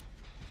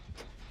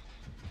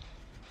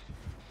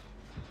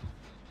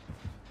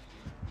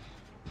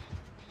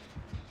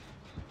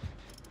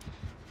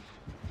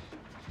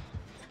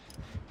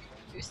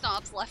 Two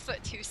stomps, left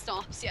foot, 2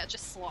 stomps. Yeah,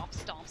 just stomp,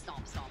 stomp,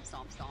 stomp, stomp,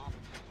 stomp, stomp.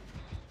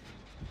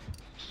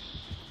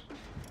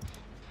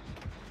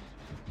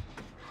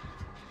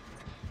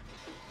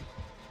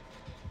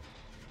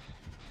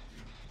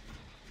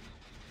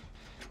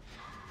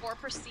 Four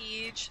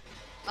Prestige,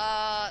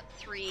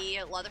 3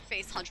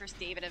 Leatherface, Huntress,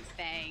 David, and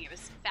Fang. It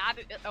was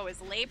it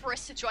was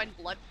laborious to join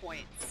Blood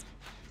Points.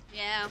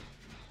 Yeah.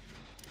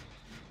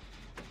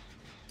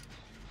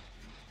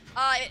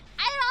 I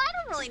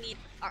don't really need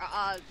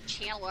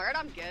channel art.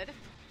 I'm good.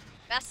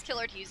 Best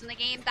killer to use in the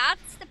game.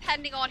 That's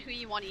depending on who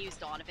you want to use,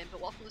 Donovan. But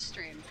welcome to the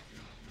stream.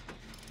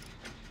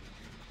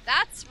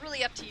 That's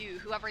really up to you.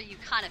 Whoever you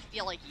kind of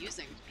feel like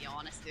using, to be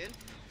honest, dude.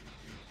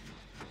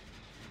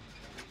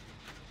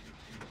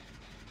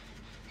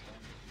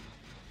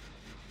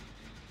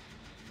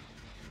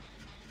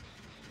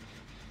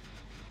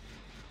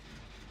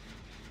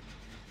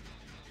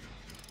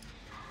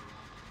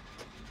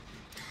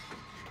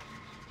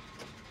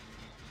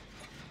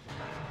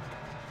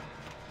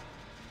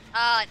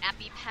 An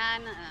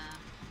EpiPen.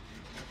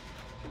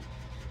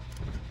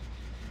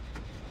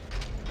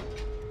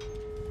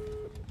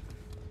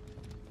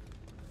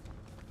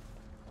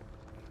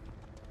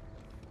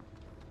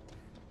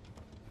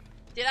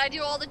 Did I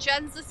do all the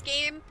gens this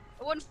game?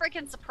 It wouldn't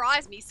freaking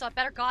surprise me, so I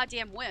better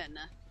goddamn win.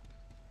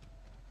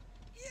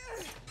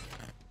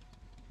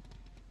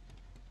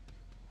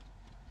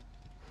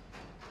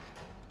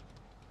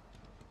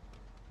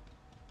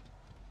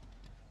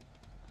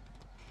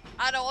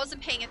 I know, I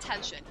wasn't paying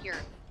attention. Here.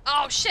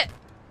 Oh, shit!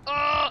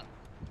 Ugh!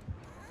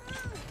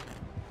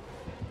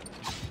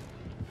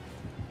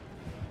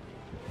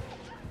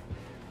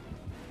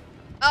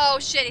 Oh,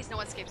 shit, he's no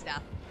one escapes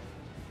death.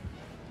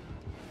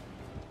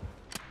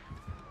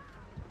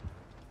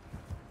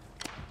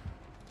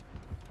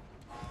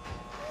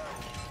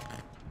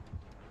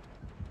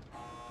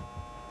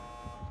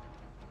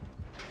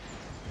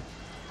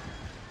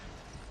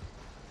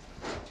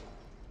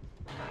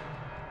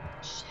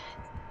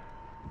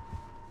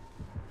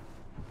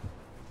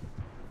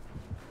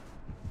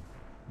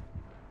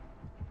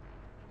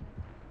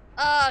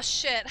 Oh,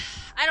 shit.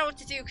 I don't know what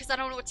to do because I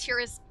don't know what tier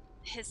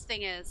his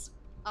thing is.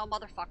 Oh,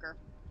 motherfucker.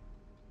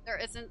 There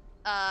isn't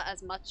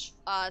as much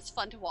as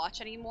fun to watch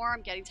anymore.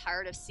 I'm getting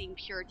tired of seeing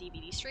pure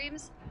DVD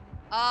streams.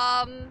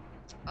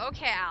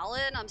 Okay,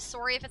 Alan. I'm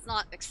sorry if it's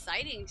not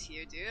exciting to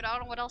you, dude. I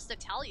don't know what else to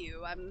tell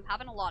you. I'm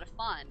having a lot of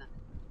fun.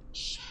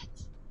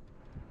 Shit.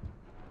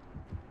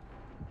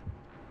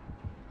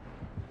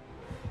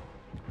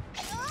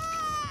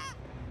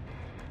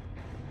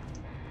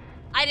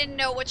 I didn't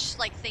know which,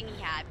 like, thing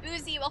he had.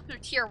 Boozy, welcome to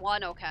tier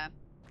 1. Okay.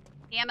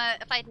 Damn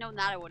it. If I'd known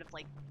that, I would have,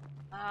 like...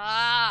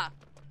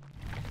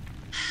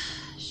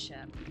 Shit.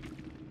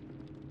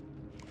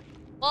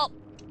 Well,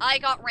 I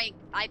got ranked.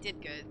 I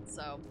did good,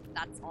 so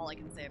that's all I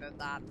can say about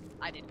that.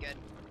 I did good.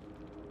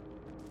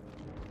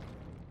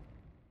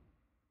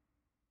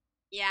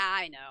 Yeah,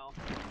 I know.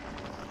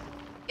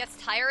 Gets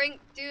tiring?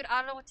 Dude, I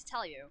don't know what to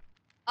tell you.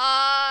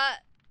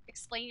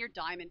 Explain your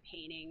diamond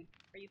painting.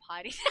 Are you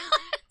hiding that?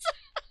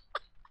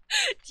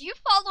 Do you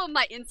follow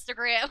my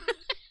Instagram?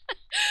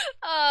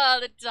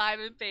 The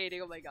diamond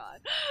painting, oh my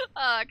god.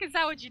 Cause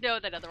how would you know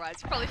that otherwise?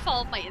 You probably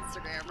follow my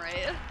Instagram,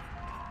 right?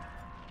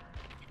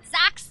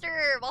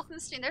 Zaxter, welcome to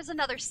the stream. There's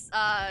another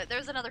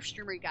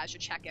streamer you guys should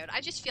check out. I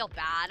just feel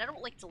bad. I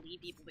don't like to leave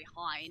people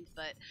behind,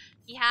 but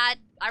he had,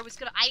 I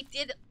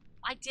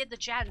did the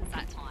gens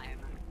that time.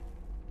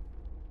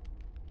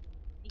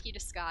 I think he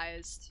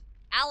disguised.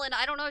 Alan,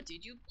 I don't know,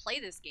 dude, you play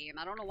this game.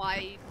 I don't know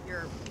why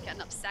you're getting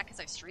upset because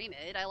I stream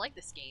it. I like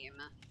this game.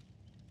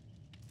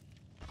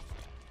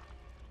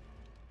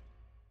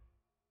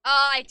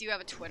 I do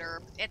have a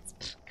Twitter.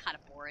 It's kind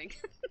of boring.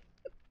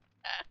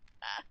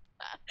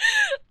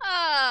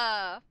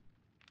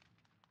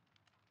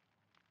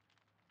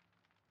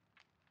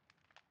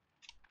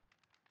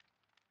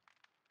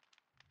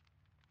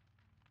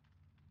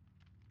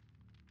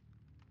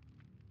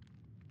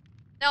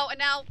 No, and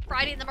now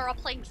Friday and them are all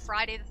playing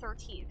Friday the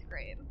 13th.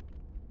 Great.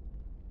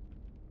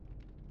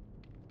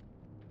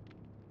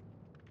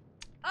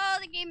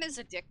 The game is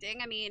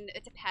addicting. I mean,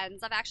 it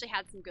depends. I've actually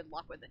had some good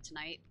luck with it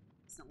tonight,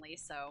 recently,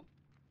 so.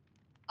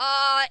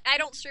 I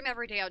don't stream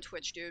every day on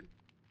Twitch, dude.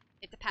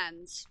 It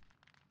depends.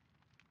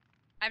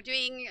 I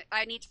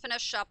need to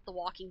finish up The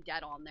Walking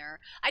Dead on there.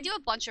 I do a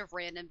bunch of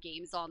random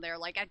games on there.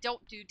 Like, I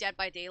don't do Dead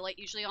by Daylight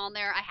usually on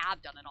there. I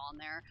have done it on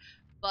there.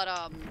 But,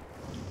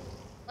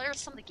 what are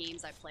some of the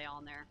games I play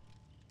on there?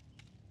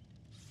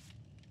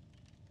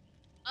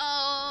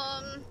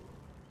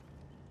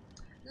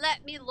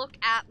 Let me look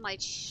at my,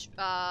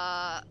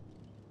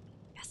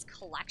 yes,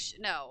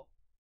 collection. No.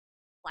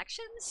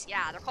 Collections?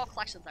 Yeah, they're called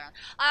collections there.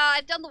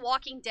 I've done The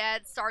Walking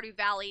Dead, Stardew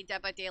Valley,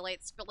 Dead by Daylight,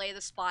 Slay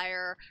the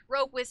Spire,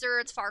 Rogue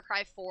Wizards, Far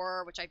Cry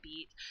 4, which I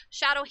beat,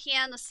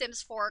 Shadowhand, The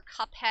Sims 4,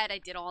 Cuphead I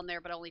did on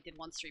there, but I only did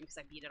one stream because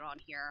I beat it on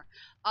here.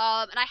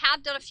 And I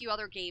have done a few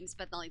other games,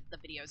 but the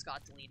videos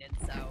got deleted,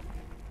 so.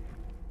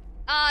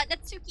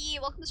 Natsuki,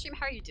 welcome to the stream,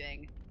 how are you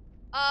doing?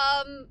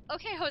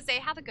 Okay, Jose,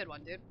 have a good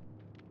one, dude.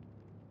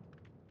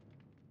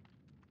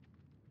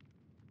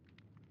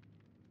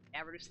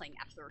 Yeah, we're just playing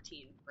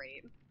F13,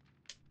 great.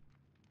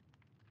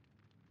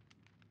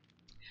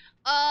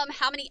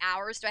 How many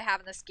hours do I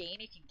have in this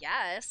game? You can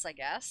guess, I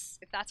guess,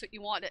 if that's what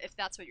you want, if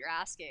that's what you're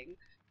asking.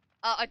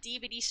 A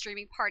DVD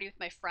streaming party with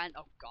my friend.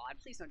 Oh god,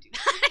 please don't do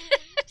that.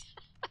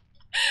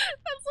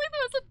 That's like the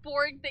most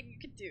boring thing you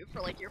could do for,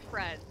 like, your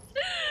friends.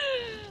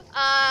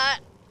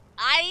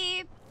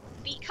 I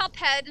beat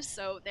Cuphead,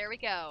 so there we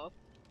go.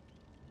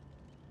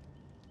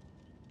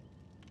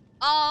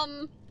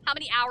 How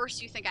many hours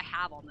do you think I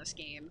have on this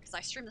game? Because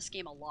I stream this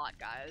game a lot,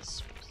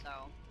 guys,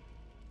 so.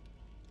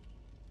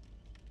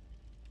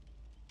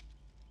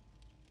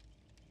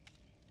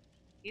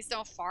 Please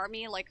don't farm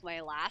me like my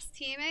last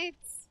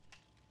teammates.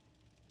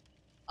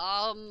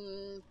 I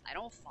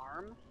don't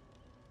farm.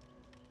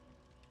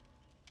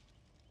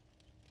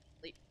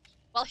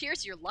 Well,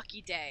 here's your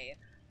lucky day.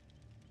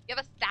 You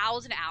have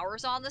 1,000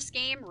 hours on this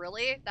game?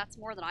 Really? That's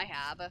more than I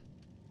have. That...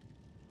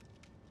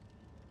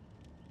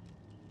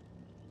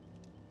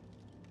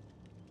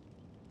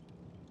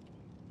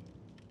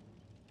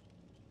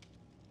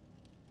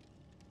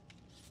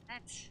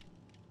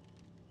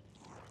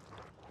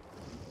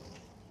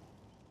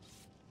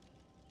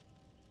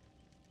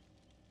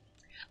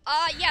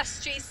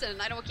 Yes,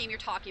 Jason, I know what game you're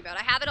talking about.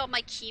 I have it on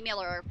my Keymail,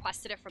 or I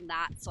requested it from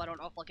that, so I don't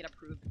know if I'll get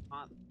approved or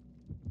not.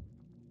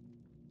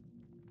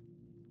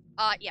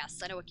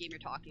 Yes, I know what game you're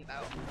talking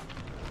about.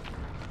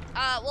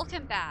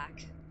 Welcome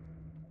back.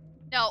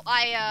 No,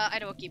 I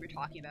know what game you're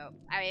talking about.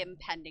 I am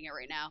pending it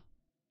right now.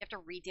 You have to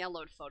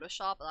re-download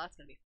Photoshop, but that's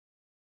gonna be...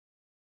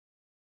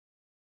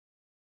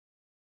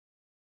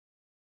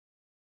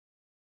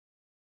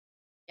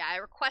 Yeah, I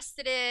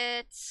requested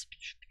it...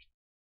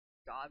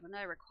 God, when did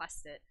I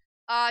request it?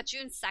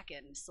 June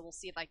 2nd, so we'll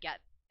see if I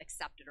get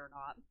accepted or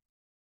not.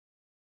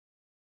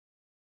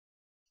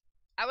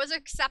 I was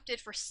accepted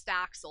for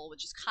Staxel,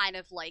 which is kind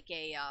of like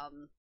a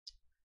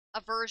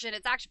version,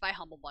 it's actually by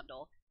Humble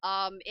Bundle.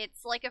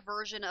 It's like a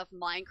version of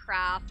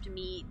Minecraft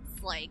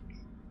meets, like,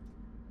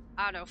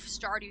 I don't know,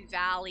 Stardew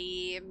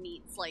Valley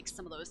meets, like,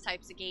 some of those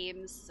types of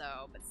games,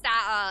 so, but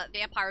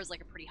Vampire is,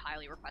 like, a pretty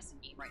highly requested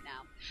game right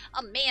now.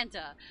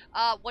 Amanda,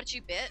 what'd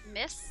you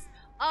miss?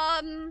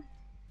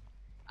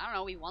 I don't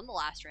know, we won the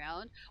last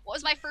round. What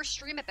was my first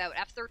stream about?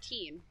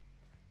 F13.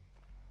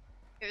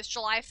 It was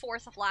July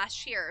 4th of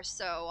last year,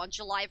 so on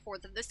July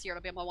 4th of this year,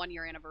 it'll be my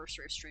 1-year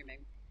anniversary of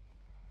streaming.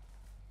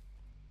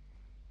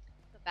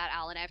 Bad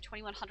Alan, I have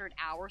 2,100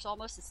 hours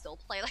almost and still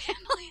play like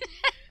Emily.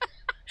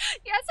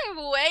 You guys have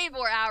way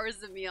more hours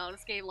than me on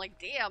this game. Like,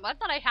 damn, I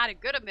thought I had a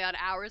good amount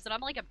of hours, and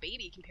I'm like a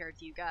baby compared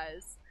to you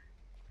guys.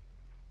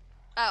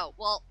 Oh,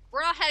 well,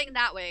 we're not heading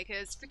that way,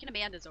 because freaking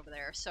Amanda's over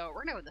there, so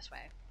we're gonna go this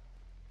way.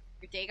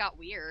 Your day got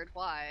weird.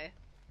 Why?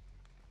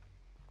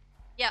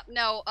 Yeah,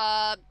 no,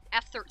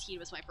 F13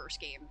 was my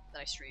first game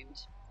that I streamed.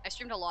 I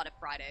streamed a lot at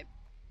Friday.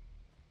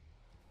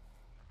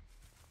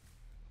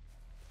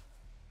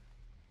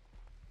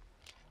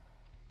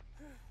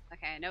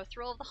 Okay, no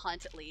thrill of the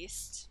hunt at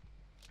least.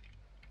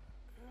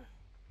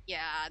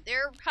 Yeah,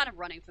 they're kind of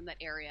running from that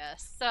area,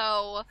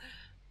 so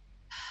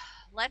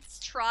let's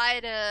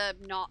try to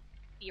not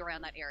be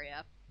around that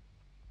area.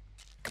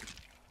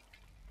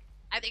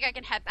 I think I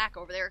can head back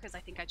over there because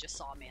I think I just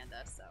saw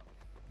Amanda, so.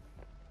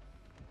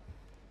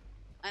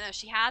 I know,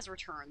 she has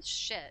returns.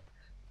 Shit.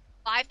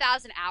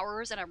 5,000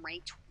 hours and I'm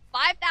ranked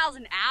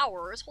 5,000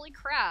 hours? Holy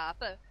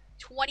crap.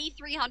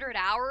 2,300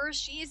 hours?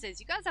 Jesus,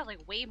 you guys have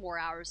like way more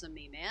hours than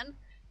me, man.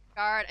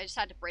 Guard, I just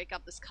had to break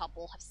up this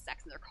couple, have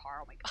sex in their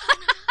car. Oh my god.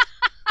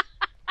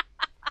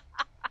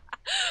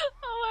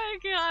 Oh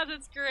my god,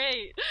 that's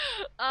great.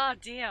 Oh,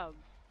 damn.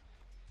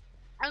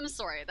 I'm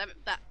sorry,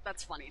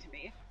 that's funny to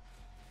me.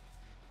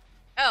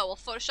 Oh, well,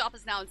 Photoshop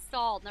is now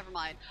installed. Never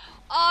mind.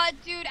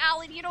 Dude,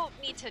 Alan, you don't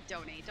need to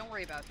donate. Don't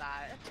worry about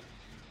that.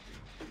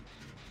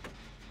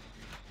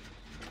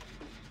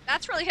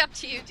 That's really up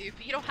to you, dude,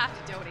 but you don't have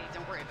to donate.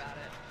 Don't worry about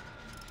it.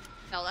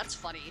 No, that's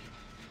funny.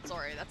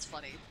 Sorry, that's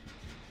funny.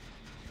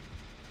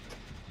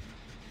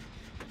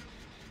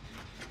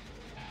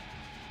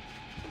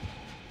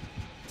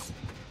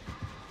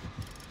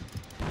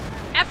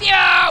 F you!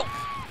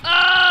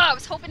 I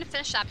was hoping to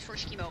finish that before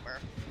she came over.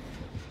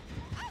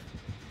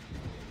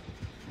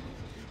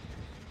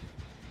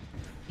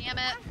 Damn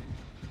it.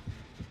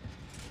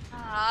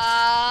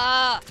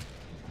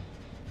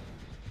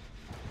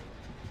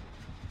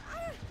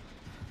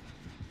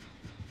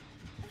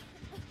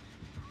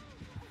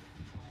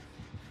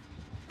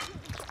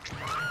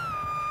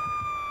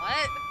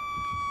 What?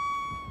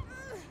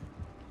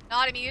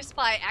 Not amused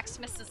by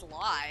Xmas's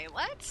lie.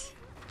 What?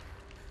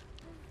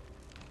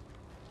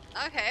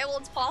 Okay, well,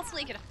 it's possible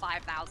he could have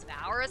 5,000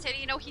 hours. How do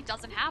you know he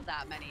doesn't have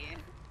that many?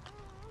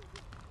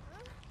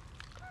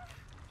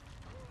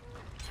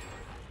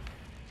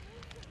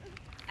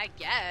 I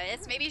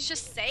guess. Maybe he's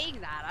just saying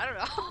that. I don't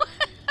know.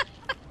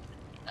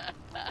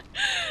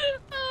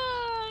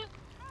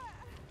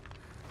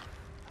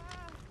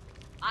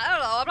 I don't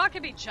know. I'm not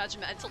gonna be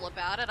judgmental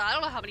about it. I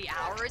don't know how many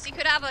hours. He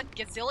could have a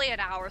gazillion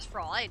hours for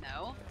all I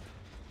know.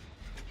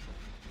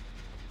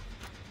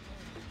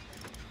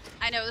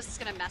 I know this is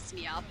gonna mess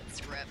me up. It's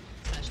screw it.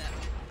 Finish it.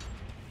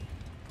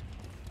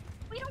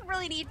 We don't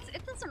really need to,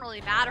 it doesn't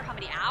really matter how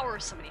many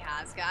hours somebody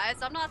has,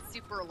 guys. I'm not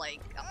super,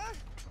 like,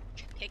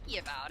 picky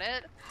about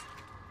it.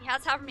 He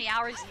has however many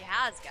hours he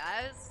has,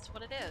 guys. That's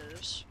what it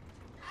is.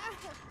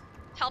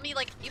 Tell me,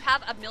 like, you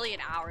have 1,000,000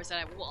 hours, and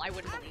I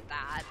wouldn't believe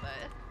that,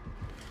 but...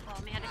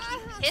 Oh, man,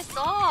 piss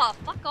off!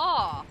 Fuck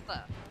off!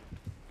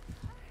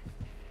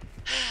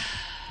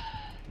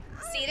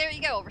 See, there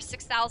you go, over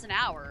 6,000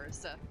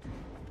 hours.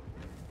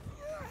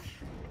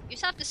 You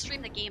just have to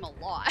stream the game a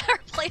lot, or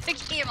play the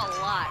game a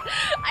lot.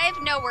 I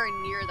have nowhere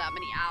near that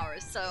many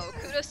hours, so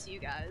kudos to you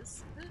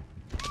guys.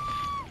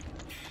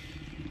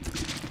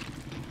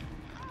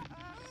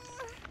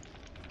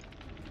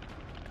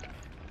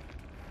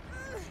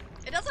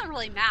 It doesn't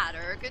really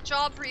matter. Good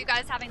job for you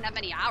guys having that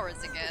many hours,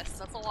 I guess.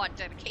 That's a lot of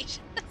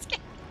dedication in this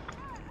game.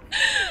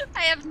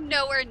 I have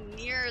nowhere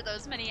near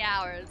those many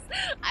hours.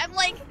 I'm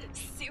like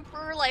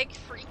super like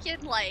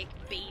freaking like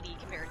baby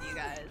compared to you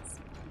guys.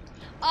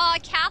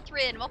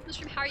 Catherine, welcome to the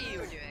stream. How are you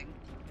doing?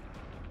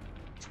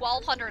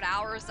 1,200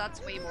 hours?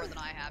 That's way more than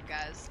I have,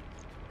 guys.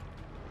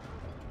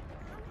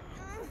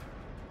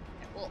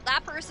 Okay, well,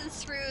 that person's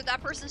screwed.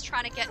 That person's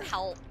trying to get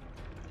help.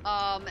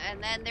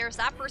 And then there's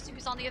that person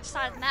who's on the other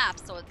side of the map,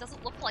 so it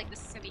doesn't look like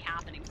this is gonna be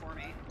happening for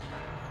me.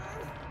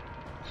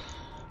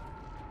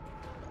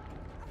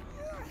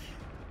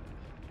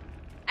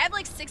 I have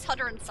like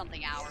 600 and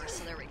something hours,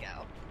 so there we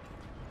go.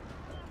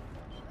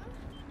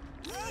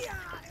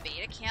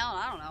 Beta count?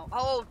 I don't know.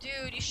 Oh,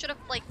 dude, you should have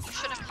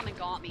come and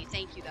got me.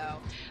 Thank you, though.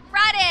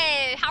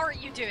 Friday, how are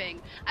you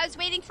doing? I was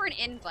waiting for an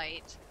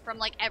invite from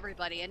like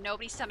everybody, and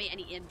nobody sent me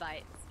any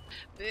invites.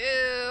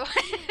 Boo.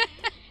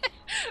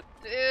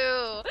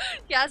 Boo.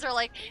 You guys are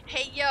like,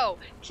 hey, yo,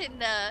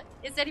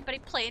 is anybody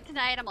playing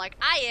tonight? I'm like,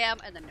 I am,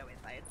 and then no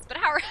invites. But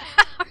how are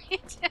you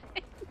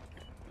doing?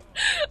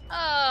 Oh,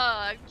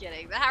 I'm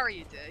kidding. But how are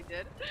you doing,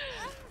 dude?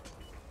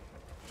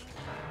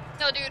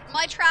 No, dude,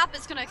 my trap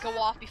is gonna go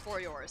off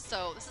before yours,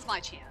 so this is my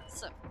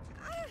chance.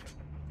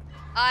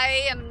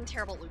 I am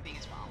terrible at looping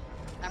as well.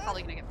 I'm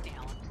probably gonna get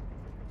nailed.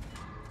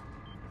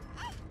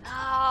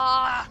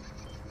 Ah,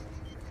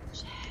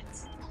 shit.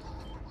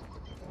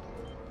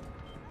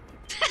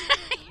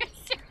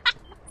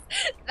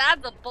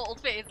 That's a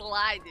bold-faced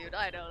lie, dude.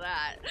 I know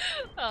that.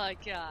 Oh,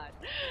 God.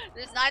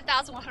 There's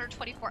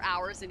 9,124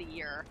 hours in a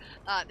year.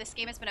 This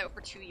game has been out for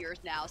 2 years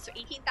now, so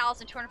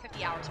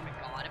 18,250 hours. Oh, my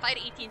God. If I had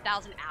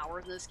 18,000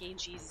 hours in this game,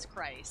 Jesus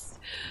Christ.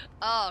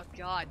 Oh,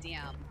 God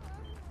damn.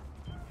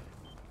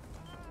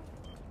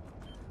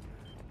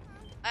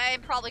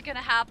 I'm probably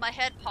gonna have my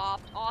head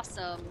popped.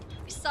 Awesome.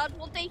 Son,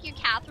 well, thank you,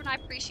 Catherine. I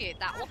appreciate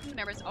that. Welcome to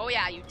members. Oh,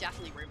 yeah, you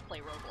definitely play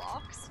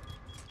Roblox.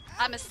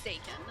 I'm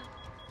mistaken.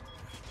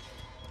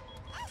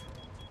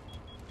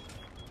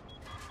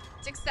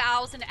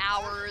 6,000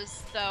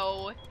 hours,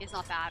 though, is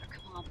not bad.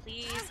 Come on,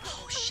 please.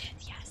 Oh, shit,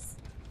 yes.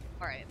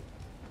 Alright.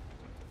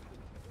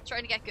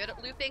 Trying to get good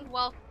at looping?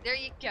 Well, there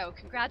you go.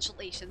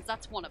 Congratulations.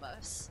 That's one of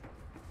us.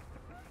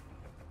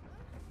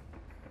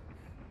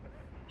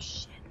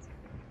 Shit.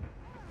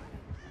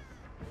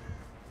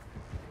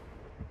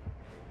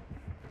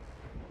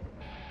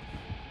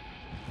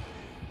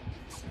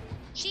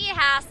 She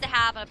has to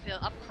have a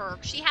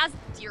perk. She has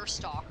Deer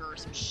Stalker or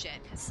some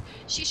shit. Cause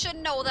she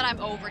shouldn't know that I'm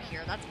over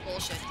here. That's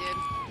bullshit, dude.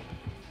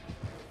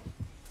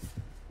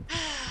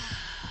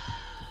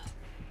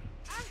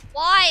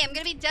 Why? I'm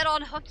gonna be dead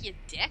on hook, you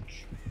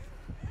dick.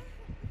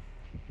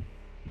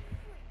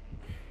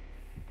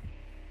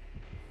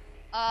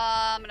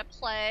 I'm gonna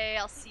play.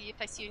 I'll see if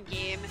I see you in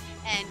game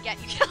and get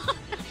you killed.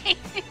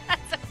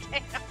 That's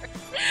okay.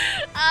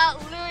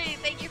 Louis,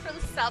 thank you for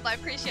the sub. I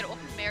appreciate it.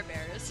 Welcome to Mare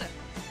Bears.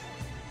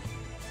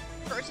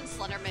 Person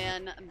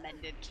Slenderman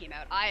Amended came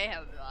out. I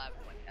have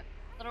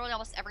literally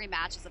almost every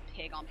match is a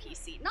pig on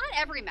PC. Not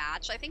every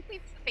match. I think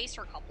we've faced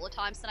her a couple of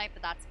times tonight,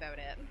 but that's about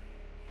it.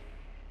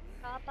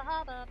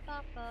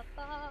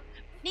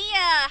 Nia,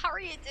 how are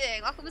you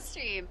doing? Welcome to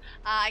stream.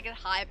 I get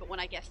high, but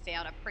when I get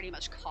found, I'm pretty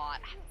much caught.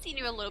 I haven't seen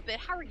you a little bit.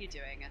 How are you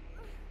doing?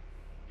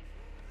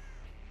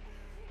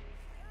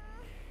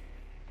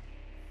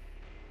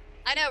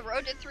 I know,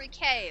 road to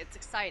 3K. It's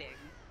exciting.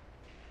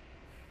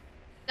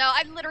 No,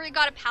 I literally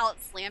got a pallet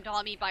slammed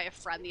on me by a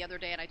friend the other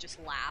day and I just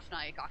laughed and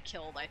I got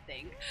killed, I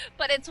think.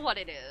 But it's what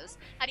it is.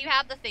 How do you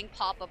have the thing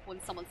pop up when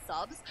someone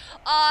subs?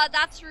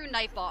 That's through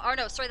Nightball. Or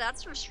no, sorry,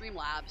 that's through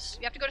Streamlabs.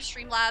 You have to go to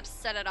Streamlabs,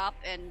 set it up,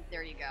 and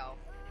there you go.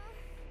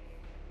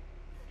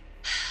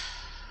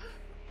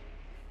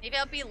 Maybe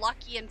I'll be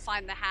lucky and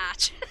find the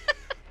hatch.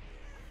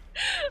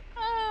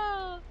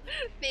 Oh,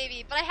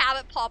 maybe, but I have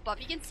it pop up.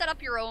 You can set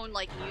up your own,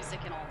 like, music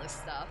and all this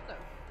stuff.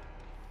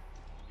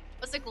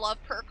 What's the glove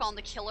perk on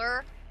the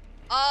killer?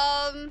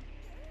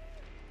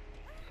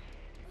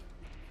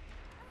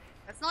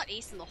 That's not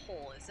ace in the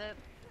hole, is it?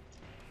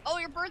 Oh,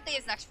 your birthday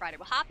is next Friday.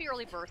 Well, happy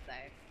early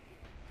birthday.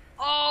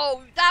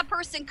 Oh, that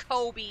person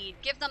Kobe.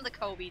 Give them the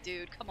Kobe,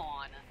 dude. Come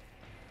on.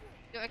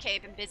 Okay,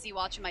 I've been busy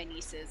watching my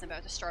nieces. I'm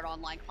about to start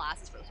online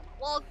classes for the summer.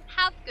 Well,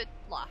 have good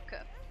luck.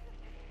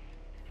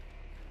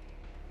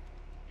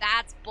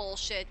 That's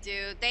bullshit,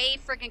 dude. They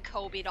friggin'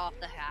 Kobe'd off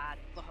the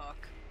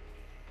hook.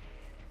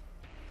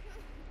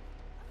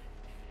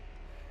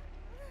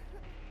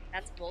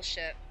 That's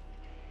bullshit.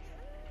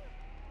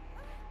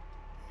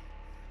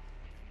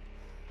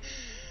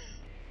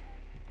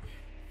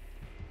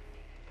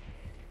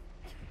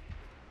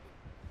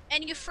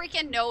 And you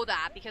freaking know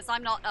that because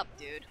I'm not up,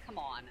 dude. Come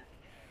on.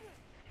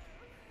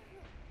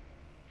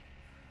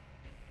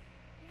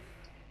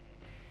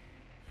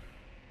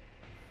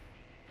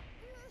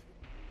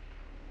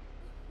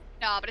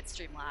 No, but it's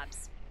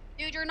Streamlabs.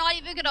 Dude, you're not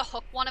even gonna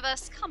hook one of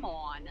us? Come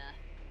on.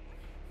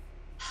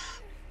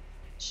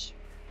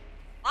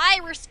 I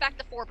respect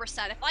the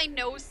 4%. If I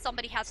know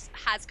somebody has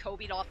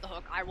Kobe'd off the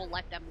hook, I will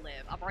let them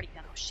live. I've already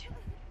done, oh shit.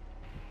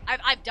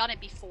 I've done it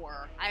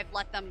before. I've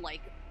let them,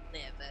 like,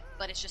 live.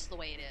 But it's just the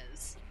way it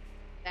is.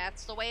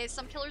 That's the way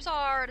some killers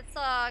are, and it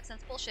sucks, and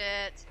it's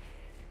bullshit.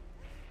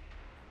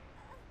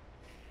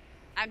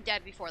 I'm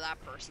dead before that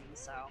person,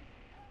 so.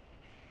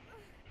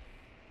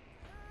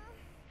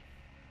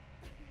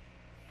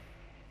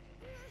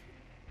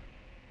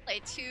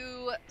 Played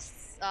 2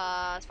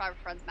 Survivor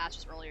Friends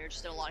matches earlier,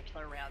 just did a lot of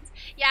killer rounds.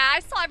 Yeah, I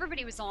saw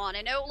everybody was on.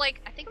 I know, like,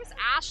 I think it was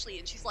Ashley,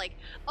 and she's like,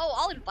 oh,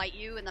 I'll invite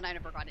you, and then I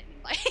never got an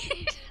invite.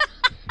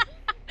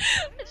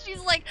 She's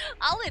like,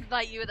 I'll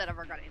invite you, and then I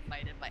never got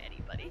invited by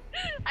anybody.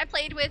 I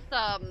played with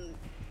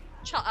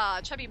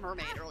Chubby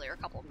Mermaid earlier, a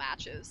couple of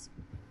matches.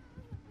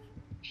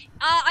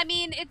 I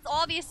mean, it's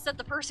obvious that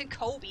the person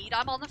Kobe'd.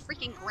 I'm on the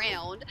freaking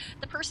ground.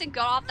 The person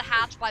got off the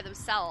hatch by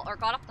themselves, or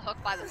got off the hook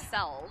by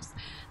themselves.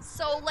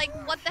 So, like,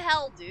 what the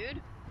hell, dude?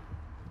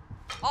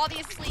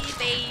 Obviously,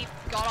 they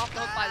got off the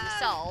hook by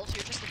themselves.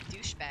 You're just a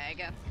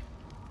douchebag.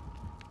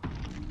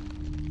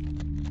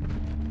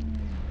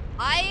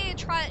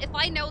 If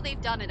I know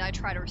they've done it, I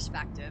try to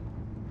respect it.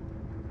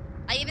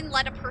 I even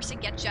let a person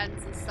get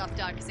gens and stuff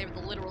done because they were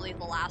literally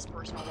the last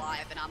person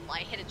alive, and I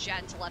hit a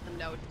gen to let them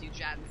know to do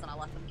gens, and I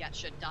let them get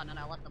shit done, and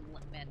I let them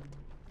win.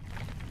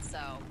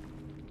 So,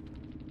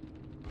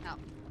 no.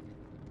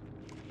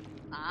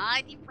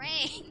 I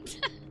deframed.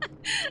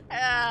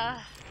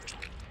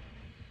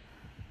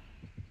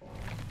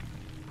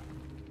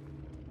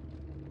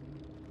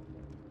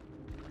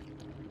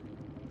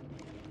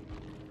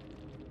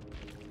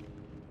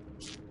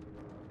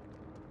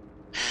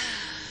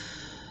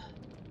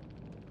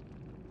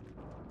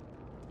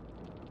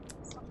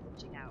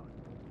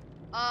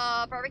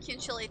 Barbecue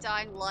and chili,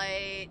 dying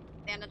light,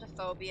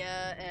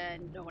 Homophobia,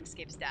 and no one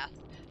escapes death.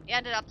 I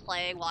ended up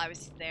playing while I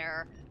was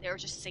there. They were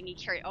just singing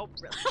carry. Oh,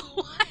 really?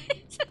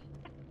 What?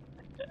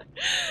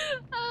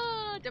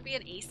 Don't be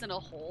an ace in a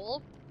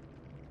hole.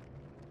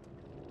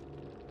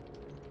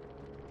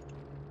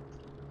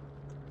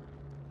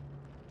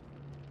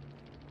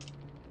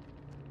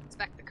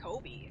 Expect the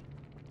Kobe.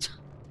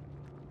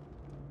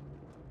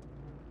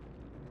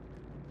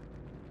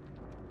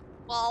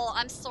 Well,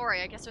 I'm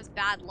sorry. I guess it was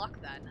bad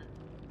luck then.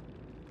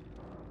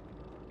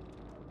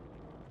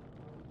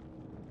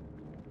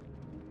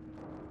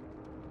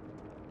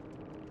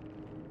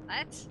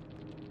 What?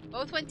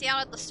 Both went down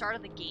at the start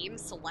of the game,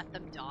 so let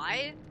them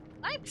die?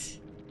 What?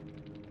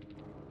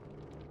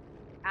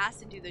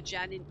 Ask and do the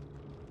gen and...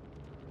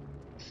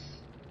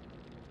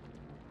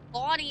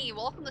 Bonnie,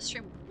 welcome to the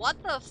stream.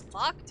 What the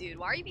fuck, dude?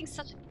 Why are you being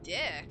such a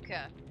dick?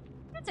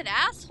 That's an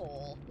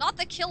asshole. Not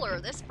the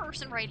killer, this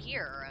person right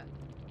here.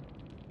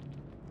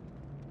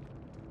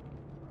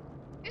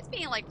 It's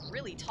being, like,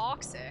 really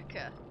toxic.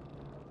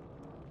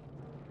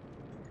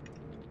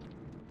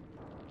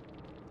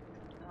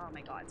 Oh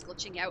my god, it's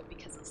glitching out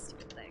because of the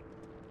stupid thing.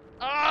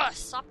 Ugh,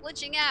 stop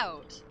glitching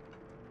out!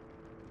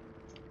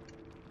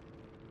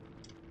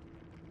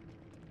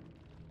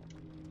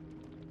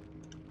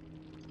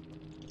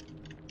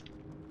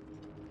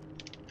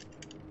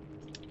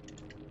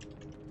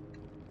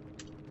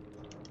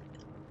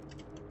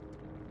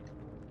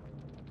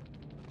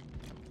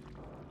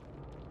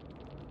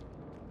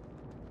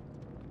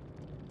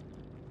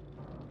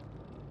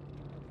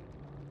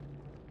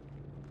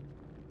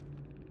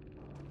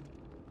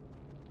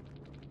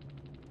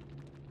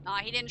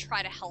 He didn't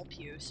try to help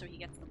you, so he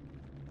gets them.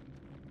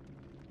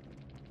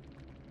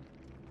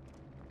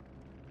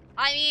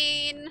 I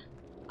mean,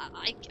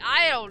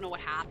 I don't know what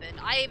happened.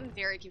 I am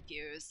very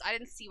confused. I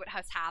didn't see what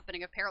was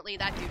happening. Apparently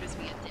that dude was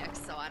being a dick,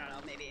 so I don't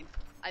know, maybe.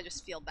 I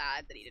just feel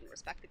bad that he didn't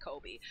respect the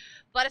Kobe.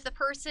 But if the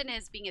person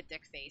is being a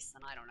dick face,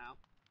 then I don't know.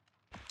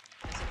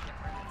 There's a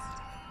difference.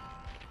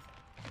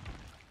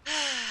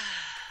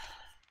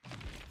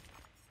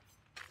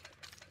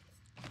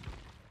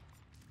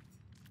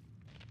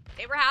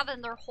 They were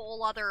having their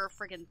whole other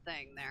friggin'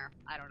 thing there.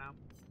 I don't know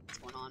what's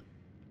going on.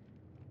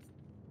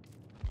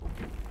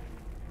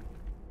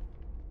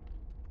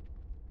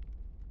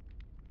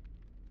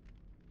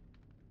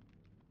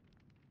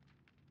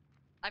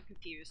 I'm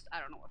confused. I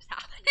don't know what's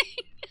happening.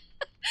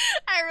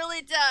 I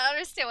really don't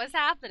understand what's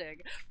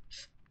happening.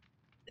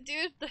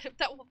 Dude,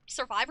 that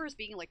Survivor is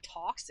being, like,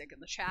 toxic in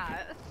the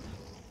chat.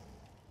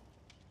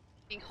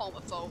 Being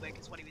homophobic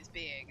is what he was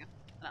being.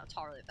 I don't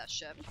tolerate that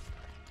shit.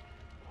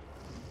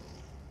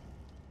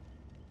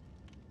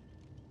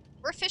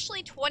 We're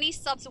officially 20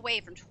 subs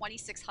away from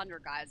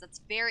 2,600, guys. That's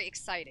very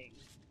exciting.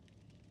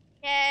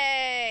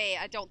 Yay!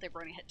 I don't think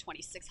we're gonna hit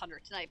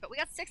 2,600 tonight, but we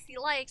got 60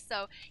 likes,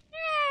 so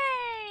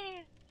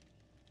yay!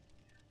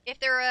 If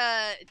they're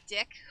a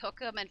dick,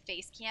 hook them and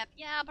face camp.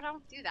 Yeah, but I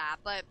don't do that.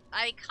 But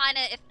I kind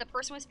of, if the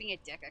person was being a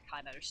dick, I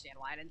kind of understand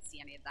why. I didn't see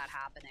any of that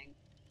happening.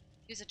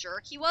 He was a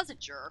jerk. He was a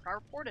jerk. I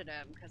reported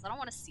him because I don't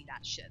want to see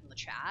that shit in the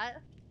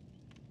chat.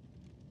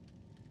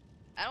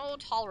 I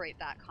don't tolerate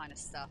that kind of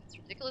stuff. It's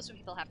ridiculous when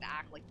people have to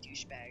act like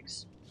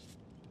douchebags.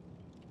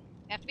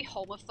 They have to be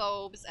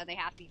homophobes, and they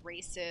have to be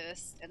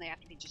racist, and they have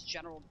to be just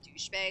general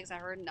douchebags. I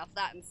heard enough of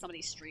that in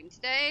somebody's stream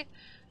today.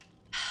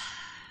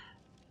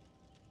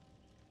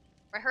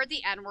 I heard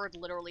the N-word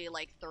literally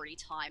like 30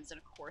 times in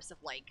a course of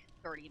like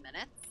 30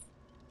 minutes.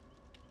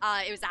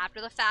 It was after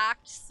the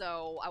fact,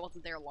 so I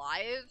wasn't there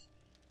live.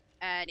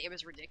 And it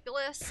was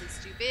ridiculous and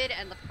stupid,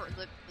 and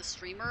the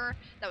streamer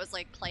that was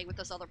like playing with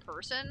this other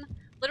person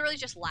literally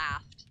just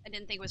laughed and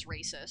didn't think it was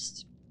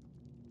racist.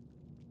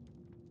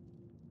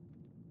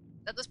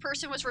 that this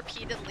person was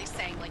repeatedly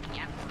saying, like, the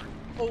N-word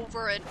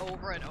over and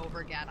over and over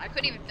again. I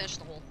couldn't even finish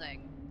the whole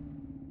thing.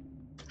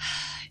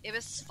 It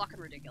was fucking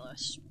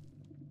ridiculous.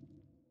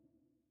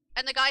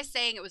 And the guy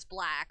saying it was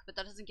black, but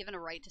that doesn't give him a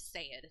right to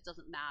say it. It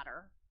doesn't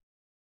matter.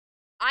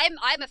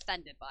 I'm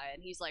offended by it.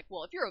 And he's like,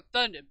 well, if you're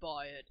offended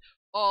by it,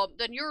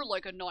 then you're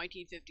like a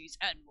 1950s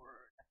N-word.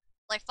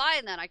 Like,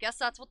 fine then, I guess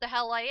that's what the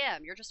hell I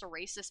am. You're just a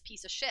racist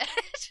piece of shit.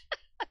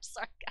 I'm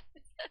sorry,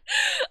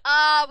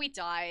 guys. We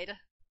died.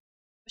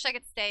 Wish I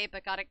could stay,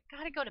 but gotta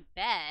go to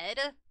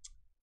bed.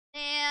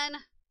 And,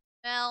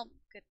 well,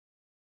 good.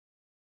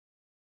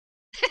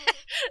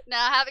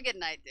 Nah, have a good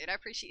night, dude. I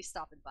appreciate you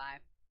stopping by.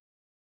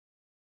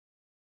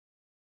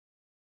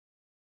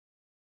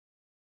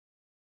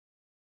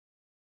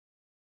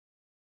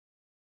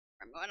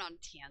 I'm going on a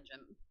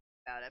tangent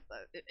about it,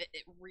 but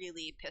it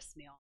really pissed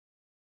me off.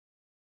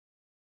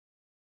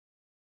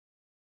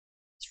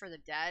 It's for the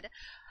dead.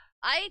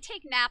 I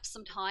take naps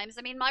sometimes.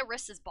 I mean, my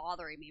wrist is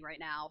bothering me right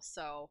now,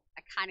 so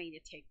I kind of need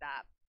to take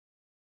that.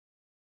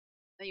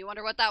 And you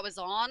wonder what that was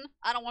on?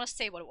 I don't want to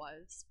say what it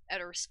was,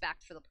 out of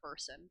respect for the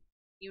person.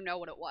 You know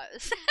what it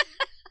was.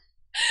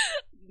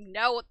 You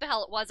know what the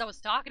hell it was. I was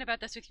talking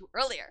about this with you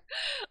earlier.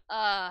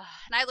 And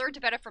I learned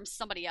about it from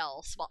somebody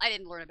else. Well, I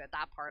didn't learn about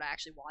that part. I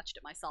actually watched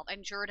it myself. I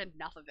endured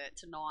enough of it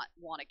to not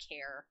want to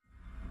care.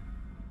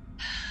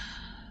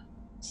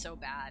 So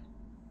bad.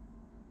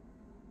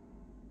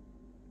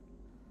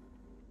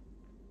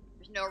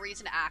 There's no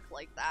reason to act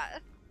like that.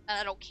 And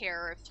I don't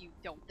care if you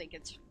don't think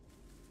it's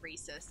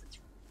racist. It's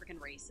freaking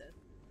racist.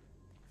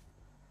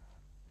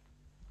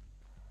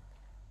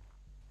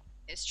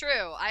 It's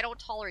true. I don't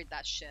tolerate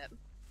that shit.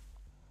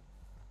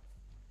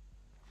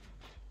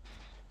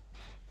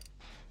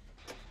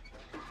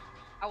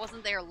 I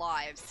wasn't there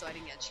live, so I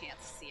didn't get a chance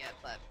to see it,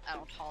 but I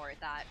don't tolerate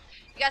that.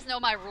 If you guys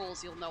know my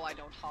rules, you'll know I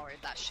don't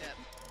tolerate that shit.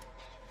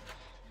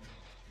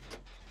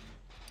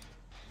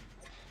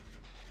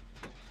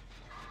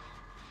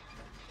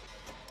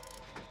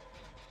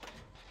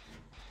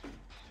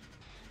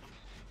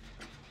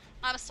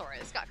 I'm sorry,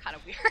 this got kind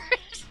of weird.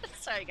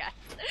 Sorry, guys.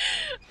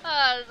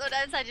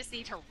 Sometimes I just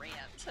need to rant.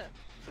 But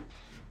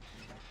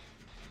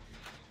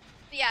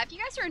yeah, if you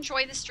guys are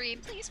enjoying the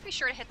stream, please be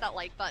sure to hit that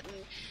like button.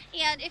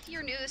 And if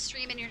you're new to the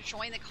stream and you're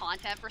enjoying the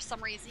content for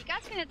some reason, you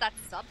guys can hit that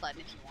sub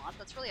button if you want.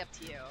 That's really up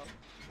to you.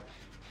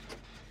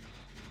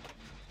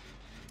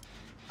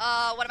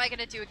 What am I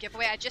gonna do? A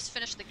giveaway? I just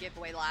finished the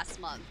giveaway last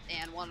month,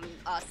 and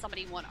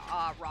somebody won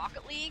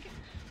Rocket League.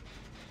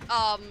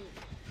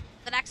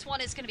 The next one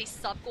is going to be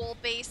sub-goal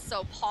based,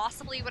 so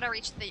possibly when I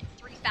reach the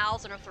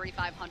 3,000 or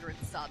 3,500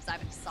 subs. I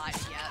haven't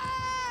decided yet.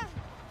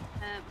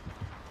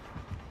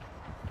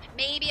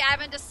 Maybe I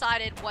haven't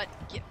decided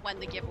when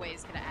the giveaway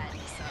is going to end,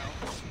 so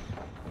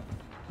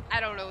I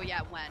don't know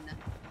yet when.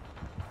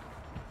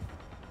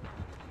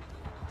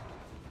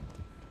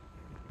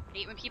 I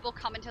hate when people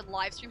come into the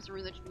live streams and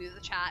ruin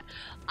the chat.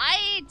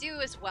 I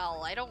do as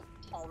well. I don't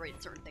tolerate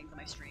certain things on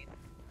my stream.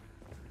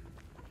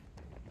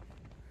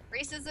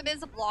 Racism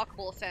is a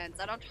blockable offense.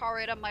 I don't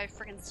tolerate it on my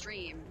freaking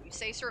stream. You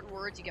say certain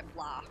words, you get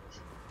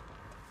blocked.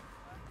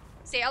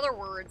 Say other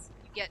words,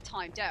 you get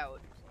timed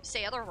out. You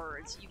say other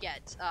words, you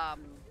get,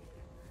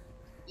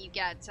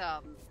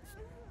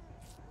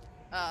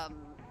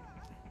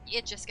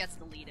 it just gets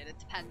deleted. It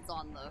depends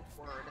on the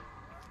word.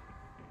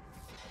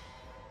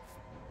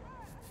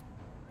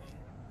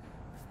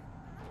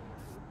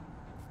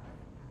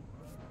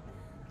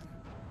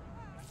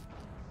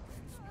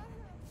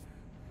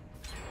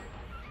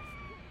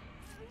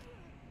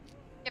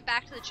 Get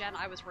back to the gen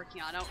I was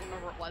working on. I don't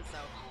remember what it was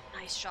though.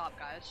 Nice job,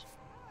 guys.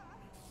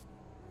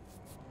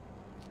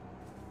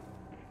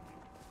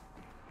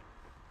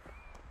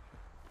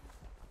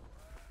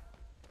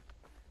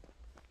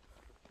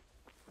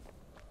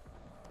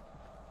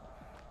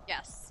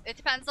 Yes, it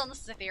depends on the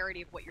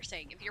severity of what you're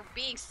saying. If you're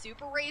being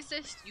super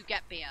racist, you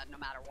get banned no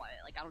matter what.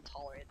 Like, I don't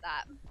tolerate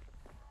that.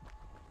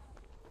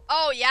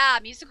 Oh yeah,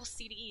 musical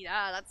CD.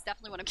 Yeah, that's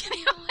definitely what I'm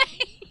giving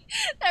away.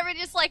 Everyone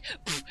just like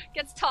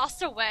gets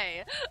tossed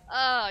away.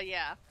 Oh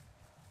yeah.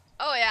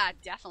 Oh yeah,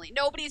 definitely.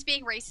 Nobody's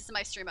being racist in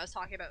my stream. I was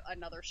talking about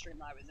another stream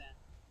that I was in.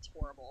 It's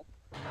horrible.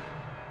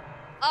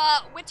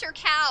 Winter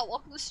Cow,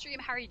 welcome to the stream.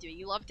 How are you doing?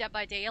 You love Dead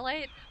by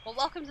Daylight? Well,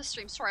 welcome to the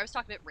stream. Sorry, I was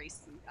talking about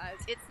racism, guys.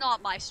 It's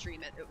not my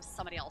stream. It was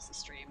somebody else's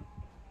stream.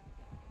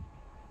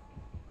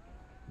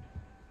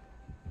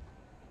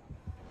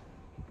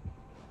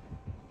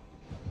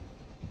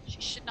 She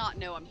should not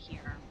know I'm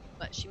here,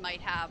 but she might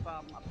have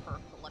a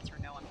perk that lets her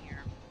know I'm here.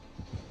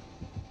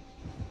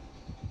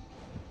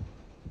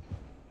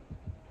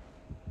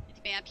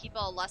 To ban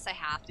people unless I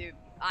have to.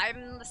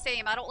 I'm the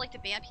same. I don't like to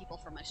ban people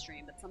from my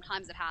stream, but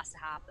sometimes it has to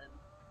happen.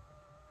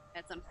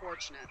 It's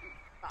unfortunate. It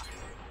sucks.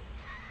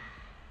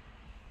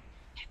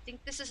 I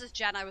think this is the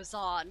gen I was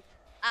on.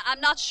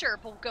 I'm not sure,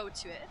 but we'll go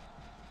to it.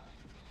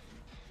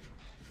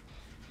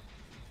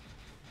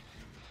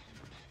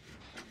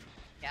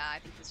 Yeah, I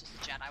think this was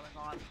the gen I was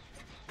on.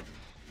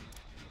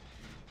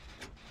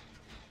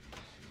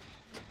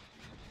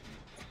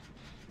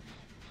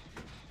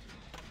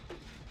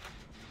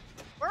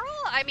 We're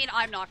I mean,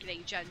 I'm not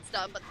getting gens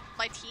done, but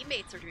my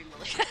teammates are doing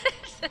really good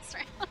this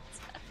round.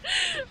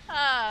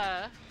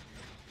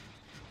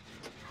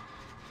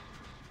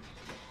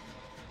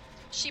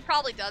 She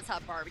probably does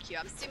have barbecue.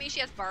 I'm assuming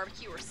she has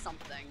barbecue or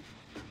something.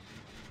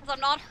 Because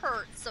I'm not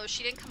hurt, so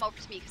she didn't come over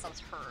to me because I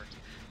was hurt.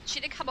 She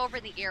didn't come over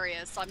in the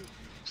area, so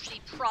she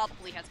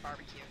probably has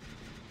barbecue.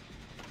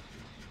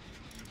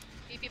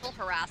 A few people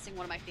harassing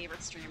one of my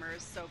favorite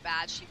streamers so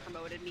bad she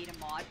promoted me to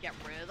mod. Get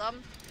rid of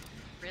them.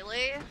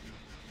 Really?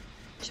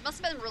 She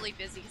must have been really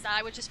busy because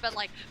I would just been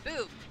like,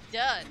 boom,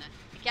 done.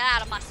 Get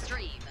out of my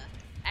stream.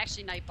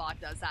 Actually, Nightbot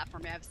does that for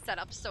me. I've set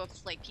up so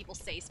if like people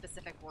say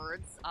specific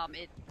words,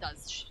 it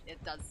does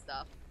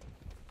stuff.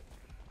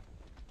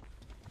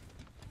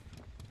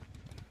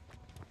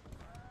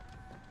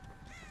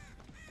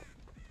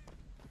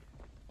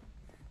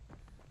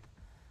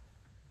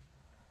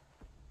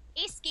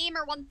 Ace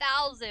Gamer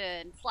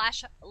 1000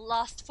 /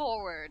 Lost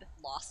Forward.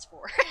 Lost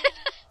Forward.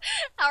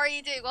 How are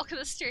you doing? Welcome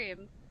to the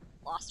stream.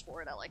 Lost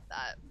Forward, I like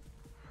that.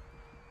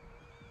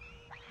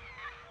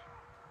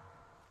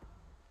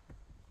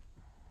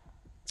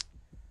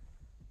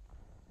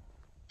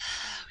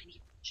 We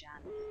need Jen.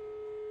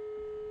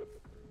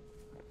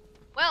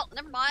 Well,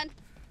 never mind.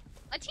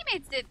 My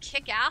teammates did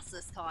kick ass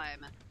this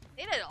time.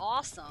 They did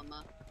awesome.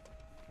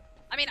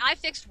 I mean, I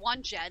fixed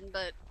one gen,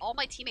 but all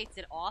my teammates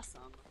did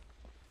awesome.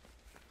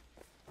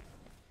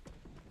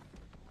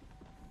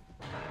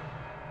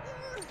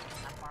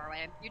 Not far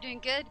away. You're doing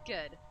good?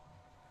 Good.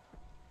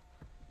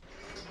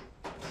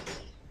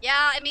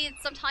 Yeah, I mean,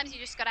 sometimes you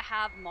just gotta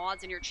have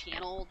mods in your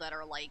channel that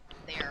are, like,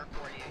 there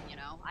for you, you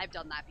know? I've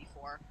done that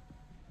before.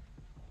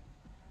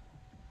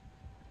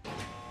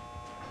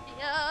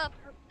 Up,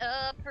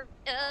 up, up,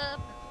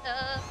 up,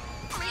 up.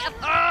 Hurry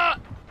up!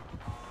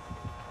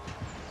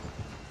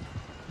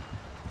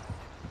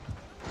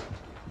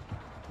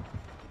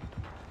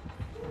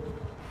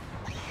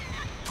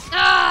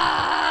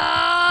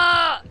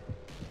 Ah!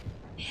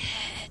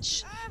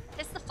 Bitch.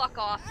 Piss the fuck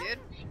off, dude.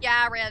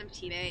 Yeah, random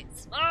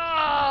teammates.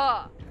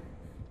 Ah!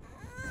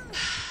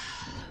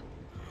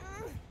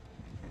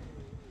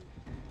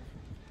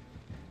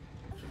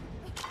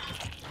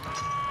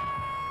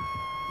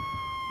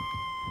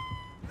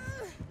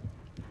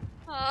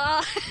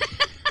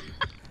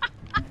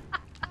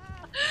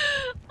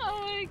 Oh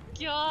my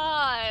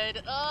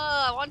god.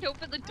 I wanted to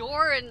open the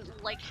door and,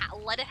 like,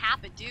 let it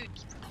happen, dude.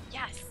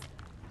 Yes.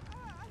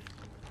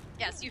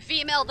 Yes, you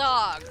female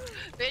dog.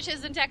 Bitch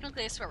isn't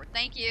technically a swear word.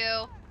 Thank you.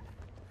 Yeah,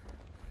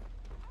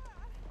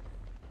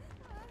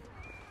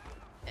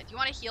 if you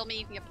want to heal me,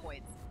 you can get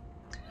points.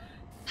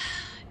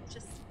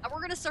 Just,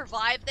 we're gonna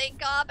survive, thank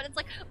God, but it's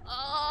like,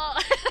 oh.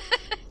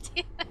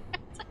 Damn it.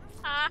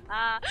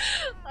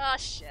 Oh,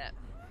 shit.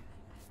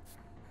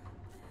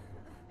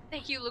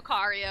 Thank you,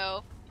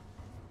 Lucario.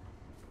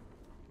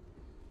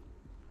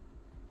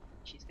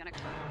 She's gonna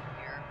come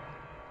over here.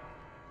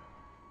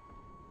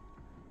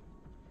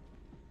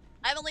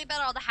 I've only been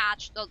on the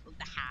hatch. Oh,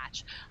 the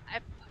hatch.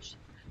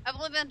 I've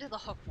only been to the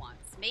hook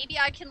once. Maybe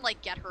I can,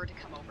 like, get her to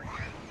come over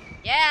here.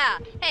 Yeah!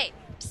 Hey!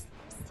 Psst,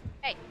 psst.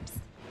 Hey!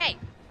 Psst. Hey!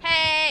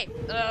 Hey!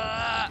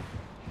 Ugh!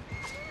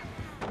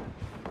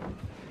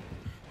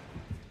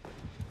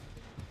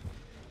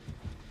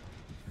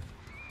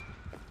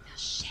 Oh,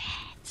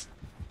 shit!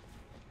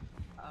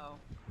 Uh-oh.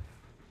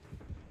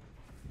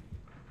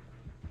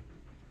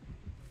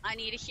 I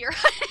need to hear.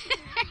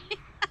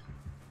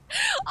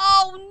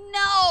 Oh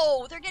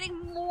no! They're getting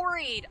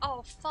moried!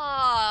 Oh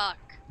fuck!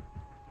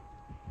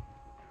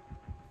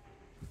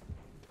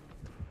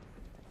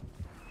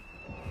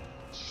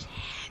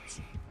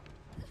 Shit.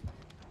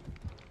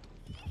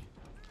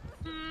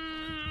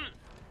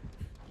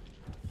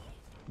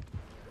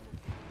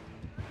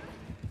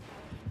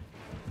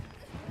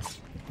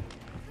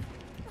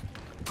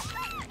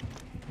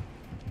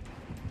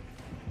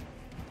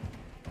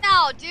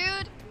 No,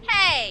 dude!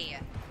 Hey!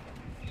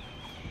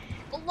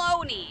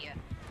 Baloney!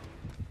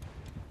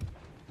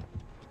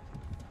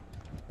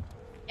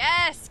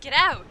 Yes, get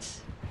out!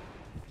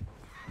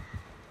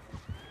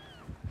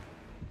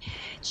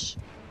 Bitch.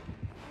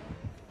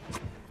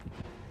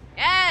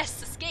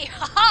 Yes, escape!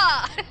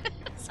 Haha!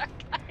 Sorry,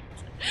 guys.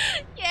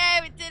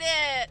 Yeah, we did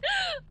it!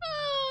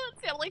 Oh, it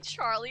sounded like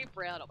Charlie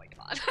Brown. Oh my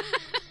god.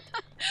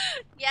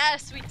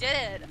 Yes, we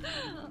did!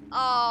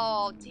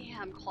 Oh,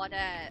 damn,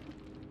 Claudette.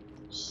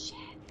 Shit.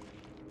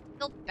 I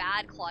feel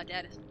bad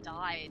Claudette has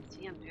died.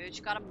 Damn, dude,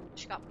 she got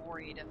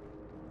moried.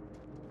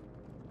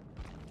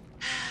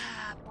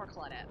 Poor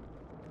Claudette.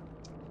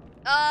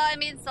 I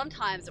mean,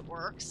 sometimes it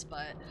works,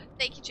 but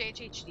thank you,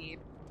 JHHD.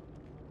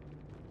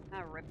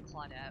 Ah, rip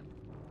Claudette.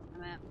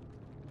 Damn it.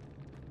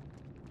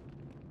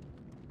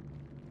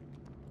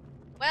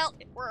 Well,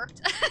 it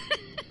worked.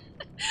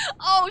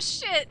 Oh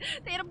shit!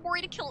 They had a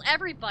mori to kill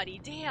everybody.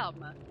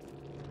 Damn.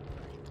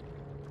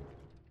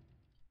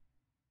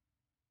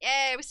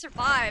 Yay, we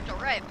survived.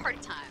 Alright, party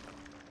time.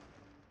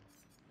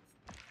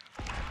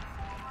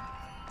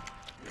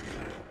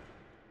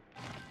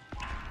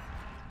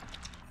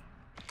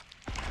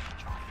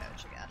 Try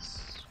coach, I guess.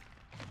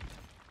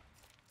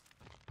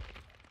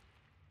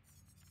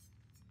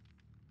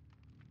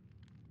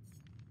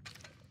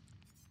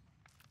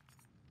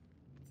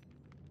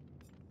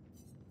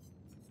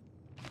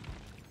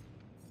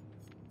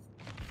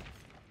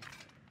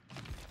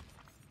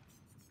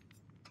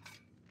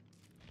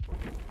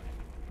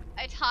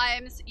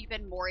 times you've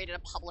been worried in a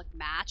public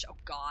match? Oh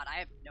god, I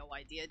have no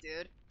idea,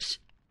 dude.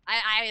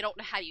 I don't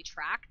know how you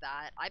track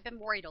that. I've been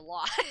worried a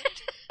lot.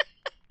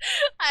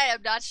 I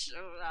am not sure.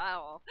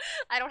 I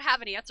don't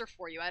have an answer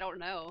for you. I don't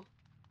know.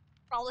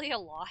 Probably a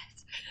lot.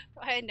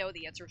 I know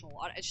the answer's a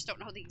lot. I just don't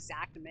know the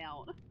exact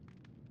amount.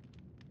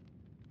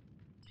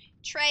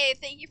 Trey,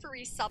 thank you for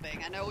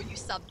resubbing. I know you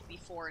subbed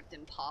before it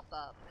didn't pop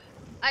up.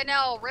 I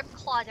know, rip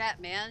Claudette,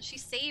 man. She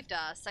saved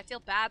us. I feel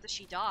bad that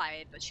she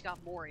died, but she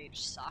got worried,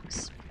 which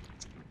sucks.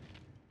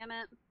 Damn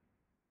it.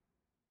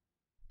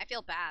 I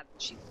feel bad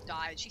that she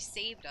died. She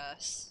saved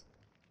us.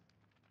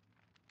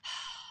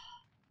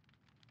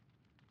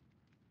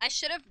 I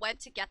should have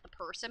went to get the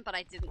person, but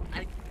I didn't.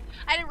 I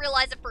didn't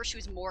realize at first she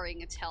was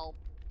mooring until,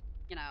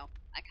 you know,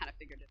 I kind of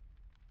figured it.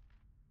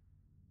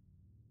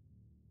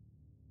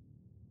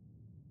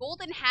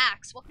 Golden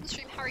Hacks, welcome to the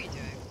stream. How are you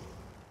doing?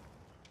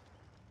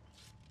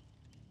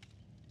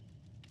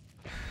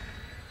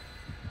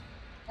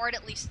 Moored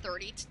at least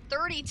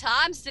 30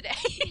 times today.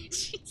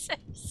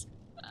 Jesus.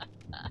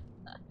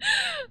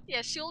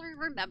 Yeah, she'll be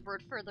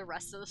remembered for the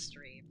rest of the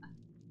stream.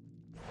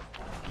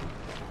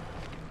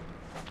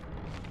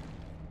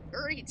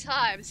 30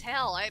 times?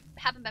 Hell, I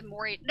haven't been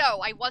moored.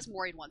 No, I was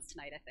moored once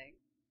tonight, I think.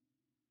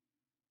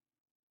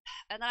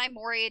 And then I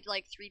moored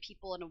like 3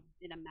 people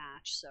in a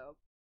match, so.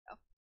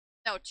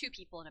 No, 2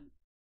 people in a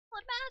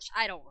match?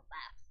 I don't know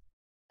that.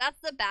 That's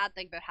the bad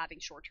thing about having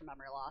short-term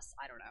memory loss.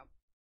 I don't know.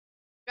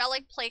 Did I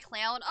like play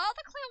clown? Oh,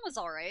 the clown was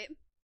alright.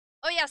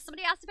 Oh yeah,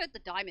 somebody asked about the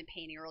diamond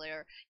painting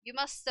earlier. You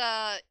must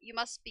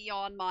be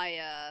on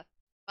my,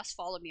 must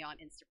follow me on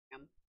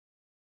Instagram.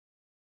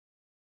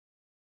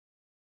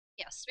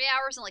 Yes, 3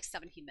 hours and like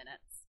 17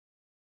 minutes.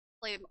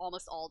 Played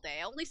almost all day.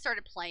 I only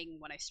started playing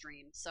when I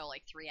streamed, so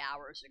like 3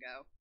 hours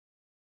ago.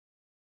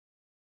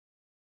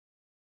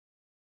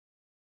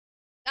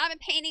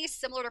 Diamond painting is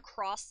similar to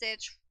cross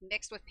stitch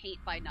mixed with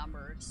paint by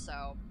numbers,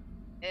 so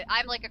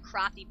I'm like a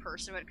crafty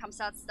person when it comes to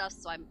that stuff,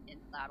 so I'm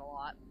into that a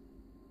lot.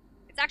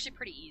 It's actually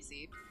pretty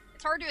easy.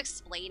 It's hard to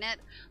explain it,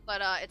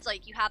 but it's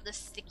like you have this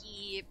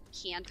sticky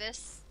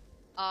canvas,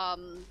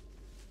 and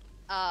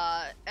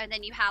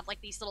then you have like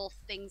these little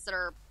things that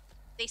are,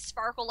 they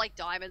sparkle like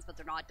diamonds, but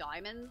they're not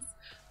diamonds,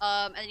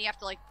 and then you have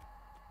to like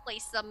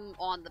place them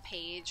on the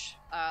page,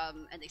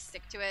 and they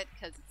stick to it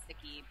because it's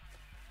sticky.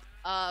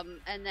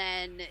 And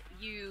then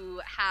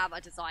you have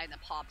a design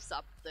that pops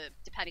up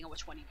depending on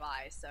which one you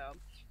buy, so.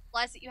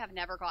 Realize that you have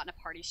never gotten a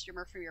party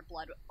streamer for your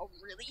blood. Oh,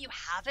 really? You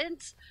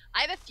haven't?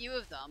 I have a few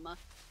of them. I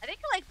think,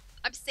 like,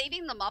 I'm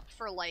saving them up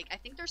for, like, I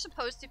think they're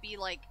supposed to be,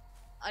 like,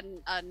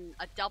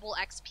 a double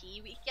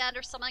XP weekend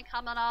or something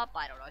coming up.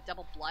 I don't know. A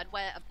double blood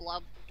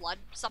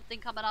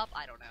something coming up.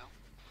 I don't know.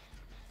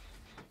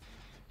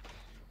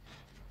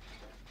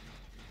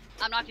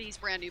 I'm not gonna use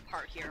brand new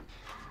part here.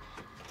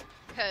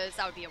 Because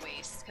that would be a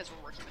waste, because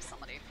we're working with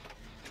somebody.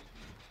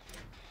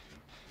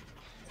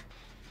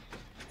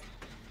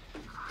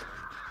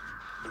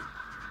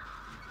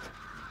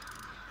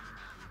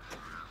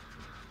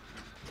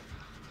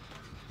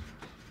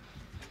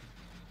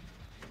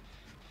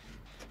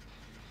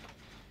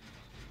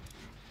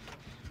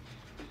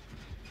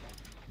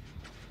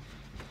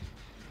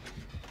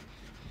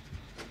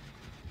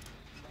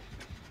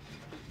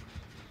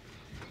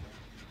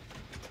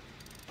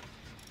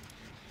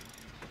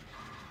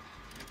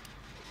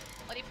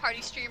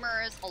 Party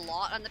streamers, a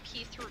lot on the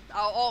P3.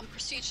 Oh, and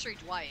Prestige 3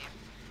 Dwight.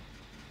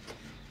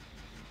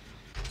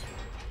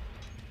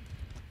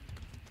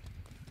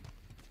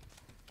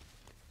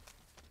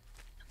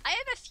 I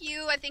have a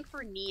few, I think,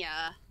 for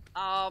Nia.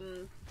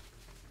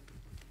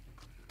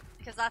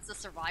 Because that's the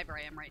survivor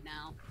I am right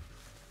now.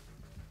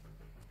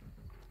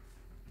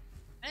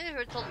 I need to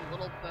go to the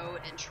little boat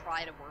and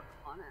try to work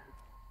on it.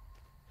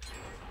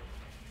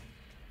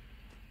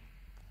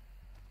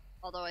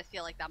 Although I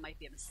feel like that might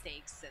be a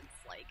mistake since,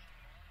 like,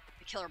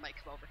 the killer might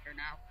come over here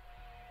now.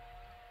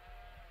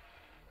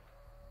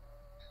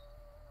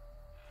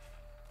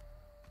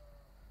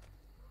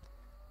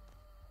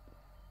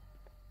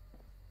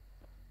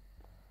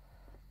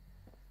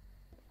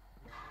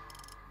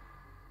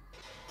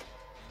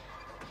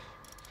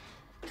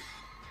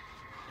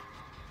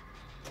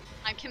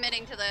 I'm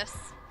committing to this.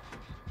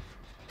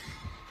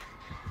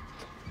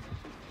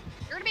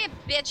 You're gonna be a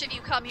bitch if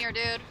you come here,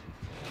 dude.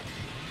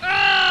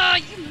 Ah,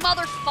 you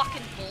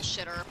motherfucking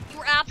bullshitter. You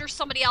were after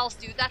somebody else,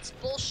 dude. That's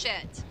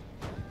bullshit.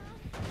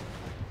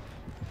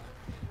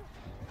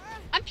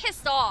 I'm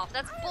pissed off.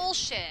 That's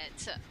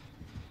bullshit.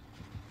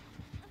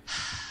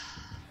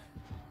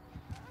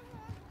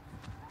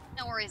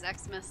 No worries,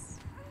 Xmas.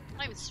 I'm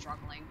not even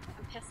struggling.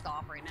 I'm pissed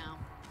off right now.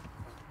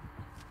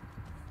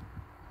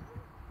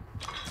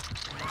 The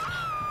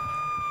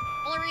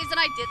only reason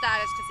I did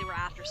that is because they were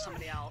after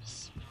somebody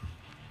else.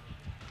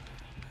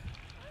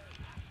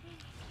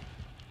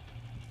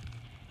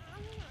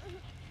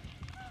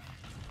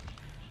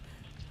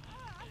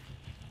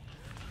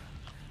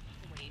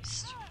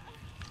 Waste.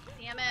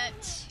 Damn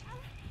it.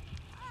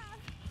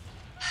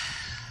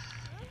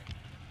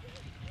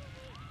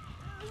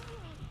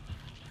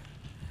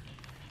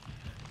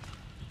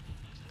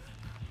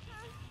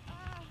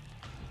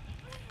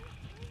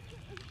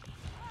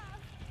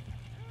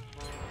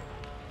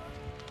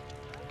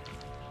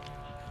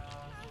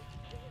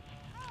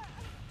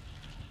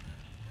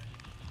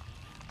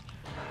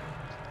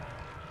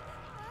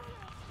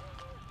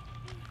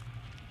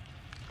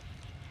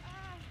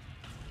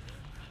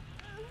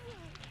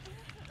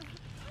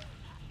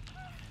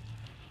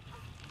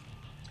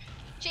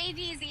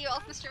 JDZ,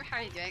 welcome stream. How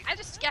are you doing? I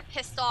just get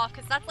pissed off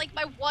because that's like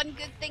my one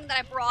good thing that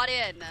I brought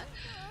in.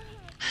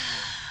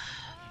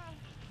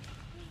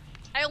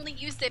 I only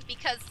used it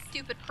because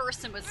stupid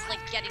person was like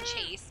getting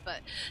chased,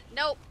 but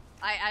nope,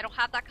 I don't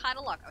have that kind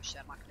of luck. Oh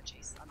shit, I'm not gonna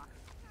chase. I'm not gonna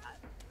do that.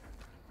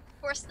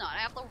 Of course not. I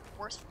have the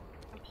worst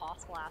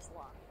impossible ass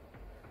luck.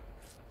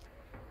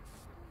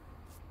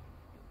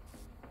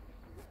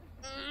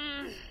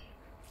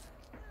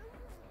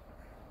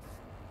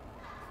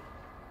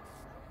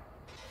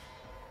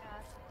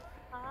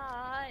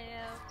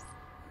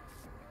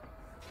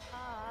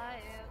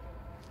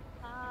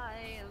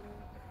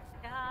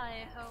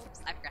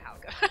 I forgot how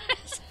it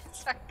goes.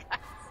 Sorry, guys.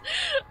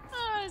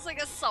 It's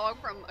like a song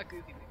from a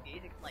Goofy movie.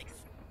 It like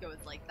goes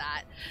like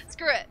that.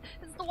 Screw it.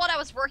 This is the one I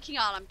was working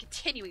on. I'm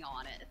continuing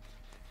on it.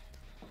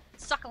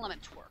 Suck a lemon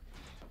twerk.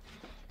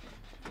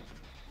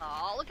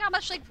 Oh, look how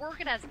much like work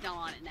it has done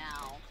on it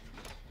now.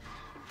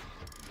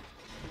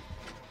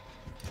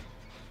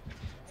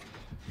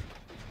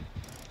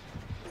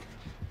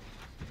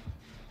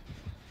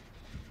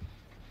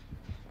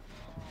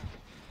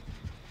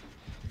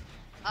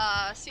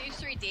 Series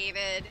 3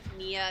 David,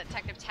 Nia,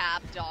 Detective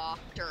Tab,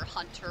 Doctor,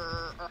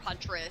 Hunter, or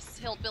Huntress,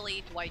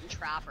 Hillbilly, Dwight, and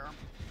Trapper.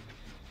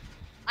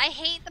 I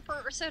hate the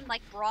person,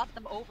 like, brought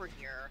them over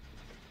here.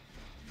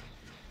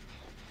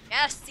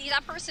 Yes, see,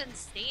 that person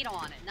stayed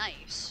on it.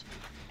 Nice.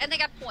 And they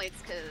got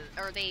points,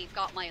 or they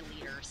got my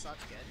leader, so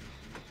that's good.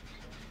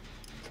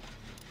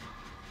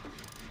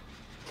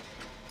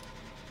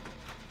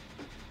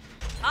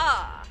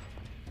 Ah!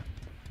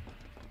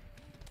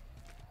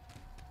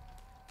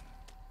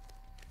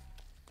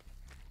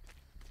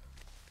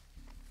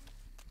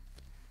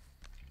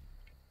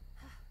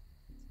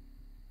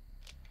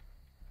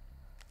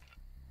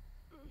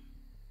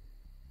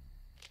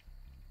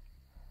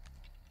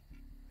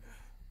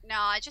 No,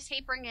 I just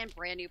hate bringing in a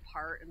brand new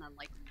part and then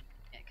like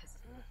it because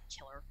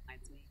killer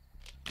finds me.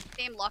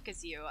 Same luck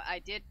as you. I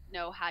did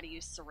know how to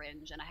use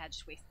syringe and I had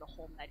just wasted the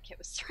whole med kit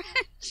with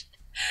syringe.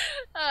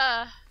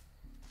 I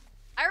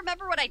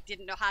remember when I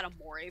didn't know how to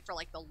mori for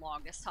like the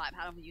longest time,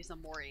 how to use a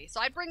mori. So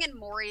I'd bring in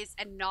moris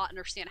and not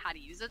understand how to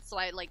use it. So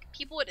I like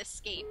people would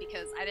escape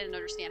because I didn't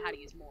understand how to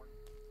use mori.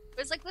 It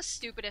was like the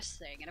stupidest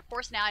thing. And of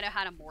course now I know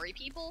how to mori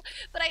people,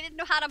 but I didn't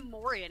know how to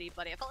mori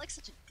anybody. I felt like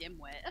such a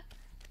dimwit.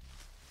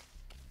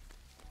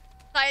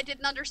 I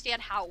didn't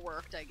understand how it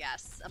worked, I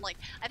guess. I'm like,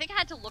 I think I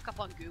had to look up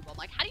on Google. I'm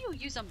like, how do you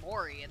use a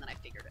mori? And then I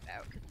figured it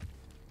out.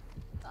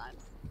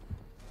 Sometimes.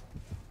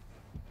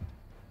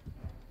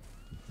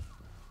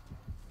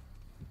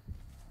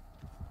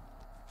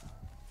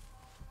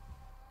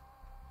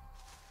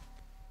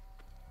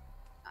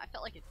 I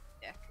felt like a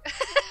dick.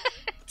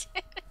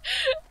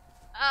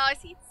 Oh,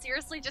 is he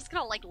seriously just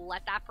gonna like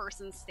let that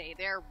person stay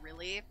there?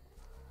 Really?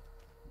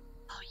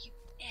 Oh, you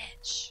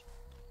bitch.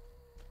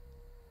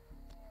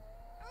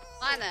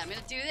 Fine then, I'm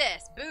gonna do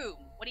this. Boom.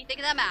 What do you think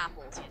of them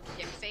apples, you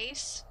dick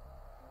face?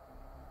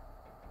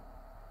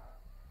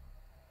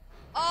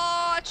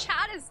 Oh,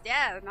 chat is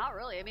dead. Not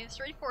really. I mean, it's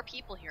 34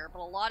 people here, but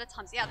a lot of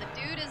times, yeah, the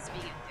dude is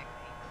being a dick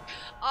face.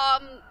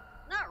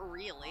 Not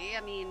really.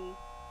 I mean,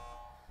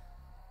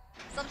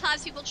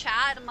 sometimes people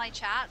chat in my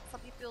chat.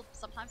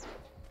 Sometimes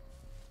people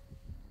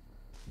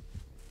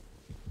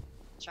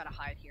try to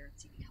hide here and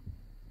see me come.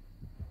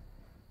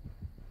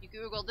 You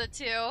Googled it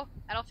too?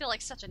 I don't feel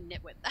like such a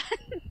nitwit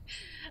then.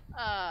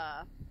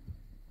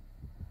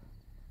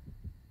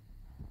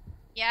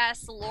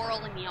 Yes,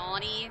 Laurel and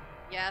Yanni.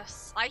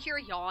 Yes, I hear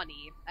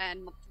Yanni,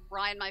 and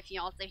Ryan, my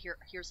fiance,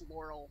 hears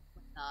Laurel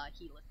when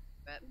he listens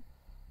to it.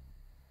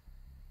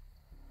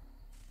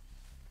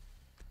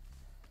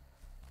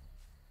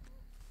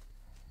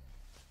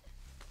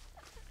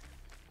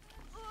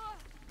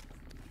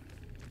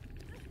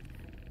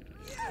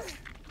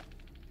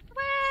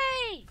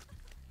 Way!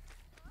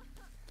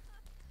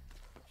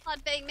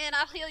 Hot bang man,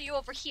 I'll heal you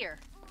over here.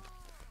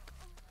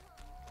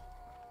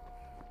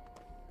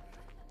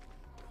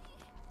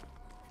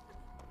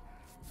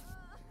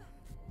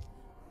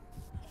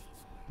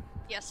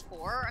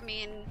 PS4, I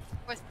mean,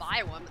 always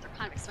buy one, but they're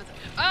kind of expensive.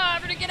 Ah,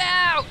 I'm gonna get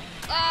out!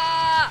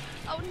 Ah!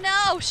 Oh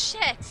no,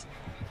 shit!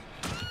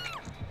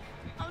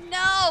 Oh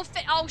no!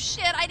 Oh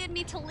shit, I didn't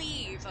mean to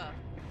leave.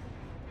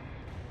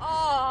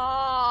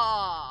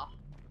 Oh!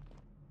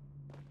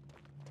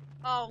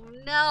 Oh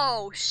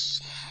no,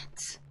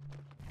 shit!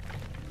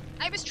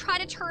 I was trying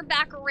to turn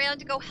back around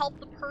to go help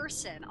the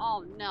person.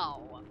 Oh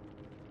no.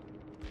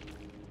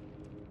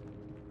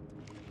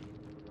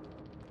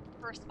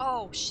 First,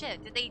 oh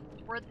shit, did they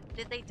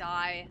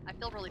die? I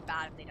feel really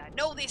bad if they died.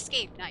 No, they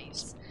escaped,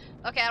 nice.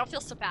 Okay, I don't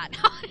feel so bad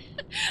now.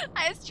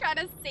 I was trying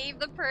to save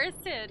the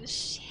person,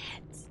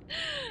 shit.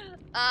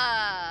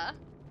 No.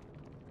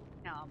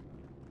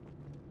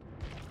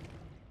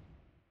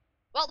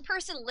 Well, the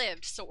person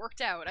lived, so it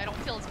worked out. I don't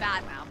feel as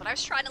bad now, but I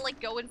was trying to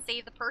like go and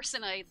save the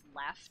person I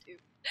left.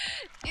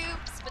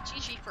 Oops, but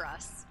GG for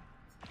us.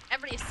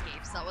 Everybody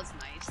escaped, so that was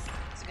nice. It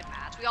was a good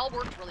match. We all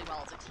worked really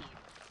well as a team.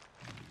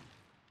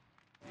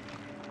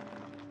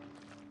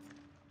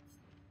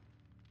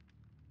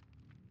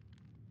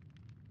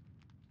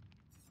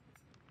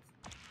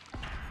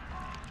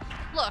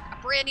 look,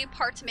 a brand new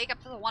part to make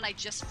up for the one I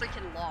just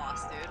freaking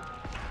lost, dude.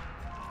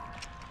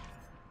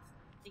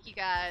 Thank you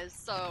guys.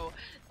 So,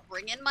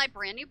 bring in my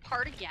brand new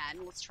part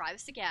again. Let's try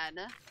this again.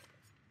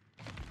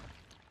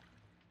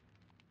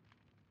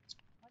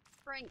 Let's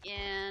bring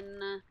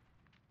in...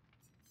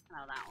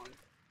 Oh, that one.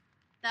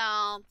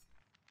 No.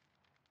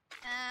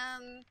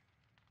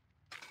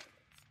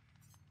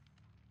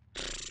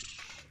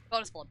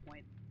 Bonus bullet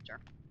point. Sure.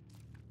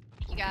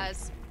 Thank you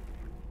guys.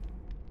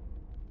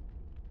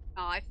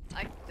 Oh, I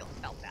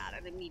felt bad. I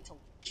didn't mean to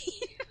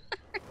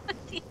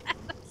leave.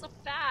 That's so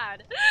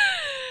bad.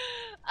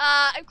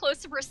 I'm close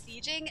to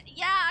besieging.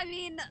 Yeah, I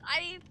mean,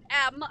 I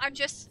am. I'm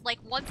just, like,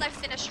 once I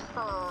finish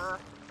her,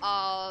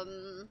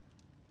 oh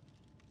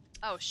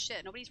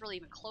shit, nobody's really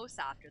even close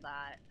after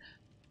that.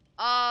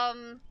 I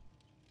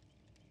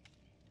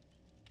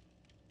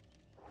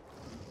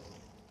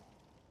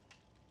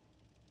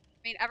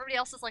mean, everybody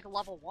else is, like,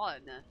 level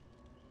 1.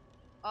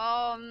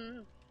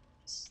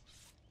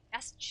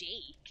 That's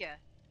Jake.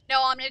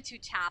 No, I'm gonna do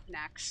tap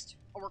next.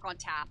 I'll work on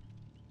tap.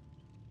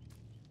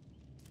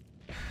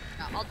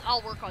 No,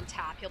 I'll work on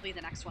tap. He'll be the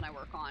next one I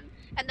work on.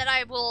 And then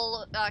I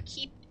will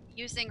keep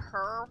using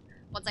her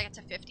once I get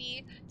to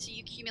 50 to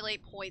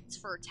accumulate points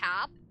for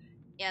tap.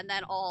 And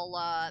then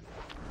I'll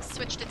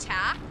switch to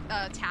tap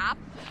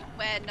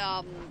when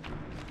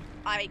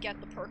I get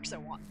the perks I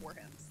want for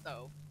him.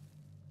 So.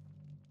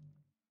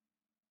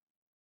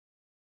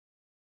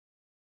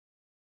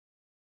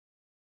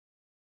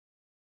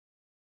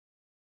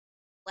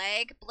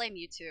 Lag? Blame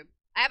YouTube.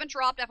 I've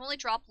only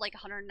dropped like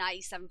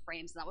 197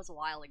 frames, and that was a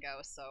while ago,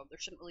 so there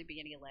shouldn't really be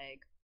any lag.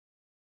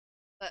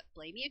 But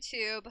blame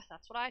YouTube,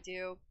 that's what I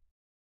do.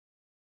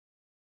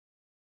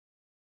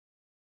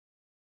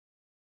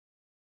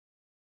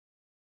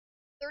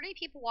 "30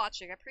 people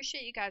watching, I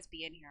appreciate you guys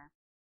being here.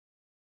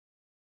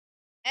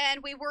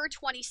 And we were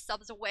 20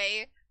 subs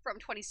away from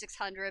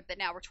 2,600, but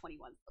now we're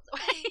 21 subs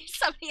away.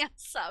 Somebody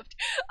unsubbed.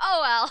 Oh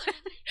well.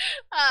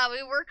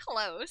 We were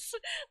close.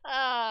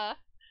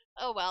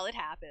 Oh well, it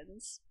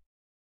happens.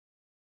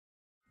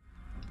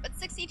 But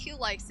 62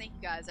 likes, thank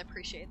you guys, I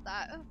appreciate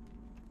that. Oh.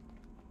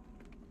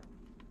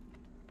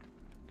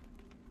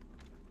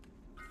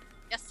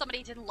 Guess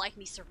somebody didn't like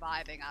me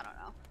surviving, I don't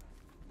know.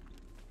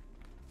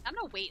 I'm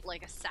gonna wait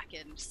like a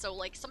second, so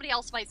like somebody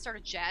else might start a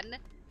gen,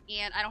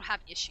 and I don't have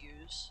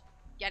issues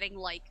getting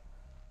like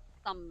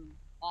some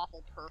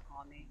awful perk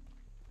on me.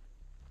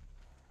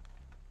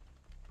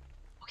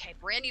 Okay,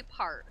 brand new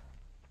part.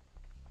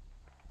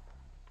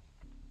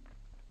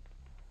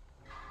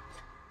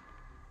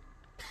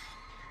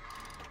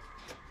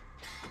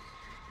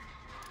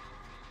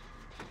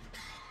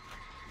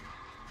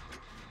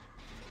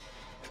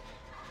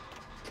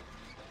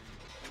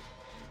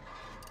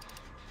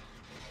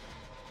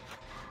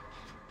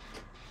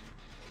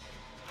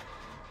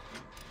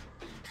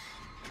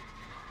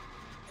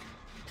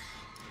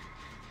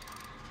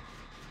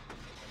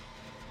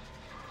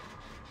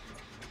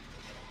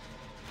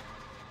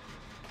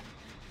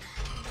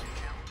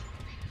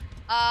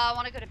 I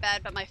want to go to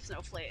bed, but my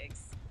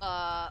snowflakes,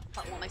 my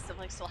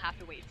snowflakes still have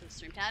to wait for the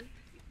stream to end.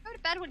 You can go to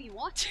bed when you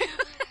want to.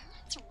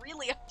 It's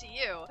really up to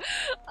you.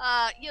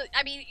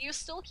 I mean, you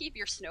still keep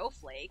your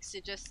snowflakes,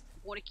 it just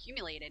won't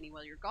accumulate any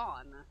while you're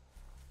gone.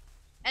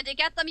 And to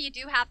get them, you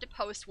do have to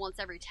post once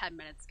every 10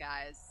 minutes,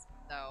 guys,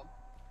 so.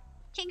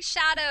 King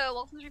Shadow,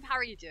 welcome to the stream, how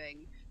are you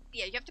doing?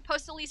 Yeah, you have to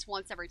post at least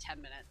once every 10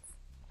 minutes.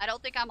 I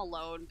don't think I'm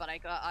alone, but I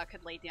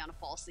could lay down and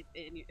fall asleep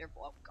in your-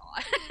 oh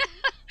god.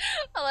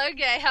 Hello,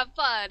 gay, have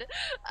fun.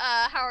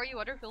 How are you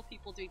wonderful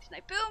people doing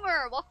tonight?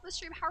 Boomer, welcome to the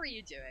stream, how are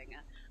you doing?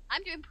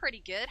 I'm doing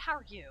pretty good, how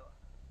are you?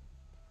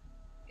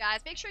 Guys,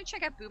 make sure you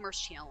check out Boomer's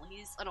channel,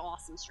 he's an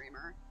awesome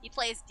streamer. He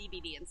plays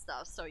DBD and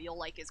stuff, so you'll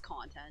like his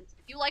content.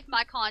 If you like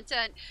my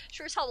content,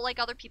 sure as hell like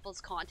other people's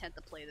content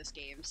that play this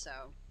game,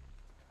 so.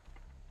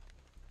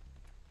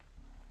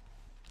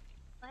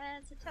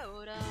 Let's a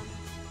totem.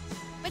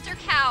 Winter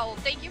Cow,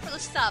 thank you for the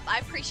sub. I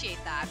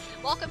appreciate that.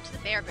 Welcome to the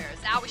Bear Bears.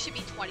 Now we should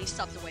be 20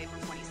 subs away from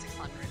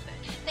 2,600.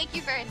 But thank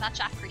you very much.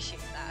 I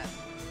appreciate that.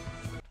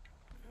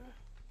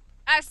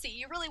 I see.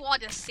 You really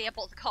wanted to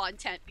sample the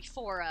content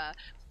before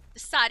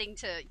deciding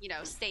to, you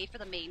know, stay for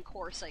the main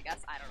course, I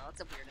guess. I don't know.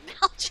 It's a weird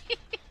analogy.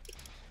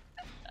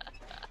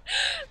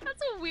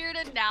 That's a weird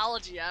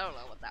analogy. I don't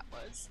know what that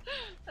was.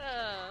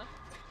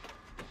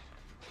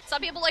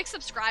 Some people like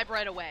subscribe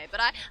right away,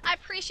 but I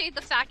appreciate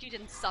the fact you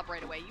didn't sub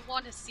right away. You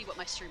wanted to see what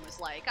my stream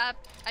was like. I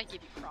give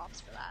you props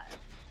for that.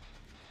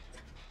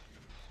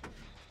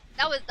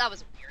 That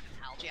was a weird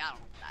analogy. I don't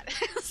know what that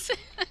is.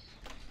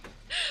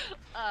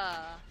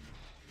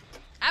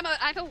 I'm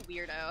a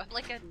weirdo. I'm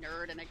like a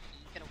nerd and a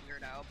geek and a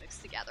weirdo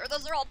mixed together.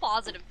 Those are all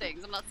positive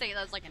things. I'm not saying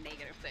that's like a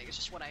negative thing. It's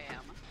just what I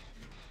am.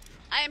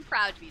 I am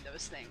proud to be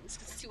those things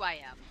because it's who I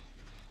am.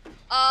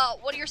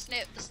 What are your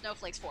the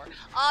snowflakes for?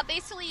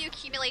 Basically you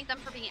accumulate them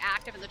for being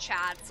active in the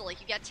chat, so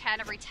like you get 10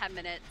 every 10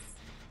 minutes.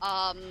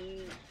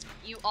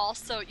 You have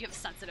a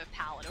sensitive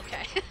palate,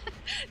 okay.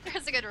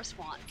 There's a good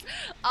response.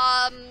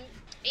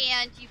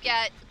 And you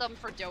get them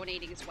for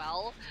donating as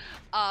well.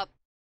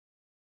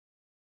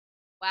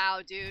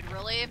 Wow, dude,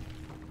 really?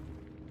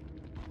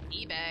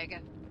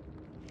 E-bag.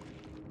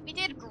 We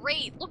did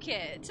great, look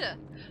it.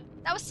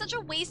 That was such a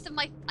waste of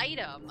my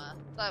item,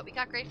 but we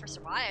got great for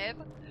survive.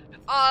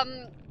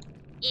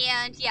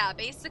 And yeah,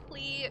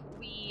 basically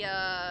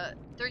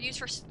they're used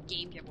for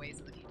game giveaways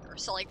in the future.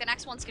 So like the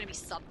next one's gonna be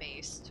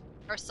sub-based,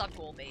 or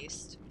sub-goal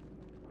based.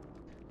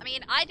 I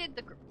mean, I did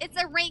it's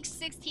a rank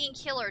 16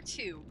 killer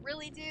too.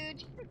 Really,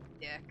 dude? You're a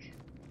dick.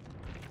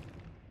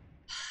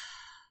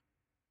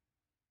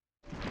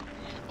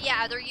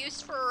 Yeah, they're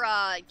used for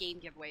game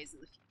giveaways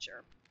in the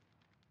future.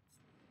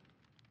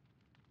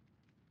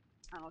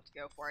 I don't know what to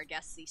go for. I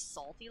guess these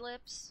salty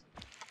lips.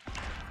 I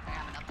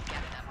have enough to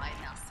get it at my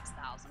now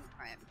 6,000,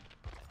 right?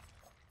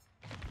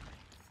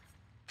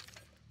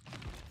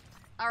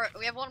 Alright,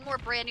 we have one more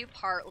brand new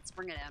part. Let's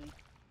bring it in.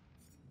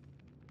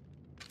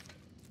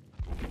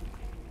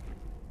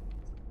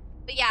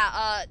 But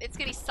yeah, it's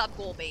gonna be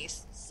sub-goal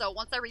based. So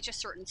once I reach a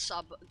certain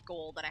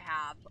sub-goal that I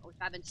have, which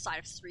I haven't decided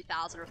if it's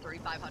 3,000 or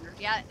 3,500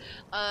 yet,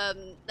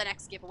 the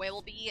next giveaway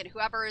will be, and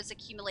whoever is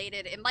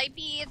accumulated, it might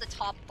be the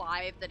top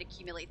 5 that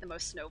accumulate the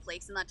most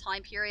snowflakes in that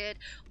time period,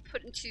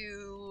 put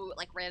into,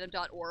 like,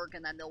 random.org,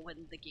 and then they'll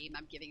win the game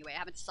I'm giving away. I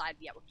haven't decided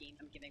yet what game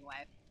I'm giving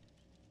away.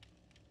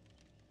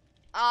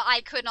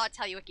 I could not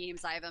tell you what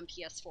games I have on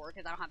PS4,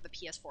 because I don't have the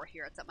PS4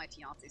 here. It's at my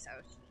fiance's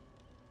house.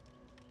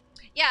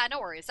 Yeah, no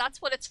worries.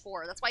 That's what it's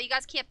for. That's why you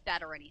guys can't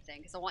bet or anything,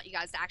 because I want you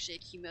guys to actually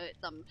accumulate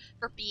them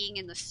for being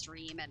in the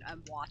stream and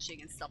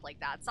watching and stuff like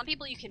that. Some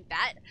people you can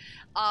bet.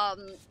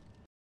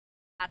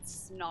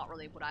 That's not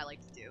really what I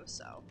like to do,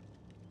 so.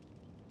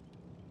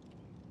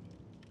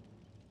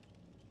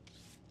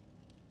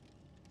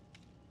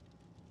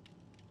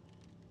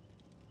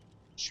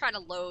 Just trying to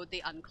load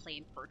the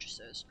unclaimed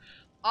purchases.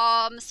 So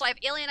I have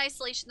Alien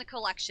Isolation, the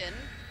collection.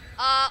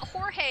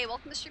 Jorge,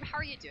 welcome to the stream. How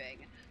are you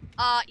doing?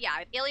 Yeah, I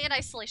have Alien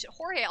Isolation.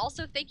 Jorge,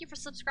 also thank you for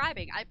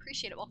subscribing. I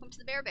appreciate it. Welcome to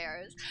the Bear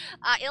Bears.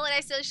 Alien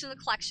Isolation, the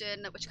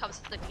collection, which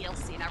comes with the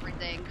DLC and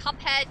everything.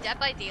 Cuphead, Dead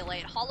by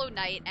Daylight, Hollow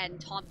Knight, and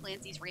Tom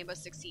Clancy's Rainbow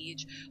Six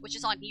Siege, which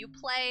is on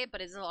Uplay,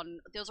 but is on.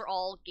 Those are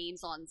all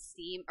games on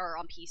Steam or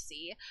on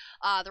PC.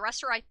 The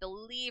rest are, I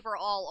believe, are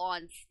all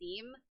on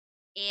Steam.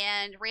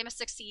 And Rainbow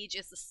Six Siege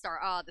is the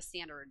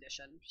standard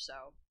edition.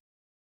 So,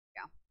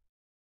 yeah.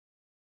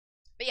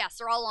 But yes,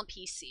 they're all on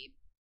PC.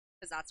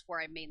 Because that's where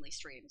I mainly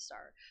stream,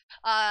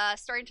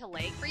 starting to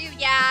lag for you?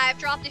 Yeah, I've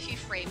dropped a few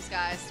frames,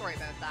 guys. Sorry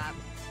about that.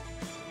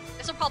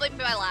 This will probably be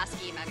my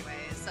last game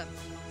anyways, so.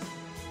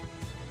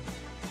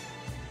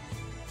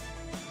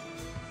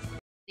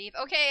 Steve.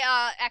 Okay,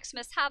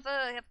 Xmas, have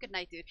a good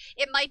night, dude.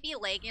 It might be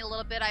lagging a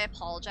little bit. I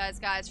apologize,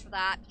 guys, for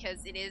that,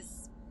 because it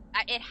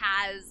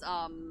has,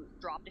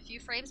 dropped a few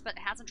frames, but it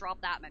hasn't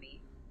dropped that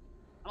many.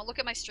 I'll look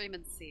at my stream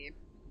and see.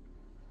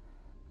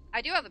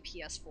 I do have a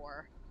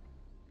PS4.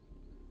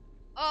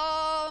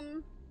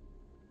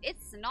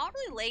 It's not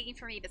really lagging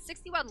for me, but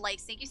 61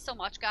 likes. Thank you so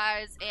much,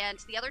 guys. And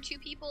to the other 2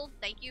 people,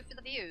 thank you for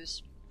the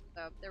views.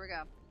 So, there we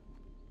go.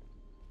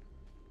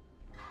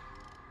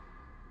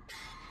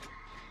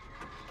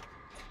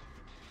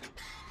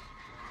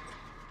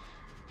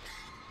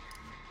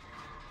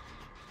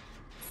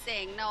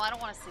 Sing. No, I don't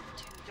want to sing.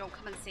 Dude, don't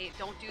come and say,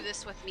 don't do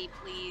this with me,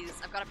 please.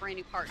 I've got a brand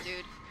new part,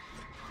 dude.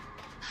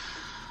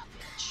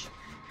 Bitch.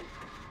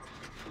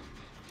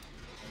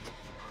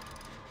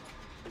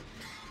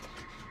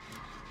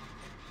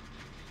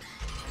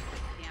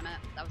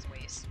 That was a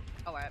waste.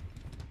 Oh, wait.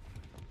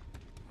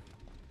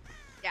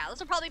 Yeah, this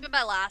will probably be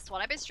my last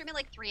one. I've been streaming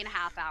like 3.5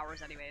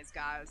 hours anyways,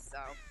 guys, so.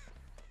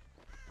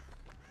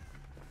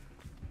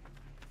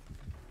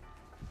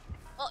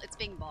 Well, it's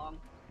Bing Bong.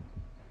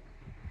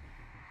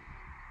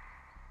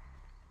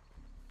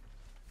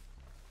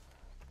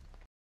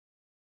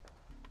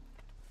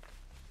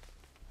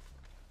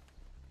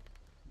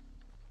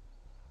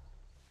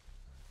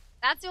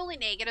 That's the only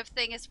negative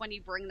thing is when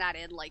you bring that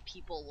in, like,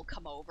 people will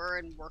come over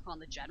and work on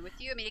the gen with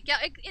you. I mean,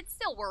 it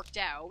still worked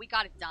out. We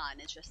got it done.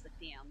 It's just the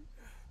damn.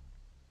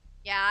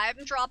 Yeah,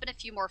 I'm dropping a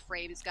few more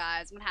frames,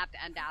 guys. I'm gonna have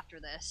to end after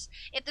this.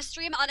 If the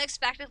stream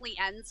unexpectedly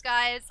ends,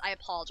 guys, I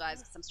apologize,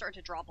 because I'm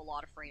starting to drop a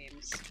lot of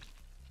frames.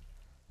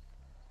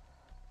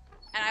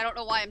 And I don't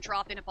know why I'm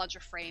dropping a bunch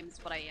of frames,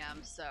 but I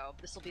am, so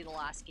this will be the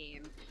last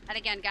game. And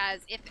again,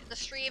 guys, if the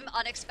stream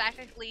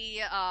unexpectedly,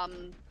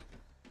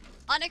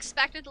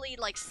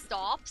 like,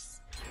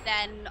 stops,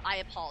 then I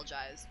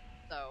apologize,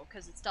 though,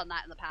 because it's done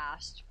that in the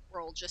past,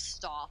 where it'll just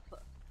stop.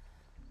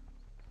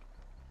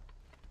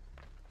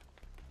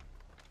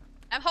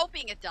 I'm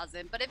hoping it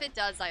doesn't, but if it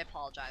does, I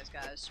apologize,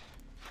 guys.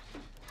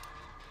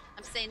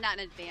 I'm saying that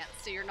in advance,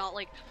 so you're not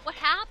like, what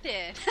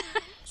happened?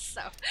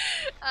 So,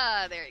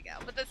 there you go.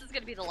 But this is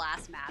gonna be the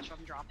last match where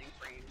I'm dropping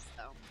frames,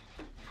 so.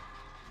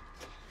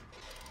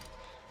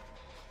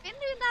 Been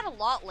doing that a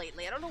lot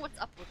lately. I don't know what's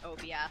up with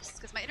OBS,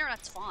 because my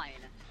internet's fine.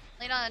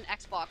 Playing on an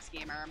Xbox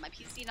gamer. My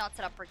PC not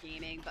set up for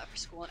gaming, but for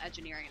school and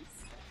engineering.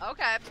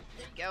 Okay,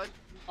 there you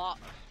go.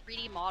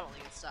 3D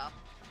modeling and stuff.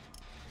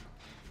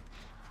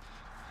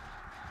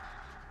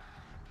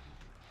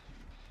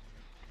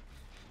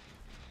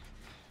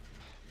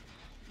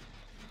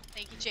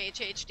 Thank you,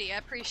 JHHD. I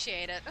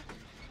appreciate it.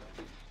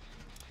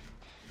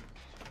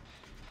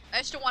 I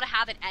just don't want to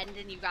have it end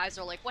and you guys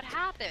are like, what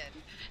happened?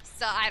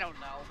 So I don't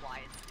know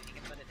why it's doing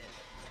it, but it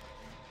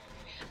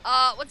is.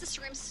 What's the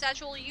stream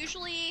schedule?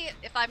 Usually,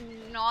 if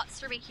I'm not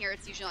streaming here,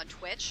 it's usually on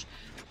Twitch.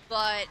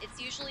 But it's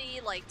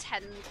usually like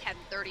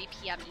 10:30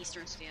 p.m.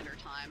 Eastern Standard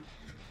Time.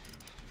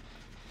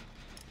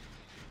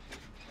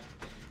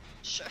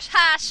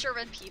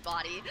 Sherman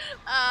Peabody.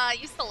 I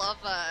used to love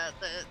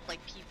the like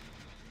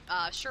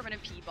Sherman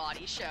and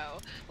Peabody show.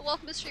 But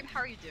welcome to the stream.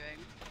 How are you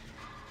doing?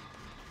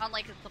 On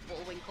like the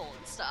Bullwinkle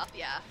and stuff,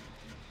 yeah.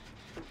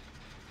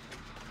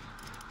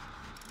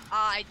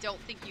 I don't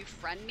think you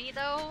friend me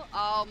though.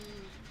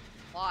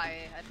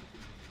 Why? I think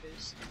you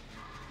boost.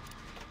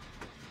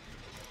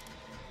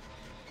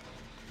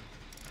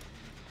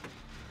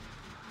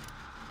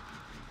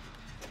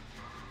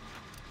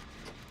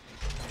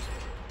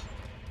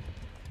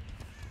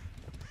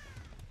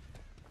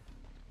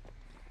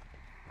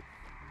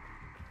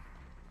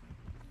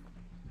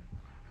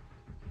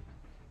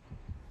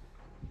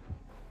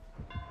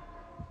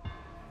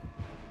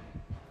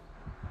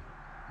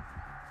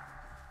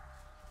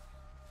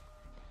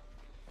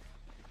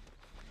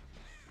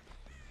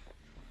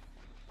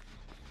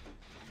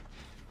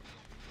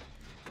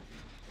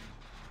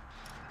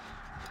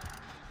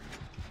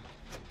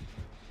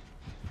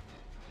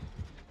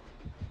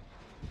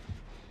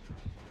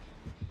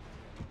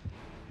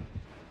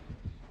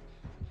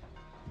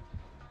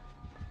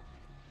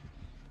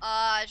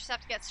 I just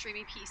have to get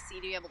streaming PC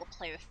to be able to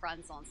play with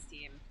friends on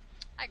Steam.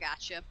 I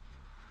gotcha.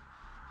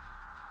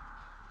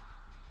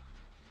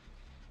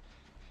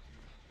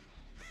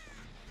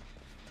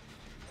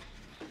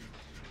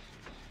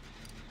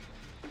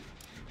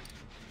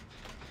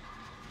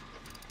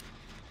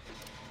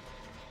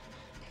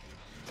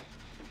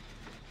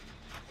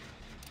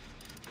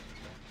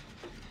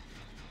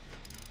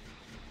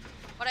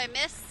 What I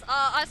miss?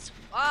 Us,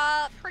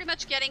 pretty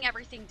much getting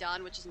everything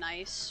done, which is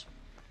nice.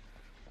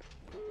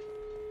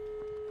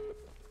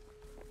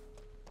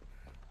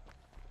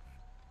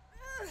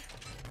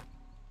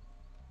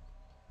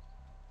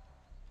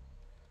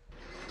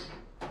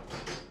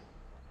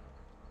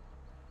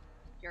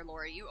 Here,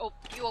 Lori, you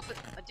open,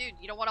 dude,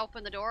 you don't want to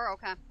open the door?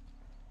 Okay.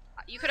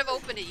 You could have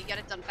opened it, you get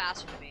it done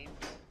faster than me.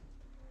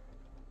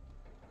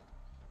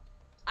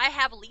 I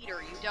have a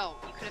leader, you don't.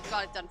 You could have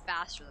got it done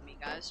faster than me,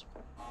 guys.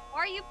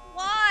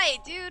 Why,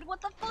 dude?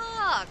 What the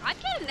fuck? I'm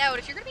getting out.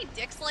 If you're gonna be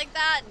dicks like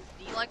that and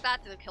be like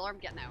that to the killer, I'm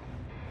getting out.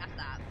 After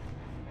that.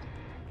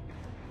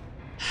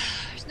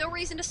 There's no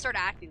reason to start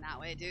acting that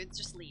way, dude.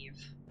 Just leave.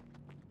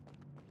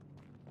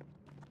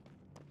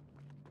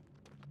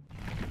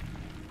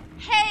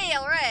 Hey,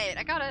 alright.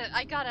 I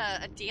got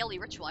a daily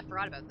ritual. I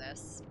forgot about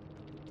this.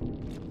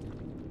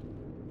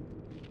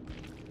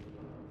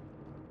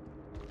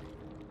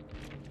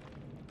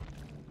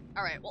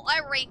 Alright, well,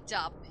 I ranked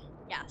up.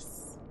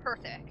 Yes.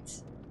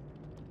 Perfect.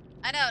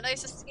 I know,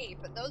 nice escape,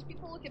 but those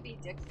people look at me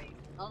dick face.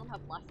 None of them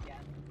have left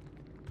yet.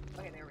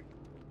 Okay, there we go.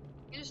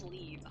 You just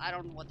leave. I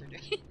don't know what they're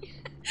doing.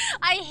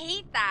 I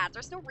hate that.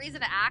 There's no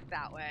reason to act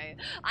that way.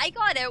 I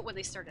got out when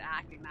they started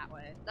acting that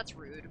way. That's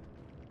rude.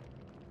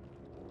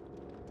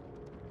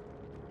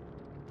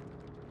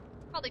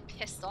 Probably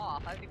pissed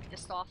off. I'd be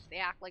pissed off if they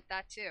act like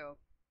that too.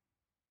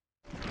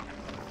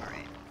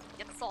 Alright.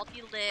 Get the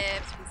salty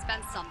lips. We can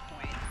spend some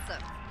points. So.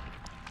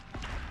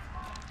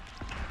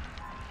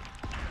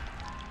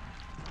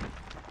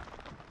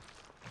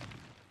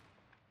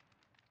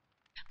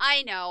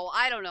 I know,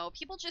 I don't know.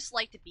 People just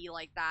like to be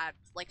like that.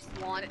 Like,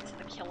 flaunt it to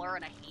the killer,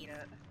 and I hate it.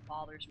 It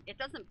bothers me. It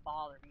doesn't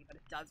bother me, but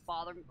it does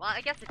bother me. Well, I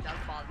guess it does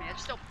bother me. I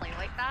just don't play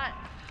like that.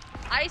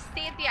 I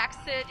stay at the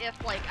exit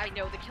if, like, I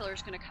know the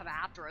killer's gonna come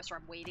after us, or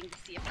I'm waiting to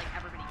see if, like,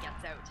 everybody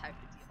gets out type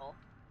of deal.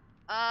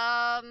 No,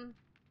 I'm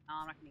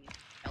not gonna use it.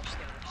 I'll just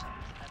get rid of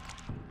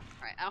something.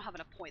 Alright, I don't have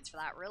enough points for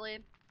that, really.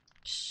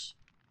 Shh.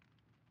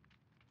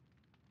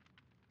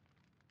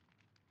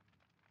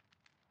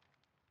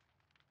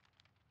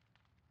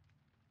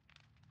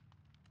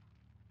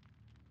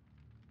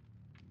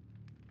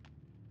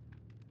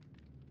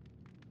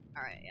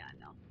 Alright, yeah,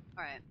 no.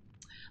 Alright.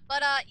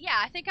 But, yeah,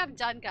 I think I'm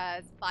done,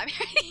 guys. Bye.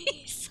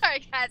 Sorry,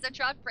 guys, I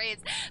dropped praise.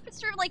 It's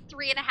streamed like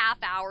 3.5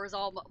 hours,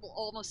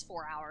 almost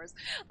 4 hours.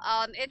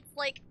 It's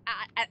like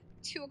at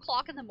 2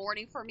 o'clock in the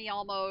morning for me,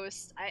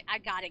 almost. I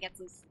gotta get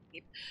some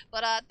sleep.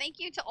 But, thank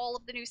you to all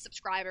of the new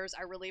subscribers.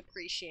 I really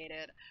appreciate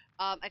it.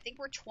 I think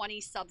we're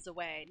 20 subs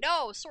away.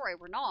 No, sorry,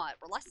 we're not.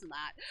 We're less than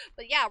that.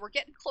 But yeah, we're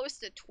getting close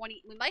to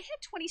 20. We might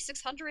hit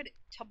 2,600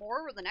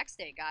 tomorrow or the next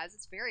day, guys.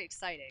 It's very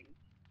exciting.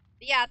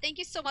 But yeah, thank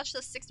you so much to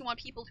the 61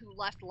 people who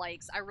left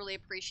likes. I really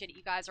appreciate it.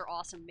 You guys are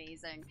awesome,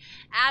 amazing.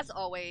 As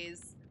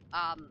always,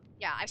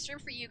 yeah, I stream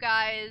for you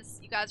guys.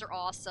 You guys are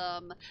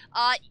awesome.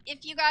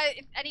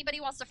 If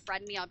anybody wants to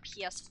friend me on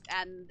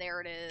PSN,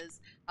 there it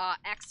is.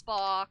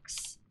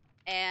 Xbox,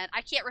 and I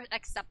can't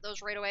accept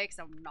those right away because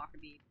I'm not going to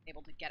be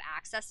able to get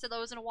access to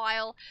those in a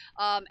while.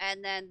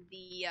 And then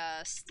the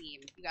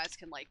Steam. You guys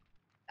can, like,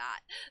 that.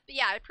 But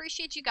yeah, I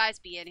appreciate you guys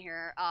being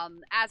here.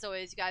 As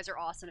always, you guys are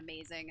awesome,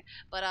 amazing.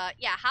 But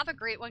yeah, have a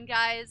great one,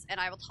 guys, and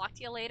I will talk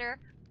to you later.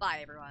 Bye,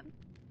 everyone.